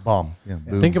bust. Bomb. Yeah,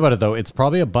 boom. Think about it though. It's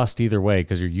probably a bust either way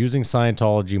because you're using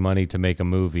Scientology money to make a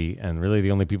movie, and really the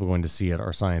only people going to see it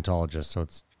are Scientologists. So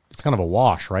it's kind of a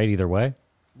wash, right? Either way.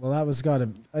 Well, that was gotta.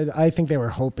 I think they were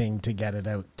hoping to get it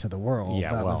out to the world.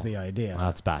 Yeah, that was well, the idea.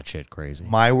 That's batshit crazy.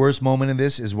 My worst moment in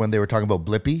this is when they were talking about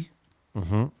Blippi.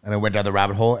 And I went down the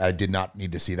rabbit hole. I did not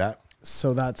need to see that.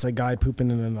 So that's a guy pooping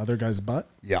in another guy's butt.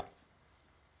 Yeah.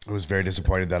 I was very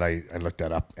disappointed that I looked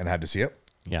that up and had to see it.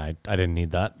 Yeah, I didn't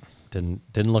need that. Didn't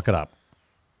look it up.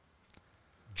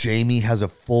 Jamie has a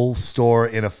full store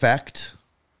in effect.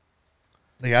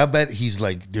 Like, I bet he's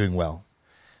like doing well.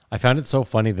 I found it so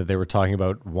funny that they were talking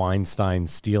about Weinstein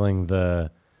stealing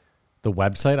the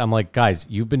website. I'm like, guys,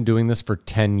 you've been doing this for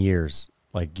 10 years.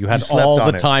 Like you had slept all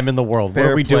on the it. time in the world. Fair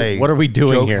What are we play. doing? What are we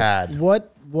doing Joke here? had.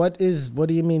 What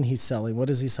do you mean he's selling? What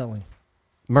is he selling?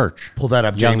 Merch. Pull that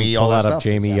up, Young, Jamie. Pull All that that up, stuff.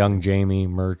 Jamie. Young Jamie.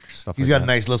 Merch stuff. He's like got that.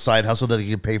 a nice little side hustle that he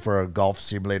can pay for a golf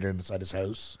simulator inside his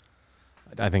house.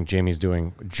 I think Jamie's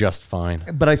doing just fine.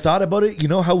 But I thought about it. You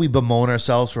know how we bemoan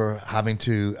ourselves for having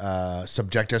to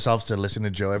subject ourselves to listen to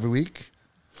Joe every week?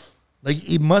 Like,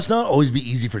 it must not always be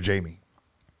easy for Jamie.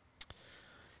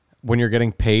 When you're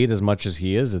getting paid as much as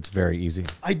he is, it's very easy.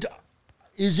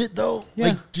 Is it, though? Yeah.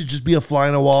 Like, to just be a fly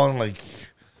on the wall and, like,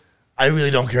 I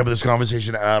really don't care about this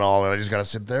conversation at all, and I just got to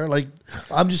sit there. Like,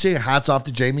 I'm just saying hats off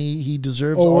to Jamie. He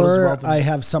deserves all his Or wealth. I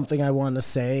have something I want to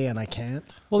say and I can't.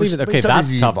 Well, But even, but okay, sometimes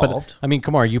that's he's tough. evolved. But I mean,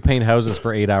 come on, you paint houses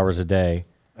for 8 hours a day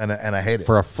and I hate it.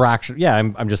 for a fraction. Yeah,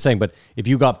 I'm just saying. But if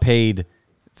you got paid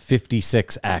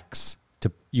 56x,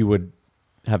 you would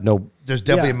have no. There's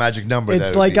definitely Yeah. a magic number. It's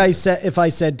that would like be- I said. If I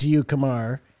said to you,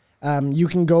 Kamar, you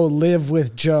can go live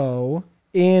with Joe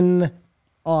in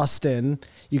Austin.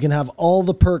 You can have all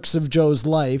the perks of Joe's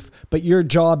life, but your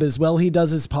job is, well, he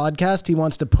does his podcast. He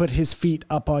wants to put his feet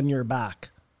up on your back.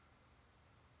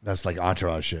 That's like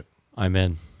entourage shit. I'm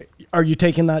in. Are you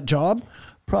taking that job?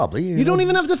 Probably. You don't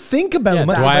even have to think about Yeah,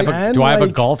 that. do I have man. I have a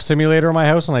Like, golf simulator in my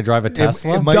house and I drive a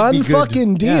Tesla? it might done be good.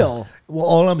 fucking deal? Well,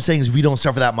 all I'm saying is we don't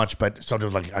suffer that much, but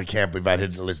sometimes like I can't believe I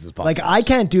had to listen to this podcast. Like I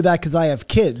can't do that because I have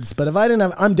kids, but if I didn't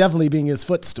have, I'm definitely being his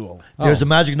footstool. There's a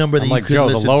magic number that I'm you like could Joe.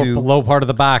 The listen low to. low part of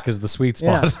the back is the sweet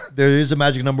spot. Yeah. There is a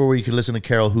magic number where you can listen to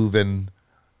Carol Hooven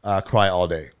cry all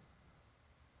day.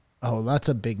 Oh, that's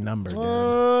a big number, dude.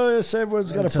 Yes,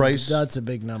 everyone's got That's a price. That's a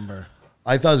big number.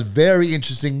 I thought it was very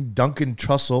interesting. Duncan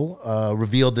Trussell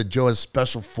revealed that Joe has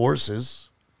special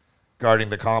forces guarding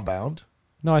the compound.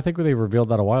 No, I think they revealed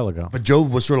that a while ago. But Joe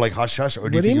was sort of like hush hush. Or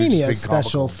What do you think mean was he just has being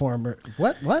special comical? former?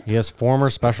 What? He has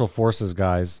former special forces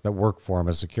guys that work for him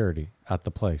as security at the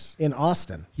place. In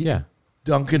Austin. Yeah.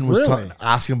 Duncan was Really?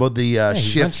 asking about the he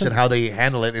shifts mentioned- and how they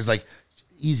handle it. It's like,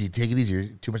 easy, take it easy.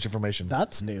 Too much information.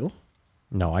 That's new.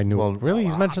 No, I knew. Well, really,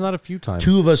 he's mentioned that a few times.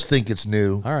 Two of us think it's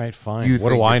new. All right, fine. You What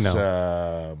think do I it's,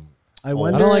 know? I I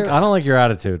wonder. don't like. I don't like your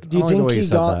attitude. Do you I don't like the think way he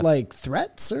said got that. like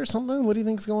threats or something? What do you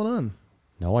think's going on?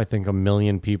 No, I think 1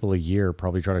 million people a year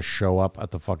probably try to show up at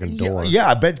the fucking door. Yeah,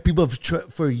 I bet people have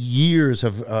for years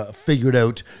have figured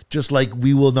out, just like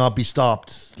we will not be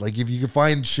stopped. Like if you can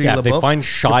find Shia Yeah, if they LaBeouf, find you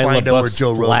Shia can find out where LaBeouf's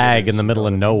Joe Rogan flag is, in the middle you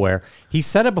of know? nowhere. He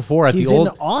said it before at He's the old.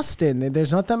 in Austin, and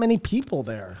there's not that many people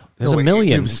there. There's No, a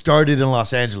million. It started in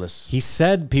Los Angeles. He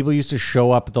said people used to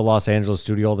show up at the Los Angeles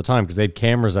studio all the time because they had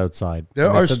cameras outside. There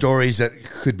And they are said- stories that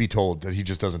could be told that he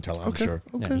just doesn't tell. I'm sure.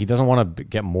 Yeah, he doesn't want to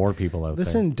get more people out there.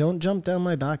 Listen, don't jump down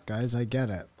my back, guys. I get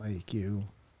it. Like, you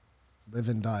live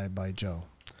and die by Joe.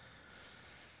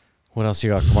 What else you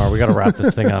got, Kumar? We got to wrap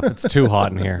this thing up. It's too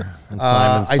hot in here. And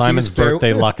I think Simon's it's fair-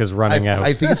 birthday luck is running out.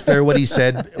 I think it's fair what he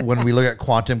said when we look at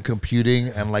quantum computing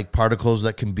and like particles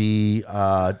that can be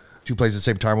two places at the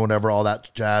same time or whatever, all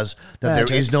that jazz, that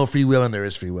there is no free will and there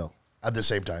is free will at the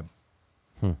same time.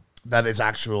 That is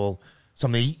actual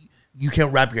something you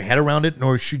can't wrap your head around it,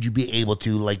 nor should you be able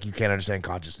to, like you can't understand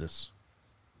consciousness.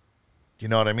 Do you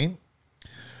know what I mean?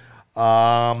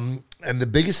 And the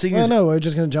biggest thing Well, is, no, we're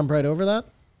just going to jump right over that.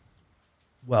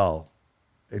 well,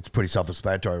 it's pretty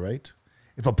self-explanatory, right?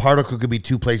 If a particle could be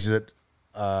two places at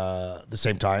the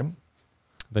same time,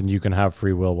 Then you can have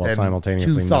free will while then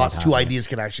simultaneously two not thoughts, two having it. ideas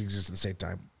can actually exist at the same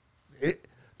time.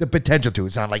 The potential to,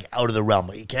 it's not like out of the realm.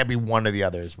 It can't be one or the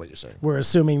other, is what you're saying. We're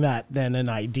assuming that then an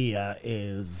idea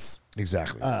is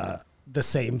Exactly. the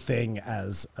same thing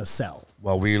as a cell.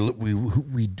 Well, we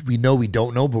know we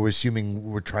don't know, but we're assuming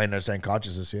we're trying to understand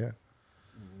consciousness, yeah.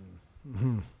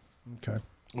 Okay.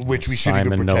 Which we shouldn't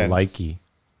even Simon no pretend. likey.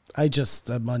 I just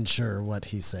am unsure what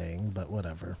he's saying, but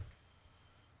whatever.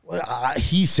 Well,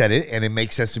 he said it, and it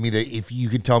makes sense to me that if you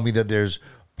could tell me that there's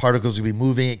particles can be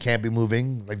moving, it can't be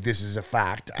moving, like this is a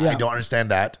fact. I Yeah. don't understand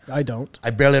that. I don't.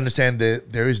 I barely understand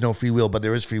that there is no free will, but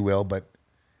there is free will. But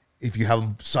if you have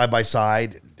them side by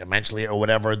side, dimensionally or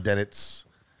whatever, then it's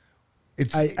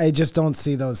I just don't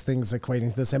see those things equating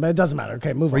to the same. It doesn't matter.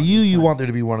 Okay, move for on. you. It's You fine. want there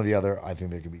to be one or the other. I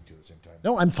think there could be two at the same time.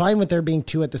 No, I'm fine with there being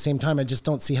two at the same time. I just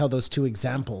don't see how those two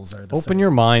examples are the same. Open your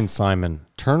mind, Simon.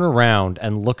 Turn around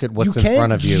and look at what's You in can't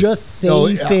front of you. just say No,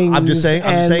 things. I'm just saying. I'm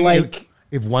and saying like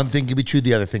if one thing could be true,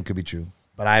 the other thing could be true.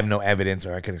 But I have no evidence,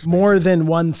 or I can explain. more than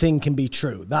one thing can be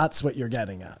true. That's what you're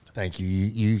getting at. Thank you.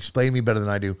 You explain me better than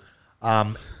I do.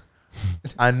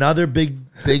 Another big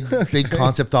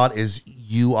concept thought is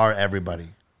you are everybody.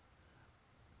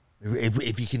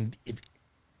 If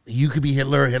you could be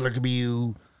Hitler, Hitler could be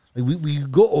you. Like we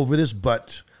go over this,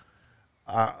 but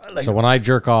So when I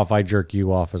jerk off, I jerk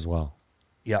you off as well.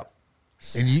 yeah.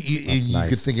 And you nice.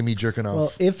 could think of me jerking off.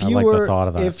 Well, if I you like the were thought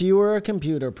of that. if you were a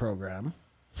computer program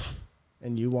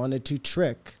and you wanted to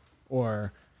trick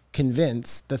or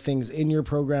convince the things in your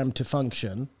program to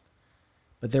function,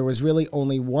 but there was really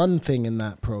only one thing in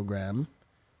that program,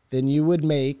 then you would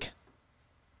make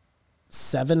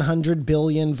 700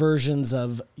 billion versions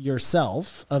of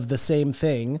yourself of the same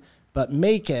thing, but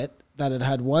make it that it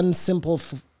had one simple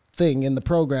thing in the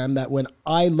program that when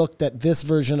I looked at this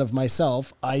version of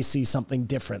myself, I see something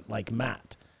different like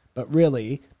Matt. But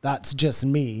really, that's just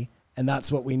me, and that's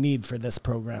what we need for this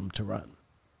program to run.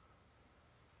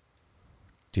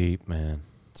 Deep, man.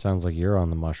 Sounds like you're on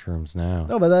the mushrooms now.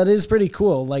 No, but that is pretty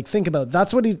cool. Like, think about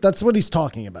that's what he's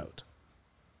talking about.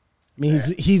 I mean,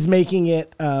 he's making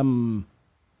it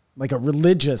like a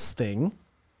religious thing.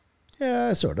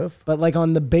 Yeah, sort of. But like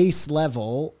on the base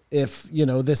level, if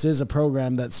this is a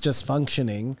program that's just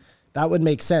functioning, that would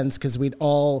make sense because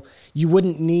you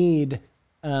wouldn't need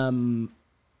 8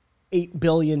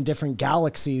 billion different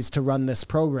galaxies to run this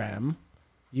program.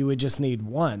 You would just need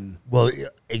one Well,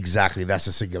 exactly. That's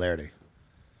the singularity.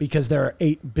 because there are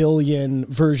 8 billion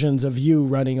versions of you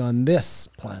running on this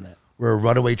planet. We're a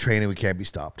runaway train and we can't be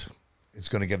stopped. It's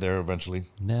going to get there eventually.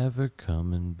 Never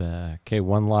coming back. Okay,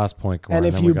 one last point. Kumar, And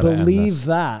if then we you gotta end believe this.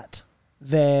 that,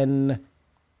 then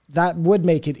that would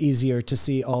make it easier to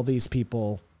see all these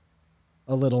people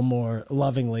a little more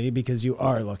lovingly because you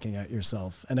are looking at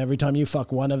yourself. And every time you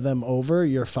fuck one of them over,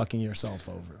 you're fucking yourself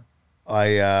over.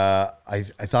 I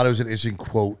thought it was an interesting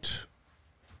quote.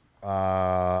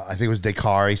 I think it was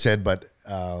Descartes. He said, "But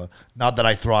not that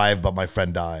I thrive, but my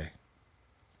friend die."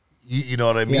 You know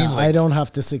what I mean? Yeah, Like, I don't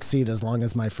have to succeed as long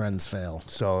as my friends fail.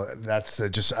 So that's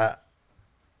just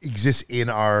exists in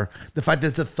the fact that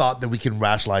it's a thought that we can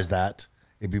rationalize that.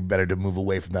 It'd be better to move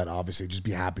away from that. Obviously, just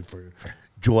be happy for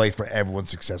joy for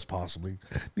everyone's success, possibly.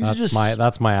 These are just,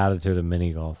 That's my attitude of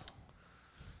mini golf.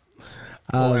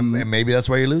 well, and maybe that's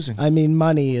why you're losing. I mean,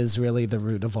 money is really the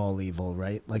root of all evil,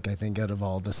 right? Like, I think out of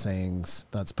all the sayings,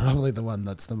 that's probably the one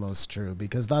that's the most true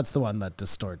because that's the one that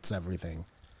distorts everything.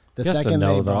 The Yes second and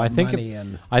no, they though. brought money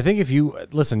in. I think if you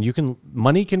listen,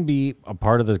 money can be a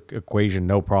part of the equation,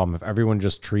 no problem. If everyone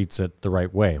just treats it the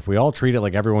right way, if we all treat it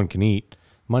like everyone can eat,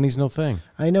 money's no thing.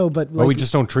 I know, but But we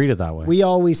just don't treat it that way. we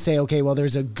always say, okay, well,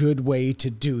 there's a good way to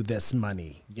do this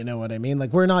money. You know what I mean?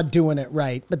 Like, we're not doing it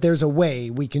right, but there's a way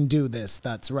we can do this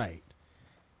that's right.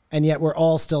 And yet we're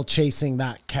all still chasing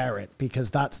that carrot because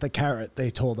that's the carrot they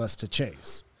told us to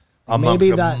chase. Amongst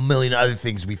a million other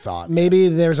things we thought. Maybe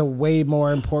there's a way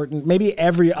more important, maybe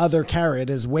every other carrot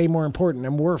is way more important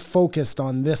and we're focused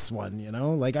on this one, you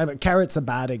know? Like, carrot's a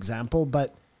bad example,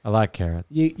 but I like carrot.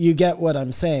 you get what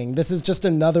I'm saying. This is just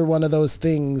another one of those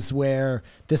things where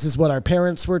this is what our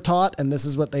parents were taught and this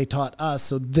is what they taught us.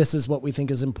 So this is what we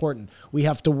think is important. We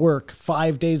have to work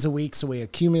 5 days a week so we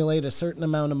accumulate a certain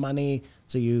amount of money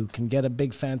so you can get a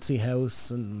big fancy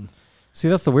house. And See,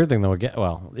 that's the weird thing, though. Again,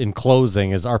 well, in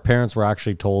closing, is our parents were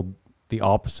actually told the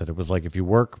opposite. It was like, if you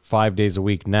work 5 days a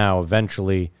week now,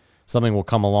 eventually something will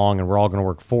come along and we're all going to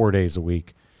work 4 days a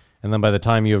week. And then by the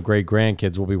time you have great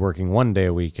grandkids, we'll be working 1 day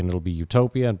a week and it'll be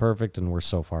utopia and perfect. And we're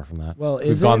so far from that. Well,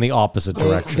 we've gone the opposite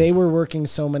direction. They were working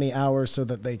so many hours so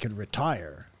that they could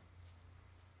retire.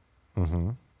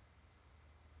 Mm-hmm.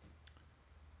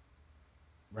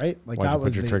 Right? Like Why'd you that put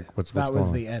was your the, trick- what's that going was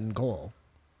on? the end goal.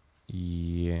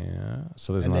 Yeah.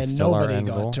 So isn't And that then still our nobody end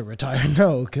got goal? to retire.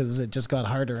 No, because it just got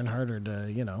harder and harder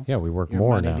to, you know. Yeah, we work your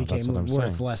more money now. became That's what I'm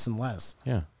worth saying. less and less.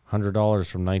 Yeah. $100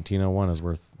 from 1901 is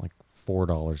worth like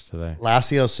 $4 today. Last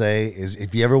thing I'll say is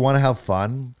if you ever want to have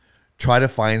fun, try to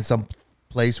find some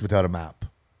place without a map.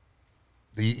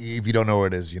 If you don't know where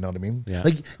it is, you know what I mean? Yeah.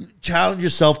 Like, challenge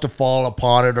yourself to fall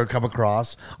upon it or come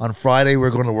across. On Friday, we're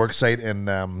going to the work site and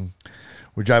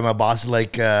we're driving. My boss is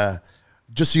like,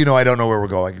 just so you know, I don't know where we're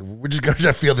going. We're just going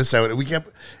to feel this out. And we kept,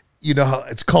 you know,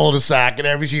 it's cul-de-sac and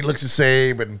every seat looks the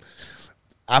same. And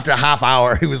after a half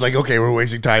hour, he was like, okay, we're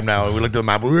wasting time now. And we looked at the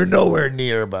map, but we were nowhere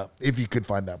near. But if you could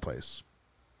find that place,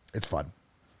 it's fun.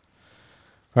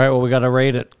 All right, well, we got to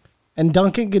rate it. And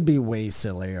Duncan could be way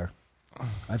sillier.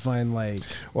 I find like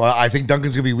Well, I think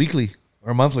Duncan's going to be weekly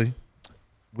or monthly,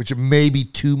 which may be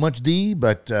too much D,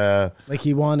 but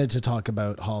he wanted to talk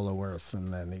about Hollow Earth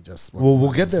and then he just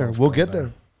we'll get there. We'll get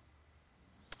there.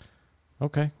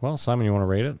 Okay. Well, Simon, you want to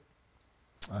rate it?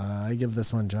 I give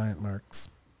this one giant marks.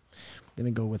 I'm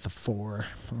going to go with a 4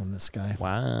 on this guy.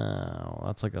 Wow.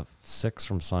 That's like a 6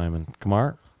 from Simon.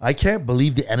 Kamar? I can't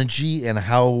believe the energy and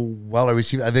how well I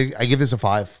received it. I think I give this a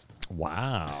 5.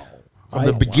 Wow. From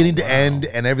the beginning to end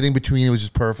and everything between, it was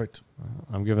just perfect.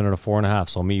 I'm giving it a 4.5,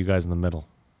 so I'll meet you guys in the middle.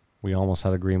 We almost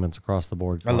had agreements across the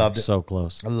board. I loved it. So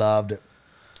close. I loved it.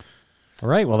 All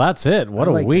right, well, that's it. What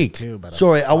I a liked it week. too, but a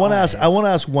Sorry, I want to 5. ask. I want to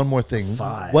ask one more thing.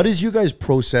 5. What is your guys'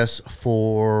 process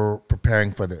for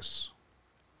preparing for this?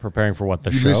 Preparing for what,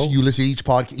 the You show? listen to each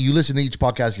podcast. You listened to each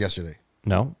podcast yesterday.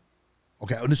 No.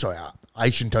 Okay. Oh, no, sorry. I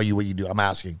shouldn't tell you what you do. I'm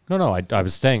asking. No, I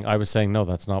was saying no,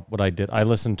 that's not what I did. I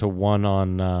listened to one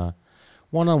on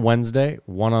Wednesday,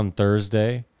 one on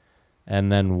Thursday,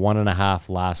 and then 1.5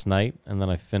 last night, and then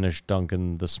I finished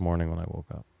Duncan this morning when I woke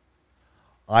up.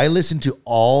 I listened to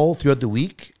all throughout the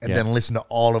week and Yeah. then listen to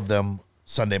all of them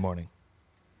Sunday morning.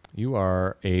 You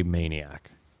are a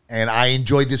maniac. And I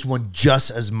enjoyed this one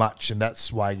just as much, and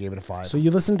that's why I gave it a 5. So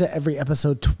you listen to every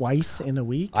episode twice in a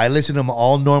week? I listen to them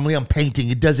all normally. I'm painting.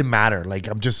 It doesn't matter. Like,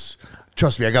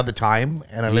 trust me, I got the time,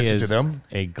 and I He listen is to them.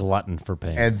 a glutton for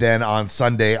pain. And then on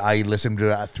Sunday, I listen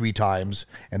to it 3 times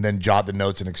and then jot the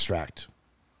notes and extract.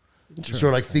 Sort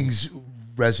of like things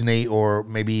resonate or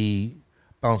maybe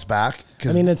bounce back.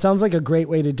 I mean, it sounds like a great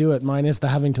way to do it, minus the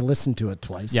having to listen to it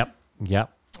twice. Yep.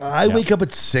 I wake up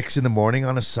at 6 in the morning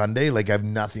on a Sunday. Like, I have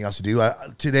nothing else to do.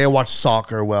 Today I watched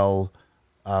soccer while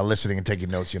listening and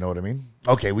taking notes. You know what I mean?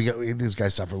 Okay, we got these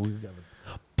guys suffer. We got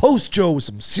post Joe with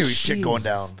some serious shit going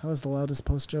down. Jesus, that was the loudest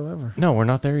post Joe ever. No, we're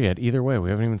not there yet. Either way,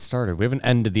 we haven't even started. We haven't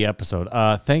ended the episode.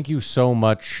 Thank you so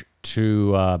much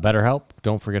to BetterHelp.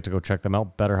 Don't forget to go check them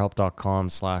out.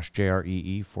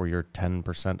 BetterHelp.com/JREE for your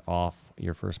 10% off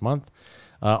your first month.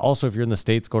 Also, if you're in the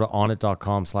States, go to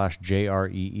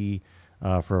onit.com/JREE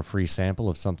for a free sample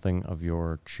of something of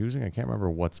your choosing. I can't remember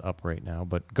what's up right now,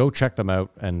 but go check them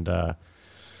out and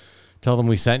tell them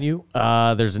we sent you.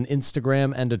 There's an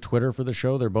Instagram and a Twitter for the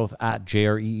show. They're both at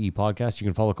JREE Podcast. You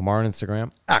can follow Kamar on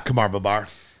Instagram. Kamar Babar.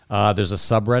 There's a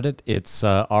subreddit. It's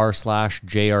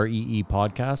r/JREE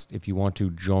Podcast. If you want to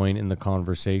join in the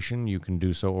conversation, you can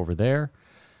do so over there.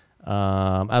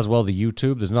 As well, the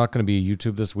YouTube. There's not going to be a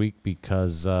YouTube this week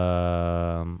because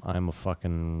I'm a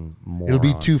fucking moron. It'll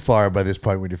be too far by this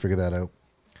point when you figure that out.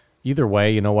 Either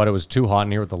way, you know what? It was too hot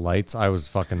in here with the lights. I was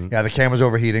fucking... Yeah, the camera's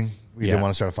overheating. We Yeah. didn't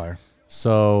want to start a fire.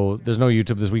 So there's no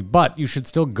YouTube this week, but you should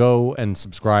still go and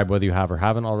subscribe whether you have or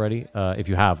haven't already. If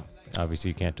you have, obviously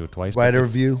you can't do it twice. Write but a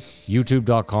it's review.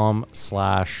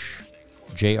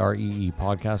 youtube.com/JREE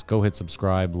podcast. Go hit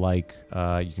subscribe, like.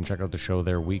 You can check out the show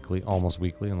there weekly, almost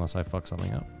weekly, unless I fuck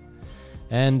something up.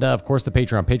 And of course, the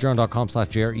Patreon,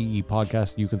 patreon.com/JREE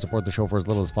podcast. You can support the show for as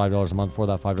little as $5 a month. For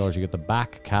that $5, you get the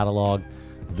back catalog.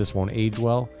 This won't age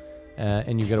well.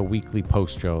 And you get a weekly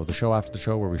post show, the show after the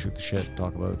show where we shoot the shit,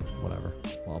 talk about whatever,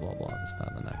 blah, blah, blah, this,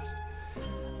 that, and the next.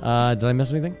 Did I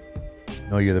miss anything?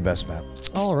 No, you're the best, Matt.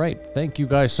 All right. Thank you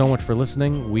guys so much for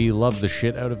listening. We love the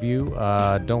shit out of you.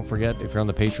 Don't forget, if you're on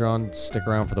the Patreon, stick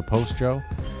around for the post show.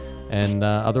 And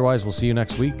otherwise, we'll see you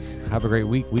next week. Have a great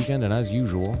weekend, and as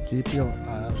usual, Keep your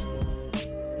eyes open.